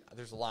busy.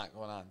 There's a lot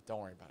going on.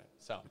 Don't worry about it.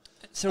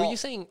 So are you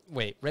saying...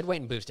 Wait, red, white,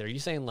 and boosted. Are you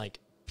saying like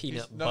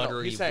peanut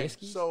buttery he's saying,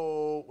 whiskey?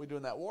 So we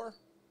doing that war?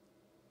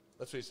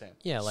 That's what he's saying.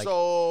 Yeah, like...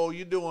 So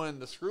you doing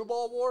the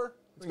screwball war?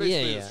 It's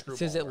basically the screwball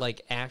So is it war.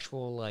 like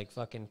actual like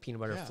fucking peanut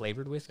butter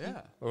flavored whiskey?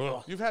 Yeah.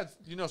 Ugh. You've had,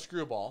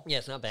 Screwball. Yeah,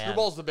 it's not bad.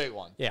 Screwball's the big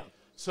one. Yeah.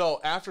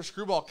 So after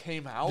Screwball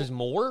came out, There's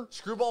more?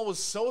 Screwball was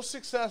so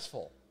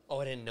successful Oh,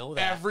 I didn't know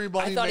that.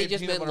 Everybody I thought he made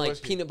just peanut meant butter like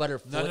whiskey. peanut butter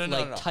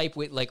No. type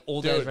with like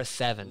old Dude, Ezra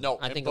 7. no,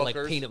 I and think of like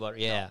Booker's. peanut butter.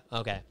 Yeah.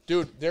 Okay.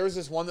 Dude, there's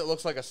this one that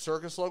looks like a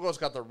circus logo. It's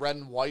got the red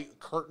and white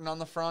curtain on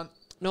the front.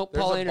 Nope,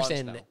 There's Paul a bunch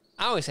Anderson. now.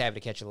 I always happy to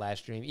catch the live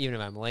stream, even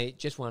if I'm late.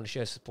 Just wanted to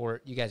show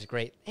support. You guys are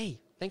great. Hey,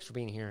 thanks for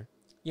being here.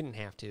 You didn't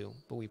have to,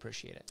 but we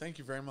appreciate it. Thank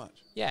you very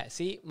much. Yeah,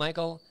 see,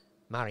 Michael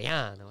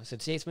Mariano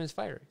said Statesman is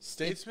fiery.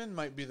 Statesman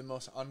might be the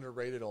most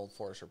underrated Old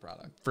Forester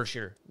product. For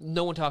sure.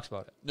 No one talks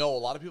about it. No, a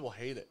lot of people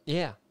hate it.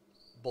 Yeah,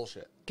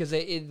 Bullshit. because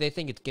they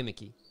think it's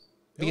gimmicky.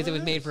 Because it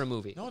was made for a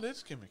movie. No, it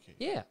is gimmicky.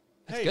 Yeah,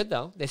 it's Hey, good,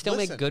 though. They still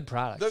listen, make good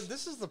products.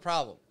 This is the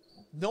problem.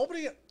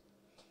 Nobody...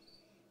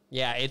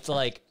 Yeah, it's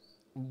like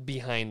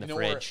behind the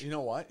fridge. You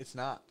know what? It's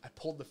not. I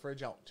pulled the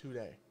fridge out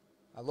today.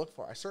 I looked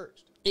for it. I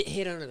searched. It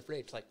hit under the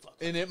fridge. Like, fuck.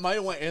 And it might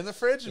have went in the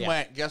fridge and Yeah.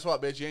 went, guess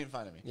what, bitch? You ain't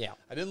finding me. Yeah.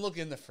 I didn't look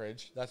in the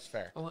fridge. That's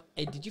fair. Oh,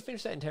 hey, did you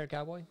finish that entire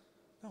cowboy?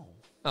 No.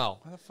 Oh.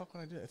 Why the fuck would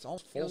I do it? It's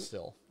almost full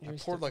still. I You're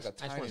poured like a I just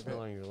tiny want to smell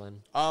bit. on your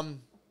lid.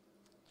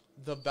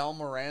 The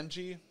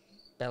Belmorangi,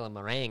 Bella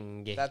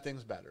Meringue. that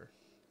thing's better.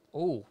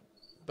 Oh.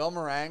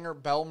 Belmorang or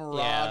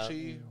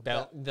Belmorangi.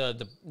 The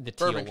teal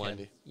Bourbon one.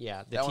 candy.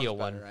 Yeah, the that teal one's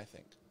one. better, I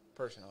think,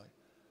 personally.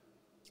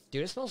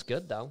 Dude, it smells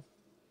good though.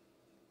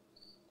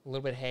 A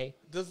little bit of hay.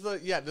 Does the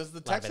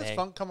of Texas hay.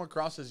 funk come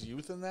across as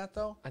youth in that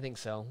though? I think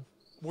so.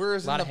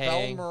 Whereas in Lot the of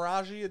hay.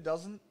 Belmorangi it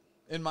doesn't,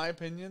 in my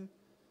opinion.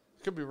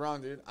 Could be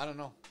wrong, dude. I don't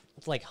know.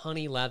 It's like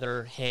honey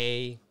leather,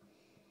 hay.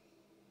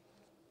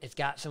 It's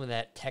got some of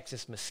that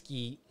Texas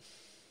mesquite.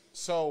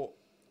 So,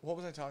 what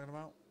was I talking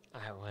about?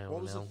 I don't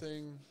What was know. the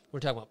thing? We're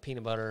talking about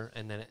peanut butter,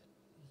 and then it.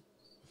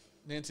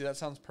 Nancy, that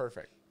sounds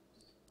perfect.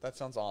 That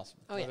sounds awesome.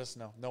 Oh, Let yeah. us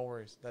know. No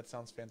worries. That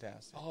sounds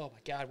fantastic. Oh my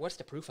God! What's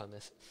the proof on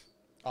this?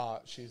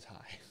 She's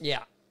high.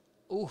 Yeah.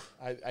 Ooh.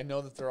 I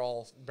know that they're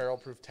all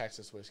barrel-proof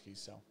Texas whiskeys.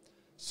 So,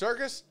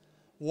 Circus,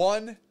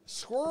 1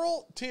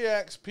 Squirrel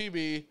TX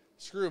PB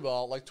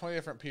Screwball, like 20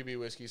 different PB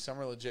whiskeys. Some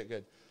are legit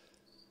good.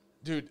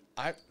 Dude,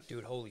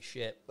 Holy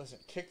shit! listen.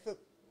 Kick the.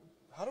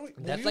 How do we?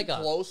 That's will like you a-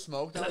 blow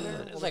smoke down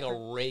there. It's like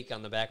a rake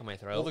on the back of my Will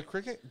throat. the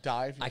cricket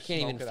die if you I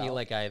can't even smoke it feel out?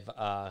 like I've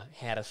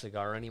had a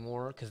cigar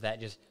anymore because that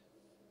just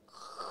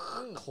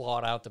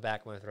clawed out the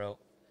back of my throat.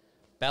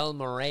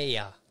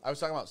 Belmaria. I was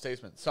talking about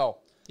Statesman. So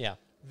Yeah.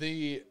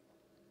 I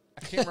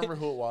can't remember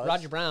who it was.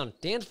 Roger Brown.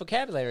 Dan's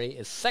vocabulary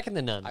is second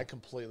to none. I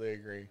completely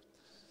agree.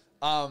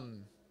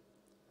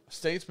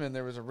 Statesman,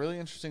 there was a really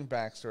interesting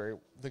backstory.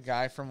 The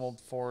guy from Old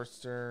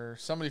Forester,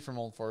 somebody from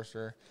Old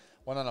Forester,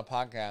 went on a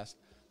podcast.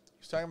 He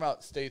was talking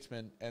about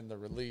Statesman and the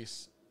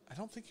release. I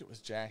don't think it was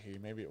Jackie.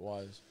 Maybe it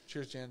was.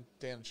 Cheers, Dan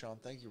and Sean.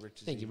 Thank you,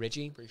 Richie. Thank you,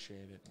 Richie.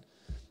 Appreciate it.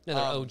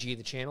 Another OG of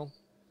the channel.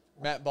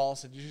 Matt Ball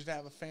said you should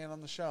have a fan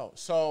on the show.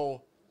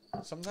 So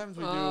sometimes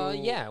we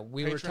do. Yeah,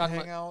 we were patron talking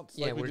hangouts. about.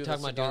 Yeah, like we were do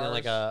talking the about doing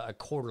like cigars. a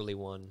quarterly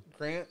one.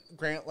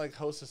 Grant like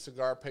hosts a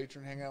cigar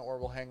patron hangout where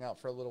we'll hang out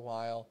for a little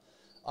while.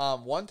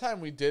 One time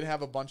we did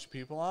have a bunch of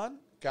people on.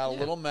 Got a Yeah.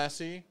 little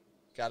messy.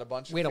 Got a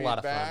bunch of We had a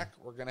feedback. lot of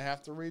fun. We're gonna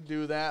have to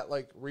redo that,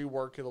 like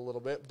rework it a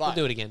little bit. But We'll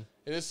do it again.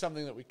 it is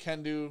something that we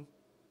can do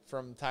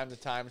from time to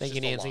time. It's Thank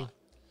you, just a Nancy.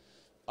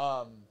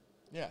 lot.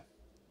 Yeah.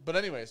 But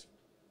anyways,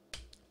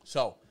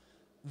 so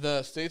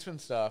the Statesman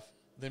stuff,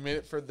 they made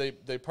it for they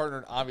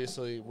partnered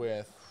obviously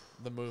with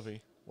the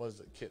movie. Was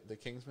it the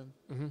Kingsman?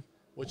 Mm-hmm.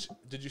 Which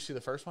did you see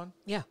the first one?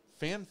 Yeah.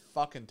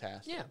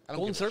 Fan-fucking-tastic. Yeah, I don't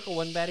Golden give a Circle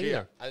wasn't bad shit.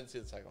 either. I didn't see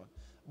the second one.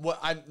 What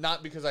I'm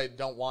not because I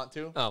don't want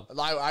to. Oh.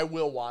 I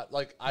will watch.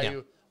 Like I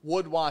Yeah.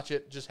 would watch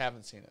it, just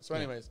haven't seen it. So,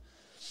 anyways,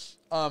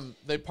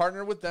 they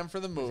partnered with them for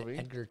the Is it movie,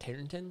 Edgar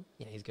Tarrington?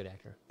 Yeah, he's a good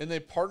actor. and they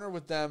partnered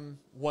with them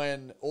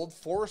when Old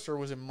Forester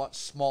was a much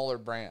smaller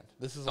brand.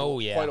 This is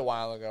Yeah. quite a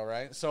while ago,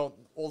 right? So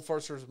Old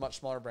Forester was a much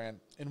smaller brand,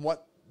 and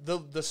what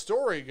the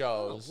story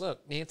Oh, goes.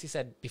 look, Nancy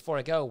said before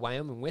I go,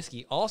 Wyoming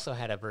Whiskey also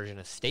had a version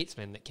of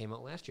Statesman that came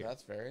out last year.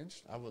 That's very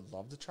interesting. I would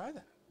love to try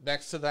that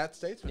next to that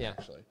Statesman, Yeah.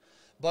 actually.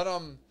 But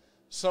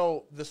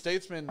so the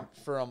Statesman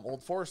from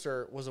Old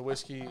Forester was a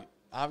whiskey,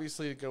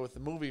 obviously to go with the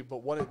movie. But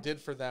what it did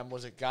for them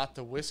was it got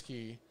the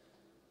whiskey,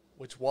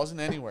 which wasn't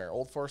anywhere.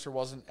 Old Forester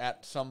wasn't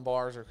at some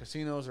bars or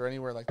casinos or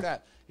anywhere like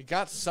that. It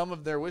got some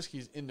of their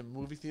whiskeys into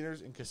movie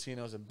theaters and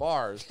casinos and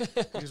bars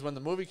because when the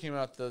movie came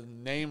out, the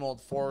name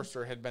Old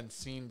Forester had been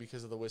seen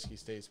because of the whiskey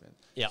Statesman.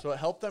 Yeah. So it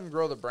helped them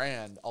grow the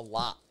brand a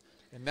lot.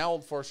 And now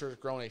Old Forester has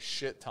grown a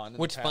shit ton.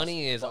 What's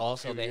funny is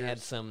also few they had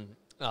years. some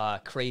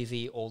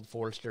crazy Old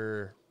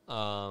Forester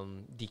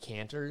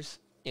decanters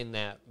in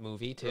that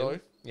movie too. Really?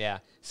 Yeah.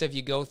 So if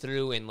you go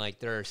through and like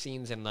there are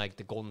scenes in like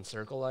the Golden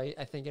Circle, I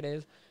think it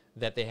is,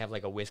 that they have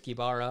like a whiskey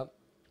bar up,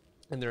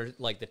 and there's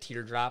like the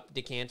teardrop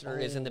decanter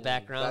is in the Oh,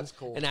 that's that's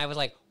cool. And I was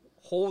like,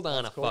 hold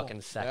on That's a cool.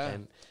 fucking second. Yeah.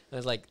 And I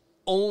was like,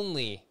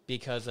 only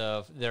because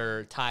of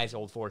their ties to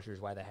Old Forester is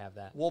why they have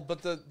that. Well,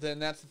 but then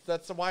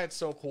that's why it's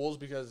so cool is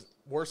because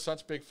we're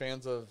such big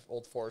fans of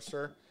Old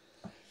Forester.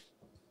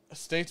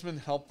 Statesman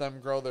helped them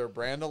grow their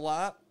brand a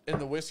lot, and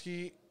the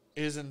whiskey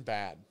isn't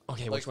bad.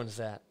 Okay, Like, which one is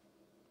that?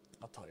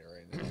 I'll tell you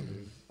right now,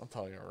 dude. I'll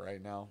tell you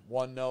right now.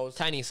 One knows.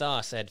 Tiny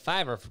Sauce said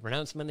 5 for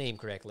pronouncing my name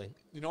correctly.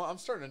 You know what? I'm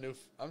starting a new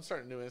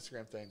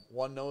Instagram thing.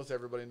 One knows,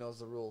 everybody knows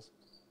the rules.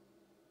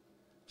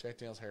 Jack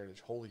Daniel's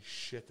Heritage. Holy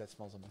shit, that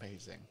smells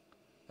amazing.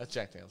 That's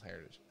Jack Daniel's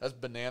Heritage. That's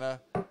banana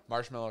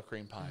marshmallow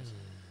cream pies.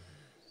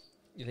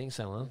 You think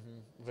so, huh?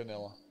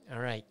 Vanilla. All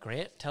right,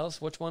 Grant, tell us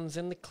which one's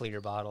in the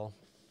clear bottle.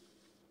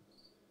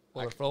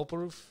 Or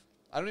foolproof.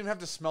 I don't even have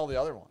to smell the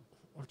other one.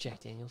 Or Jack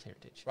Daniel's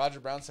Heritage.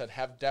 Roger Brown said,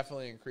 have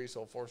definitely increased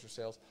Old Forester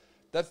sales.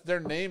 That's their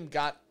name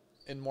got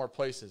in more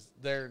places.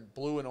 Their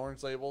blue and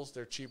orange labels,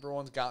 their cheaper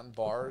ones got in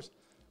bars.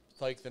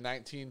 Like the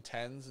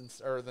 1910s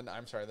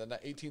the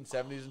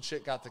 1870s and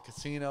shit got the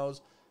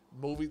casinos.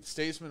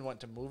 Statesman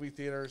went to movie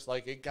theaters.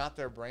 Like, it got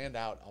their brand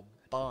out a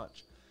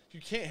bunch. You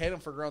can't hate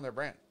them for growing their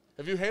brand.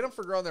 If you hate them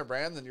for growing their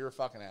brand, then you're a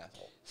fucking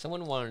asshole.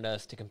 Someone wanted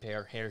us to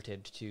compare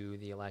Heritage to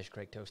the Elijah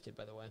Craig Toasted,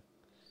 by the way.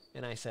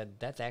 And I said,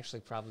 that's actually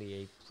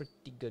probably a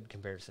pretty good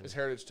comparison. Is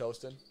Heritage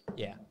toasted?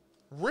 Yeah.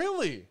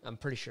 Really? I'm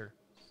pretty sure.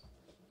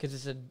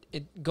 Because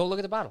go look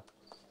at the bottle.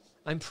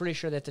 I'm pretty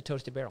sure that's a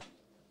toasted barrel.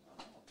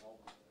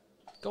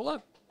 Go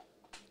look.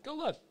 Go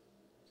look.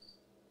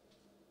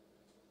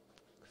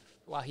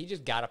 Wow, he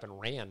just got up and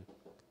ran.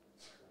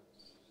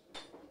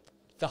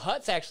 The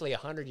hut's actually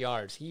 100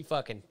 yards. He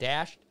fucking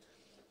dashed.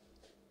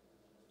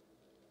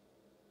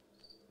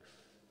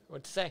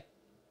 What's it say?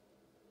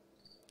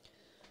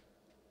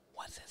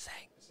 What's it say?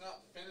 It's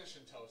not finished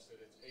and toasted.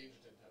 It's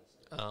aged and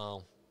toasted.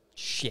 Oh,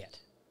 shit.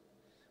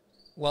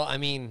 Well, I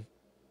mean,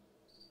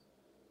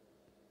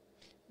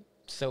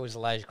 so is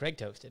Elijah Craig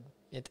Toasted.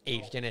 It's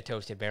aged in a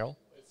toasted barrel.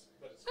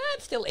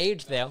 It's still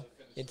aged, though.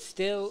 It's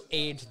still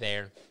aged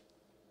there.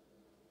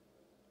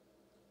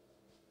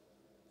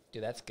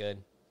 Dude, that's good.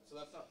 So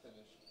that's not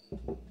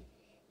finished.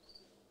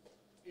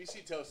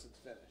 EC Toasted's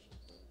finished.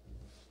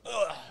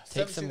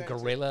 Take some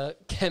guerrilla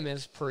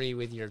chemistry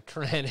with your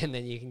trend, and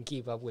then you can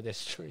keep up with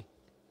this tree.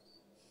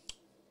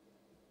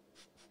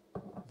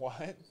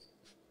 What?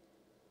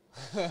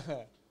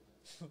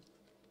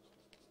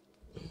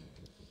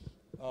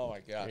 Oh my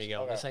gosh. There you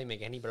go. Okay. That's how you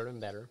make any bourbon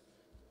better.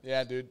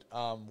 Yeah, dude.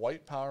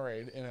 White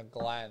Powerade in a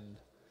Glen.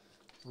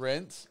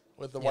 Rinse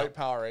with the white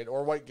Powerade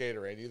or white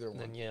Gatorade, either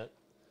one. And yeah,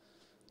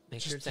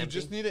 make sure it's You empty.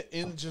 just need it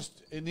in.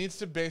 It needs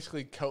to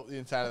basically coat the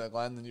inside of the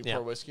Glen. Then you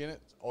pour whiskey in it.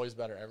 It's always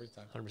better every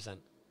time. 100%.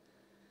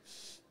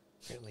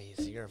 Apparently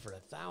 0 for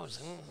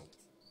 1,000.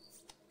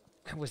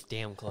 That was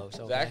damn close.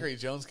 Okay. Zachary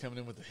Jones coming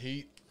in with the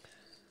heat.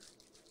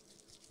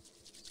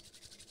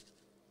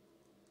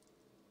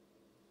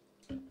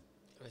 It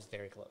was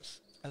very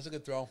close. That's a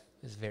good throw.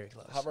 It was very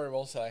close. How very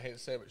well said. I hate to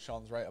say it, but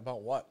Sean's right.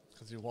 About what?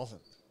 Because he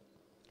wasn't.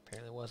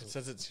 Apparently it It wasn't.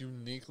 says it's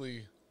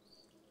uniquely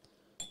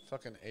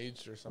fucking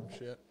aged or some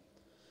shit.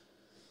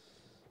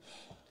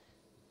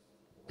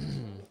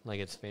 Like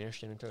it's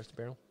finished in a toasted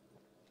barrel.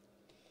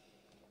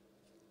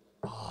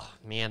 Oh,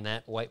 man,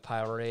 that white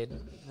Powerade.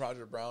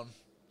 Roger Brown.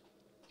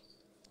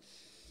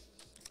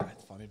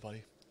 That's funny,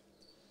 buddy.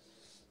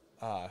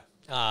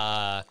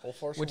 Old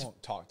Forester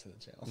won't talk to the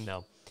channel.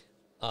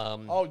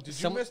 No.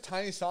 Did you miss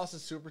Tiny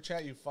Sauce's super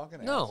chat, you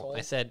fucking No, asshole?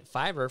 I said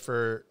 5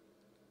 for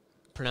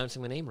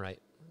pronouncing my name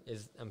right.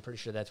 I'm pretty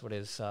sure that's what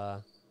his...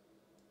 No?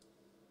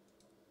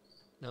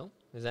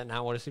 Is that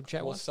not what a super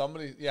chat was?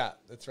 Somebody... Yeah,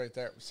 it's right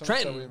there.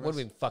 Trenton, what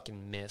did we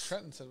fucking miss?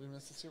 Trenton said we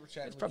missed the super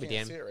chat. It's We probably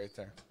can't Dan. see it right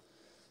there.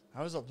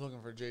 I was up looking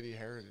for JD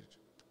Heritage.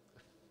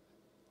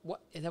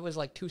 What? That was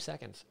like 2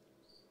 seconds.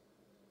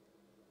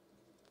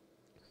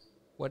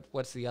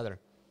 What's the other?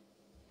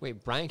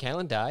 Wait, Brian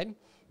Callen died?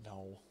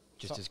 No.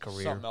 Just his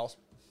career. Something else.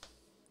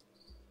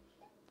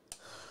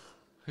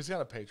 He's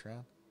got a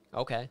Patreon.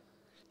 Okay.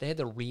 They had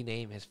to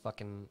rename his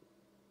fucking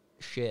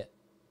shit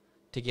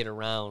to get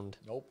around.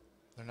 Nope.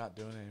 They're not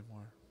doing it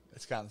anymore.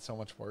 It's gotten so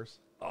much worse.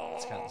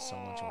 It's gotten so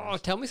much Oh,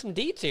 worse. tell me some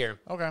deets here.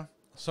 Okay.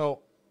 So...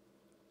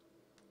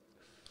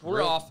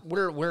 We're off.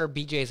 We're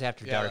BJ's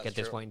After Yeah, Dark that's at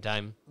this true. point in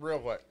time. Real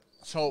quick.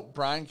 So,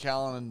 Brian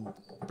Callen and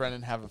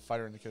Brendan have a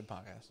Fighter and the Kid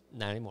podcast.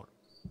 Not anymore.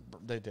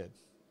 They did.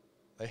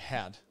 They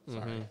had.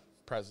 Sorry.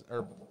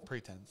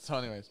 Pretend. So,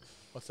 anyways,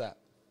 what's that?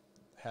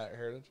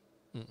 Heritage?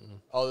 Mm-mm.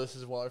 Oh, this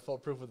is Weller Full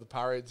Proof with the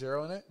Powerade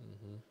Zero in it?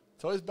 Mm-hmm.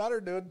 It's always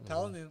better, dude. I'm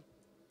telling you.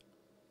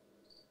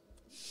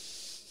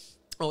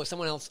 Oh,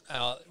 someone else,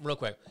 real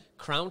quick.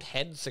 Crowned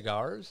Head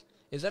Cigars?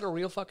 Is that a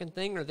real fucking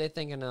thing, or are they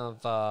thinking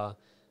of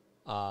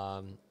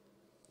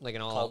like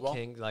an all-out Caldwell?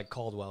 king, like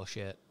Caldwell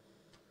shit?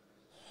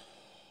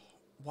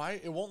 Why?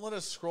 It won't let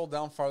us scroll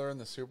down farther in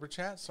the super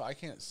chat, so I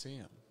can't see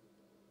him.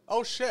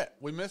 Oh, shit.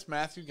 We missed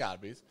Matthew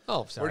Godby's.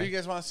 Oh, sorry. Where do you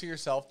guys want to see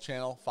yourself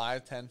channel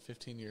 5, 10,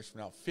 15 years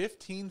from now?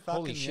 15 fucking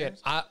Holy years?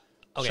 shit.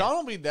 Okay. Sean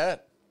will be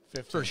dead.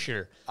 15. For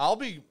sure. I'll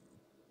be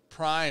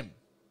prime.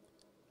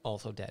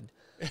 Also dead.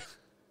 We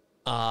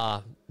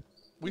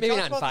Maybe talked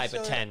not in about 5, this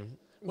but the other- 10.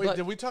 Wait, But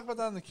did we talk about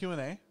that in the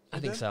Q&A? I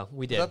think so. We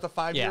Was did. that the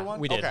 5-year Yeah, one?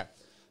 we did. Okay.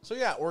 So,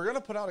 yeah, we're going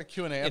to put out a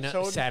Q&A In a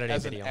episode Saturday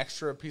as video. an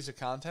extra piece of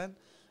content.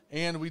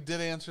 And we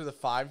did answer the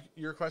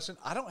 5-year question.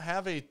 I don't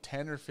have a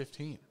 10 or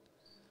 15.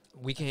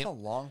 We can't. That's a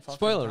long fucking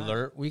Spoiler time.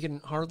 alert. We can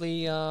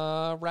hardly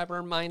wrap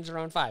our minds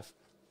around 5.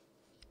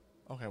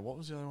 Okay, what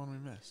was the other one we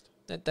missed?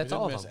 That's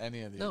all of them. We didn't miss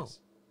any of these. No.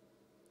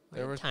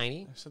 They were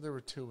tiny. I said there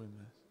were 2 we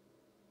missed.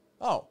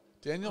 Oh,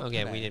 Daniel. Okay,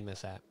 Panay, we did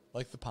miss that.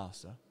 like the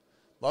pasta.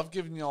 Love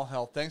giving you all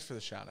hell. Thanks for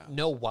the shout out.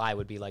 No Y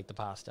would be like the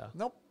pasta.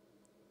 Nope.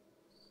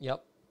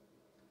 Yep.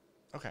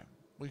 Okay,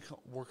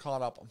 we're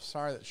caught up. I'm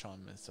sorry that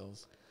Sean missed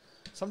those.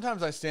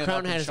 Sometimes I stand Crown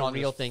up and has Sean a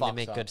real just thing to fucks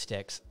make up. good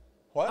sticks.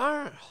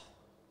 What?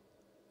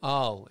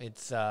 Oh,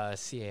 it's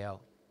CAO.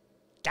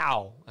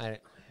 Cow. I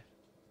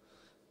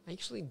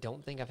actually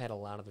don't think I've had a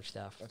lot of their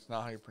stuff. That's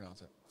not how you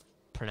pronounce it.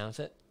 Pronounce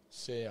it?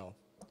 CAO.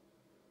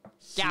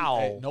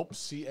 Cow. Nope,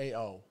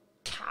 CAO.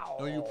 Cow.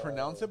 No, you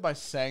pronounce it by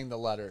saying the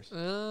letters.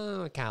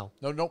 Cow.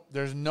 No, nope.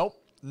 There's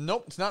nope.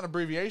 It's not an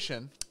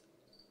abbreviation.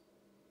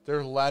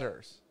 They're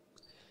letters.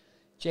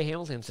 Jay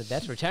Hamilton said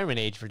that's retirement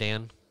age for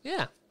Dan.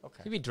 Yeah.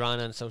 Okay. He'd be drawing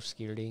on Social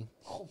Security.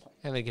 Oh my.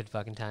 Having a good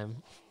fucking time.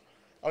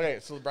 Okay,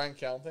 so the Brian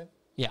Callen thing.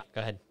 Yeah,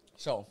 go ahead.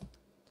 So,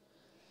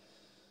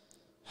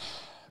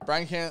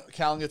 Brian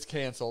Callen gets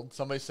canceled.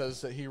 Somebody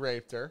says that he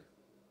raped her.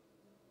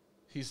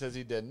 He says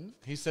he didn't.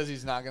 He says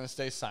he's not going to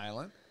stay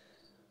silent.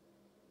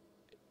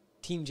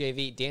 Team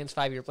JV, Dan's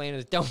 5-year plan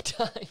is don't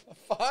die.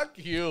 Fuck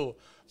you.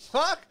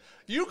 Fuck.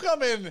 You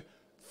come in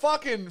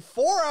fucking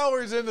 4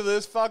 hours into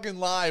this fucking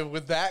live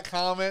with that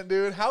comment,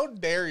 dude. How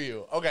dare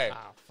you? Okay.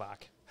 Oh,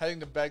 fuck. Heading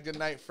to bed. Good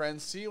night,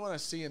 friends. See you when I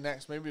see you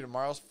next. Maybe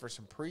tomorrow for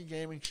some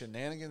pre-gaming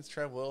shenanigans.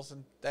 Trev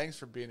Wilson, thanks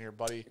for being here,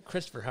 buddy.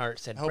 Christopher Hart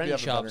said, Hope you Brendan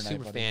have a Schaub, better night,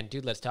 super buddy. fan.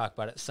 Dude, let's talk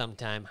about it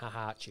sometime.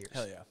 Haha, cheers.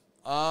 Hell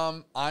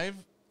yeah.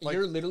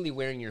 You're literally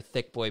wearing your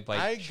thick boy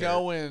bike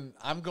shirt.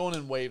 I'm going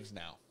in waves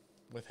now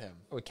with him.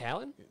 With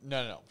Callan?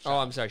 No. Oh,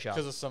 I'm sorry, Schaub.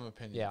 Because of some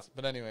opinions. Yeah.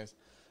 But anyways.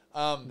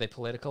 Are they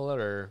political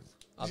or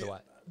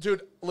otherwise?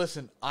 Dude,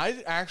 listen,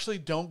 I actually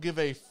don't give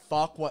a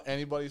fuck what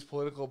anybody's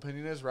political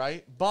opinion is,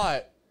 right?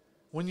 But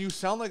when you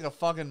sound like a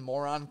fucking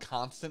moron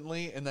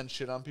constantly and then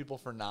shit on people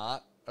for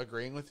not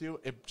agreeing with you,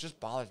 it just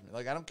bothers me.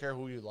 Like, I don't care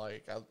who you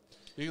like.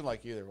 You can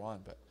like either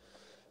one, but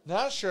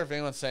not sure if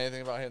anyone said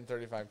anything about hitting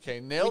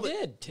 35K. Nailed We it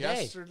did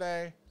today.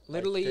 yesterday.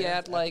 Literally Dan's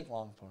at like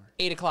long for.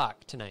 8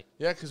 o'clock tonight.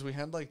 Yeah, because we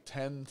had like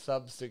 10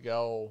 subs to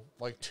go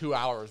like 2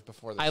 hours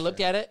before the I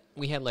looked at it.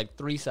 We had like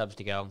 3 subs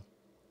to go.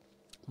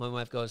 My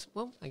wife goes,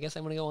 well, I guess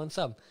I'm going to go on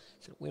sub. I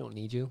said, we don't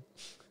need you.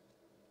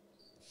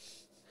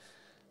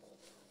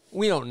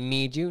 We don't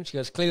need you. She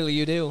goes, clearly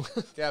you do.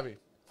 Gabby,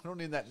 I don't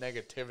need that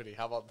negativity.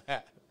 How about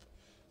that?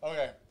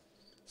 Okay.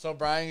 So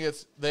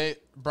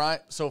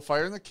so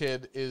Fire and the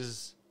Kid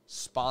is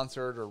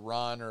sponsored or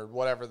run or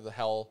whatever the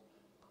hell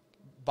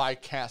by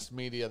Cast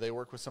Media. They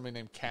work with somebody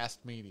named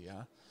Cast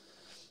Media.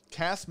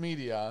 Cast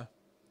Media,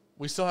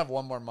 we still have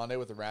one more Monday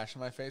with a rash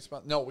on my face.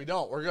 But no, we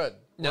don't. We're good.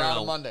 We're out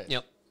of Monday.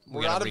 Yep.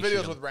 We're out of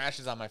videos with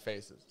rashes on my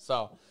faces.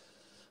 So,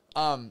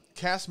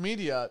 Cast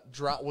Media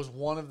was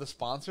one of the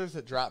sponsors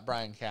that dropped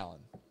Brian Callen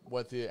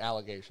with the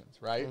allegations,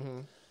 right? Mm-hmm.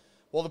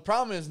 Well, the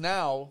problem is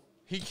now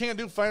he can't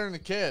do Fire and the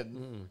Kid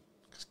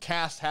because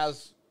Cast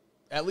has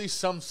at least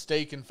some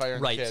stake in Fire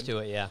and the Kid. Rights to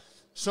it, yeah.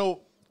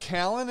 So,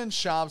 Callen and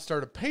Schaub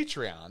start a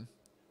Patreon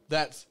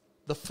that's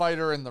the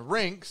Fighter in the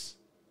Rinks.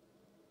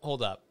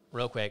 Hold up,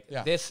 real quick.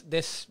 Yeah.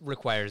 This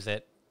requires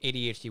it.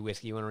 ADHD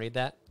whiskey. You want to read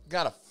that?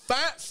 Got a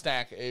fat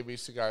stack of AB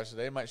cigars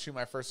today. Might shoot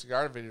my first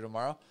cigar video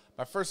tomorrow.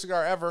 My first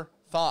cigar ever.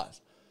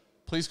 Thoughts.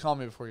 Please call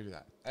me before you do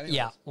that. Anyways,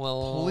 Yeah,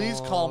 well, please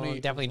call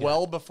me definitely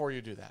well before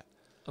you do that.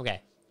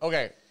 Okay.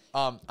 Okay.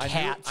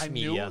 I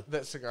knew Media.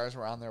 that cigars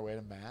were on their way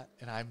to Matt,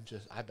 and I've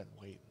been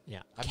waiting.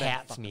 Yeah. I've been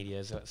Cats fucking- Media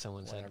is what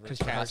someone said. Whatever.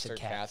 Christopher Hart Cats said or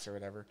cats. cats or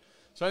whatever.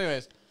 So,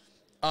 anyways,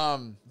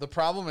 the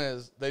problem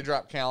is they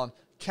dropped Callen.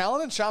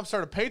 Callen and Schaub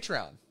started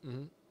Patreon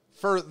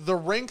for the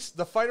Rinks,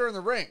 the Fighter in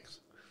the Rinks.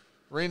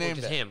 Renamed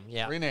Which is it. him,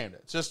 yeah. Renamed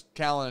it. It's just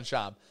Callen and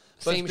Schaub.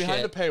 But Same it's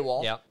behind shit. a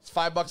paywall. Yep. It's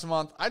 $5 a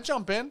month. I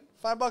jump in.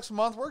 $5 a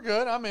month. We're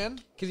good. I'm in.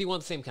 Because he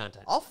wants the same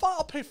content. I'll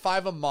pay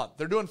 $5 a month.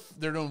 They're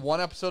doing one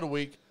episode a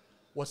week.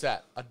 What's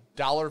that?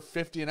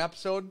 $1.50 an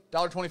episode?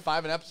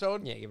 $1.25 an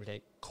episode? Yeah, give or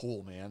take.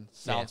 Cool, man.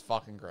 Sounds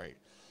fucking great.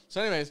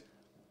 So, anyways,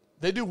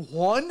 they do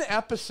one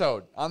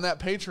episode on that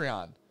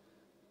Patreon.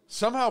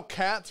 Somehow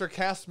Cats or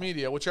Cast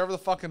Media, whichever the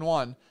fucking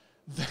one,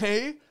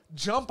 they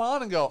jump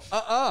on and go,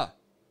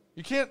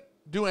 you can't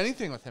do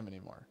anything with him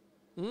anymore.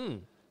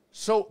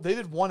 So they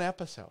did one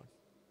episode.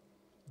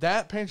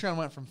 That Patreon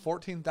went from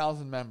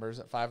 14,000 members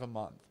at $5 a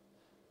month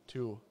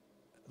to,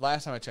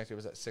 last time I checked, it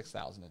was at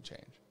 6,000 and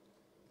change.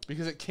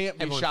 Because it can't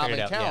be Everyone Schaub figured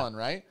and it out, Callen,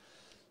 right?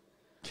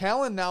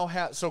 Callen now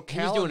has, so He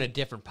was Callen doing a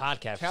different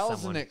podcast with Callen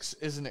someone.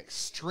 is an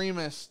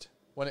extremist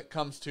when it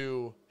comes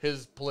to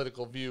his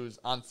political views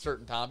on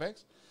certain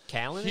topics.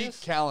 Callen is?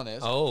 Callen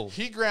is. Oh.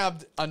 He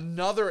grabbed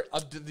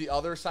the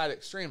other side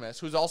extremist,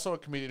 who's also a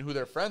comedian who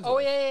they're friends Oh,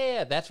 with.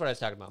 yeah. That's what I was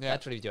talking about. Yeah.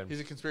 That's what he's doing. He's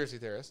a conspiracy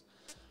theorist.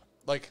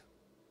 Like,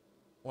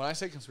 when I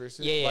say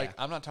conspiracy, Yeah. like,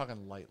 I'm not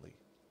talking lightly.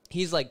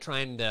 He's like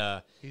trying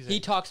to. He's He a-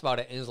 talks about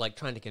it and is like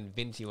trying to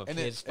convince you of And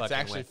his it's fucking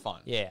actually way.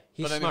 fun. Yeah.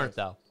 He's But smart, anyways,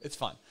 though. It's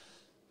fun.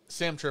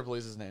 Sam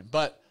Tripoli's his name.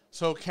 But,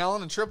 so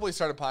Callen and Tripoli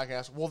started a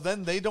podcast. Well,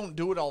 then they don't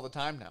do it all the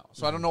time now.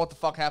 So I don't know what the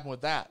fuck happened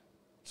with that.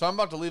 So I'm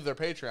about to leave their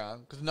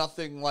Patreon because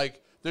nothing,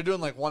 like, they're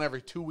doing like one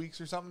every 2 weeks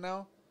or something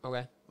now.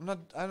 Okay.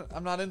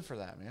 I'm not in for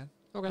that, man.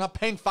 Okay. I'm not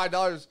paying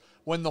 $5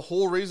 when the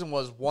whole reason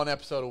was one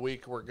episode a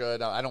week. We're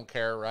good. I don't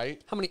care,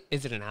 right? How many?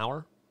 Is it an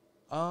hour?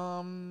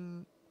 I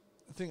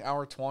think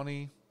hour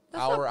 20.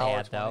 That's hour, not bad,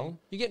 hour 20. though.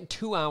 You're getting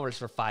 2 hours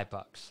for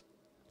 $5.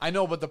 I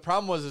know, but the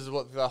problem was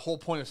what the whole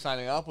point of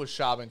signing up was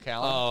Shab and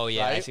Callan. Oh,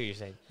 yeah, right? I see what you're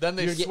saying. Then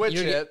they switch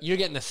it. You're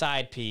getting the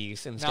side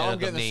piece instead Now of I'm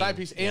getting the side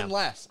piece and yeah.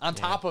 less on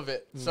top of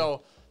it.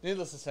 So,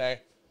 needless to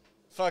say,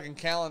 fucking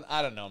Callan,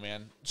 I don't know,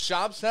 man.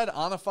 Shab said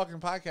on a fucking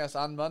podcast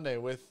on Monday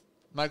with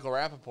Michael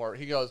Rappaport,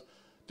 he goes,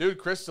 dude,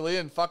 Chris D'Elia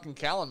and fucking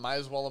Callan might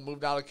as well have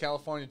moved out of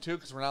California too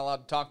because we're not allowed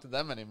to talk to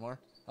them anymore.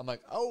 I'm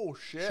like, oh,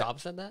 shit. Shab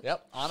said that?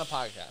 Yep, on a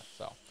podcast.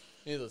 So,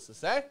 needless to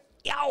say.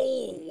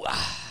 Yow!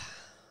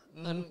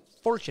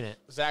 Unfortunate.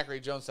 Zachary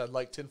Jones said,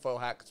 like tinfoil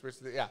hat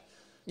conspiracy theory. Yeah.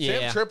 Yeah.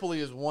 Sam Tripoli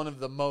is one of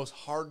the most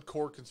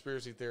hardcore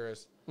conspiracy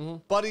theorists,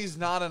 but he's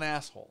not an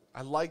asshole.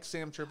 I like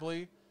Sam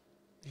Tripoli.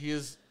 He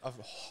is a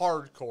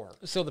hardcore.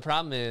 So the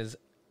problem is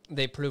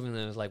they've proven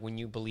that it's like when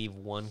you believe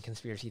one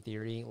conspiracy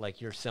theory, like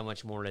you're so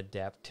much more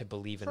adept to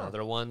believe in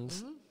other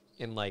ones.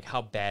 And like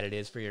how bad it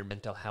is for your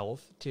mental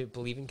health to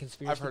believe in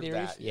conspiracy I've heard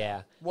theories. that,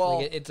 Yeah. Well,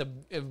 like it's a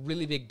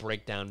really big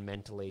breakdown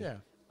mentally. Yeah.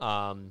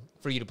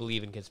 For you to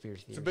believe in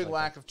conspiracy theories. It's a big like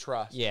lack that. of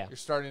trust. Yeah. You're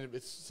starting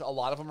to, a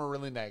lot of them are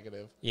really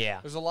negative. Yeah.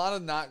 There's a lot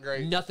of not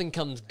great Nothing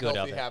comes good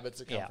healthy of it. habits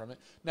that come Yeah. from it.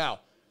 Now,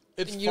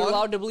 it's And you're fun.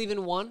 allowed to believe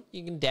in one.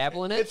 You can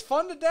dabble in it. It's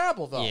fun to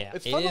dabble, though. Yeah,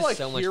 It's it fun to is like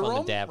so much hear fun to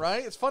them, dabble.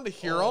 right? It's fun to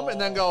hear them and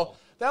then go,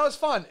 that was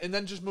fun, and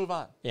then just move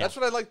on. Yeah. That's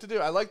what I like to do.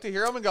 I like to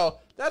hear them and go,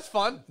 that's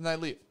fun, and I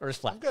leave. Or it's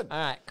flat. I'm good. All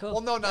right, cool.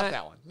 Well, no, not All right.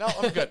 that one. No,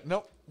 I'm good.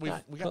 Nope. We All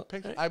right, got cool.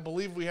 pictures. All right. I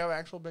believe we have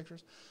actual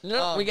pictures.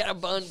 No, we got a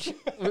bunch.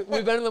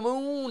 We've been to the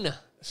moon.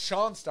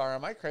 Sean Starr,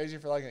 am I crazy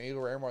for liking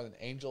Eagle Rare more than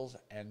Angels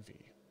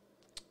Envy?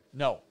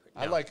 No.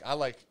 I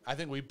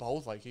think we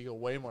both like Eagle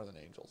way more than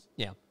Angels.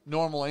 Yeah.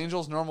 Normal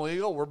Angels, normal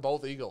Eagle, we're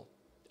both Eagle.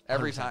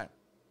 Every 100%. time.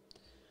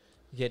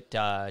 You get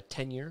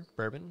 10-year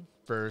bourbon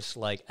versus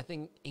like I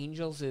think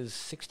Angels is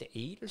 6 to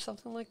 8 or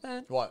something like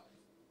that. What?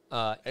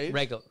 Age?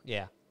 Regular,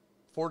 yeah.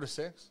 4 to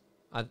 6?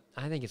 I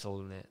think it's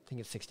older than that. I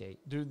think it's 6 to 8.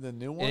 Dude, the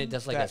new one And it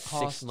does like a that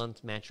cost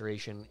 6-month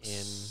maturation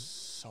in.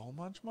 so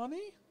much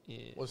money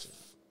Yeah. was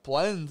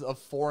blends of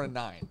 4 and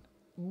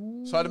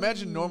 9. So I'd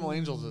imagine normal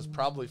Angels is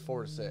probably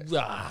 4 to 6.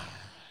 I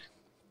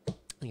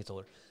think it's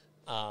older.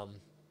 God,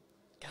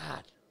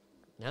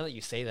 now that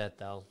you say that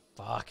though,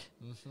 fuck.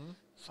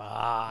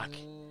 Fuck.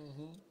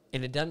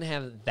 And it doesn't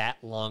have that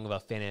long of a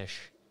finish.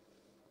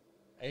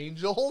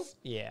 Angels?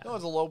 Yeah. No,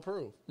 it's a low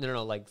proof.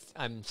 No, like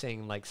I'm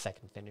saying like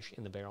second finish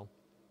in the barrel.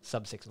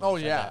 Sub 6 months. Oh,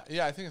 like yeah. that.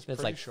 Yeah, I think it's That's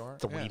pretty like short.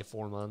 3 to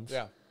 4 months.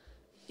 Yeah.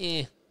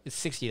 It's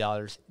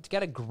 $60. It's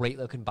got a great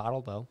looking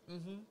bottle though.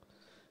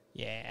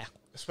 Yeah.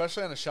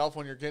 Especially on a shelf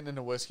when you're getting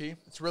into whiskey.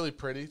 It's really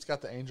pretty. It's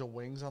got the angel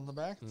wings on the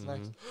back. It's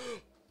nice.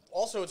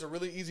 Also, it's a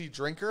really easy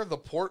drinker. The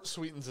port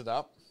sweetens it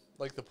up,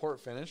 like the port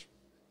finish.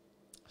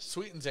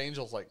 Sweetens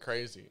Angels like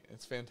crazy.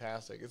 It's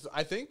fantastic.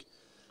 I think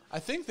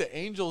the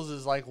Angels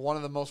is like one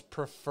of the most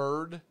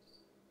preferred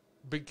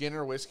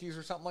beginner whiskeys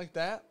or something like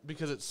that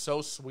because it's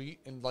so sweet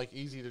and like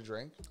easy to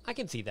drink. I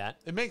can see that.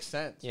 It makes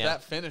sense. Yeah.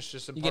 That finish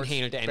just You can imparts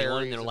hand it to anyone and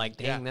berries they're like,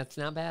 dang, that's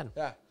not bad.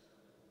 yeah.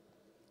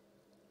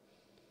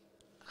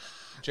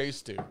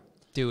 Jace,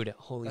 Dude,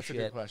 holy that's shit. a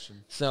good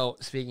question. So,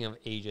 speaking of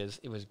ages,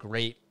 it was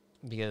great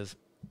because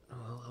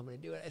I'm going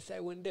to do it. I said I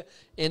wouldn't do it.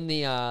 In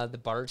the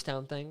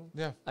Bardstown thing,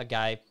 Yeah. a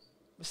guy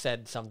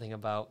said something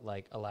about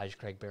like Elijah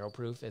Craig Barrel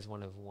Proof as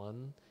one of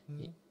one.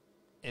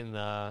 In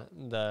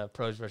the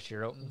Pros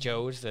vs.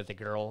 Joe's, the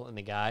girl and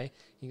the guy,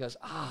 he goes,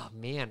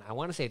 man, I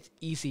want to say it's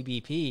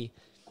ECBP,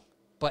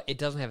 but it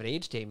doesn't have an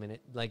age statement.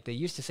 Like they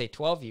used to say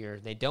 12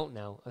 years, they don't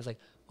now. I was like,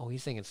 oh,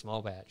 he's thinking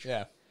small batch.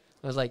 Yeah.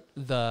 I was like,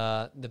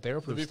 the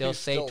barrel proof VP still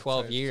say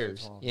 12 say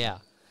years. 12. Yeah. I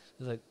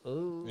was like,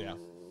 oh. Yeah.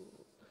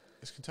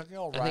 Is Kentucky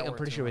all I right? think I'm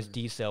pretty sure it was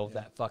D-Cell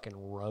that fucking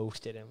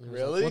roasted him. He was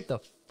like, Really? what the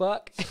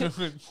fuck?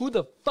 Who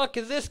the fuck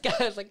is this guy?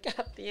 I was like,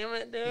 God damn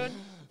it, dude.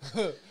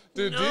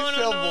 Dude, No,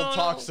 D-Cell no, will no.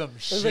 talk some I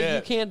was shit. like,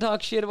 you can't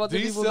talk shit about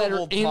the people D-Cell that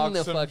will are in talk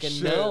the some fucking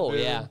shit, know.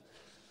 dude. Yeah.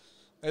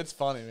 It's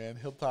funny, man.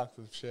 He'll talk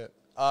some shit.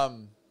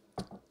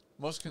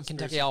 Most conspiracy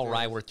Kentucky Owl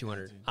Rye theories- worth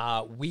 200.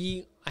 I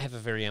have a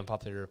very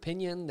unpopular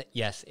opinion that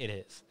yes, it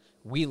is.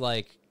 We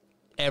like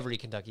every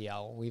Kentucky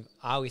Owl. We've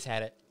always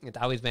had it. It's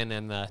always been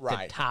in the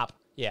Rye. top.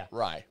 Yeah,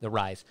 Rye. the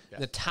Ryes, Yes.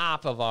 the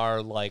top of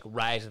our like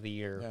Rise of the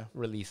Year Yeah.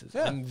 releases.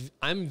 Yeah.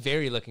 I'm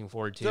very looking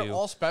forward to They're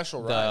all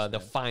special the ryes, the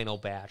man. final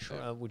batch,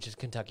 which is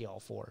Kentucky All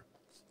 4.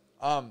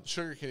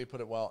 Sugar Kitty put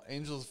it well.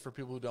 Angels for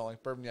people who don't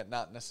like bourbon yet,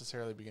 not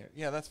necessarily beginner.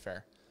 Yeah, that's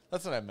fair.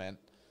 That's what I meant.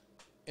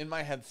 In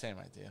my head, same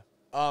idea.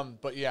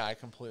 But yeah, I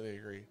completely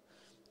agree.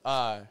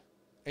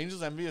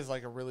 Angels Envy is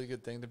like a really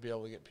good thing to be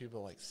able to get people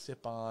to like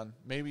sip on,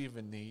 maybe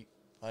even neat.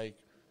 Like,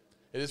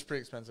 it is pretty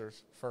expensive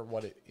for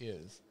what it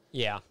is.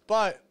 Yeah,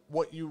 But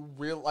what you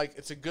like,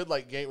 it's a good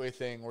like gateway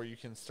thing where you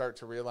can start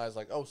to realize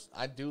like, oh,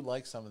 I do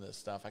like some of this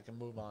stuff. I can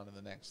move on to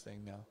the next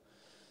thing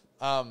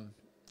now.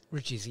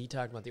 Richie Z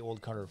talking about the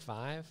Old Carter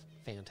 5.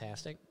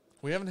 Fantastic.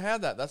 We haven't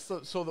had that. That's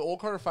the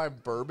Old Carter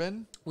 5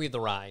 bourbon. We have the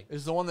rye.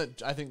 Is the one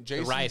that I think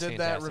Jason rye did is that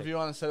fantastic. review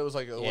on and said it was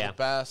like one of the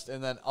best.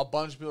 And then a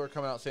bunch of people are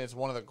coming out saying it's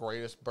one of the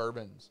greatest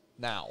bourbons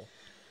now.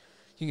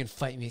 You can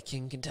fight me,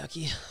 King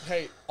Kentucky.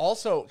 Hey,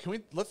 also,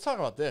 let's talk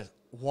about this.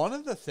 One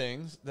of the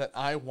things that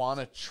I want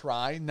to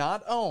try,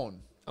 not own.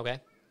 Okay.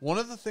 One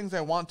of the things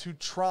I want to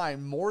try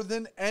more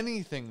than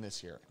anything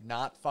this year,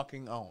 not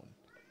fucking own,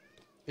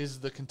 is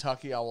the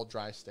Kentucky Owl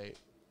Dry State.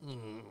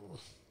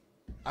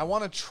 I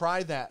want to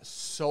try that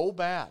so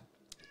bad.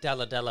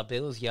 Dollar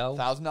bills, yo.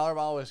 $1,000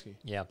 bottle of whiskey.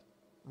 Yeah.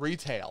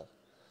 Retail.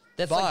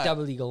 That's like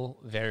double legal,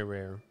 very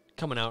rare.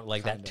 Coming out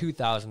like that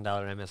 $2,000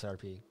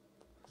 MSRP.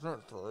 Isn't it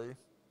 3?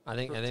 I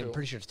think I'm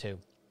pretty sure it's 2.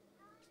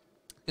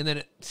 And then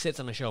it sits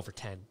on the shelf for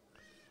 10.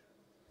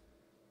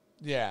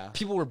 Yeah.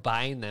 People were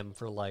buying them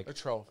for like a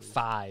trophy.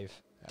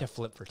 5 to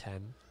flip for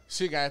 10.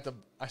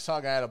 I saw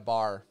a guy at a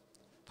bar.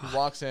 He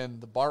walks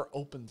in, the bar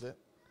opens it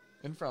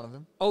in front of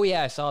him. Oh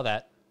yeah, I saw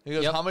that. He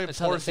goes, how many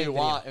pours do you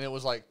want? And it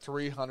was like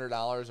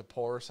 $300 a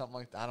pour or something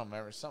like that. I don't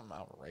remember. Something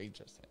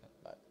outrageous.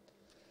 But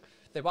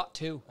they bought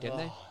 2, didn't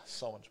they?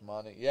 So much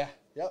money. Yeah.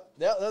 Yep.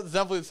 That's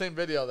definitely the same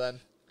video then.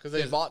 Because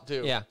they bought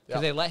 2. Yeah.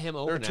 Because they let him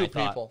open it. There were 2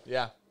 people.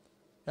 Yeah.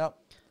 Yep.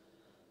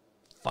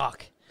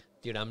 Fuck.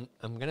 Dude, I'm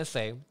going to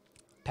say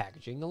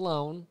packaging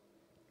alone,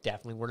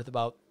 definitely worth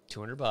about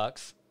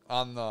 $200.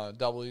 On the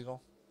Double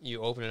Eagle?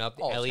 You open it up,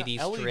 the LED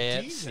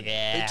strips.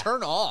 Yeah. They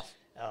turn off.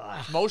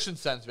 Motion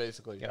sense,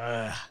 basically.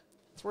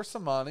 It's worth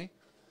some money.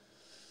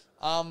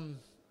 It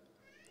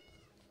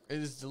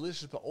is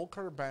delicious, but Old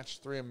Carter Batch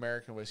 3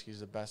 American whiskey is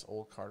the best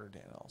Old Carter,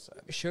 Daniel said.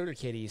 Sugar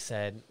Kitty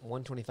said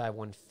 125,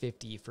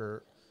 150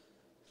 for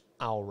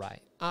Owl Rye.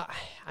 I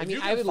mean,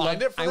 I would love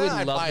to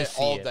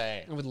see all it.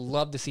 day. I would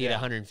love to see it at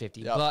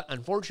 150, but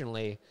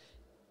unfortunately,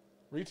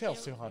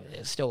 retail's 200.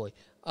 It's still, it's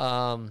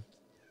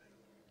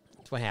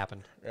what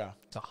happened. Yeah,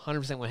 it's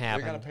 100% what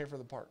happened. They gotta pay for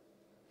the part.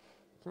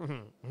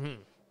 John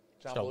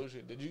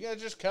Belushi, did you guys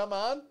just come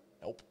on?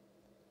 Nope.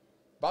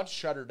 About to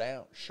shut her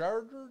down. Shut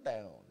her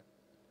down.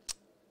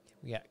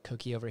 We got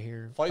Cookie over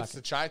here. Fights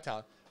to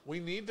Chi-Town. We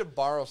need to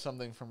borrow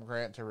something from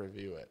Grant to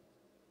review it.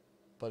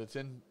 But it's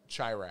in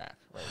Chirac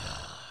right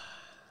now.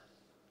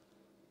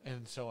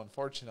 And so,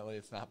 unfortunately,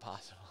 it's not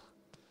possible.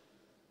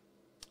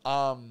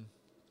 I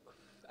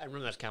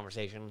remember this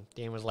conversation.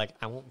 Dan was like,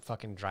 I won't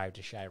fucking drive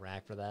to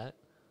Chirac for that.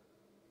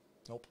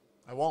 Nope.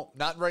 I won't.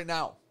 Not right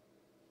now.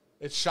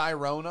 It's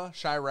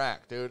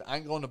Chirac, dude. I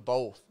ain't going to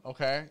both,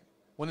 okay?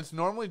 When it's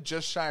normally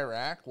just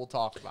Chirac, we'll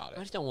talk about it.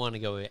 I just don't want to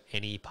go with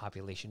any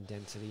population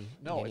density.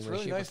 No, it's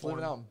really nice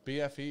living out in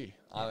BFE,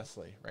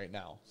 honestly, right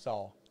now.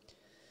 So,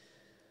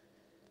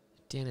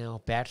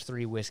 Daniel, Batch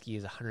 3 whiskey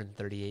is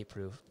 138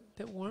 proof.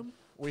 Bit warm.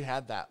 We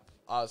had that.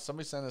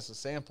 Somebody sent us a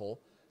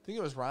sample. I think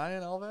it was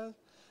Ryan Alves.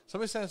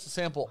 Somebody sent us a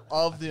sample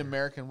of the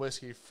American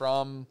whiskey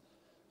from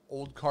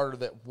Old Carter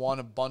that won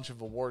a bunch of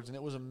awards, and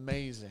it was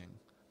amazing.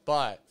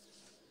 But,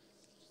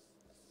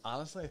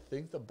 honestly, I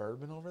think the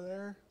bourbon over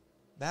there,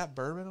 that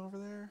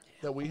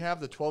we have,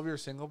 the 12-year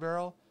single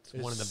barrel,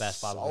 is one of the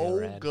best bottles I've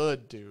ever had. So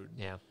good, dude.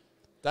 Yeah.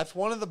 That's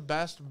one of the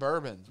best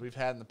bourbons we've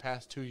had in the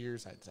past 2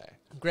 years, I'd say.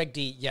 Greg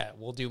D, yeah,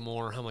 we'll do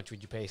more How Much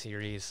Would You Pay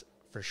series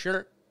for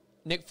sure.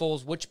 Nick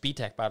Foles, which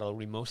BTEC bottle are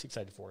we most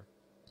excited for?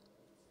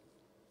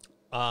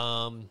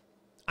 I'm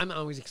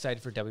always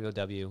excited for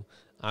WOW.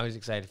 I'm always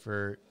excited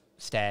for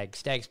Stag.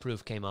 Stag's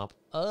proof came up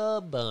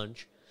a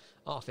bunch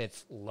off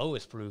its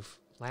lowest proof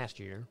last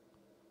year.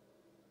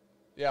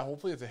 Yeah,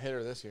 hopefully it's a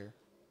hitter this year.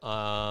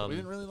 We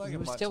didn't really like it much. It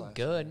was still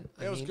good.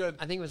 It was good.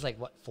 I think it was like,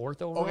 what,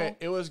 4th overall? Okay,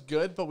 it was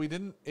good, but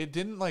it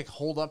didn't like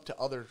hold up to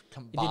other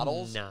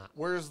bottles. Did not.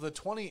 Whereas the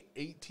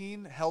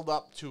 2018 held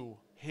up to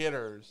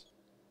hitters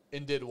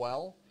and did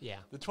well. Yeah.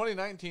 The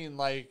 2019,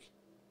 like,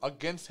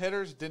 against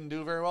hitters, didn't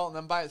do very well, and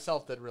then by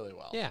itself did really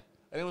well. Yeah.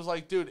 And it was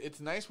like, dude, it's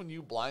nice when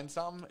you blind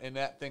something and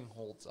that thing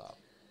holds up.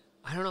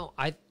 I don't know.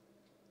 I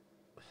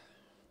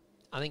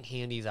think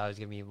Handy's always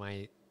going to be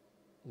my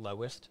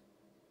lowest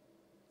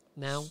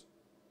now.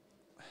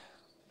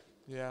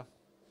 Yeah.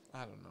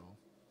 I don't know.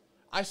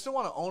 I still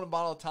want to own a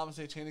bottle of Thomas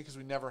H. Handy because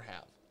we never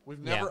have. We've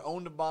never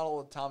owned a bottle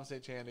of Thomas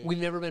H. Handy. We've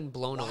never been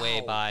blown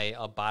away by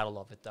a bottle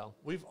of it, though.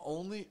 We've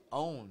only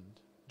owned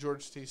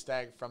George T.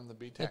 Stagg from the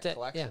BTEC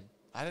collection.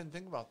 Yeah. I didn't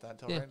think about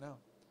that until right now.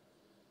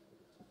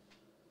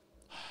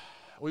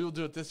 We will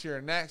do it this year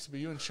and next, but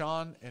you and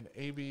Sean and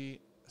AB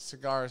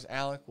Cigars,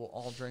 Alec will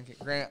all drink it.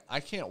 Grant, I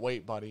can't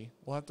wait, buddy.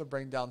 We'll have to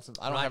bring down some.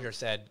 Roger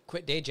said,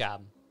 quit day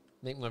job.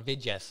 Make more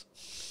videos.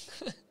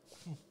 If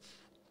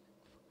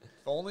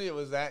only it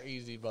was that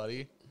easy,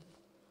 buddy.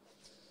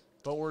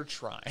 But we're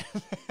trying.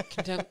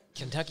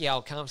 Kentucky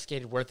Owl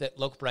confiscated, worth it.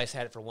 Local price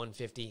had it for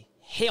 $150.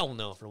 Hell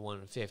no for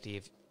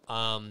 $150.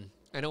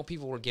 I know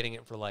people were getting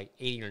it for like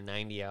 $80 or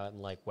 $90 out in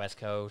like West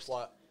Coast.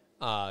 What?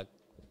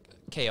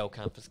 KO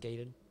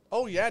confiscated.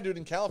 Oh yeah, dude!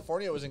 In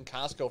California, it was in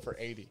Costco for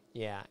 $80.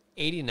 Yeah,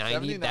 $80,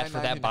 $90. That's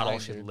where that bottle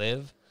should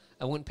live.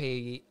 I wouldn't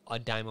pay a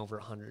dime over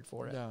 $100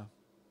 for it.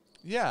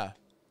 Yeah.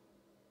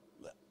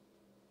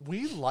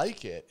 We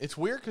like it. It's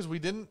weird because we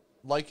didn't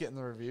like it in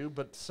the review,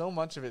 but so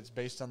much of it's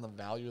based on the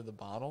value of the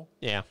bottle.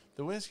 Yeah.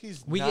 The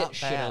whiskey's We not get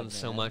shit bad, on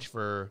so man. much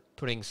for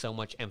putting so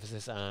much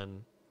emphasis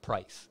on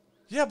price.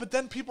 Yeah, but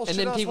then people And shit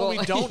then on us people- when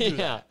we don't do yeah.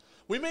 that.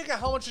 We make a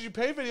how much did you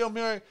pay video and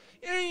be like,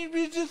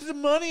 it's just the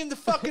money in the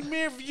fucking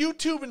mirror of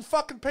YouTube and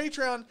fucking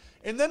Patreon.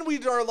 And then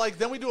we are like,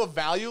 then we do a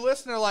value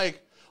list and they're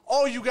like,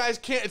 oh, you guys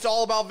can't, it's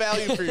all about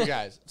value for you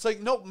guys. It's like,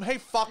 no, hey,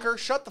 fucker,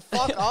 shut the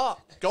fuck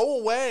up.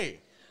 Go away.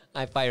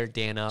 I fired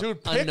Dan up.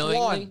 Dude, pick unknowingly,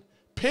 one.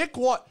 Pick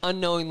one.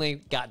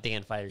 Unknowingly got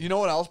Dan fired. You know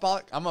what else,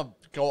 Bollock? I'm going to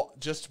go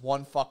just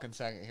one fucking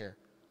second here.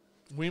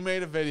 We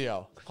made a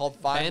video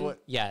called Ben,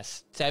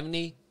 yes.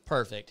 70,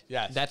 perfect.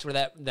 Yes. That's where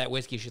that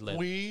whiskey should live.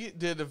 We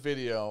did a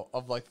video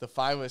of like the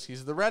 5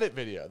 whiskeys, the Reddit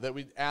video that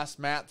we asked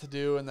Matt to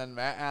do, and then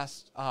Matt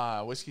asked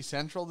Whiskey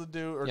Central to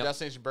do, or Yep.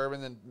 Destination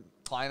Bourbon, then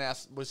Klein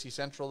asked Whiskey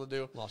Central to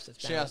do. Lost its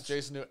She balance. asked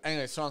Jason to do.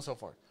 Anyway, so on and so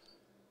forth.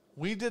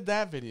 We did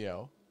that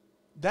video.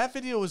 That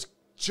video was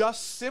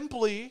just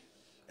simply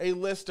a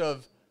list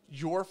of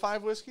your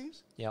 5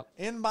 whiskeys Yep.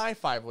 and my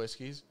 5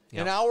 whiskeys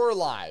in Yep. our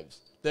lives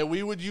that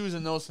we would use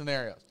in those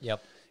scenarios.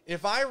 Yep.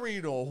 If I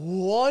read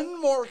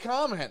one more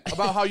comment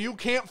about how you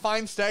can't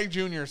find Stag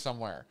Junior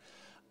somewhere,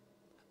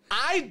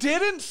 I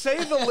didn't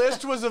say the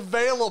list was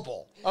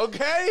available,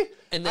 okay?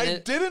 And I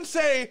then didn't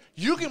say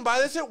you can buy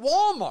this at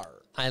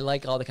Walmart. I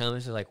like all the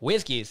comments are like,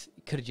 whiskeys.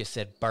 Could have just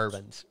said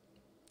bourbons.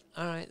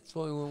 All right, that's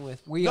what we went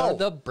with. We No. are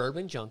the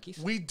bourbon junkies.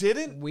 We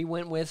didn't. We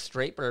went with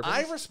straight bourbons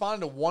I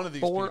responded to one of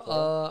these for people.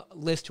 a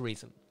list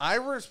reason. I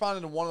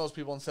responded to one of those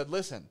people and said,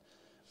 listen,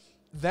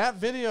 that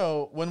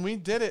video, when we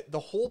did it, the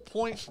whole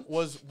point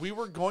was we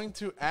were going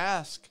to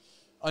ask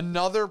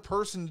another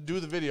person to do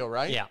the video,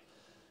 right? Yeah.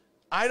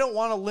 I don't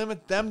want to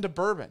limit them to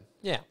bourbon.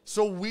 Yeah.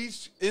 So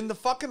in the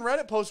fucking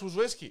Reddit post was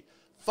whiskey.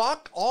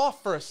 Fuck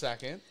off for a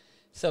second.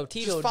 So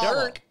Tito Just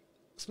follow. Dirk,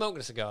 smoking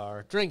a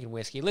cigar, drinking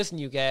whiskey, listen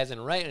to you guys,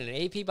 and writing an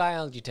AP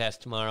biology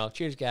test tomorrow.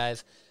 Cheers,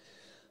 guys.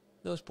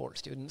 Those poor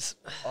students.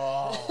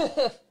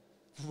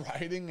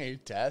 Writing a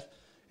test.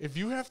 If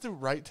you have to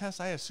write tests,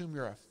 I assume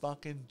you're a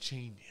fucking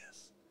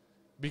genius.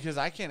 Because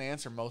I can't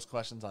answer most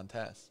questions on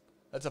tests.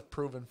 That's a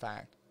proven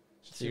fact.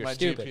 See you're my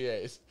stupid.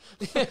 GPAs.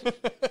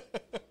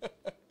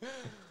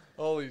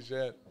 Holy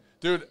shit.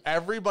 Dude,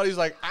 everybody's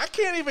like, I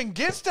can't even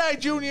get Stag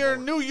Junior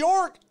in New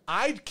York.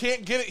 I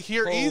can't get it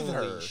here either.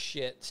 Holy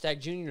shit. Stag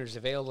Junior is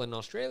available in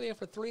Australia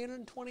for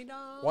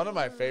 $320. One of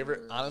my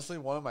favorite parts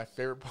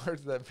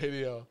of that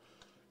video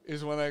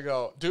is when I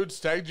go, dude,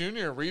 Stag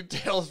Junior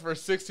retails for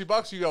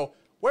 $60. You go,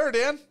 where,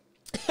 Dan?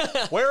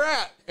 Where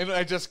at? And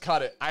I just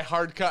cut it. I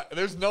hard cut.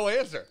 There's no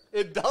answer.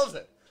 It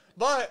doesn't.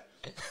 But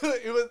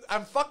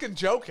I'm fucking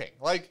joking.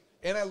 Like,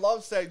 and I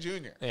love Stag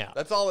Junior. Yeah.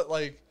 That's all it,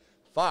 like,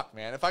 fuck,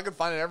 man. If I could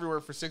find it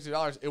everywhere for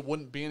 $60, it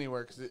wouldn't be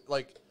anywhere because,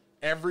 like,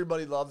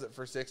 everybody loves it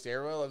for $60.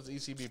 Everybody loves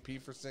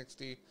ECBP for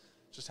 $60.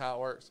 Just how it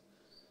works.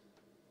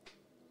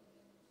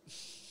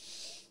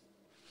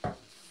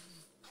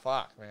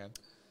 Fuck, man.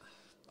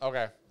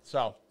 Okay,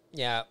 so.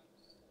 Yeah.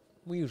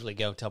 We usually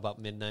go till about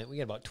midnight. We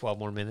got about 12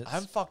 more minutes.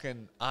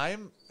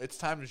 It's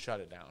time to shut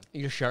it down.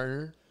 You're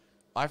sharpener?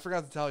 I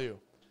forgot to tell you.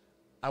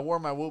 I wore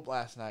my Whoop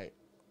last night.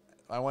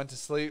 I went to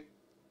sleep.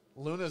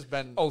 Luna's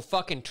been. Oh,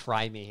 fucking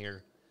try me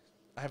here.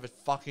 I have a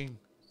fucking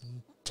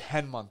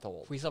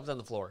 10-month-old. We slept on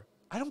the floor.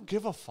 I don't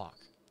give a fuck.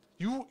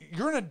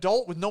 You're an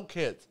adult with no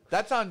kids.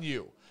 That's on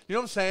you. You know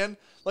what I'm saying?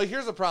 Like,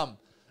 here's the problem.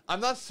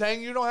 I'm not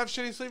saying you don't have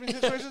shitty sleeping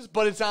situations,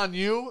 but it's on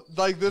you.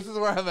 Like, this is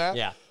where I'm at.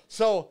 Yeah.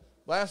 So,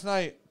 last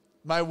night,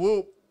 my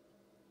Whoop,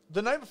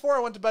 the night before I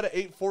went to bed at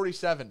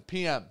 8:47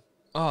 p.m.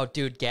 Oh,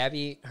 dude,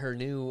 Gabby, her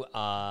new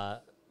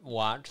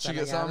watch. She that I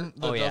gets got her-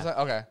 something that Oh, does yeah. that?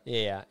 Okay.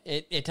 Yeah.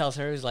 It tells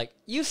her, it's like,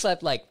 you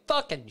slept like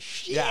fucking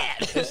shit. Yeah.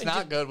 It's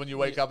not good when you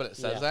wake up and it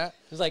says Yeah. that.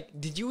 It's like,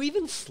 did you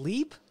even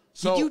sleep?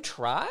 So- Did you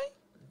try?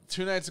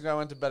 2 nights ago, I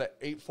went to bed at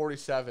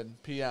 8:47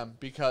 p.m.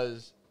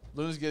 because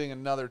Luna's getting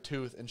another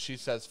tooth, and she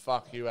says,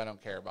 fuck you, I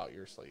don't care about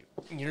your sleep.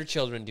 Your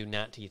children do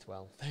not teeth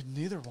well.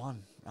 Neither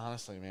one,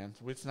 honestly, man.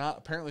 It's not,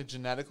 apparently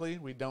genetically,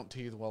 we don't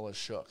teeth well as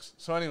shooks.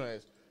 So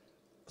anyways,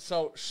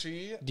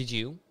 Did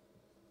you?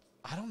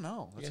 I don't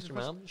know. You That's a asked good your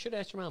question. mom? You should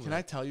ask your mom. Can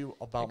I tell you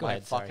about Go my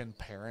ahead, sorry. fucking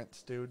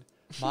parents, dude?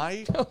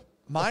 My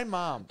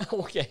mom,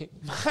 Okay.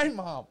 my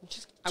mom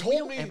We told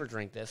don't me. ever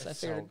drink this. I It's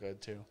so figured.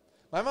 good, too.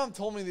 My mom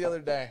told me the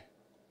other day,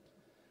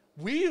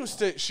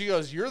 she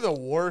goes, you're the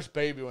worst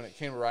baby when it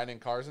came to riding in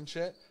cars and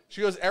shit.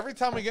 She goes, every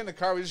time we get in the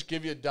car, we just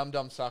give you a dumb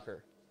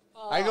sucker.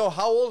 I go,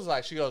 how old is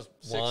I? She goes,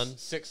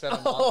 6,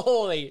 7 months.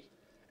 Holy.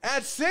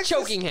 At 6?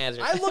 Choking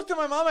hazard. I looked at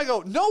my mom, I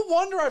go, no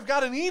wonder I've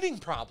got an eating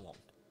problem.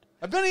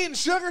 I've been eating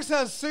sugar since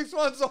I was 6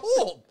 months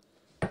old.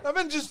 I've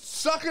been just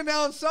sucking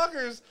down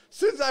suckers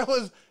since I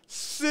was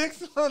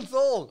 6 months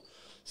old.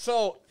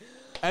 So,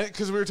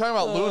 because we were talking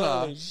about Luna.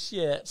 Holy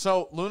shit.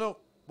 So, Luna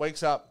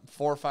wakes up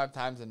 4 or 5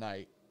 times a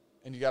night,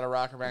 and you got to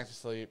rock her back to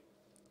sleep.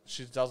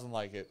 She doesn't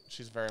like it.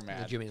 She's very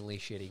mad. Legitimately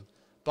shitty.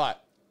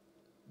 But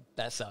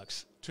That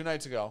sucks. 2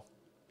 nights ago,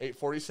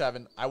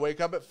 8:47, I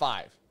wake up at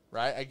 5,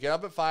 right? I get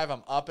up at 5.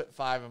 I'm up at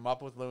 5. I'm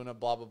up with Luna,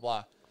 blah, blah,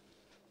 blah.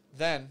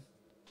 Then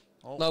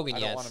Oh, Logan, I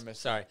yes. don't want to miss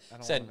Sorry. that. I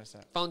don't Said, want to miss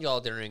that. found y'all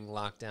during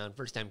lockdown.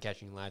 First time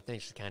catching you live.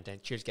 Thanks for the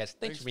content. Cheers, guys.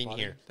 Thanks for being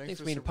buddy. here. Thanks for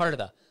for being a super- part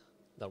of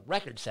the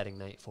record-setting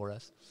night for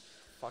us.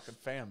 Fucking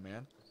fan,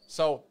 man.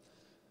 So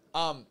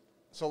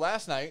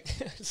last night,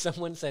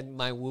 Someone said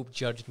my whoop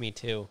judged me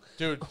too.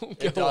 dude, Go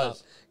it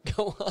does. up.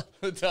 Go up.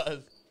 It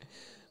does.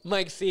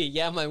 Mike C.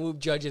 Yeah, my whoop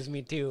judges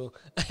me too.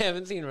 I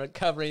haven't seen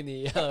recovering the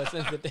yellow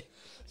since the day.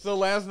 So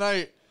last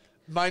night,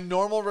 my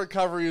normal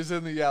recovery is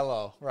in the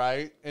yellow,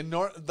 right? And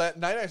that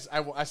night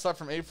I slept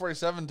from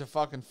 8:47 to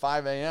fucking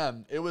 5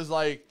 a.m. It was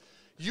like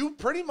you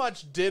pretty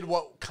much did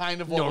what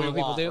Normal we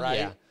people want, do, right?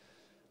 yeah.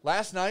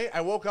 Last night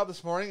I woke up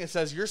this morning. It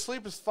says your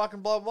sleep is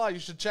fucking blah blah. You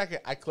should check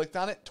it. I clicked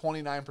on it.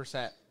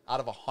 29% out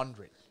of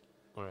 100.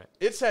 All right.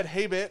 It said,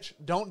 "Hey bitch,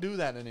 don't do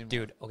that anymore."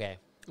 Dude, okay.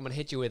 I'm going to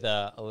hit you with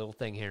a little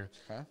thing here.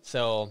 Okay.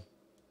 So,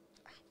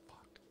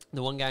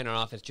 the one guy in our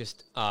office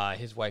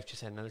his wife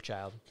just had another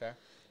child. Okay.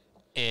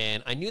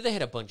 And I knew they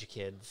had a bunch of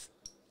kids.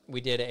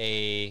 We did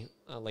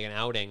like an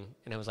outing,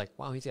 and I was like,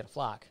 wow, he's got a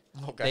flock.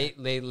 Okay.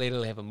 They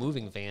literally have a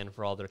moving van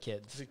for all their Is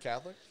kids. he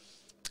Catholic?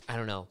 I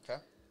don't know.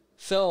 Okay.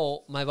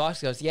 So my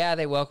boss goes, yeah,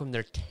 they welcomed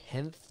their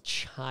 10th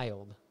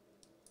child.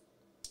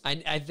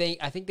 I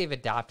think they've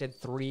adopted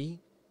 3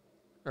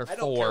 or 4. I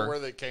don't care where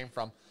they came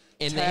from.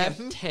 And 10? they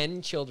have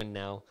 10 children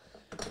now.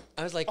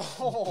 I was like,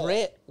 Oh.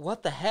 Britt,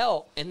 what the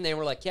hell? And they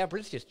were like, yeah,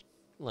 Britt's just,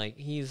 like,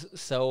 he's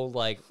so,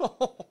 like,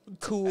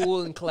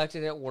 cool and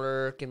collected at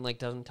work and, like,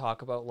 doesn't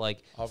talk about,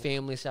 like,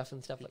 family stuff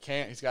and stuff. He Like,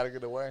 can't. He's got to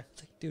get away.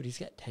 it's like, dude, he's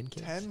got 10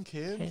 kids. 10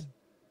 kids?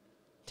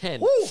 10.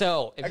 Woo!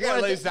 So, if That you guy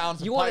wanna lays down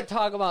some you want pipe. to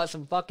talk about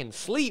some fucking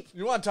sleep,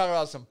 You want to talk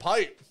about some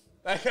pipe?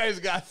 That guy's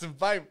got some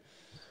pipe.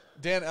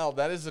 Dan L,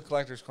 that is the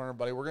collector's corner,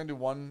 buddy. We're gonna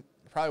do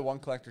probably one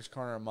collector's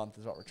corner a month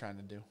is what we're trying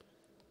to do.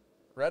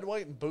 Red,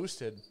 white, and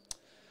boosted.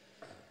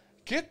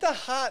 Get the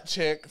hot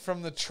chick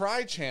from the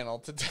Tri channel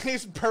to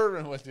taste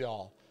bourbon with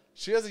y'all.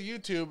 She has a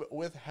YouTube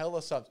with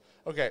hella subs.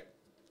 Okay,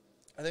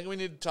 I think we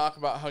need to talk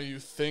about how you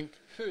think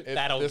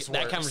that this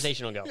works.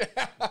 conversation will go.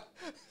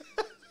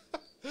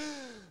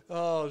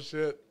 Oh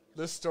shit!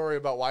 This story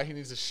about why he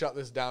needs to shut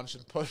this down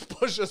should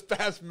push us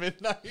past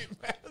midnight,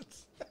 man.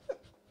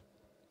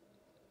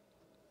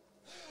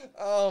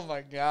 Oh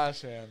my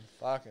gosh, man!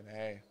 Fucking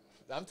hey!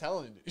 I'm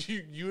telling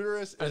you,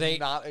 uterus is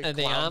not a are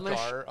they clown Amish?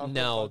 car. Uncle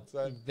No, Fudd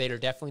said. they're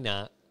definitely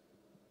not.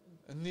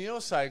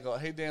 Neocycle.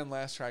 Hey Dan,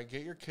 last try.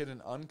 Get your kid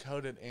an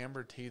uncoated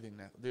amber teething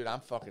necklace. Dude,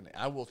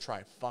 I will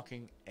try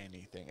fucking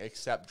anything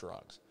except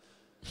drugs.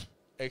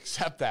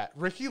 Except that.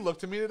 Ricky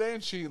looked at me today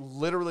and she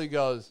literally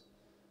goes,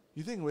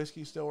 "You think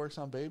whiskey still works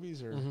on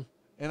babies?" Or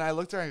And I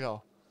looked at her and I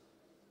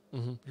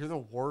go, "You're the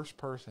worst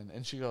person."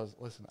 And she goes,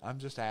 "Listen, I'm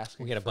just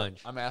asking. We get a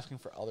bunch. I'm asking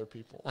for other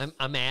people."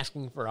 I'm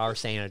asking for our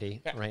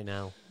sanity right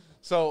now.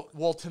 So,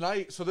 well,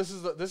 tonight. So this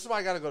is why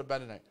I got to go to bed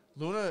tonight.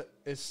 Luna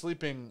is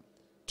sleeping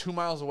 2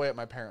 miles away at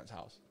my parents'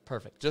 house.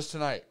 Perfect. Just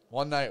tonight.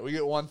 One night. We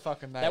get one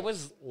fucking night. That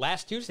was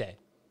last Tuesday.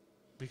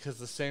 Because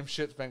the same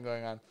shit's been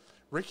going on.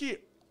 Ricky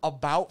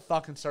about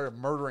fucking started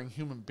murdering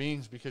human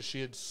beings because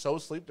she had so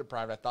sleep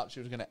deprived. I thought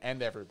she was going to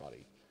end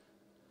everybody.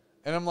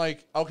 And I'm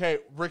like, okay,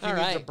 Ricky All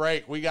needs a right.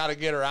 break. We got to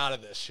get her out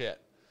of this shit.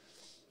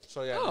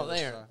 So yeah. Oh, no, that's,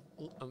 there.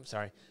 I'm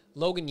sorry.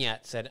 Logan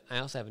Yet said, I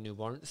also have a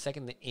newborn.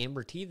 Second, the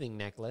amber teething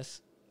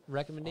necklace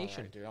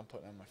recommendation. all right, dude, I'm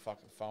putting it on my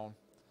fucking phone.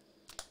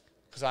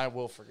 Because I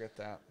will forget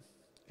that.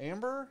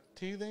 Amber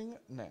teething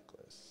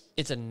necklace.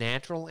 It's a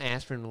natural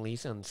aspirin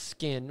release on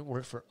skin.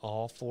 Works for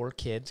all 4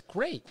 kids.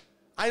 Great.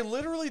 I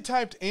literally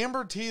typed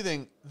amber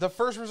teething. The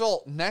first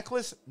result,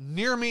 necklace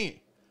near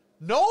me.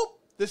 Nope.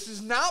 This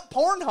is not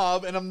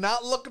Pornhub, and I'm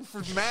not looking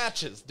for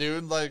matches,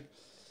 dude. Like,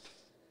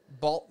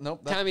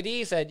 nope. Tommy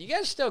D said, you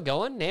guys still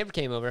going? Neighbor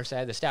came over, so I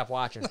had to stop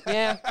watching.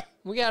 Yeah,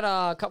 we got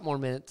a couple more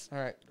minutes. All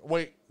right.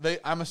 Wait,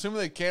 I'm assuming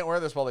they can't wear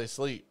this while they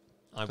sleep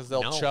because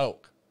they'll no.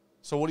 choke.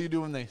 So what do you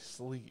do when they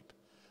sleep?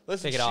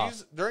 Listen, Take it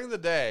off. During the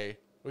day,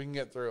 we can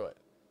get through it.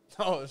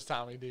 Oh, it's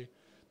Tommy D.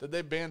 Did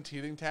they ban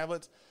teething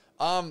tablets?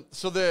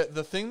 So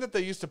the thing that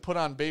they used to put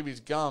on babies'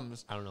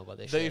 gums, I don't know about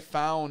this they shit.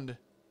 found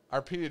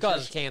our pediatrician.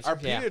 Causes cancer, Our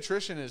yeah.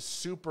 pediatrician is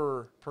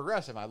super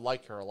progressive. I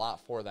like her a lot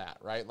for that,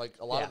 right? Like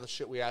a lot Yeah. of the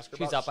shit we ask her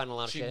She's about, up on a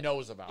lot of she shit.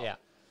 knows about. Yeah.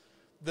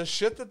 The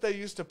shit that they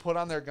used to put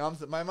on their gums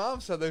that my mom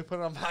said they put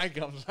on my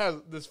gums.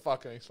 This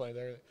fucking explained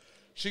everything.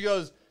 She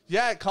goes,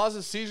 yeah, it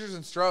causes seizures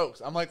and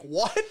strokes. I'm like,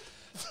 what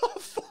the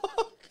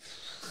fuck?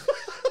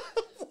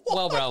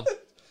 Well, bro,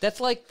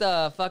 that's like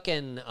the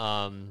fucking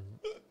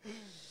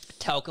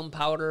talcum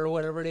powder or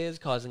whatever it is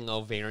causing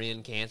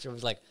ovarian cancer. It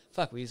was like,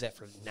 fuck, we used that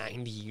for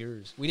 90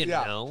 years. We didn't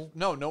know.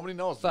 No, nobody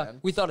knows, Fuck, man.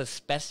 we thought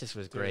asbestos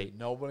was Dude, great.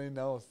 nobody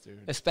knows, dude.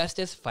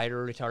 Asbestos,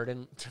 fire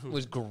retardant,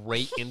 was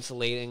great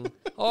insulating.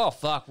 Oh,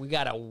 fuck, we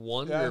got a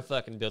wonder Yeah.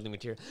 fucking building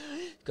material.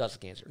 Causes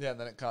cancer. Yeah,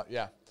 then it caught,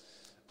 yeah.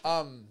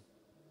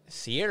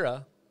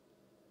 Sierra.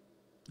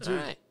 Dude,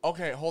 All right.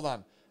 okay, hold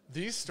on.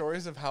 These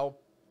stories of how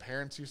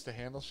parents used to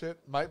handle shit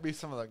might be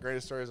some of the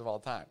greatest stories of all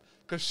time.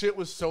 Because shit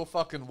was so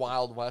fucking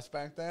Wild West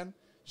back then.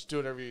 Just do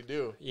whatever you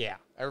do. Yeah.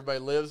 Everybody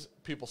lives,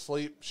 people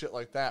sleep, shit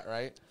like that,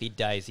 right? If he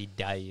dies, he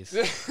dies.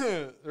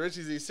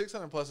 Richie Z,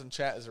 600 plus in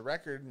chat is a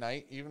record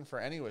night, even for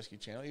any whiskey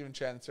channel, even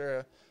Chad and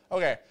Sarah.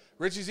 Okay,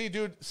 Richie Z,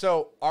 dude.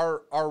 So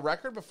our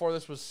record before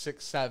this was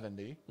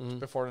 670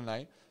 before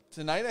tonight.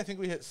 Tonight, I think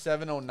we hit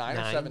 709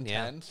 or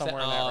 710,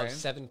 somewhere in that range.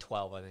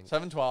 712, I think.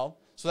 712.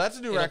 So that's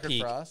a new record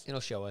for us. It'll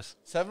show us.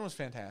 7 was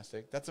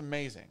fantastic. That's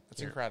amazing.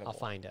 That's incredible. I'll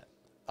find it.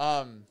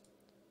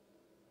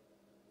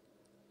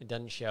 It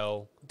doesn't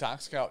show.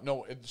 Doc Scout,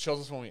 no, it shows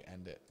us when we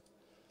end it.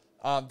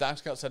 Doc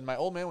Scout said, my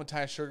old man would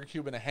tie a sugar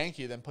cube in a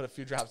hanky, then put a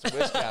few drops of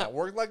whiskey on it.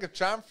 Worked like a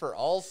charm for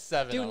all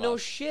 7 Dude, of no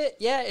us. shit.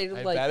 Yeah, it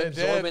I like bet it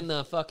absorbing did.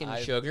 the fucking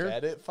sugar. I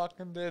bet it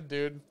fucking did,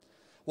 dude.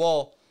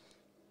 Well,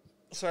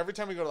 so every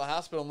time we go to the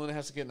hospital and Luna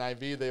has to get an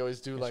IV, they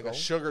always do like a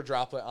sugar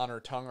droplet on her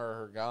tongue or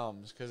her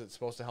gums because it's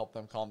supposed to help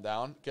them calm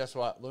down. Guess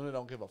what? Luna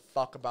don't give a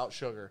fuck about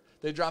sugar.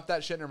 They drop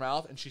that shit in her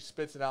mouth and she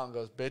spits it out and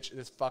goes, bitch,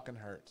 this fucking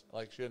hurts.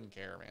 Like, she didn't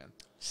care, man.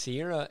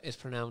 Sierra is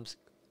pronounced,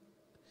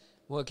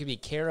 well, it could be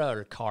Kara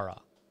or Kara.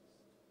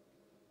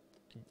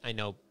 I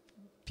know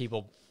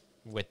people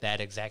with that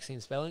exact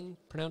same spelling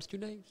pronounce 2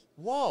 names.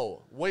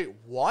 Whoa. Wait,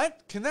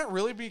 what? Can that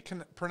really be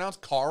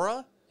pronounced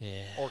Kara?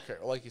 Yeah. Or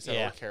like you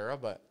said, or Kara,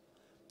 but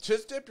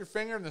just dip your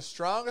finger in the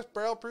strongest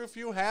barrel proof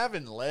you have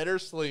and let her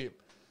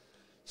sleep.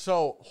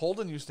 So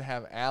Holden used to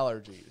have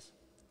allergies,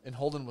 and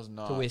Holden was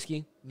not. To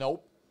whiskey?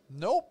 Nope.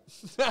 Not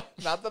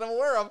that I'm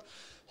aware of.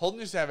 Holden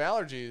used to have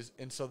allergies,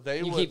 and so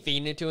they would keep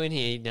feeding it to him,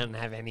 he doesn't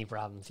have any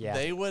problems. Yeah.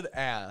 They would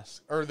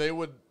ask, or they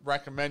would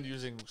recommend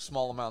using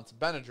small amounts of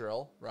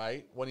Benadryl,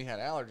 right, when he had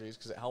allergies,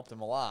 because it helped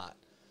him a lot.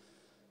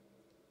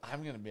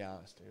 I'm gonna be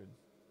honest, dude.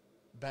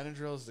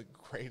 Benadryl is the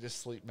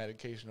greatest sleep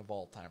medication of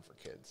all time for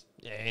kids.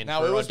 Yeah, and now,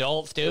 for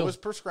adults too. It was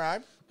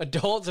prescribed.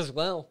 Adults as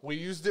well. We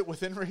used it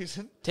within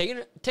reason. Take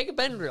a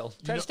Benadryl.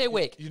 Try to stay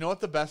awake. You know what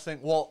the best thing?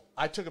 Well,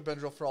 I took a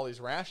Benadryl for all these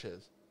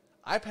rashes.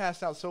 I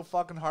passed out so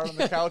fucking hard on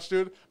the couch,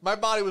 dude. My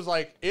body was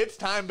like, it's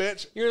time,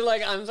 bitch. You're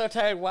like, I'm so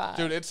tired. Why?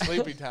 Dude, it's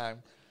sleepy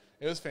time.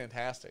 It was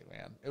fantastic,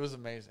 man. It was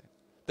amazing.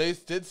 They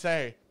did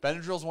say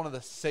Benadryl is one of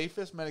the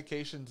safest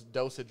medications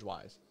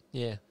dosage-wise.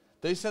 Yeah.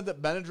 They said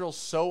that Benadryl's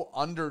so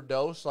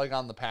underdosed, like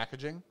on the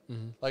packaging,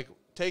 like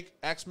take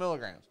X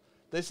milligrams.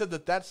 They said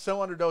that that's so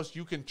underdosed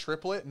you can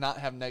triple it and not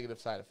have negative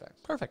side effects.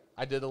 Perfect.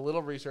 I did a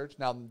little research.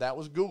 Now, that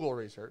was Google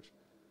research,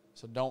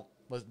 so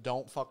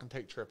don't fucking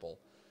take triple.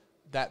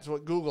 That's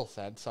what Google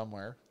said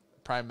somewhere.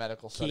 Prime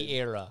Medical study.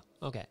 Kiera.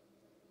 Okay.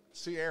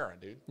 Sierra,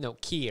 dude. No,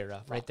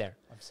 Kiera. Right there.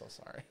 I'm so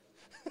sorry.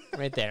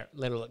 Right there.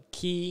 Little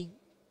key.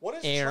 What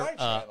is air,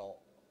 tri-channel?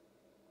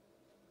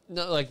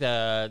 No, like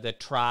the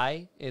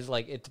try is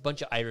like, it's a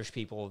bunch of Irish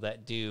people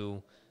that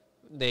do,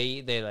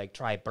 they like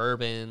try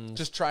bourbons.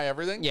 Just try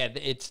everything? Yeah,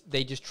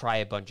 they just try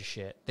a bunch of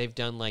shit. They've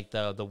done like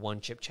the one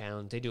chip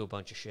challenge. They do a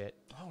bunch of shit.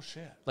 Oh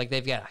shit. Like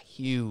they've got a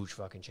huge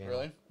fucking channel.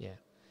 Really? Yeah.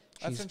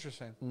 That's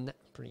interesting.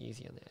 Pretty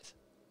easy on this.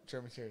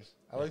 Jeremy Sears.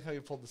 I like how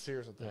you pulled the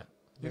Sears with that. Yeah.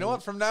 You know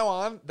what? From now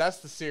on, that's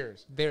the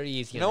Sears. Very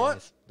easy. You know what?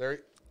 Eyes. They're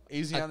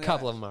easy A on the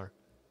couple eyes. of them are.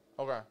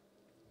 Okay.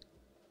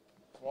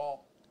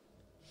 Well,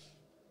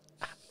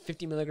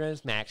 50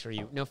 milligrams max for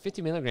you. No,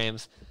 50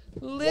 milligrams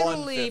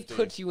literally 150.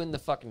 puts you in the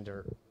fucking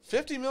dirt.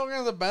 50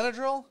 milligrams of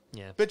Benadryl?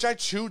 Yeah. Bitch, I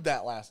chewed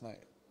that last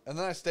night. And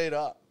then I stayed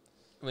up.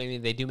 I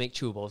mean, they do make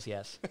chewables,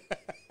 yes.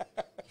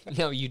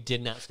 No, you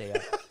did not stay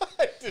up.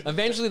 I didn't.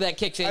 Eventually that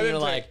kicks in and you're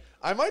like,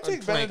 I might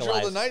take Benadryl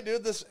tranquilized. tonight,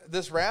 dude.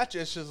 This ratch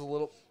itches a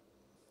little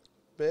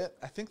bit.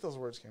 I think those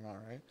words came out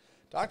right.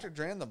 Dr.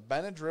 Dran, the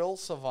Benadryl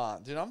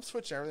savant. Dude, I'm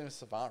switching everything to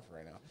savant for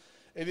right now.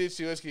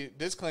 ADHD whiskey.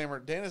 Disclaimer: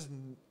 Dan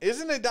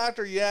isn't a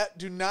doctor yet.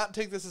 Do not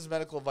take this as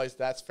medical advice.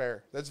 That's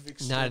fair. That's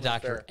extremely not a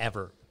doctor fair.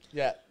 ever.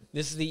 Yeah.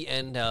 This is the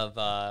end of,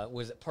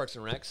 was it Parks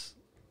and Recs?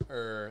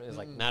 Or is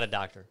like, not a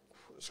doctor.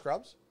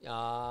 Scrubs?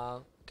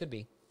 Could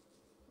be.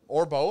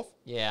 Or both?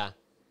 Yeah.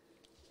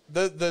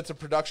 That's a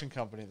production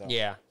company, though.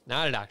 Yeah,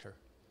 not a doctor.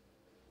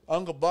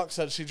 Uncle Buck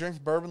said she drinks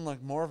bourbon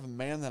like more of a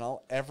man than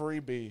I'll ever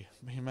be.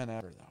 He meant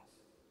ever, though.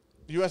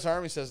 U.S.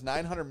 Army says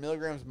 900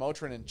 milligrams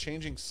Motrin and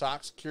changing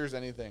socks cures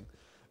anything.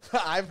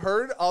 I've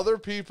heard other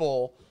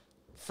people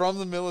from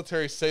the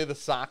military say the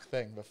sock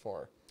thing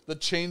before. The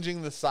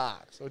changing the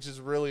socks, which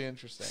is really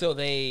interesting. So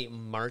they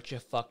march a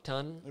fuck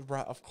ton.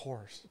 Right, of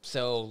course.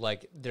 So,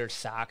 like, their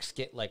socks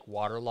get, like,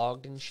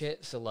 waterlogged and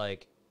shit. So,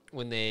 like,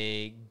 when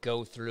they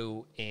go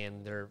through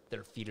and their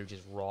feet are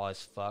just raw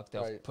as fuck,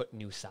 they'll put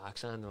new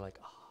socks on. They're like,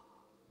 oh,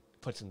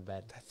 puts them in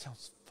bed. That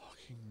sounds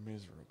fucking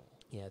miserable.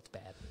 Yeah, it's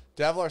bad.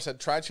 Davlar said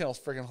Tri-Channel's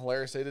freaking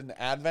hilarious. They did an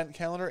advent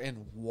calendar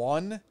in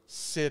one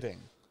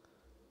sitting.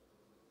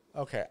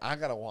 Okay, I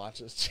gotta watch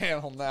this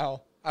channel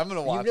now. I'm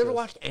gonna watch. You've never this.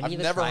 watched any I've of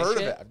the never Tri heard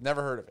shit? of it. I've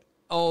never heard of it.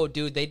 Oh,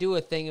 dude, they do a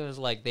thing. It was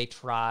like they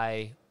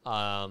try,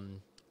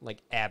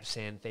 like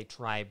absinthe. They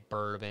try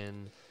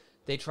bourbon.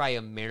 They try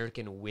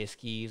American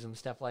whiskeys and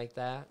stuff like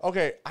that.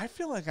 Okay, I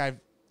feel like I'm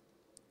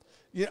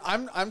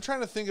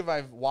trying to think if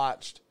I've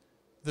watched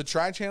the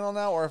Tri-Channel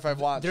now or if I've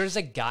watched. There's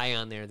a guy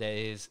on there that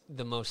is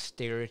the most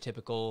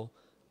stereotypical,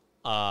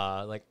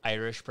 like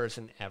Irish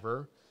person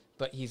ever,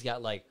 but he's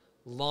got like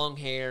long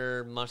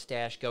hair,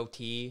 mustache,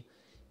 goatee.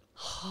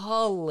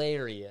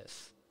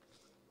 Hilarious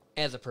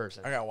as a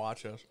person. I gotta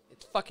watch this.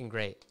 It's fucking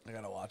great. I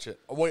gotta watch it.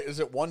 Oh, wait, is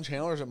it one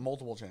channel or is it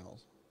multiple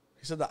channels?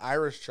 He said the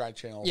Irish Tri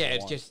channel. Yeah,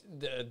 it's just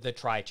the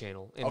Tri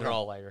channel, and they're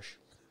all Irish.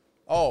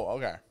 Oh,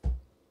 okay. All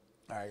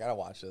right, I gotta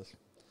watch this.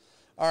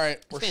 All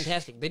right, it's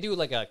fantastic. They do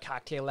like a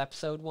cocktail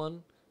episode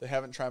one. They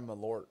haven't tried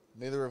Malort.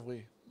 Neither have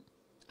we.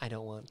 I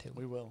don't want to.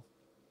 We will.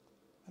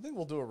 I think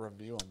we'll do a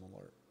review on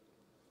Malort.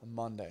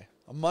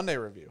 A Monday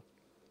review.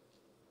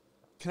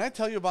 Can I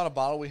tell you about a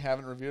bottle we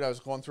haven't reviewed? I was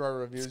going through our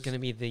reviews. It's going to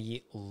be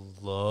the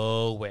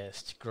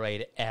lowest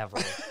grade ever.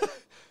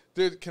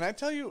 Dude, can I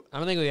tell you? I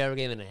don't think we ever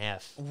gave it an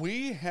F.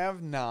 We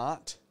have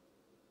not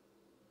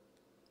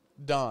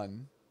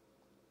done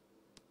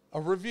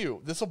a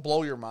review. This will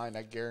blow your mind,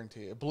 I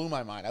guarantee it. It blew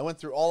my mind. I went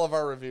through all of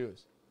our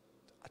reviews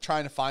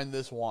trying to find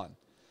this one.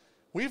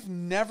 We've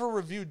never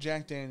reviewed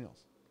Jack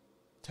Daniel's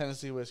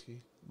Tennessee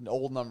whiskey,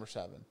 old number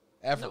 7,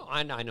 ever. No,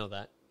 I know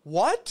that.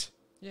 What?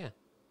 Yeah.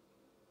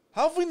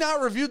 How have we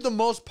not reviewed the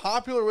most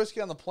popular whiskey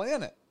on the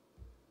planet?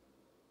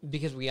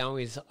 Because we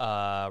always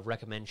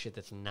recommend shit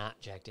that's not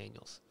Jack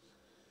Daniel's.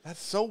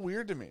 That's so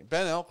weird to me.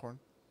 Ben Acorn.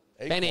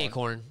 Ben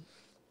Acorn.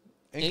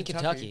 In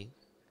Kentucky.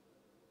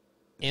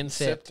 In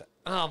sipped.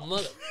 Oh,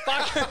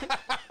 motherfucker.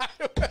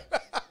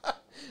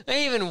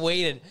 I even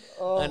waited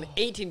on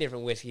 18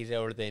 different whiskeys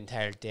over the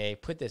entire day.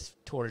 Put this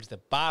towards the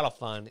bottle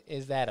fund.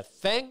 Is that a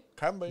thing?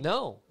 Can be.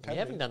 No. We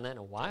haven't done that in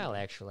a while,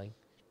 actually.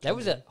 That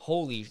was a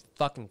holy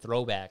fucking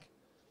throwback.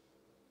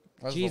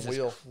 Jesus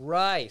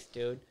Christ,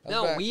 dude.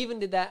 No, we even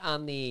did that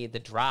on the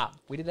drop.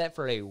 We did that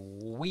for a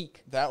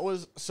week. That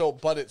was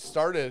but it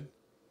started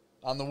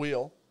on the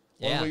wheel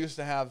when we used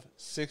to have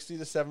 60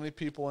 to 70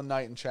 people a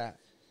night in chat.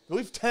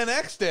 We've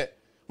 10x'd it.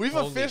 We've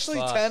officially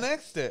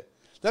 10x'd it.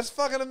 That's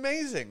fucking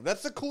amazing.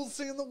 That's the coolest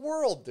thing in the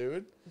world,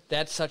 dude.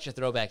 That's such a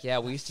throwback. Yeah,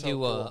 we used to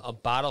do a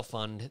bottle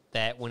fund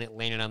that when it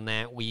landed on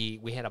that,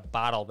 we had a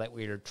bottle that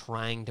we were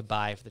trying to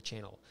buy for the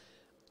channel.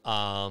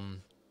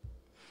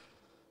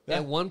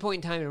 At one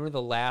point in time, remember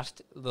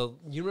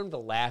you remember the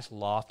last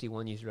lofty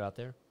one you threw out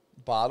there?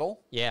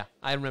 Bottle? Yeah,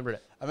 I remembered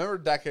it. I remember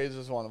Decades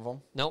was one of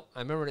them. Nope, I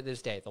remember it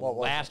this day. The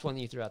last one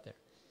that you threw out there.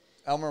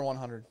 Elmer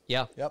 100.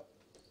 Yeah. Yep.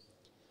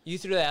 You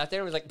threw that out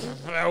there and was like,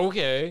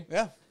 okay.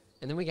 Yeah.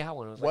 And then we got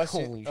one. It was like,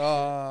 holy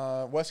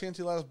shit. Wesley and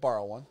T let us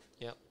borrow one.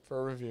 Yep.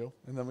 For a review.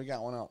 And then we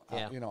got one out,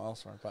 yeah.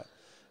 Elsewhere. But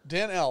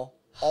Dan L.,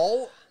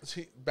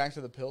 back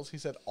to the pills, he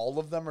said all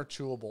of them are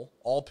chewable.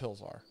 All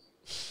pills are.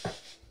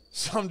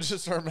 Some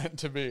just are meant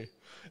to be.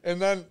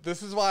 And then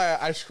this is why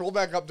I scroll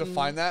back up to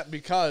find that,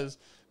 because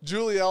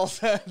Julie L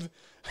said,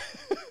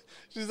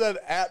 she said,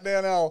 at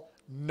Dan L,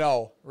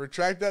 no.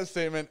 Retract that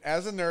statement.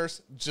 As a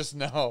nurse, just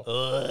no.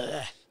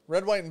 Ugh.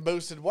 Red, White, and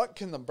Boosted. What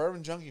can the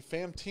Bourbon Junkie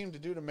fam team to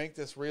do to make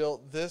this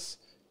real? This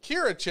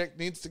Kira chick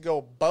needs to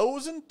go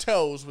bows and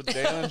toes with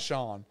Dan and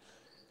Sean.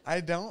 I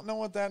don't know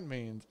what that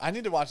means. I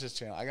need to watch this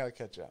channel. I got to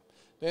catch up.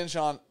 Dan and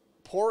Sean,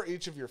 pour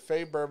each of your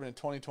fave bourbon in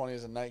 2020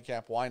 as a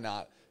nightcap. Why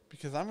not?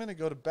 Because I'm going to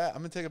go to bed.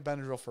 I'm going to take a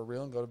Benadryl for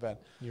real and go to bed.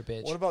 Your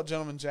bitch. What about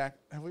Gentleman Jack?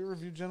 Have we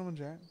reviewed Gentleman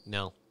Jack?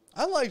 No.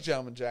 I like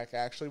Gentleman Jack,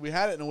 actually. We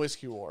had it in a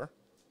Whiskey War.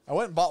 I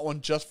went and bought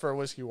one just for a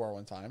Whiskey War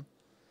one time.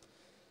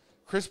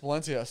 Chris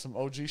Valencia has some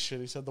OG shit.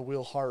 He said the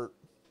wheel heart.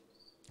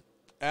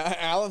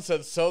 Alan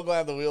said, so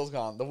glad the wheel's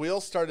gone. The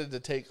wheel started to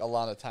take a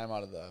lot of time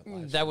out of the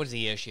live. That was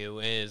the issue,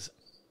 is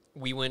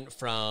we went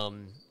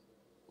from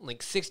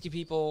like 60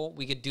 people.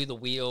 We could do the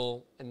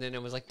wheel. And then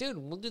it was like, dude,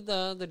 we'll do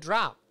the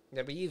drop.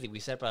 That'd be easy. We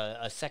set up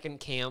a second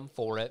cam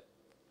for it.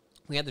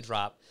 We had the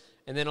drop.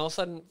 And then all of a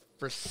sudden,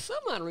 for some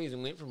odd reason,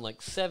 we went from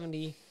like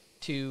 70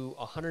 to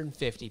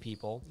 150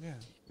 people. Yeah.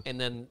 And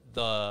then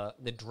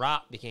the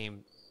drop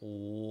became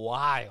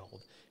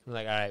wild. We're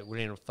like, all right, we're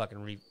going to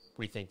fucking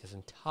rethink this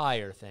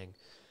entire thing.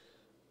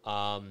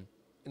 And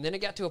then it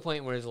got to a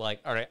point where it was like,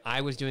 all right,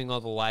 I was doing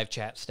all the live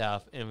chat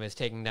stuff and was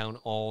taking down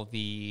all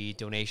the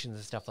donations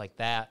and stuff like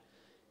that.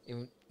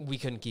 And we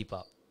couldn't keep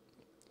up.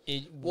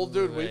 Well,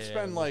 dude, we'd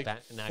spend like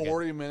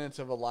 40 minutes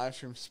of a live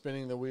stream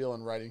spinning the wheel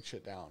and writing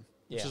shit down,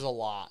 which is a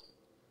lot.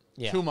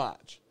 Yeah. Too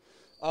much.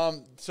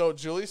 So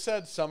Julie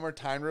said some are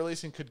time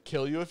releasing could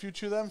kill you if you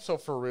chew them. So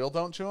for real,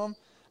 don't chew them.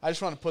 I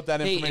just want to put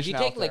that information out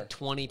there. If you take like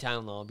 20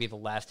 Tylenol, it'll be the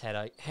last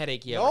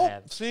headache you ever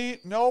have. See?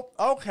 Nope.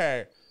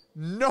 Okay.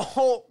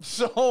 No.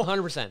 So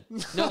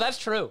 100%. No, that's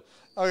true.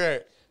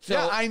 Okay. So,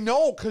 yeah, I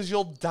know, because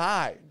you'll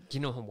die. Do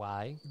you know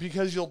why?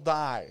 Because you'll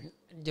die.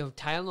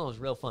 Tylenol is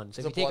real fun. So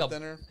if you take blood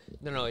thinner?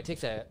 No, it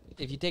takes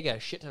if you take a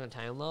shit ton of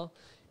Tylenol,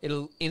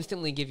 it'll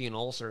instantly give you an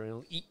ulcer.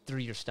 It'll eat through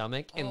your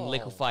stomach and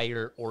liquefy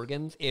your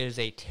organs. It is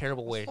a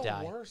terrible way to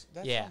die. Worst.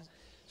 Yeah.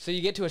 So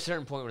you get to a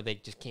certain point where they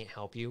just can't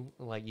help you.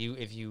 Like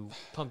if you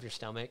pump your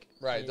stomach,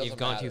 right, you've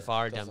gone too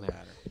far. It doesn't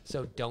matter.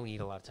 So don't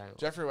eat a lot of Tylenol.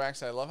 Jeffrey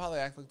Wax, I love how they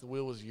act like the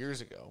wheel was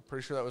years ago.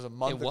 Pretty sure that was a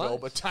month ago,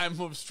 but time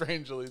moves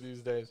strangely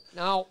these days.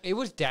 No, it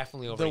was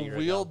definitely over a year ago. The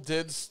wheel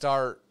did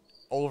start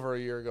over a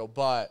year ago,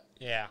 but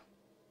yeah,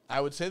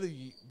 I would say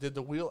did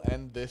the wheel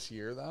end this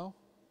year though?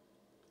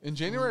 In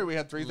January we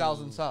had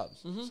 3,000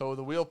 subs, so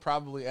the wheel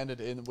probably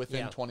ended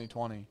within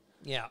 2020.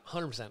 Yeah,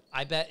 100%.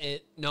 I bet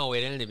it. No, it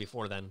ended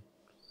before then.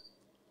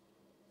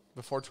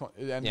 Before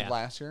it ended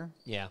last year?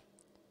 Yeah.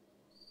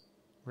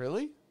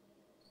 Really?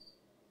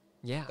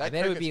 Yeah, That I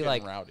bet it would be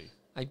like. Rowdy.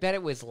 I bet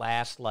it was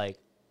last like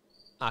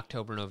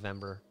October,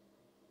 November.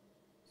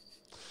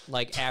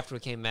 Like after we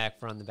came back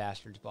from the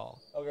Bastards Ball.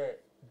 Okay.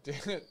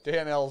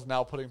 Dan L is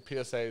now putting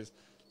PSAs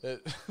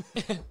that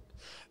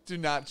do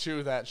not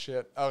chew that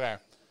shit. Okay.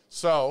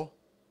 So,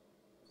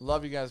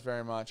 love you guys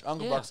very much.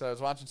 Uncle Buck said I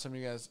was watching some of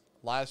you guys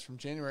lives from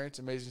January. It's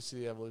amazing to see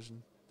the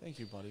evolution. Thank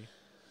you, buddy.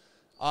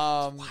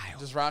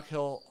 Does Rock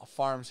Hill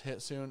Farms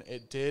hit soon?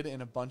 It did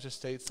in a bunch of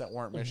states that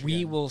weren't Michigan.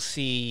 We will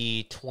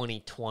see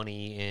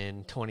 2020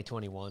 in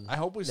 2021. I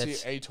hope we see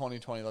a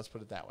 2020. Let's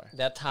put it that way.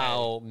 That's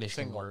how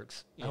Michigan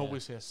works. I hope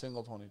we see a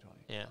single 2020.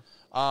 Yeah.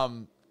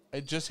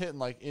 It just hit in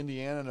like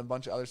Indiana and a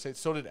bunch of other states.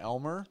 So did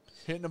Elmer.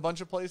 Hit in a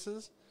bunch of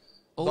places.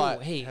 Oh,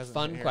 hey,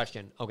 fun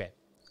question. Okay.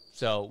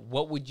 So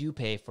what would you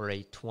pay for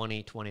a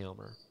 2020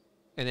 Elmer?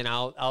 And then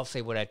I'll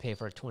say what I'd pay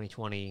for a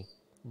 2020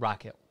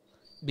 Rock Hill.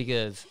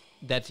 Because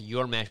that's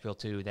your mash bill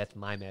too. That's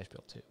my mash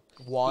bill too.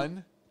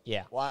 One?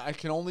 Yeah. Well, I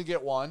can only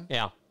get one.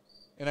 Yeah.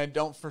 And I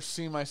don't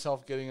foresee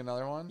myself getting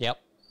another one. Yep.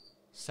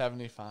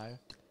 75.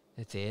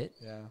 That's it?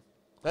 Yeah.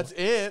 That's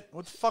it?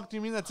 What the fuck do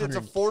you mean that's it? It's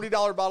a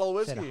 $40 bottle of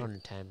whiskey. I said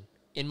 110.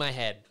 In my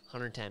head,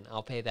 110.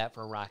 I'll pay that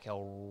for a Rock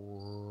Hill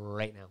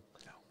right now.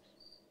 No.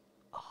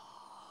 Oh,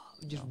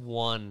 just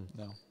one.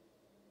 No.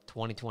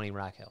 2020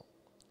 Rock Hill.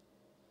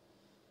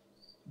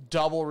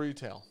 Double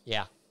retail.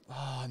 Yeah.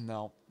 Oh,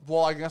 no.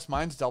 Well, I guess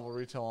mine's double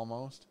retail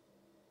almost.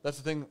 That's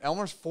the thing.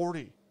 Elmer's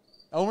 40.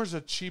 Elmer's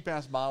a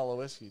cheap-ass bottle of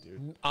whiskey,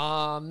 dude.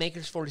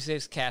 Maker's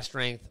 46, cast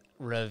strength,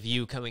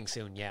 review coming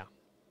soon, yeah.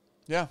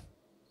 Yeah.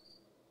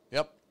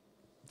 Yep.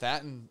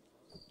 That and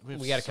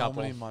we got a so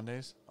couple. many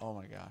Mondays. Oh,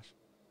 my gosh.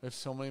 We have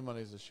so many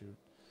Mondays to shoot.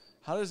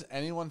 How does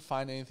anyone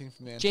find anything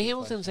from the Jay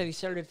Hamilton said he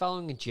started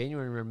following in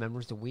January and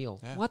remembers the wheel.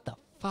 Yeah. What the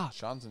fuck?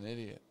 Sean's an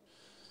idiot.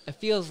 It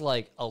feels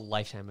like a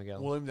lifetime ago.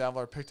 William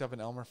Davlar picked up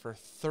an Elmer for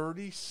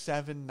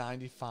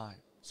 $37.95.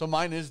 So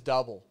mine is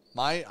double.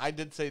 I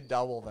did say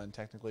double then,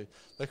 technically.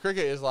 The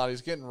cricket is loud.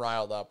 He's getting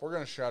riled up. We're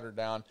going to shut her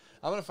down.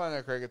 I'm going to find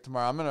that cricket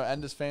tomorrow. I'm going to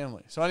end his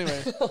family. So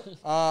anyway,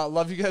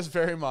 love you guys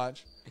very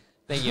much.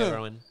 Thank you,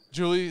 everyone.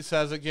 Julie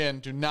says again,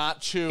 do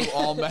not chew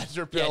all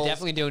measure pills. Yeah,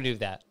 definitely don't do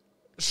that.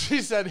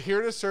 She said,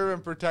 here to serve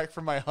and protect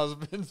from my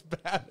husband's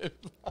bad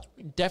advice.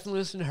 Definitely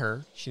listen to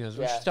her. She knows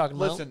what she's talking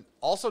about. Listen,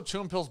 also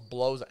chewing pills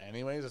blows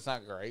anyways. It's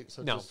not great.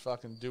 So just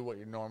fucking do what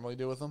you normally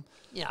do with them.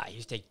 Yeah,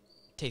 you just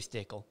taste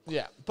tickle.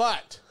 Yeah,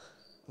 but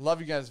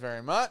love you guys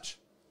very much.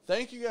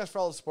 Thank you guys for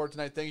all the support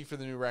tonight. Thank you for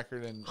the new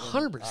record and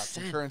 100%.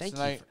 Concurrence Thank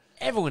tonight. you for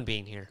everyone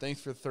being here.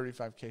 Thanks for the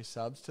 35K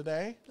subs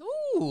today.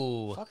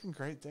 Ooh. Fucking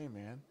great day,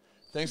 man.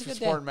 Thanks for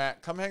supporting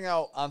Matt. Come hang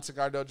out on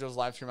Cigar Dojo's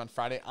live stream on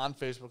Friday on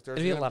Facebook. It'll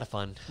be a lot of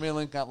fun. We have a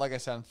link, like I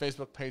said, on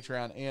Facebook,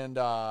 Patreon, and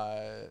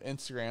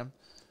Instagram.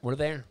 We're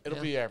there. It'll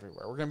be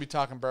everywhere. We're going to be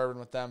talking bourbon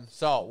with them.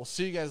 So we'll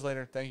see you guys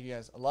later. Thank you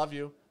guys. I love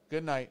you.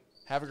 Good night.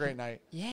 Have a great night. Yeah.